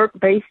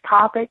work-based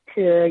topic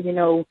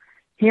to,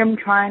 him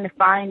trying to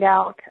find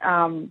out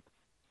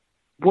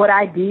what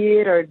I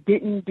did or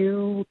didn't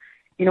do,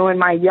 in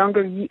my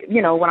younger,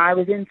 when I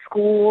was in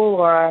school,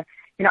 or,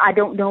 I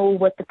don't know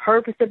what the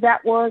purpose of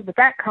that was, but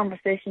that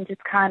conversation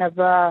just kind of,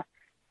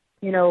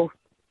 it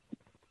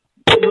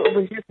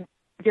was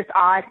just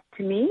odd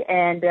to me.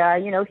 And,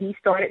 he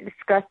started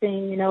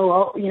discussing,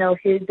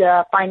 his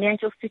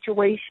financial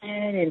situation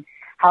and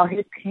how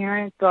his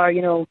parents are,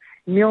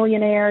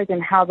 millionaires,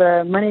 and how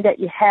the money that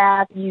you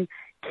have, you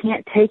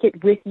can't take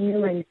it with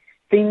you, and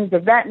things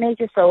of that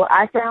nature. So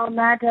I found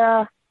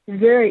that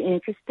very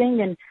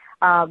interesting. And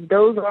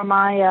those are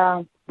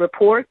my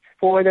reports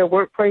for the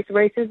workplace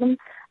racism.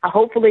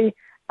 Hopefully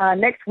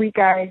next week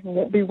I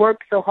won't be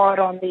worked so hard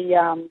on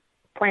the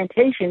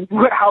plantation,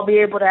 where I'll be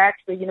able to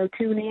actually,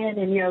 tune in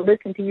and,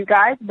 listen to you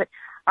guys. But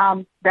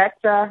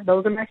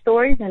those are my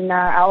stories, and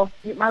I'll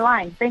mute my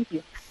line. Thank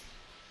you.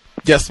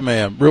 Yes,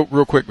 ma'am.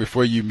 Real quick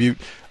before you mute,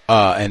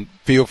 and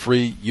feel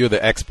free, you're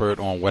the expert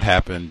on what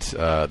happened.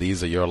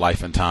 These are your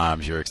life and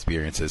times, your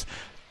experiences.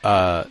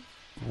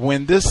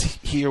 When this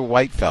here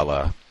white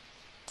fella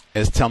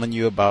is telling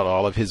you about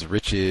all of his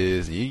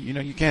riches,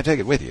 you can't take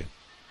it with you.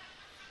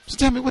 Just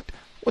tell me what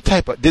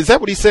type of, is that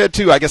what he said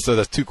too? I guess so.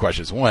 That's two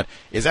questions. One,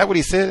 is that what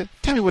he said?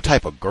 Tell me, what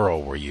type of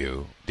girl were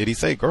you? Did he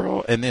say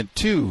girl? And then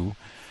two,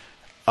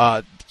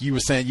 you were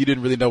saying you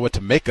didn't really know what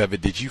to make of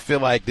it. Did you feel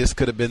like this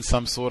could have been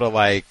some sort of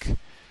like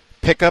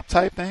pickup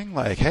type thing?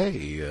 Like,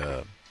 hey,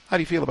 how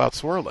do you feel about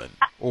swirling?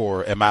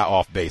 Or am I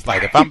off base?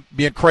 Like, if I'm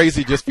being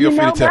crazy, just feel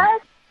free to tell me.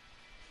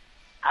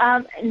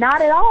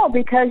 Not at all,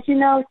 because,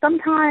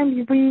 sometimes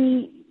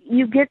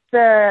you get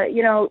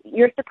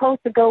you're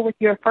supposed to go with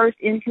your first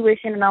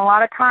intuition. And a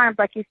lot of times,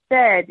 like you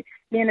said,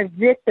 being a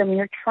victim,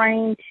 you're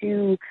trained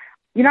to,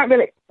 you're not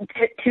really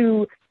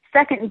to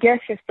second guess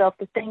yourself,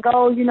 to think,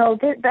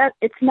 that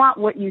it's not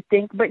what you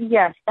think. But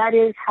yes, that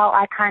is how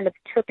I kind of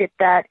took it,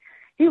 that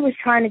he was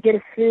trying to get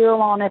a feel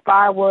on if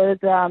I was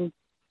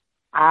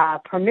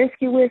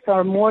promiscuous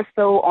or more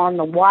so on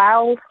the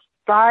wild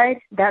side.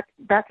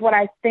 That's what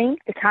I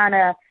think, to kind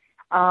of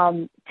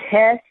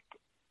test.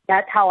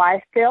 That's how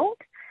I felt.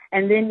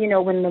 And then,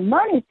 when the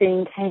money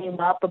thing came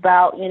up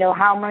about,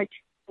 how much,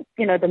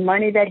 the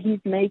money that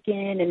he's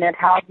making, and that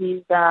how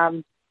he's,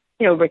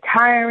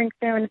 retiring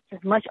soon,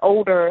 it's a much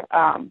older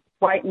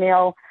white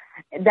male,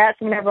 that's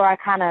whenever I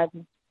kind of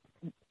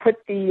put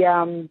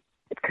the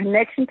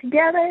connection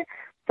together.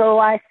 So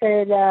I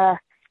said, I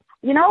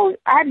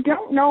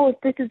don't know if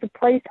this is a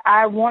place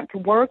I want to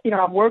work.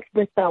 I've worked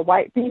with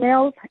white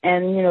females,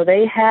 and,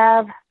 they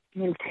have,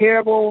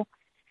 terrible,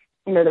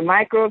 the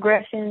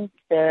microaggressions,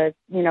 they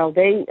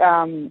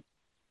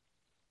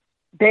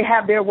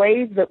have their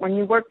ways, but when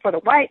you work for the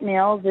white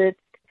males, it's,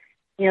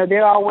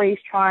 they're always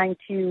trying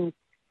to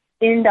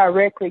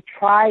indirectly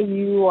try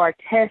you or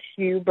test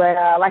you. But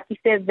like you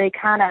said, they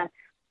kind of,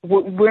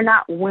 we're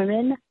not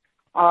women,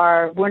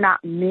 or we're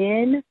not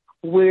men,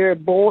 we're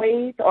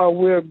boys, or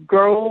we're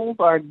girls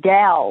or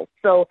gals.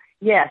 So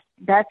yes,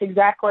 that's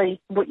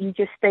exactly what you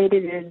just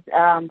stated is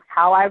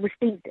how I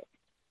received it.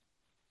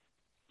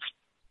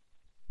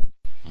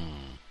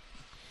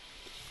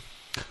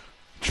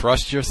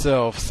 Trust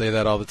yourself. Say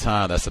that all the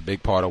time. That's a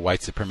big part of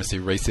white supremacy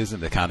racism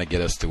to kind of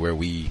get us to where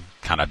we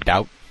kind of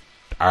doubt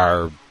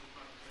our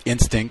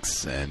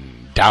instincts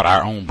and doubt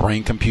our own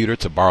brain computer,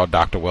 to borrow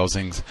Dr.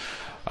 Welsing's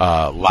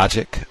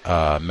logic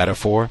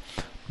metaphor.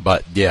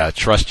 But yeah,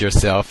 trust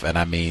yourself. And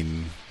I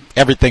mean,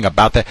 everything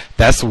about that,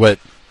 that's what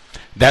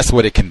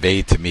it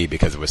conveyed to me,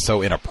 because it was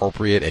so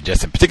inappropriate. And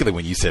just in particular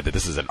when you said that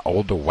this is an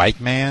older white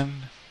man,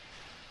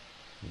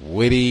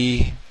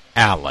 Woody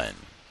Allen,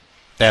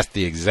 that's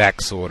the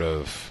exact sort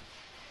of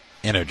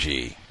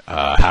energy,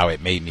 how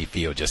it made me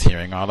feel just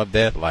hearing all of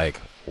that. Like,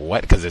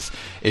 what? Because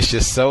it's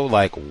just so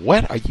like,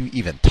 what are you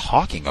even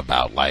talking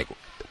about? Like,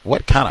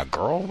 what kind of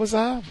girl was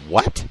I?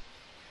 What?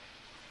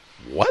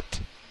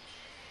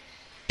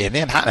 And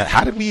then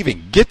how did we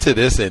even get to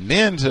this? And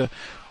then to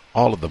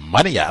all of the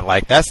money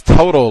like, that's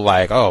total,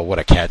 like, oh, what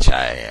a catch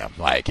I am.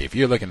 Like, if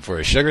you're looking for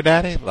a sugar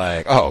daddy,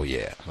 like, oh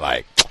yeah,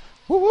 like,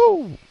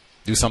 woo,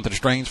 do something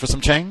strange for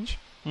some change.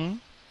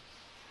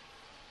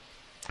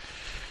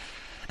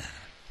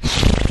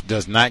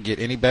 Does not get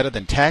any better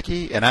than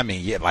tacky. And I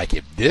mean, yeah, like,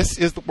 if this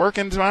is the work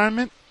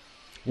environment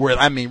where,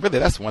 I mean, really,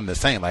 that's one that's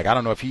saying, like, I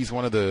don't know if he's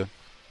one of the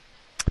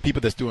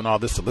people that's doing all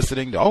this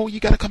soliciting, oh, you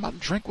got to come out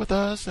and drink with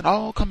us, and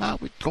come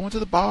out with going to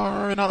the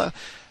bar and all that.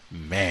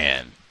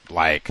 Man,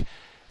 like,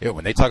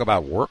 when they talk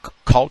about work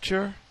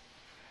culture,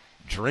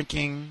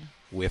 drinking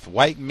with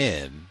white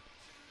men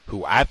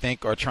who I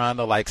think are trying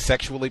to, like,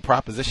 sexually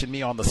proposition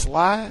me on the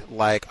sly,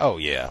 like, oh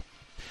yeah,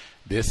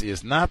 this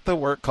is not the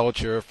work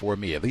culture for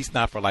me, at least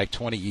not for like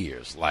 20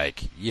 years.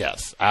 Like,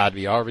 yes, I'd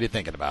be already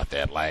thinking about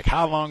that. Like,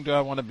 how long do I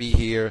want to be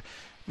here?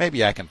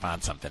 Maybe I can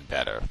find something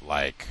better.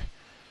 Like,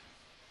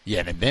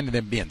 yeah, and then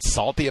them being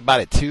salty about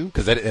it too,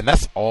 because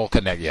that's all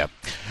connected. Yeah,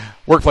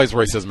 workplace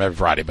racism every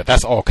Friday, but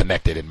that's all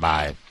connected in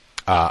my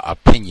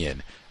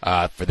opinion.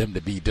 For them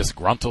to be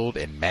disgruntled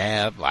and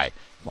mad, like,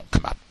 won't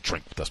come out and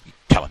drink with us. We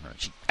telling her,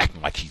 and she's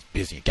acting like she's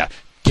busy and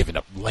giving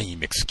up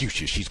lame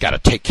excuses. She's got to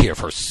take care of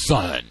her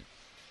son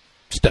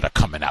instead of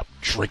coming out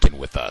drinking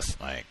with us.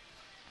 Like,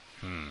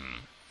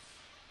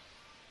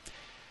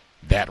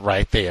 that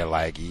right there,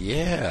 like,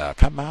 yeah,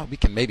 come out. We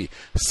can maybe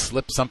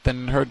slip something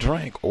in her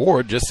drink,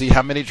 or just see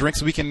how many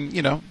drinks we can,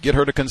 get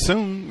her to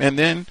consume, and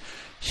then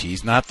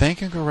she's not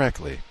thinking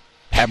correctly.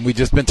 Haven't we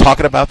just been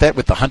talking about that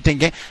with the hunting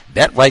game?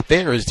 That right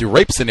there is the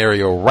rape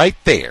scenario right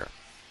there.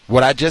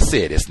 What I just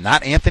said, it's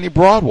not Anthony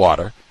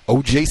Broadwater.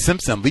 O.J.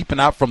 Simpson leaping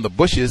out from the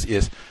bushes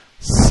is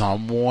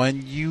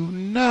someone you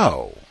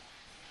know.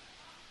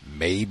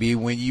 Maybe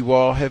when you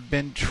all have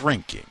been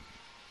drinking.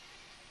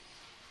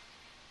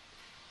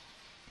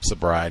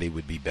 Sobriety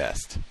would be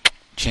best.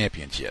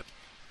 Championship.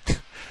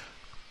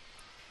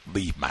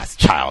 Leave my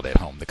child at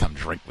home to come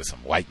drink with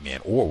some white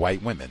men or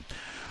white women.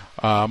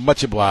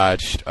 Much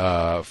obliged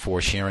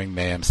for sharing,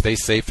 ma'am. Stay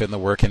safe in the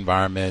work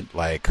environment.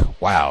 Like,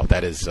 wow,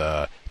 that is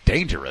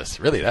dangerous.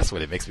 Really, that's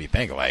what it makes me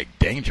think. Like,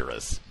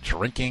 dangerous.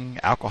 Drinking,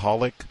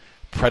 alcoholic,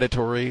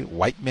 predatory,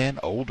 white men,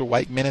 older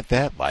white men at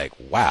that. Like,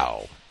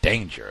 wow,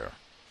 danger.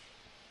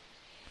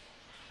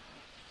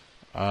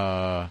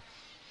 Let's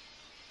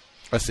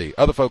see.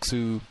 Other folks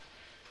who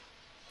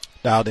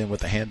dialed in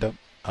with a hand up.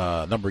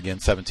 Number again,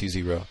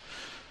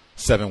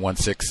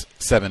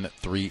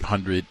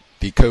 720-716-7300.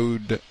 The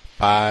code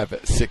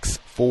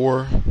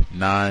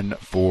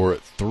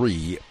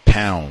 564943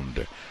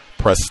 pound.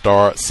 Press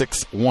star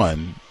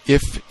 61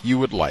 if you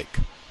would like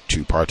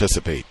to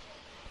participate.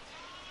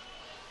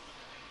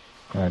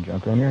 Can I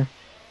jump in here?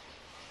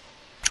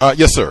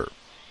 Yes, sir.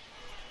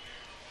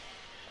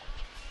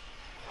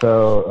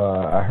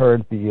 So I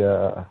heard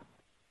the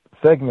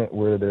segment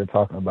where they're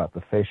talking about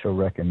the facial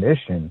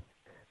recognition,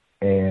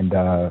 and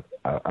I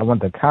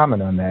want to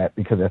comment on that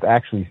because that's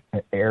actually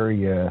an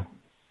area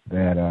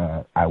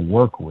that I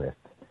work with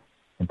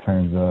in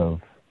terms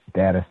of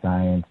data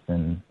science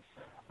and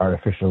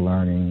artificial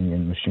learning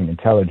and machine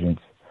intelligence.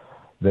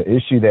 The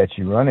issue that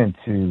you run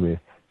into with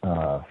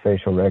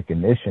facial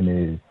recognition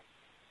is,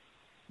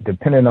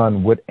 depending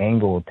on what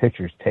angle a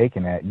picture is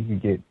taken at, you can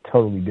get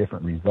totally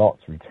different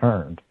results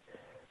returned.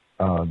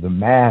 The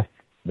math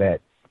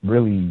that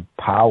really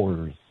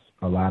powers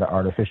a lot of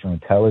artificial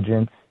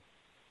intelligence,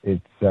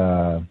 it's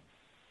not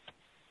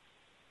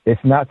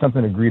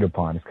something agreed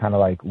upon. It's kind of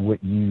like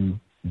what you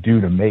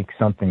do to make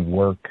something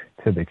work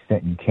to the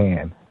extent you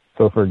can.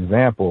 So, for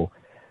example,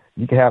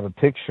 you can have a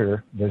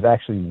picture. There's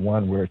actually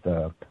one where it's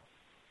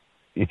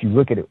if you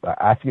look at it,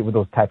 I forget what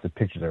those types of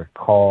pictures are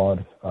called.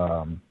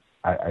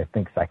 I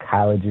think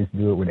psychologists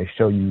do it, where they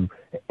show you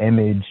an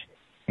image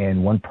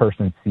and one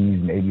person sees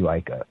maybe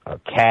like a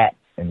cat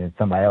and then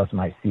somebody else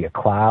might see a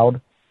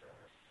cloud.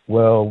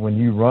 Well, when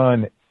you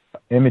run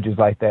images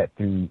like that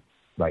through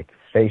like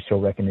facial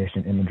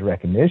recognition, image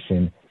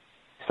recognition,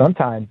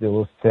 sometimes it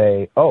will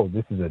say, oh,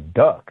 this is a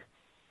duck.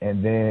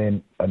 And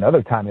then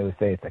another time it will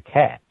say it's a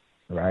cat,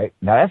 right?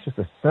 Now, that's just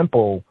a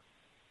simple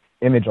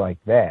image like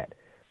that.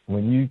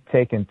 When you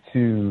take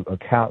into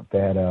account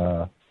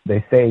that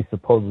they say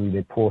supposedly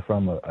they pull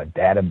from a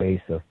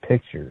database of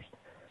pictures,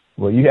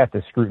 well, you have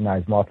to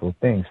scrutinize multiple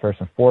things.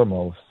 First and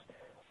foremost,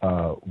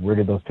 where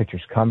did those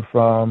pictures come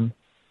from,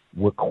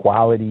 what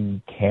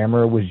quality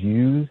camera was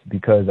used,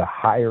 because a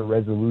higher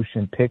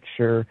resolution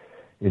picture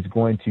is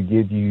going to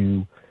give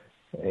you,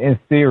 in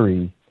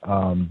theory,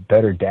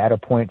 better data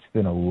points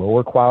than a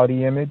lower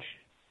quality image.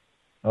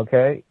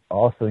 Okay.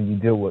 Also, you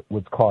deal with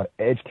what's called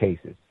edge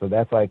cases. So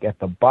that's like at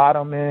the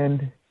bottom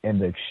end and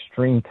the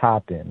extreme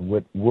top end.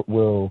 What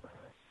will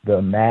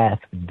the math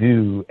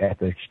do at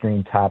the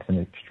extreme tops and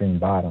the extreme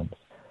bottoms?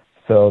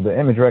 So the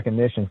image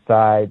recognition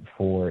side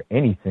for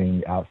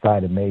anything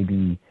outside of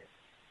maybe,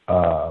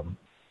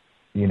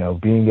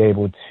 being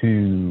able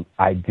to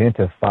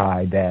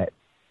identify that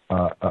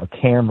a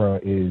camera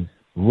is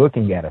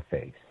looking at a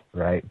face,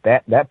 right?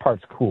 That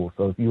part's cool.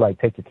 So if you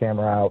take your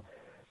camera out,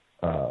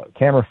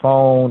 camera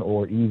phone,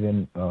 or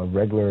even a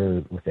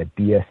regular with that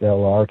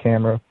DSLR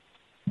camera,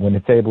 when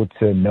it's able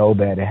to know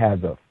that it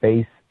has a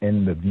face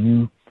in the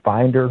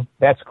viewfinder,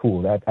 that's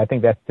cool. I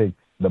think that's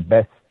the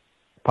best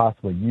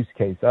possible use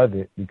case of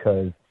it,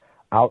 because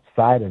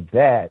outside of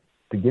that,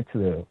 to get to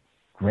the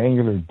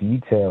granular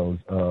details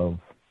of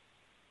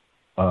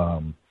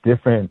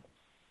different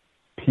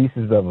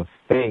pieces of a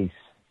face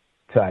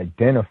to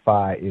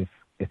identify if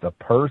it's a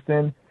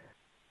person,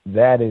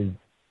 that's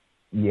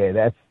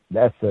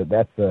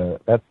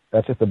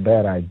just a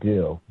bad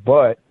idea.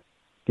 But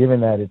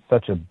given that it's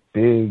such a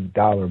big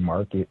dollar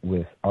market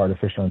with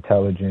artificial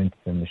intelligence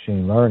and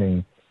machine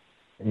learning,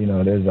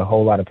 there's a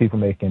whole lot of people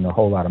making a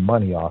whole lot of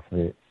money off of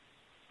it.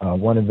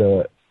 One of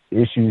the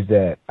issues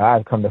that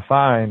I've come to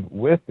find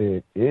with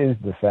it is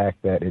the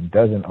fact that it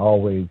doesn't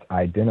always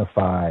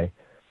identify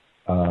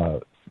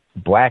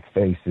black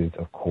faces,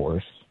 of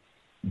course,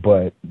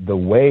 but the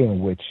way in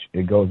which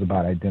it goes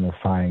about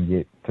identifying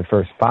it, to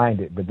first find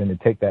it, but then to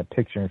take that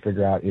picture and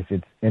figure out if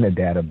it's in a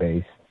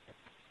database,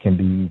 can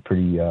be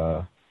pretty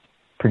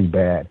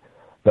bad.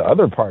 The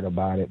other part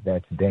about it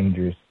that's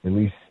dangerous, at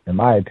least in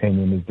my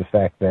opinion, is the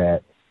fact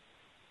that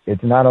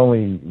it's not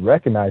only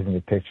recognizing the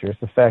picture, it's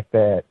the fact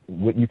that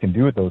what you can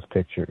do with those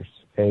pictures.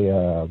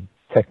 A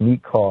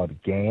technique called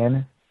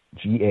GAN,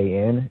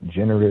 G-A-N,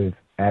 Generative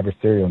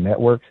Adversarial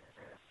Networks,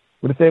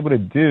 what it's able to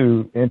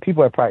do, and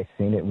people have probably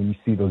seen it when you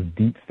see those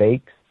deep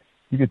fakes,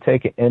 you could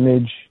take an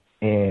image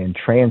and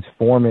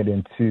transform it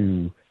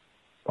into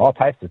all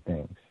types of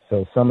things.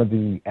 So some of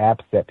the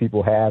apps that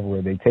people have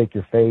where they take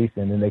your face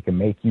and then they can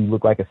make you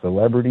look like a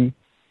celebrity,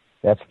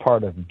 that's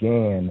part of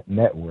GAN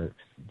networks,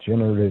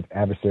 Generative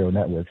Adversarial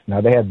Networks.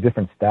 Now, they have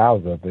different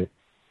styles of it,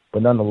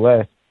 but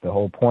nonetheless, the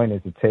whole point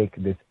is to take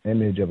this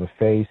image of a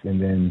face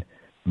and then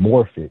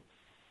morph it.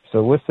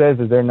 So what says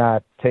is they're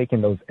not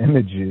taking those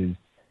images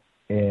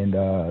and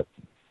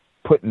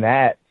putting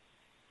that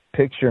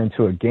picture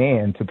into a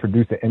GAN to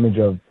produce an image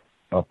of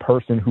a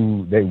person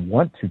who they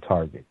want to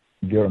target.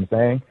 You get what I'm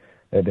saying?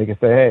 That they can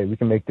say, hey, we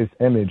can make this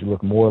image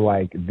look more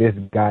like this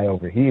guy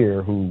over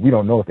here, who we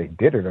don't know if they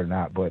did it or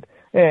not, but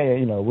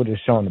we're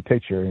just showing the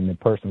picture, and the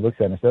person looks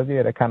at it and says,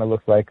 yeah, that kind of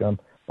looks like him.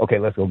 Okay,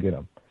 let's go get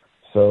him.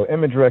 So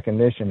image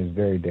recognition is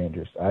very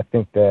dangerous. I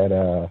think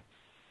that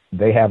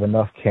they have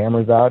enough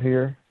cameras out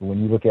here. When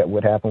you look at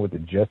what happened with the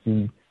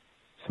Jussie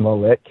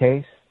Smollett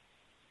case,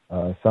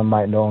 some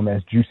might know him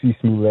as Juicy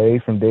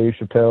Smollett from Dave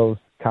Chappelle's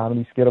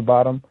comedy skit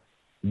about him.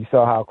 You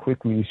saw how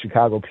quickly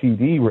Chicago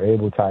PD were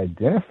able to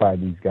identify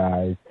these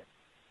guys,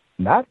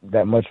 not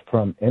that much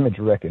from image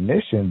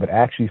recognition, but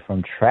actually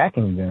from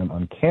tracking them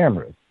on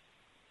cameras.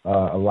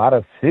 A lot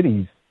of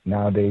cities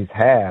nowadays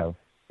have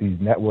these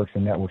networks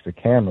and networks of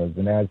cameras.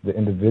 And as the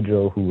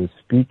individual who was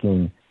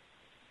speaking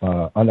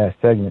on that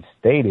segment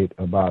stated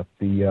about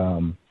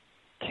the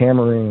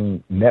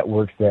cameraing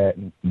networks that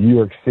New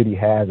York City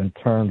has in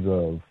terms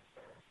of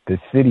the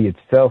city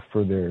itself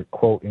for their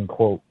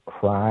quote-unquote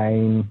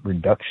crime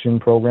reduction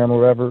program or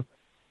whatever,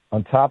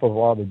 on top of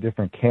all the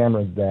different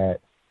cameras that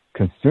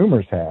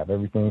consumers have,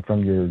 everything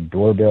from your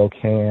doorbell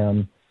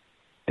cam,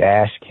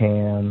 dash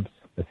cams,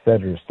 et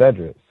cetera, et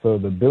cetera. So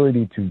the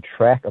ability to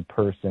track a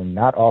person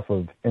not off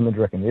of image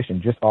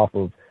recognition, just off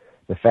of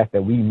the fact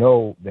that we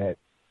know that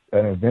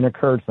an event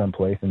occurred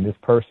someplace and this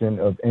person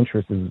of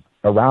interest is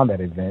around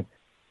that event,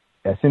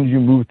 as soon as you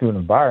move through an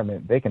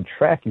environment, they can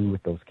track you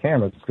with those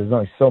cameras because there's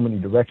only so many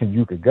directions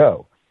you could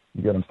go.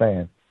 You get what I'm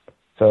saying?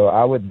 So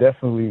I would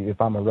definitely,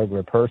 if I'm a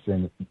regular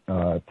person,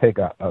 take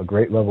a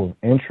great level of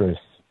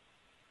interest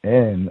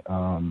in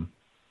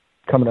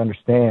coming to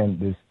understand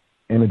this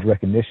image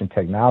recognition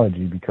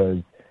technology,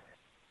 because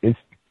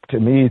to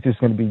me, it's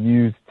just going to be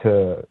used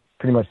to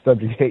pretty much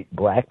subjugate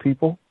black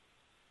people,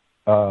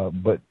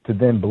 but to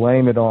then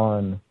blame it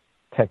on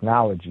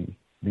technology,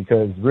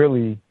 because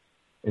really,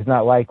 it's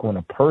not like when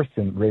a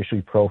person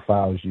racially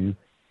profiles you,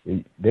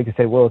 they can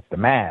say, well, it's the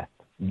math.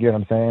 You get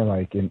what I'm saying?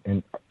 Like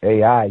in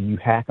AI, you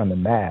hack on the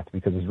math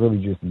because it's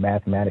really just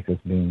mathematics that's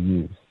being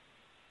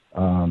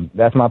used.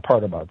 That's my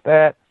part about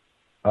that.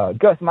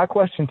 Gus, my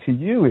question to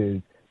you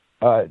is,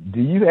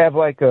 do you have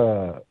like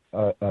a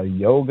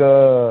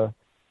yoga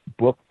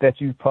book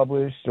that you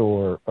published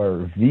or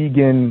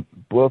vegan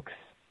books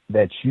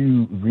that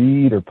you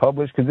read or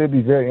publish? Because it'd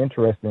be very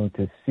interesting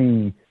to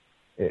see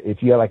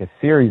if you had like a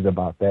series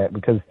about that,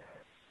 because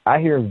I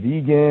hear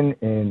vegan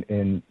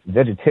and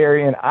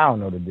vegetarian. I don't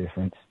know the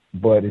difference,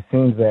 but it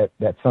seems that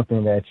that's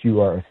something that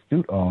you are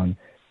astute on,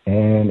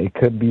 and it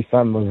could be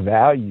something of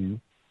value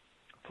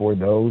for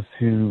those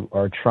who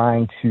are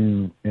trying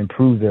to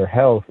improve their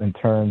health in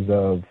terms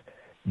of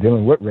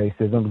dealing with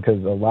racism,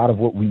 because a lot of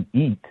what we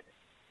eat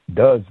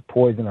does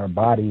poison our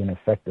body and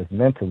affect us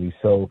mentally.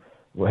 So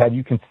have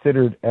you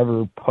considered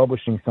ever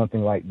publishing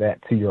something like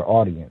that to your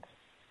audience?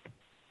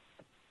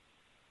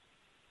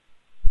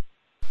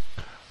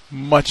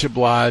 Much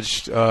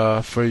obliged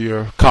for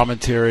your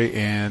commentary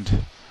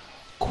and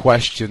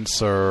question,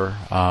 sir.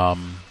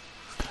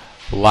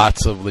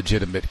 Lots of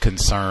legitimate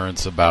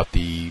concerns about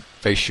the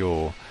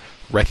facial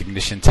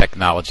recognition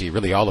technology,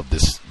 really all of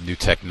this new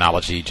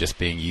technology just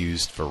being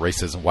used for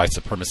racism, white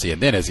supremacy,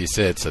 and then, as he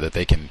said, so that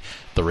they can,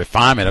 the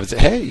refinement of it,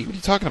 hey, what are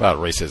you talking about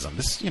racism?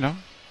 This,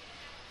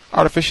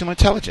 artificial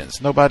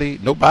intelligence.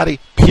 Nobody,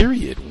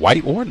 period,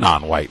 white or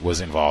non-white, was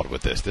involved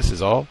with this. This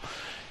is all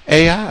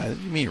AI.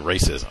 You mean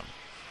racism?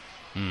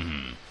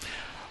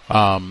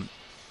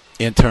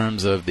 In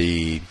terms of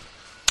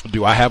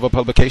do I have a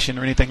publication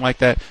or anything like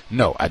that?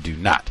 No, I do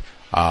not.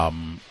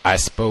 I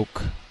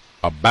spoke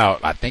about,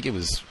 I think it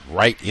was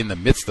right in the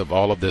midst of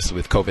all of this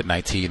with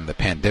COVID-19, the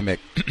pandemic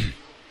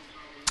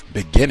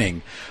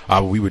beginning,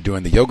 we were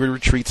doing the yoga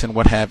retreats and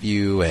what have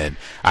you, and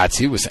I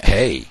too was saying,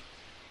 hey,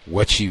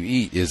 what you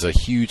eat is a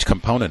huge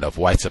component of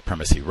white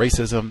supremacy,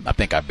 racism. I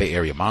think our Bay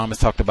Area mom has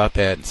talked about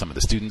that, and some of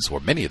the students,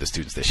 or many of the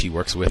students that she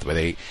works with, where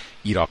they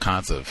eat all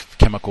kinds of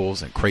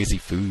chemicals and crazy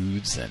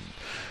foods and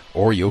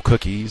Oreo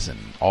cookies and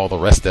all the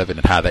rest of it,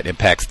 and how that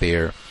impacts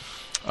their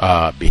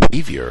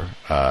behavior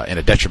in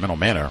a detrimental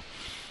manner.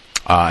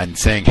 And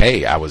saying,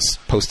 hey, I was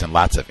posting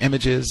lots of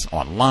images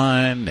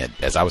online, and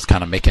as I was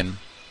kind of making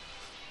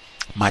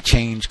my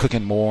change,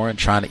 cooking more and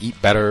trying to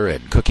eat better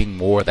and cooking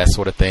more, that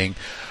sort of thing,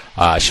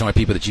 showing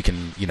people that you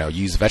can,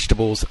 use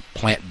vegetables,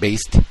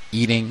 plant-based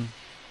eating,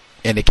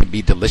 and it can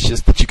be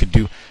delicious, that you can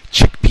do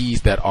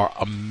chickpeas that are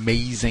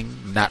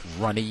amazing, not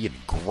runny and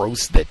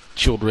gross, that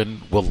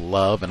children will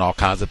love, and all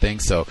kinds of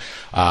things. So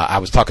I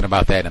was talking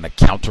about that in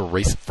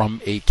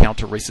from a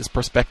counter-racist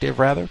perspective,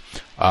 rather,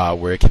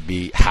 where it can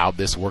be how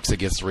this works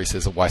against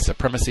racism, white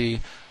supremacy,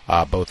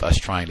 both us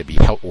trying to be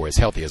as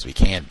healthy as we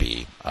can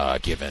be,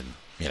 given,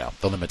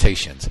 the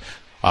limitations.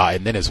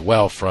 And then as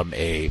well from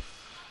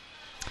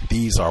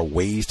these are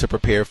ways to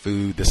prepare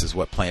food. This is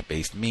what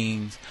plant-based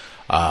means.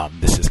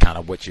 This is kind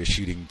of what you're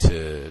shooting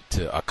to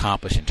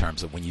accomplish in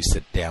terms of when you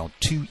sit down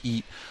to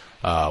eat,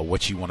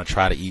 what you want to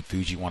try to eat,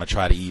 foods you want to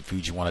try to eat,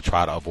 foods you want to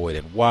try to avoid,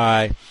 and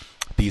why.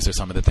 These are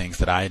some of the things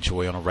that I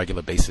enjoy on a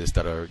regular basis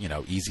that are,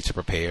 easy to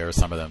prepare,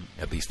 some of them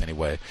at least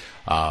anyway.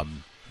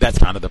 That's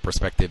kind of the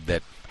perspective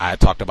that I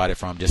talked about it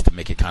from, just to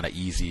make it kind of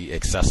easy,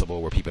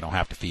 accessible, where people don't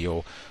have to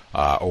feel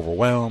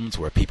overwhelmed,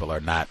 where people are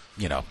not,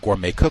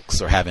 gourmet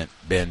cooks or haven't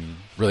been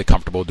really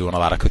comfortable doing a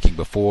lot of cooking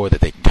before, that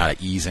they can kind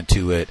of ease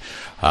into it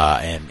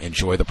and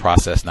enjoy the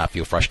process, not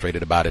feel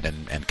frustrated about it,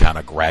 and kind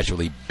of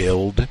gradually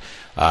build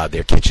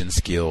their kitchen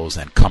skills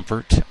and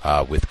comfort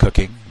with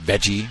cooking,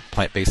 veggie,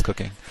 plant-based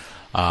cooking.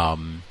 So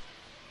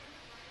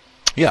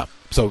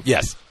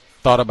yes,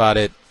 thought about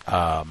it,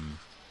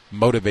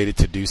 motivated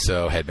to do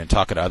so, had been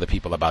talking to other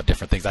people about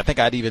different things. I think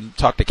I'd even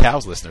talked to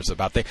C.O.W.S listeners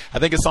about things. I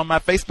think it's on my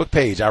Facebook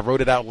page. I wrote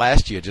it out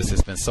last year. Just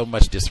there's been so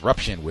much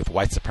disruption with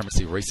white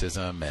supremacy,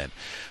 racism, and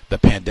the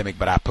pandemic,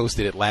 but I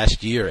posted it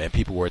last year, and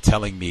people were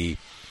telling me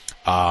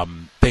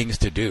things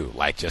to do,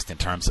 like just in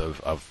terms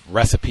of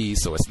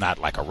recipes. So it's not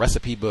like a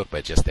recipe book,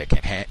 but just there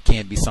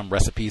can be some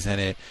recipes in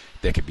it.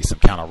 There could be some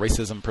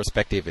counter-racism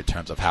perspective in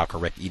terms of how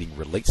correct eating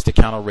relates to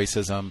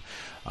counter-racism,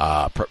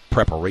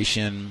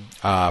 preparation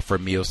for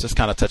meals, just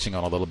kind of touching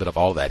on a little bit of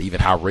all that, even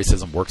how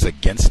racism works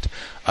against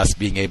us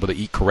being able to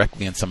eat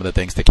correctly and some of the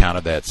things to counter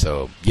that.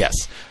 So yes,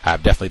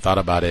 I've definitely thought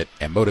about it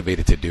and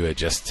motivated to do it.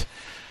 Just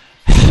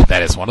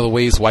that is one of the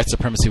ways white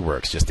supremacy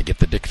works, just to get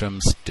the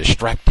victims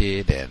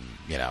distracted and,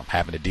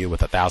 having to deal with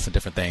 1,000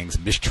 different things,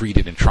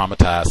 mistreated and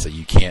traumatized, so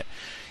you can't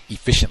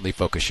efficiently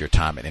focus your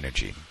time and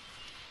energy.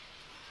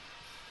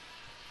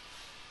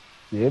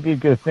 Yeah, it'd be a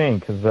good thing,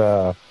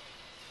 because,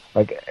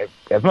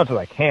 as much as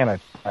I can, I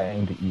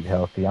aim to eat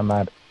healthy. I'm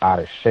not out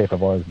of shape. I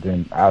was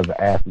an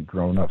athlete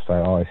growing up, so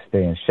I always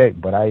stay in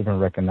shape. But I even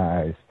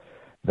recognize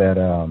that,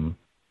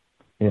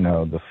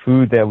 the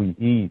food that we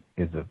eat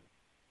is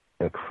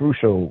a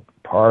crucial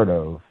part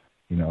of,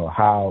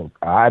 how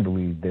I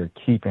believe they're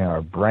keeping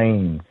our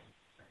brains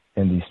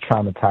in these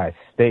traumatized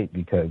state,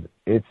 because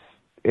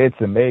it's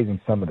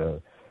amazing some of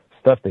the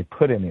stuff they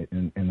put in it,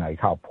 and like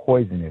how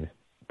poisonous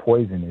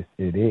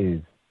it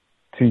is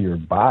to your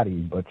body,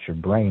 but your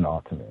brain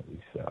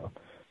ultimately. So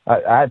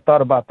I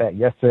thought about that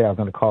yesterday. I was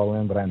going to call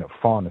in, but I ended up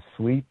falling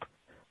asleep,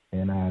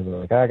 and I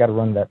was like, I got to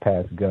run that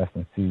past Gus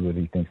and see what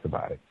he thinks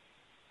about it.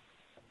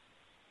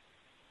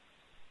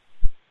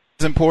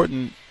 It's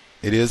important.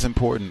 It is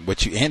important.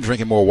 And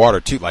drinking more water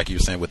too, like you were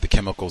saying, with the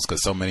chemicals,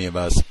 because so many of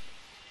us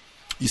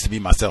used to be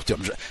myself too.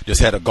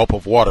 Just had a gulp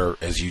of water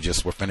as you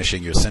just were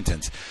finishing your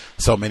sentence.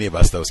 So many of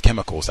us, those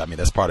chemicals, I mean,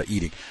 that's part of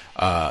eating.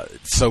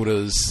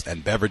 Sodas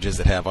and beverages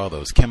that have all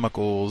those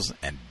chemicals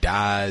and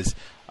dyes.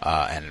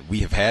 And we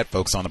have had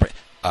folks on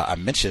I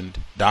mentioned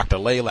Dr.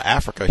 Layla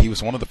Africa. He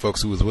was one of the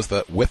folks who was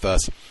with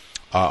us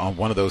on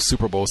one of those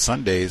Super Bowl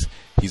Sundays.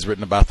 He's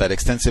written about that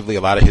extensively.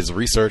 A lot of his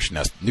research,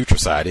 now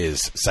Nutricide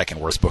is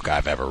second worst book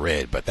I've ever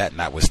read, but that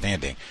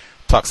notwithstanding,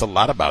 talks a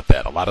lot about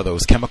that. A lot of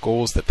those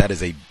chemicals, that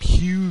is a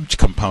huge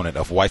component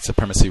of white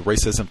supremacy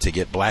racism to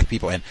get black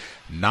people and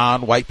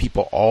non-white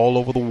people all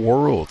over the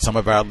world. Some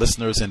of our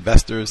listeners,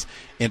 investors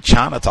in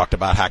China talked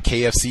about how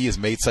KFC has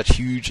made such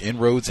huge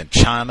inroads in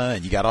China,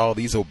 and you got all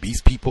these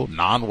obese people,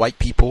 non-white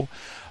people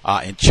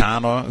in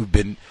China who've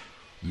been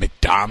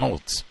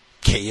McDonald's,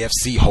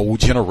 KFC, whole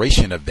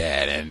generation of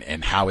that,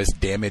 and how it's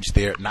damaged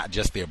not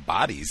just their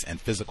bodies and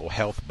physical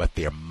health, but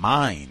their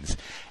minds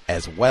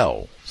as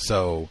well.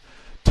 So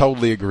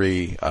totally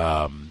agree.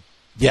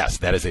 Yes,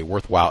 that is a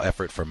worthwhile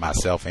effort for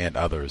myself and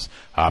others,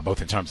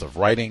 both in terms of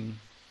writing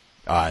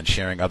and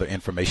sharing other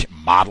information,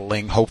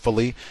 modeling,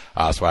 hopefully.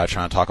 That's why I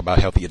try and talk about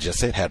healthy. I just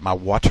said, had my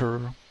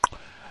water,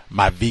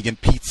 my vegan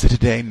pizza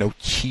today, no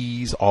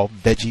cheese, all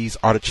veggies,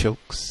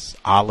 artichokes,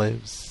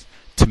 olives,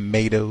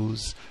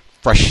 tomatoes,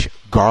 fresh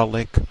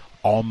garlic,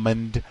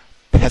 almond,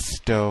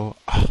 pesto.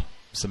 Oh,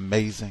 it's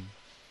amazing.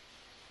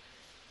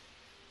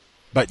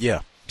 But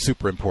yeah,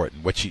 super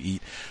important what you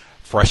eat.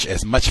 Fresh,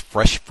 as much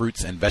fresh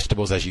fruits and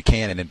vegetables as you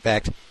can. And in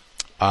fact,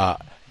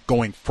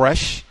 going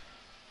fresh,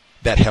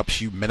 that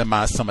helps you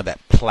minimize some of that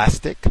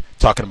plastic.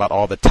 Talking about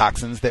all the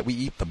toxins that we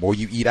eat, the more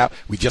you eat out.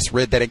 We just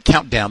read that in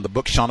Countdown, the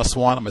book, Shauna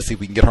Swan. I'm going to see if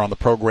we can get her on the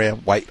program,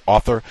 white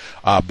author.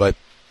 But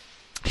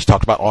she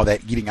talked about all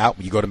that eating out.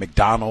 When you go to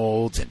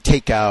McDonald's and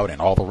takeout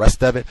and all the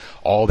rest of it,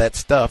 all that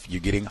stuff,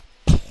 you're getting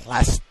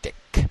plastic.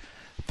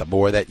 The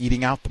more of that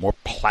eating out, the more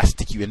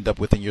plastic you end up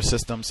with in your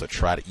system. So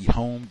try to eat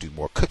home, do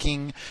more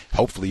cooking.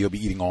 Hopefully you'll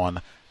be eating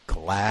on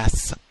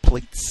glass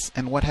plates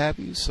and what have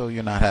you. So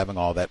you're not having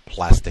all that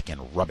plastic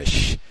and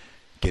rubbish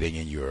getting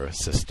in your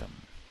system.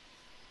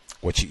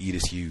 What you eat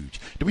is huge.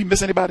 Did we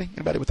miss anybody?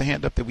 Anybody with a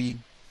hand up that we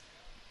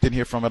didn't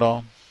hear from at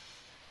all?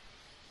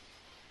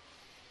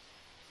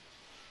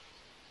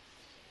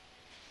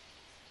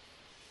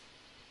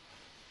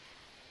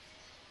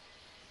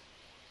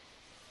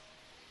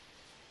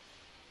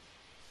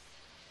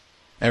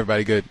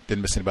 Everybody good?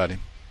 Didn't miss anybody?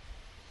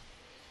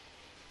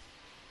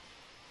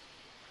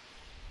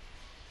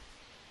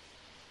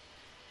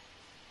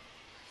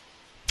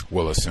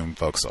 We'll assume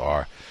folks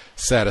are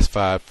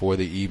satisfied for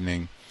the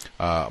evening.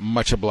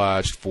 Much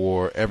obliged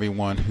for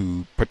everyone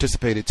who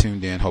participated,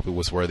 tuned in. Hope it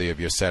was worthy of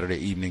your Saturday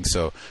evening.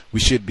 So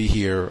we should be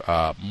here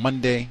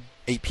Monday,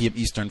 8 p.m.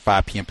 Eastern,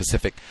 5 p.m.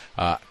 Pacific.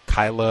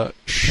 Kyla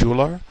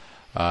Schuler,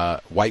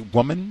 white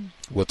woman.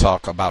 We'll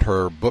talk about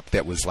her book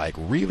that was like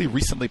really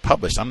recently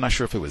published. I'm not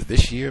sure if it was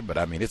this year, but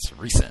I mean, it's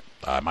recent.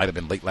 It might have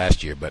been late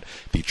last year, but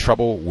The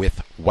Trouble with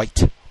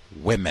White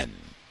Women.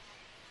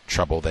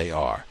 Trouble they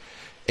are.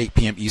 8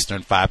 p.m.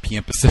 Eastern, 5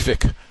 p.m.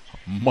 Pacific,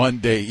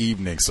 Monday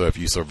evening. So if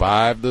you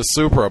survive the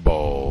Super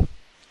Bowl,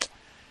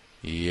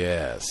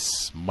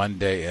 yes,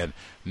 Monday, and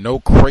no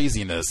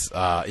craziness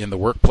in the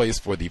workplace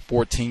for the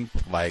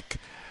 14th, like,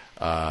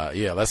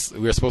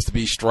 we're supposed to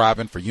be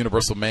striving for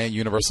universal man,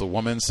 universal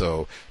woman.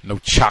 So no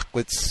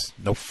chocolates,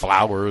 no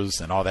flowers,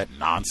 and all that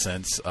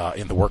nonsense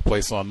in the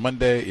workplace on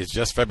Monday. It's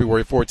just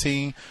February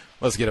 14.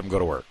 Let's get them to go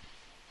to work.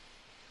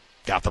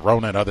 Got the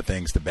Rona and other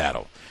things to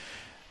battle.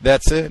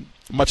 That's it.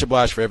 Much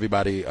obliged for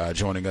everybody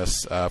joining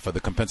us for the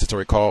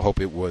compensatory call.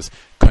 Hope it was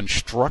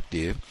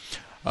constructive.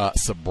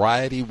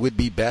 Sobriety would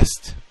be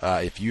best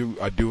if you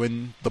are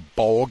doing the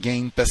ball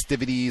game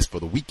festivities for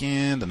the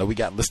weekend. I know we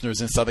got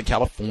listeners in Southern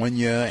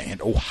California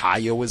and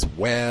Ohio as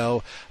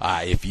well.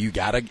 If you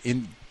gotta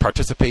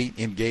participate,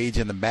 engage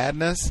in the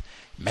madness,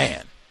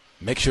 man,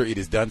 make sure it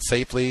is done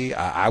safely.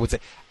 I would say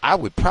I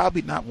would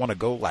probably not want to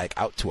go like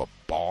out to a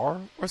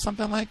bar or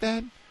something like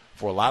that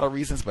for a lot of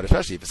reasons, but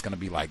especially if it's going to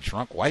be like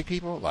drunk white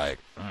people. Like,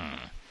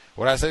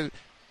 what I say?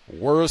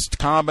 Worst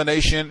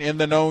combination in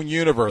the known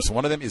universe.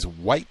 One of them is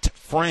white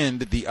friend.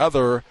 The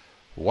other,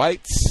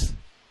 whites,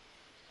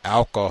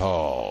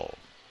 alcohol.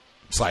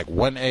 It's like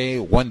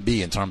 1A,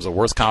 1B in terms of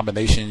worst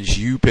combinations.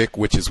 You pick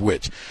which is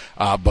which.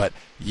 But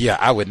yeah,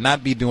 I would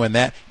not be doing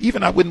that.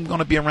 Even I wouldn't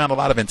want to be around a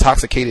lot of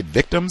intoxicated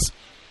victims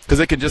because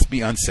it can just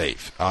be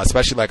unsafe.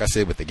 Especially like I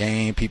said with the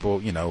game,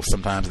 people,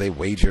 sometimes they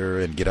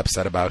wager and get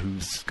upset about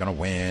who's going to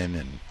win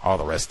and all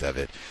the rest of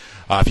it.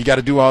 If you got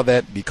to do all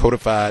that, be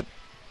codified.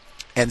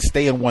 And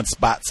stay in one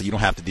spot so you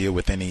don't have to deal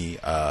with any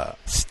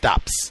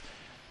stops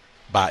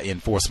by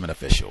enforcement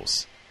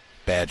officials,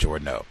 badge or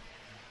no.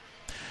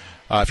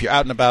 If you're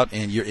out and about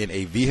and you're in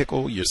a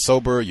vehicle, you're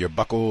sober, you're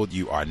buckled,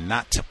 you are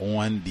not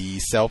on the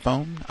cell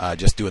phone,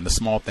 just doing the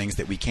small things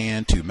that we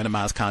can to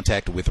minimize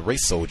contact with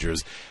race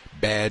soldiers,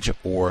 badge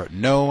or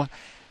no.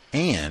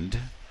 And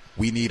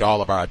we need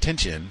all of our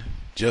attention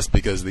just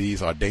because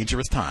these are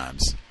dangerous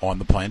times on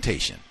the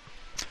plantation.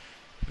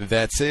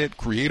 That's it,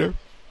 Creator.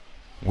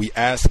 We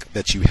ask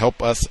that you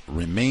help us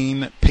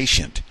remain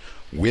patient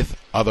with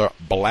other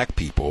black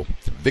people,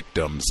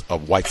 victims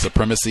of white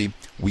supremacy.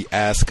 We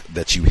ask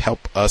that you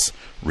help us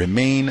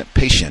remain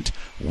patient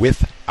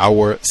with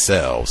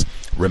ourselves.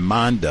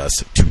 Remind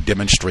us to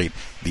demonstrate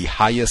the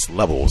highest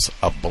levels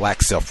of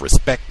black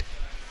self-respect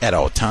at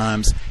all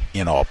times,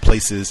 in all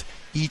places,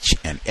 each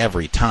and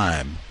every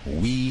time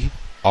we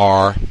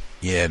are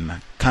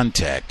in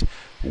contact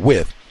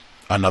with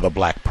another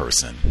black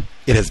person.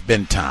 It has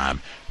been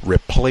time.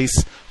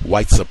 Replace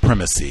white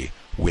supremacy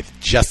with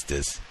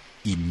justice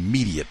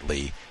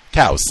immediately.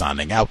 Cow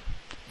signing out.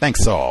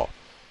 Thanks all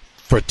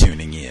for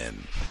tuning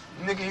in.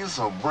 Nigga, you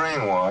so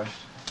brainwashed.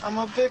 I'm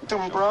a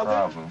victim, brother.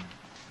 Problem.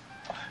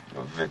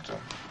 You're a victim.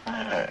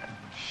 Man,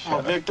 I'm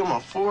a victim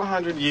of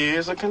 400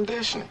 years of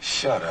conditioning.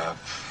 Shut up.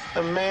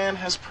 The man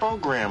has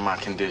programmed my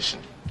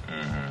conditioning.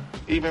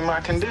 Even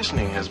my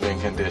conditioning has been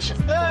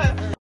conditioned.